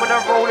 yeah, man, when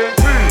I'm rolling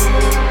through.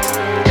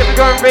 Yeah, we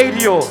going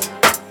radio.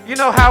 You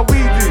know how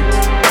we do.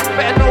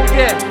 Better know,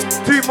 yeah,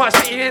 too much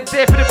sitting in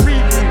there for the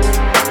preview.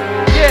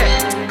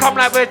 Yeah, come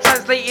like we're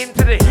translating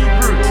to the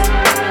Hebrew.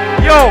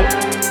 Yo,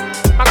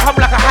 man, come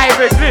like a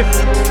hieroglyph.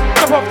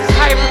 Jump off this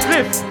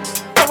hieroglyph.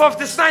 Jump off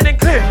this 9 and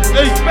cliff.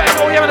 Hey. Better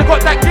know, yeah, when I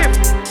got that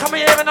gift. Come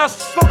here when I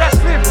smoke that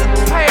spliff.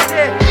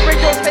 Pioneer,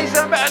 radio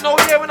station, better know,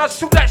 yeah, when I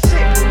shoot that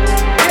shit.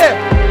 Yeah,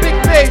 big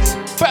bass.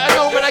 Better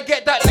know when I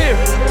get that lift.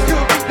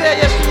 You'll be there,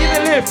 yeah, see in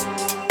the lift.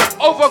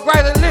 Over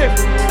grind and lift.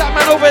 That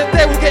man over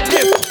there will get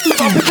lift.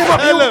 I'll pick him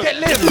up, he will get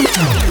lift.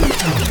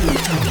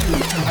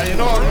 And you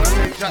know what?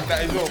 I ain't Jack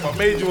that is off, but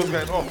Major was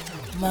going off.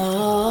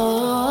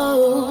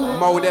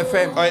 Mode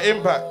FM. Alright,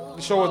 Impact.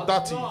 The show was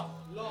dirty.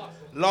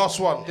 Last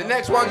one. The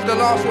next one's the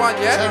last one,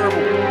 yeah?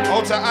 Terrible.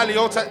 Old Tight Ali,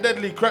 Old Tight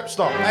Deadly,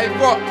 Crepstar. Hey,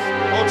 what?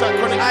 Old Tight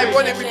Chronic. I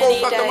run it, we both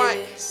have the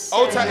mic.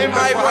 Old Tight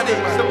Impact. I run it,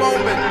 it's the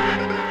moment.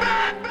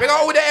 We got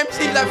all the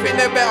MCs that think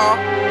they're better.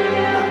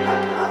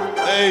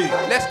 Hey.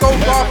 Let's go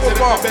bar for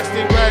bar. Best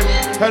in grime.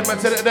 Heard man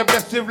said it the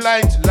best of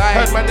lines.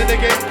 Heard man in the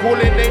game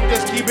calling name,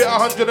 just keep it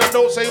 100 and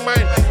don't say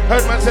mine.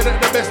 Heard man said it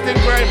the best in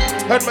grime.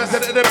 Heard man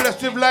said it the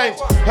best of lines.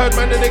 Heard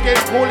man in the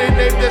game calling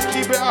name, just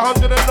keep it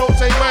 100 and don't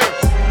say mine.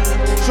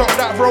 Shot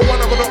that for a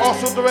one, I'm gonna ask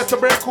the rest of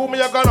break, call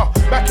me a gunner.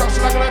 Back up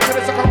slanging and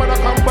tennis, I come and I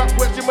come back.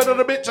 Question whether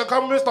the bitch I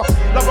come mister.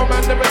 Love a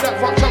man, never that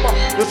fuck chopper.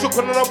 The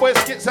shookin' on the boys,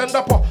 skits and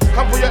upper.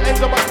 Come for your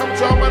ends up, I come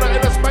to your manor. In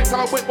a spank,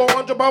 I'll whip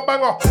 100 pound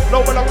banger. No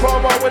man, I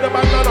clover with a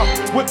bandana.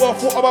 Whip or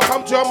foot, I'll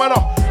come to your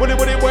manor. Woody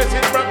boys in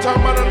ramp town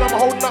man, and I'm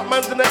holding up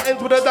mans in the ends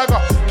with a dagger.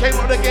 Came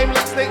on the game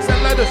like snakes and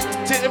ladders.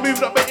 Team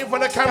moving up, waiting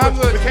for the cameras.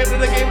 We came to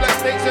the game like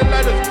snakes and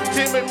ladders.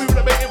 Team moving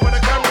up, waiting for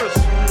the cameras.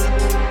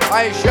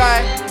 I ain't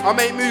shy, I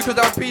make moves cause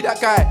I'll be that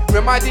guy.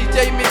 When my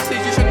DJ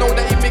mixes, you should know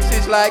that he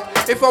mixes like.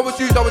 If I was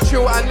you, I would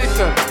chill and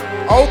listen.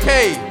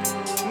 Okay,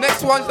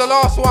 next one's the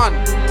last one.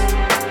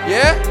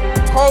 Yeah?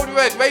 Cold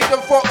Red, Rage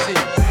and Foxy.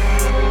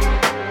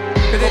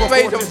 Cause it's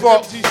Rage and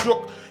Fox.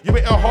 You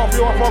make a half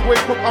you off a great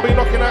cook. I be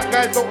knocking out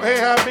guys, don't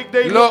hear how big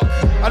they look.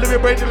 I live in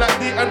Brandon like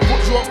D and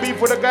put you on beef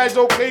for the guys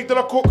okay to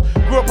the cook.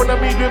 Grew up on the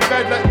medium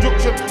guys like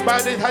Junction.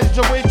 By this high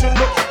situation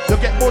looks.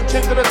 You'll get more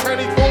chin to the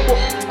Chinese phone book.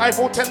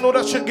 iPhone 10 know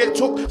that shit get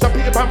took. Some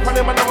Peter Pan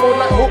funny man, I'm more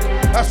like hook.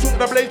 I shoot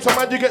the blade, some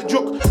man you get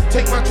juke.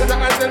 Take man to the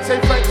hand and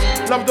say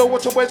thanks. Love the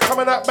watch your boys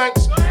coming out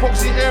banks.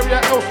 Foxy area,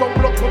 Elstone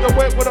blocks with the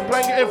work with a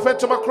plan getting fed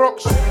to my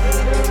crocs.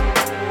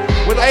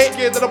 We're not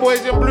scared of the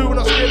boys in blue, we're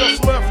not scared of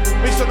Smurf.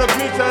 Mix on the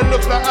green side,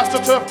 looks like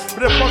AstroTurf.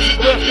 With the box's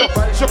birth, yo.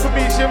 Shook a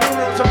beat, shimmy,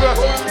 roots and verse.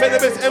 Make the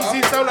best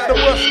MC sound like the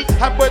worst.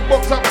 Had boy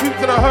box up, creep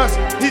to the hearse.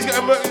 He's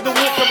getting murked in the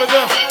walk from a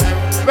nurse.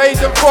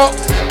 Raise and Fox,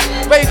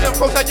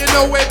 and you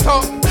know we're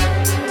top.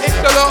 It's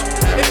a lot,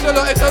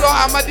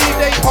 and my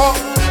DJ's hot.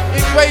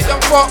 It's Raise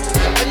and Fox,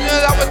 and you know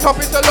that we're top,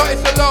 it's a lot.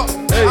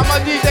 Hey. And my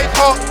DJ's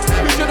hot.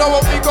 You should know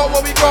what we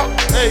got.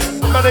 Hey,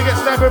 man, they get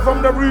sniping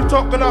from the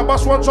rooftop. Gonna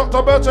bust one shot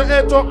to burn to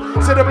air top.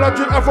 See the blood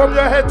dripping from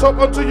your head top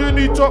onto your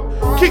knee top.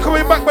 Keep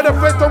coming back by the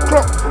phantom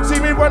clock. See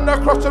me run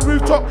across the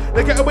rooftop.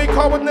 They get away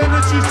car with no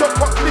shoes top.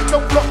 But click no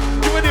block.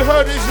 You already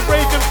heard it, it's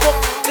Rage and Fox.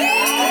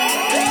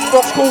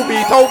 Fox called me,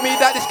 told me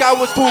that this guy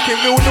was talking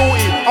real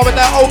naughty. I was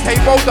like, okay,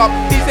 rolled up.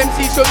 These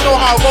MCs should know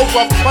how I rolled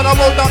up. When I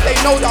rolled up, they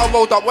know that I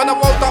rolled up. When I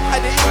rolled up, had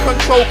it in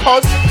control,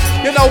 cause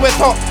you know we're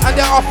top, and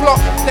they're our flop.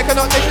 They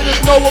should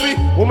just know what we.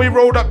 When we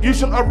rolled up, you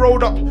shouldn't have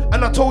rolled up.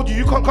 And I told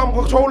you can't come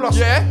control us.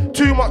 Yeah.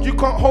 Too much, you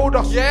can't hold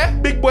us. Yeah.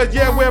 Big boys,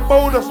 yeah, we're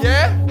boulders.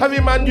 Yeah. Heavy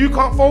man, you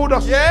can't fold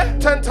us. Yeah.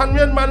 10 ton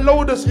yen man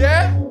load us.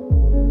 Yeah.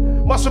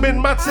 Must have been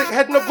mad sick,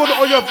 head no good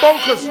or you're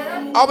bonkers.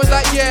 I was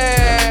like,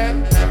 yeah.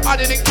 I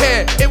didn't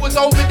care. It was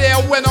over there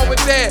when I was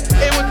there.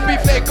 It was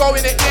beef, let it go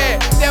in the air.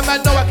 Them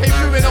man know I came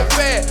through and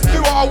unfair.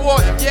 Do what I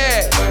want,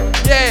 yeah.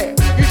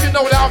 You should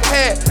know that I'm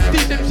here.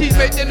 These MCs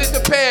make them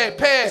disappear.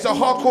 It's a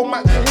hardcore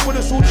match here with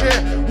a suit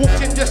chair.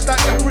 Walked in just like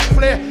a Ric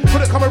Flair.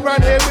 Couldn't come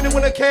around here, we didn't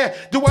wanna care.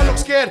 Do I look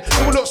scared?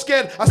 Do I look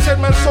scared? I said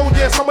man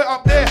soldier, somewhere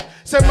up there.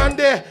 Said man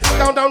there,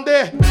 down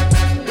there.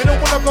 We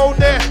don't wanna go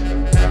there.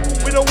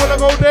 We don't wanna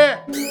go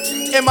there.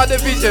 In my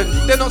division,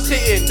 they're not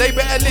sitting, they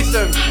better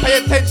listen. Pay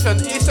attention,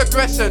 it's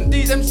aggression.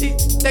 These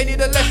MCs, they need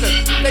a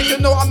lesson. They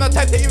should know I'm the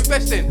type to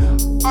invest in.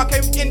 I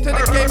came into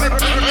the game and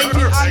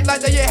MCs act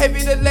like they get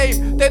heavy than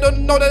lame. They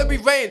don't know that we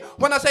rain.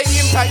 When I say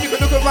impact, you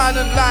can look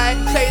around and lie.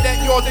 Say that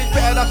yours is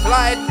better, that's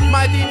lies.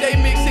 My DJ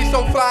mix is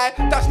so fly,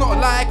 that's not a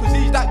lie, cause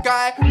he's that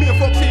guy. Me and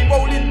Foxy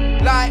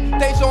rolling like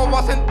they saw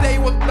us and they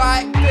was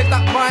like, there's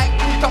that mic,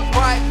 he touched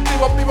mic. See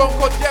what we won't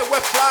cause yeah,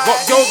 we're fly. Got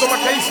girls on my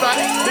case like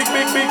big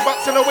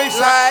butts in the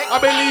waistline. I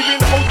believe in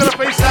hold to the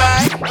face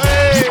like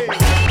hey.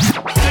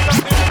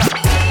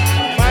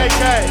 My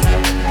guy.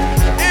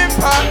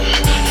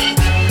 Impact.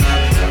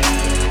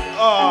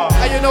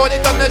 And you know what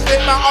they done this shit,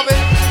 man.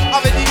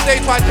 Other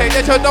DJs try to take.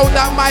 They should know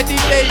that my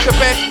DJ is the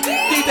best.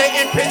 DJ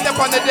Imprint up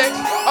on the decks.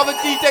 Other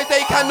DJs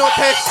they cannot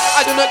test.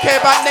 I do not care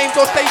about names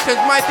or stations.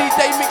 My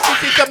DJ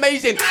mixes is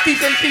amazing. These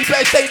MCs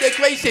better say they're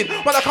gracing.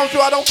 When I come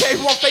through, I don't care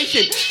who I'm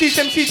facing.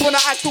 These MCs wanna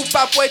act all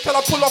bad boy till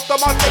I pull off the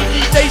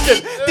safety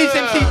station. These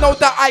MCs know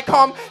that I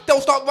come. They'll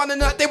start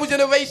running like they was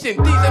in a racing.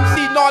 These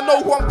MCs know I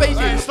know who I'm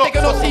facing. They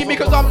cannot see me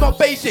cause I'm not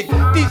basic.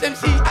 These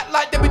MCs act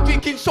like they've been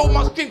drinking so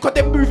much drink cause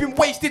they're moving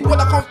wasted.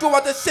 When I come through,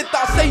 I just said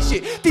that I say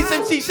shit. These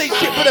MCs say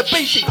shit for the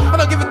basic. I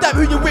don't give a damn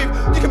who you with.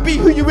 You can be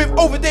who you with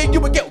over there.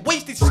 You will get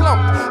wasted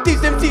slumped.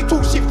 These MCs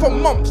talk shit for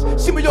months.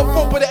 See me on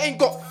road but they ain't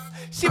got.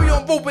 See me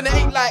on road but they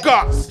ain't like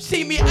guts.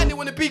 See me and they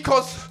wanna be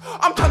cause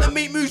I'm trying to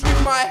make moves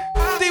with my.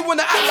 They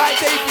wanna act like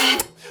they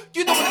be.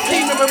 You don't wanna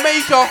see them a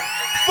major.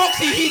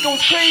 Foxy he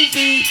goes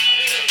crazy.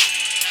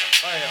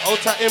 Old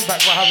time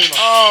Impact for having us.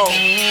 Oh.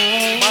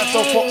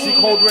 Myself, Foxy,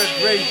 Cold Red,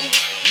 Rage,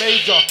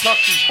 Major,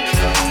 Tucky,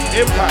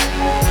 Impact,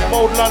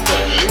 Mode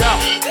London, we out.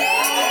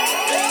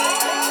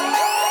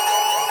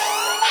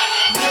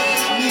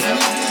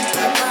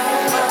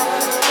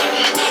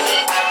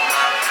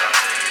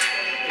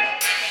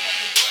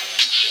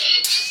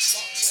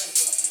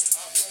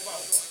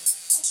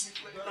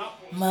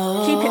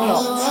 Keep it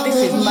locked. This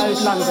is Mode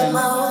London.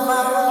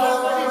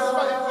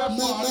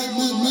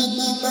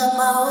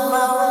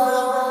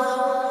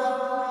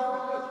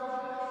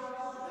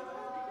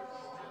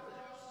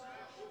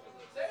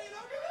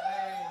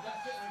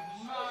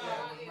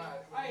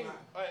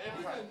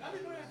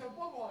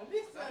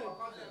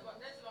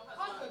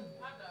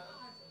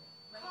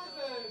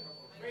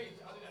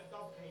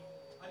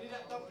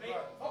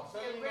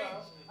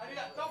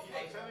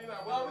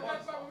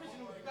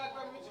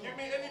 Give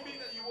me any beat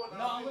that you want.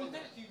 No, I'm going to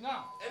send it to you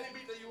now. Any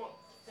beat that you want.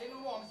 Say no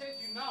more, I'm sending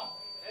it to you now.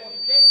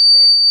 Today.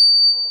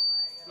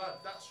 Blood,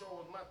 that show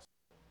was mad.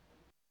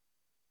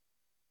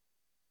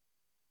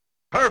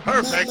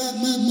 Perfect.